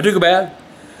 I took a bath.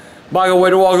 Michael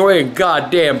went to walk away and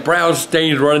goddamn brown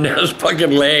stains running down his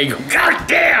fucking leg.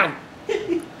 Goddamn!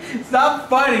 It's not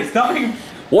funny. Stop making...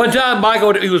 One time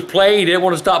Michael, he was playing, he didn't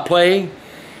want to stop playing,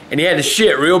 and he had to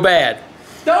shit real bad.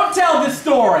 Don't tell this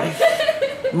story.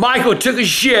 Michael took a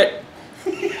shit,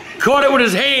 caught it with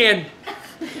his hand,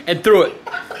 and threw it.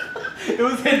 It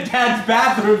was in Dad's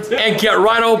bathroom too. And kept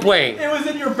right on playing. It was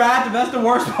in your bathroom, that's the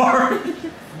worst part.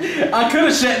 I could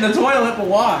have shit in the toilet, but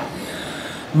why?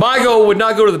 Michael would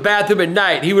not go to the bathroom at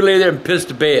night. He would lay there and piss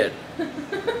the bed.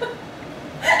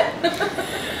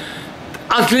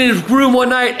 I was cleaning his room one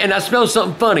night and I smelled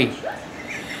something funny.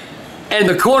 And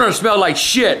the corner smelled like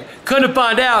shit. Couldn't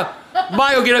find out.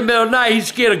 Michael get up in the middle of the night, he's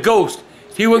scared of ghosts.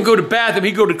 He wouldn't go to the bathroom,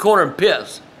 he'd go to the corner and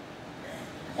piss.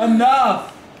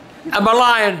 Enough. Am I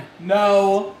lying?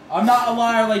 No, I'm not a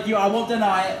liar like you. I won't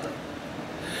deny it.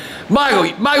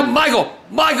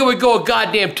 Michael would go a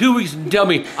goddamn 2 weeks and tell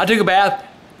me, I took a bath.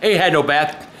 Ain't had no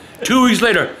bath. 2 weeks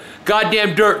later,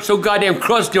 goddamn dirt, so goddamn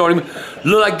crusty on him,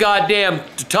 looked like goddamn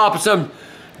the top of some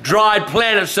dried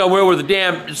planet somewhere where the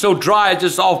damn, it's so dry it's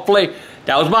just all flake.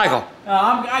 That was Michael.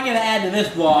 I'm gonna add to this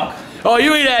vlog. Oh,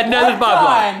 you ain't adding nothing to my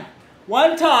vlog.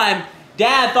 One time,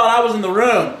 Dad thought I was in the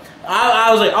room. I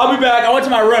was like, I'll be back. I went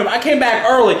to my room. I came back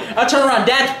early. I turned around.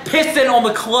 Dad's pissing on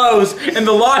the clothes in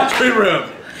the laundry room.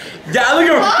 Dad, look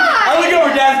over. I look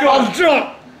over. Dad's going. I'm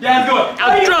drunk. Dad's going.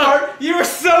 I'm drunk. You were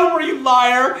sober, you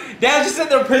liar. Dad's just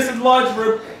sitting there pissing in the laundry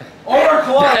room on our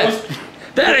clothes.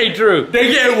 That ain't true.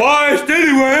 They get washed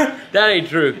anyway. That ain't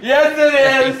true. Yes, it is.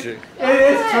 That ain't true. It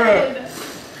is true.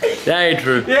 That ain't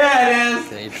true. Yeah, it is.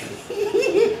 That ain't true.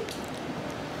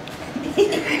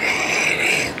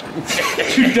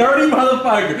 You dirty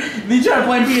motherfucker. You try to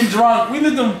blame being drunk. We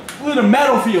lived in a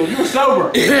metal field. You were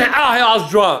sober. Oh, hell, I was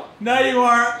drunk. No, you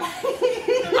weren't.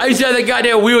 I used to have that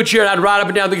goddamn wheelchair and I'd ride up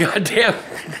and down the goddamn...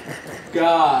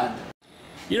 God.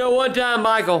 You know, one time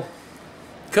Michael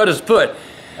cut his foot.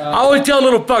 I always tell a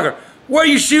little fucker, wear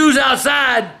your shoes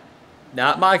outside.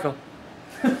 Not Michael.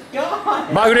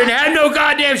 God. Michael didn't have no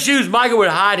goddamn shoes. Michael would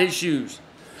hide his shoes.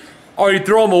 Or he'd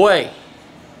throw them away.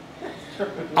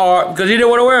 Or because he didn't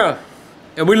want to wear them.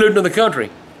 And we lived in the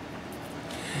country.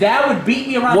 Dad would beat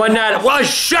me around One the night, house. well,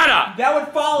 shut up. Dad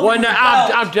would follow me One with night, a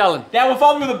belt. I'm telling. Dad would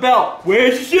follow me with a belt.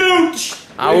 Where's your shoes?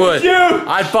 I would. Where's your shoes?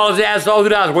 I'd follow his ass all through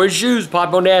the house. Where's your shoes?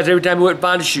 Pop on the ass every time he went and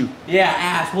find a shoe. Yeah,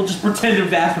 ass. We'll just pretend it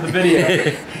was ass for the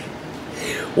video.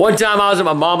 One time I was at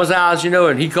my mama's house, you know,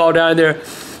 and he called down there,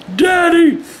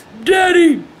 Daddy,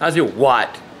 Daddy. I said,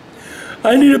 what?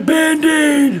 I need a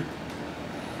Band-Aid.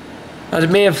 I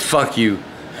said, man, fuck you.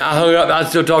 I hung up. I was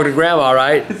still talking to Grandma,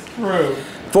 right? It's true.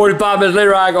 45 minutes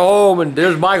later, I go home, and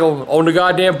there's Michael on the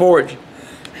goddamn porch.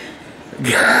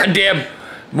 Goddamn,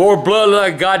 more blood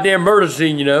like a goddamn murder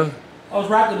scene, you know. I was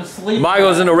wrapped in a sleeping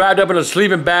Michael's wrapped up in a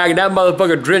sleeping bag, and that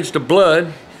motherfucker drenched of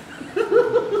blood.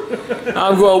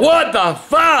 I'm going, what the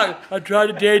fuck? I tried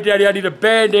to tell you, Daddy, I need a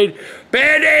Band-Aid.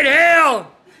 Band-Aid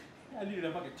hell! I needed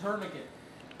a fucking tourniquet.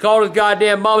 Called his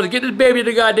goddamn mom and said, get this baby to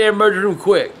the goddamn emergency room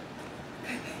quick.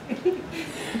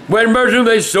 Went in the emergency room,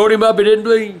 they sewed him up, he didn't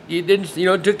bleed. He didn't, you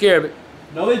know, took care of it.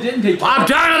 No, they didn't take care I'm of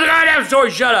it. tired of the goddamn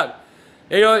story, shut up.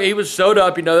 You know, he was sewed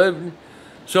up, you know.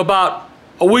 So about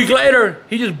a week later,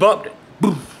 he just bumped it.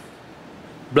 Boof.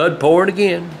 Blood pouring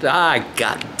again. Ah,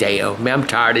 goddamn, man, I'm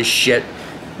tired of this shit.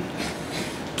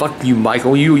 Fuck you,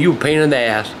 Michael, you a pain in the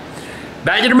ass.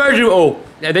 Back to the emergency room, oh,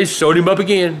 and they sewed him up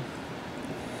again.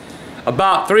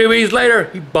 About 3 weeks later,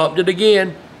 he bumped it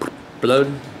again.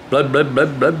 Blood, blood, blood,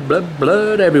 blood, blood, blood,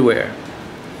 blood everywhere.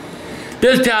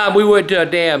 This time we went to a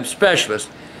damn specialist.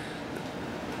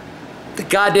 The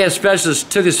goddamn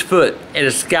specialist took his foot and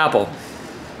his scalpel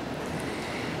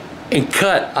and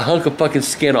cut a hunk of fucking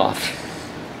skin off.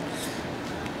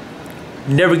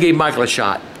 Never gave Michael a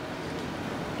shot.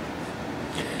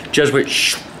 Just went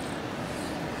shh.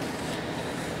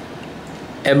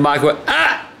 And Michael went,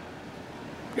 ah!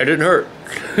 It didn't hurt.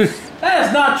 That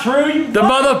is not true. The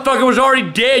motherfucker was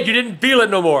already dead. You didn't feel it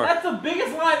no more. That's the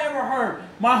biggest lie I've ever heard.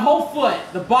 My whole foot,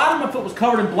 the bottom of my foot was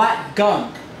covered in black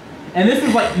gunk. And this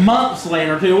was like months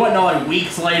later too. It wasn't no, like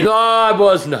weeks later. No, I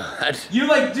was not. You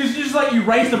like just like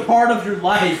erased a part of your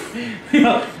life. You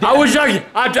know, I wish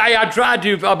I tried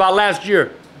to about last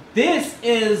year. This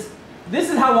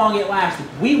is how long it lasted.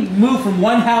 We moved from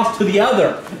one house to the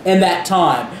other in that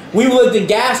time. We lived in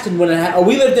Gaston when it happened. Or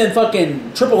we lived in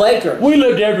fucking Triple Acres. We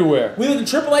lived everywhere. We lived in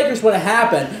Triple Acres when it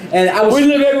happened, and We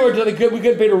lived everywhere until we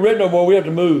couldn't pay the rent no more. We had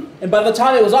to move. And by the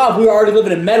time it was off, we were already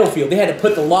living in Meadowfield. They had to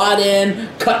put the lot in,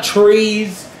 cut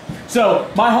trees. So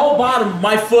my whole bottom of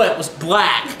my foot was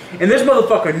black, and this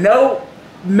motherfucker, no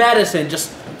medicine,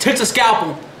 just took the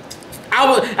scalpel. I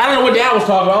don't know what Dad was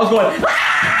talking about. I was going.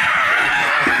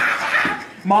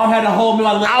 Mom had to hold me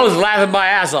my leg. I was laughing my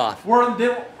ass off. All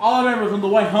I remember was on the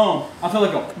way home, I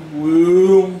felt like a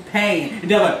woo pain. And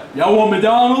Dad like, y'all want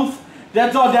McDonald's?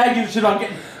 That's all Dad gives a shit on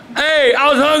getting. Hey,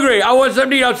 I was hungry. I want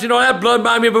something to eat. I've seen all that blood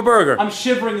buy me up a burger. I'm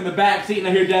shivering in the back seat and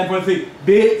I hear Dad say,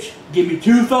 bitch, give me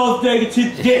 2 sauce egg and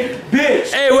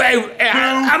bitch. Hey, wait,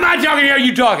 I'm not talking here.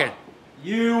 You talking?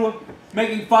 You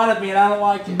making fun of me and I don't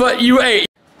like it. But you, hey,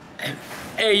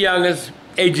 youngest,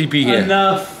 AGP here.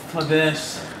 Enough of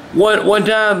this. One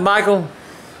time, Michael.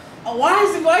 Why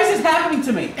is this happening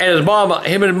to me? And his mama,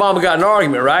 him and his mama got in an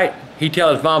argument, right? He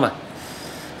tells his mama,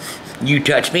 you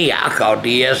touch me, I'll call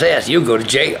DSS. You'll go to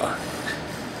jail.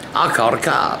 I'll call the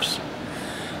cops.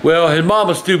 Well, his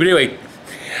mama's stupid anyway.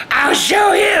 I'll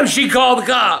show him. She called the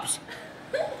cops.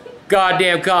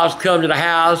 Goddamn cops come to the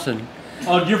house and...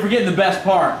 Oh, you're forgetting the best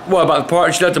part. What, about the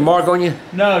part she left the mark on you?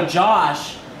 No,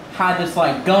 Josh had this,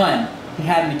 like, gun he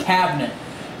had in the cabinet.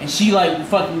 And she, like,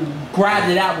 fucking grabbed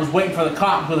it out and was waiting for the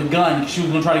cop with a gun because she was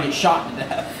going to try to get shot to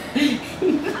death.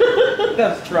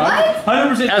 That's true.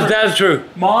 100% true. That's true.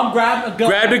 Mom grabbed a gun.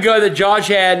 Grabbed a gun that Josh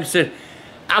had and said,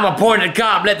 I'm a point at the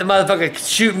cop, let the motherfucker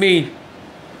shoot me.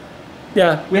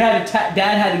 Yeah. We had to Dad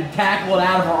had to tackle it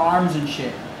out of her arms and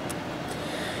shit.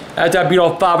 After I beat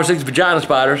off 5 or 6 vagina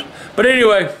spiders. But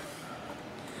anyway,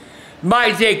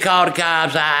 Mike said, call the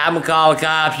cops. I'm going to call the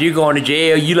cops. You're going to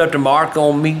jail. You left a mark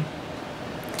on me.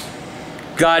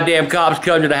 Goddamn cops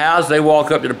come to the house. They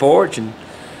walk up to the porch, and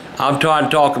I'm trying to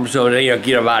talk them so they, get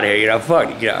them out of here. You know,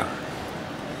 fuck it,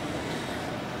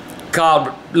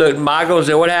 Called, look, Michael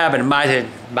said, what happened? And Mike said,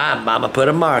 my mama put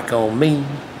a mark on me.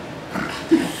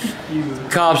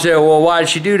 cop said, well, why did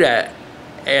she do that?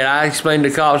 And I explained to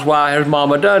the cops why his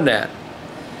mama done that.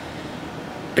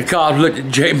 The cops looked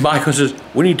at Michael and says,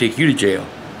 we need to take you to jail.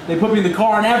 They put me in the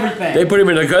car and everything. They put him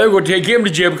in the car. They were going to take him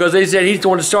to jail because they said he's the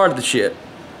one that started the shit.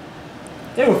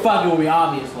 They were fucking with me,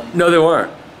 obviously. No, they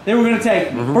weren't. They were going to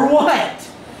take me. For what?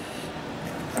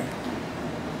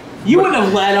 You wouldn't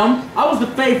have let them. I was the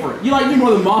favorite. You like me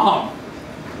more than Mom.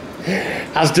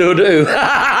 I still do.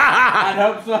 I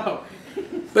hope so.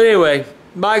 But anyway,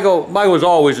 Michael was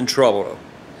always in trouble, though.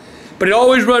 But he'd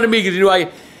always run to me because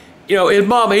his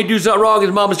mama, he'd do something wrong, his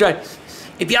mama's trying,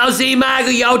 if y'all see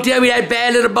Michael, y'all tell me that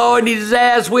bad little boy needs his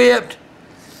ass whipped.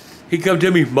 He'd come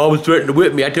tell me, Mama's threatening to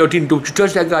whip me. I tell Tina, don't you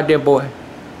touch that goddamn boy.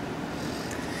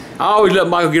 I always let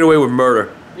Michael get away with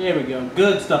murder. There we go.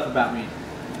 Good stuff about me.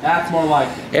 That's more like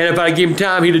it. And if I give him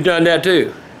time, he'd have done that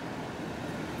too.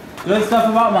 Good stuff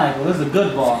about Michael. This is a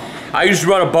good bar. I used to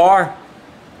run a bar.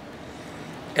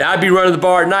 And I'd be running the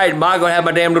bar at night, and Michael would have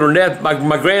my damn little nephew,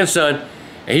 my grandson,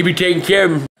 and he'd be taking care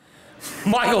of him.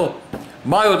 Michael,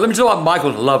 let me tell you about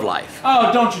Michael's love life.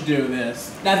 Oh, don't you do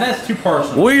this. Now that's too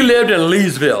personal. We lived in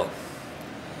Leesville.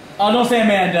 Oh, don't say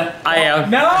Amanda. I am.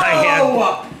 No! I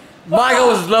am. Michael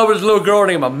was in love with this little girl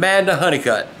named Amanda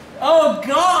Honeycutt. Oh,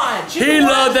 God. He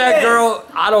loved that girl.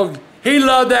 He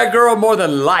loved that girl more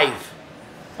than life.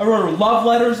 I wrote her love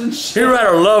letters and shit. He wrote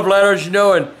her love letters,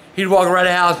 and he'd walk around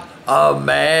the house.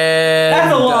 Amanda.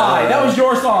 That's a lie. That was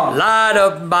your song. Light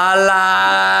up my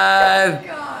life.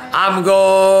 God. I'm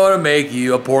gonna make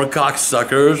you a poor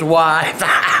cocksucker's wife.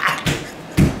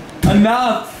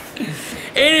 Enough.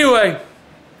 Anyway,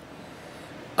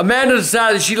 Amanda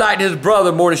decided she liked his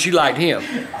brother more than she liked him.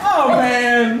 Oh,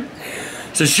 man.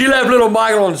 So she left little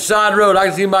Michael on the side road. I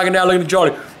can see Michael now looking at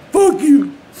Charlie. Fuck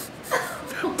you.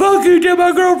 Fuck you, tell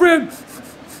my girlfriend.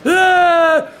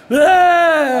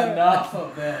 Enough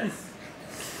of this.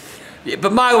 Yeah,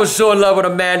 but Michael was so in love with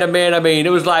Amanda, man. I mean,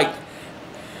 it was like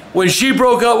when she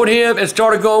broke up with him and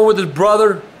started going with his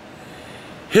brother,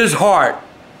 his heart.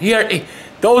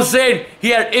 Those said he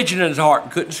had an itching in his heart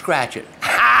and couldn't scratch it.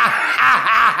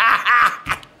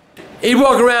 He'd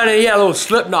walk around and he had a little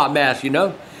Slipknot mask,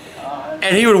 and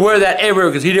he would wear that everywhere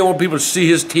because he didn't want people to see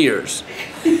his tears.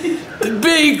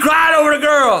 He cried over the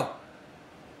girl.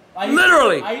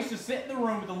 Literally. I used to sit in the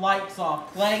room with the lights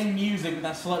off, playing music with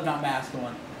that Slipknot mask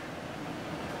on.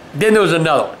 Then there was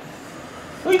another one.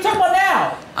 What are you talking about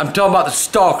now? I'm talking about the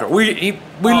stalker. We lived.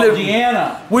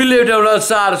 Deanna. We lived on the other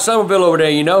side of Somerville over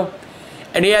there,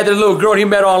 and he had this little girl he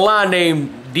met online named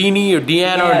Deanie or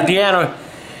Deanna,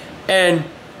 and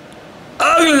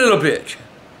ugly little bitch.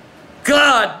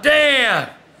 God damn!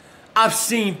 I've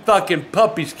seen fucking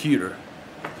puppies cuter.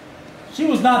 She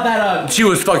was not that ugly. She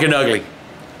was fucking ugly.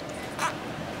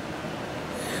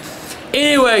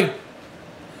 Anyway,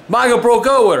 Michael broke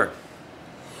up with her.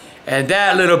 And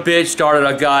that little bitch started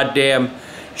a goddamn...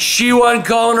 She wasn't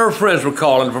calling, her friends were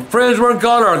calling. If her friends weren't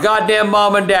calling, her goddamn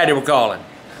mom and daddy were calling.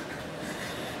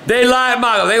 They liked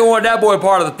Michael. They wanted that boy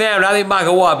part of the family. I think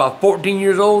Michael was about 14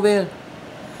 years old then.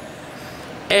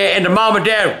 And the mom and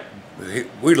dad,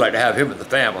 we'd like to have him in the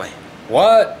family.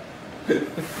 What?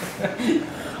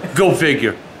 Go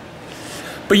figure.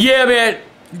 But yeah, man,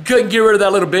 you couldn't get rid of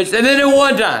that little bitch. And then at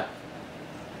one time,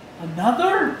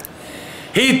 another?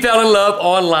 He fell in love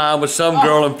online with some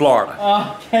girl in Florida.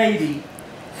 Oh, Katie.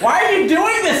 Why are you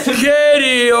doing this to me?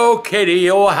 Katie,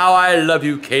 oh, how I love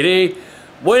you, Katie.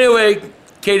 Well, anyway,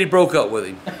 Katie broke up with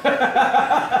him.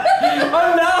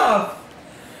 Enough.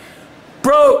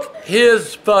 Broke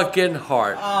his fucking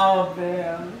heart. Oh,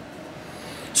 man.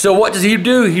 So what does he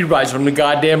do? He writes on the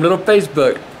goddamn little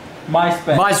Facebook.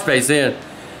 MySpace then.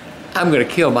 I'm gonna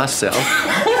kill myself.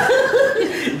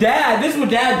 Dad, this is what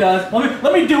Dad does.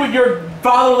 Let me do what your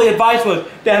fatherly advice was.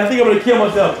 Dad, I think I'm gonna kill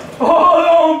myself. Hold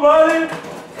on, buddy.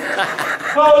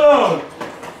 Hold on.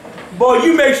 Boy,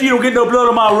 you make sure you don't get no blood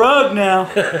on my rug now.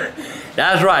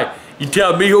 That's right. You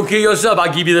tell me you'll kill yourself,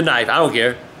 I'll give you the knife. I don't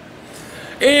care.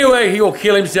 Anyway, he gonna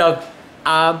kill himself.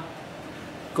 I'm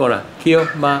gonna kill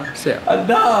myself.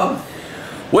 Enough.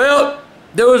 Well,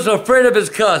 there was a friend of his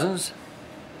cousins.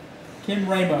 Kim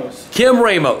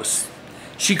Ramos.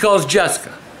 She calls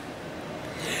Jessica.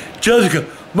 Jessica,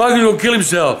 Michael's gonna kill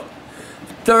himself.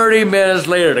 30 minutes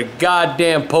later, the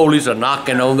goddamn police are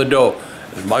knocking on the door.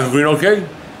 Is Michael Green okay?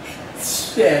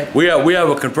 Shit. We have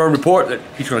a confirmed report that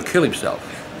he's gonna kill himself.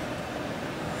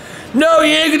 No,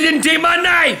 he didn't take my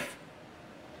knife.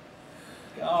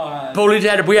 God. We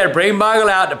had to bring Michael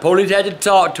out. The police had to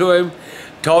talk to him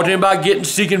about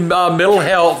seeking mental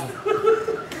health.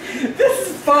 This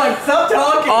is fun. Stop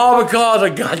talking. All because a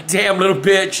goddamn little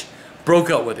bitch broke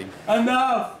up with him.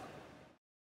 Enough.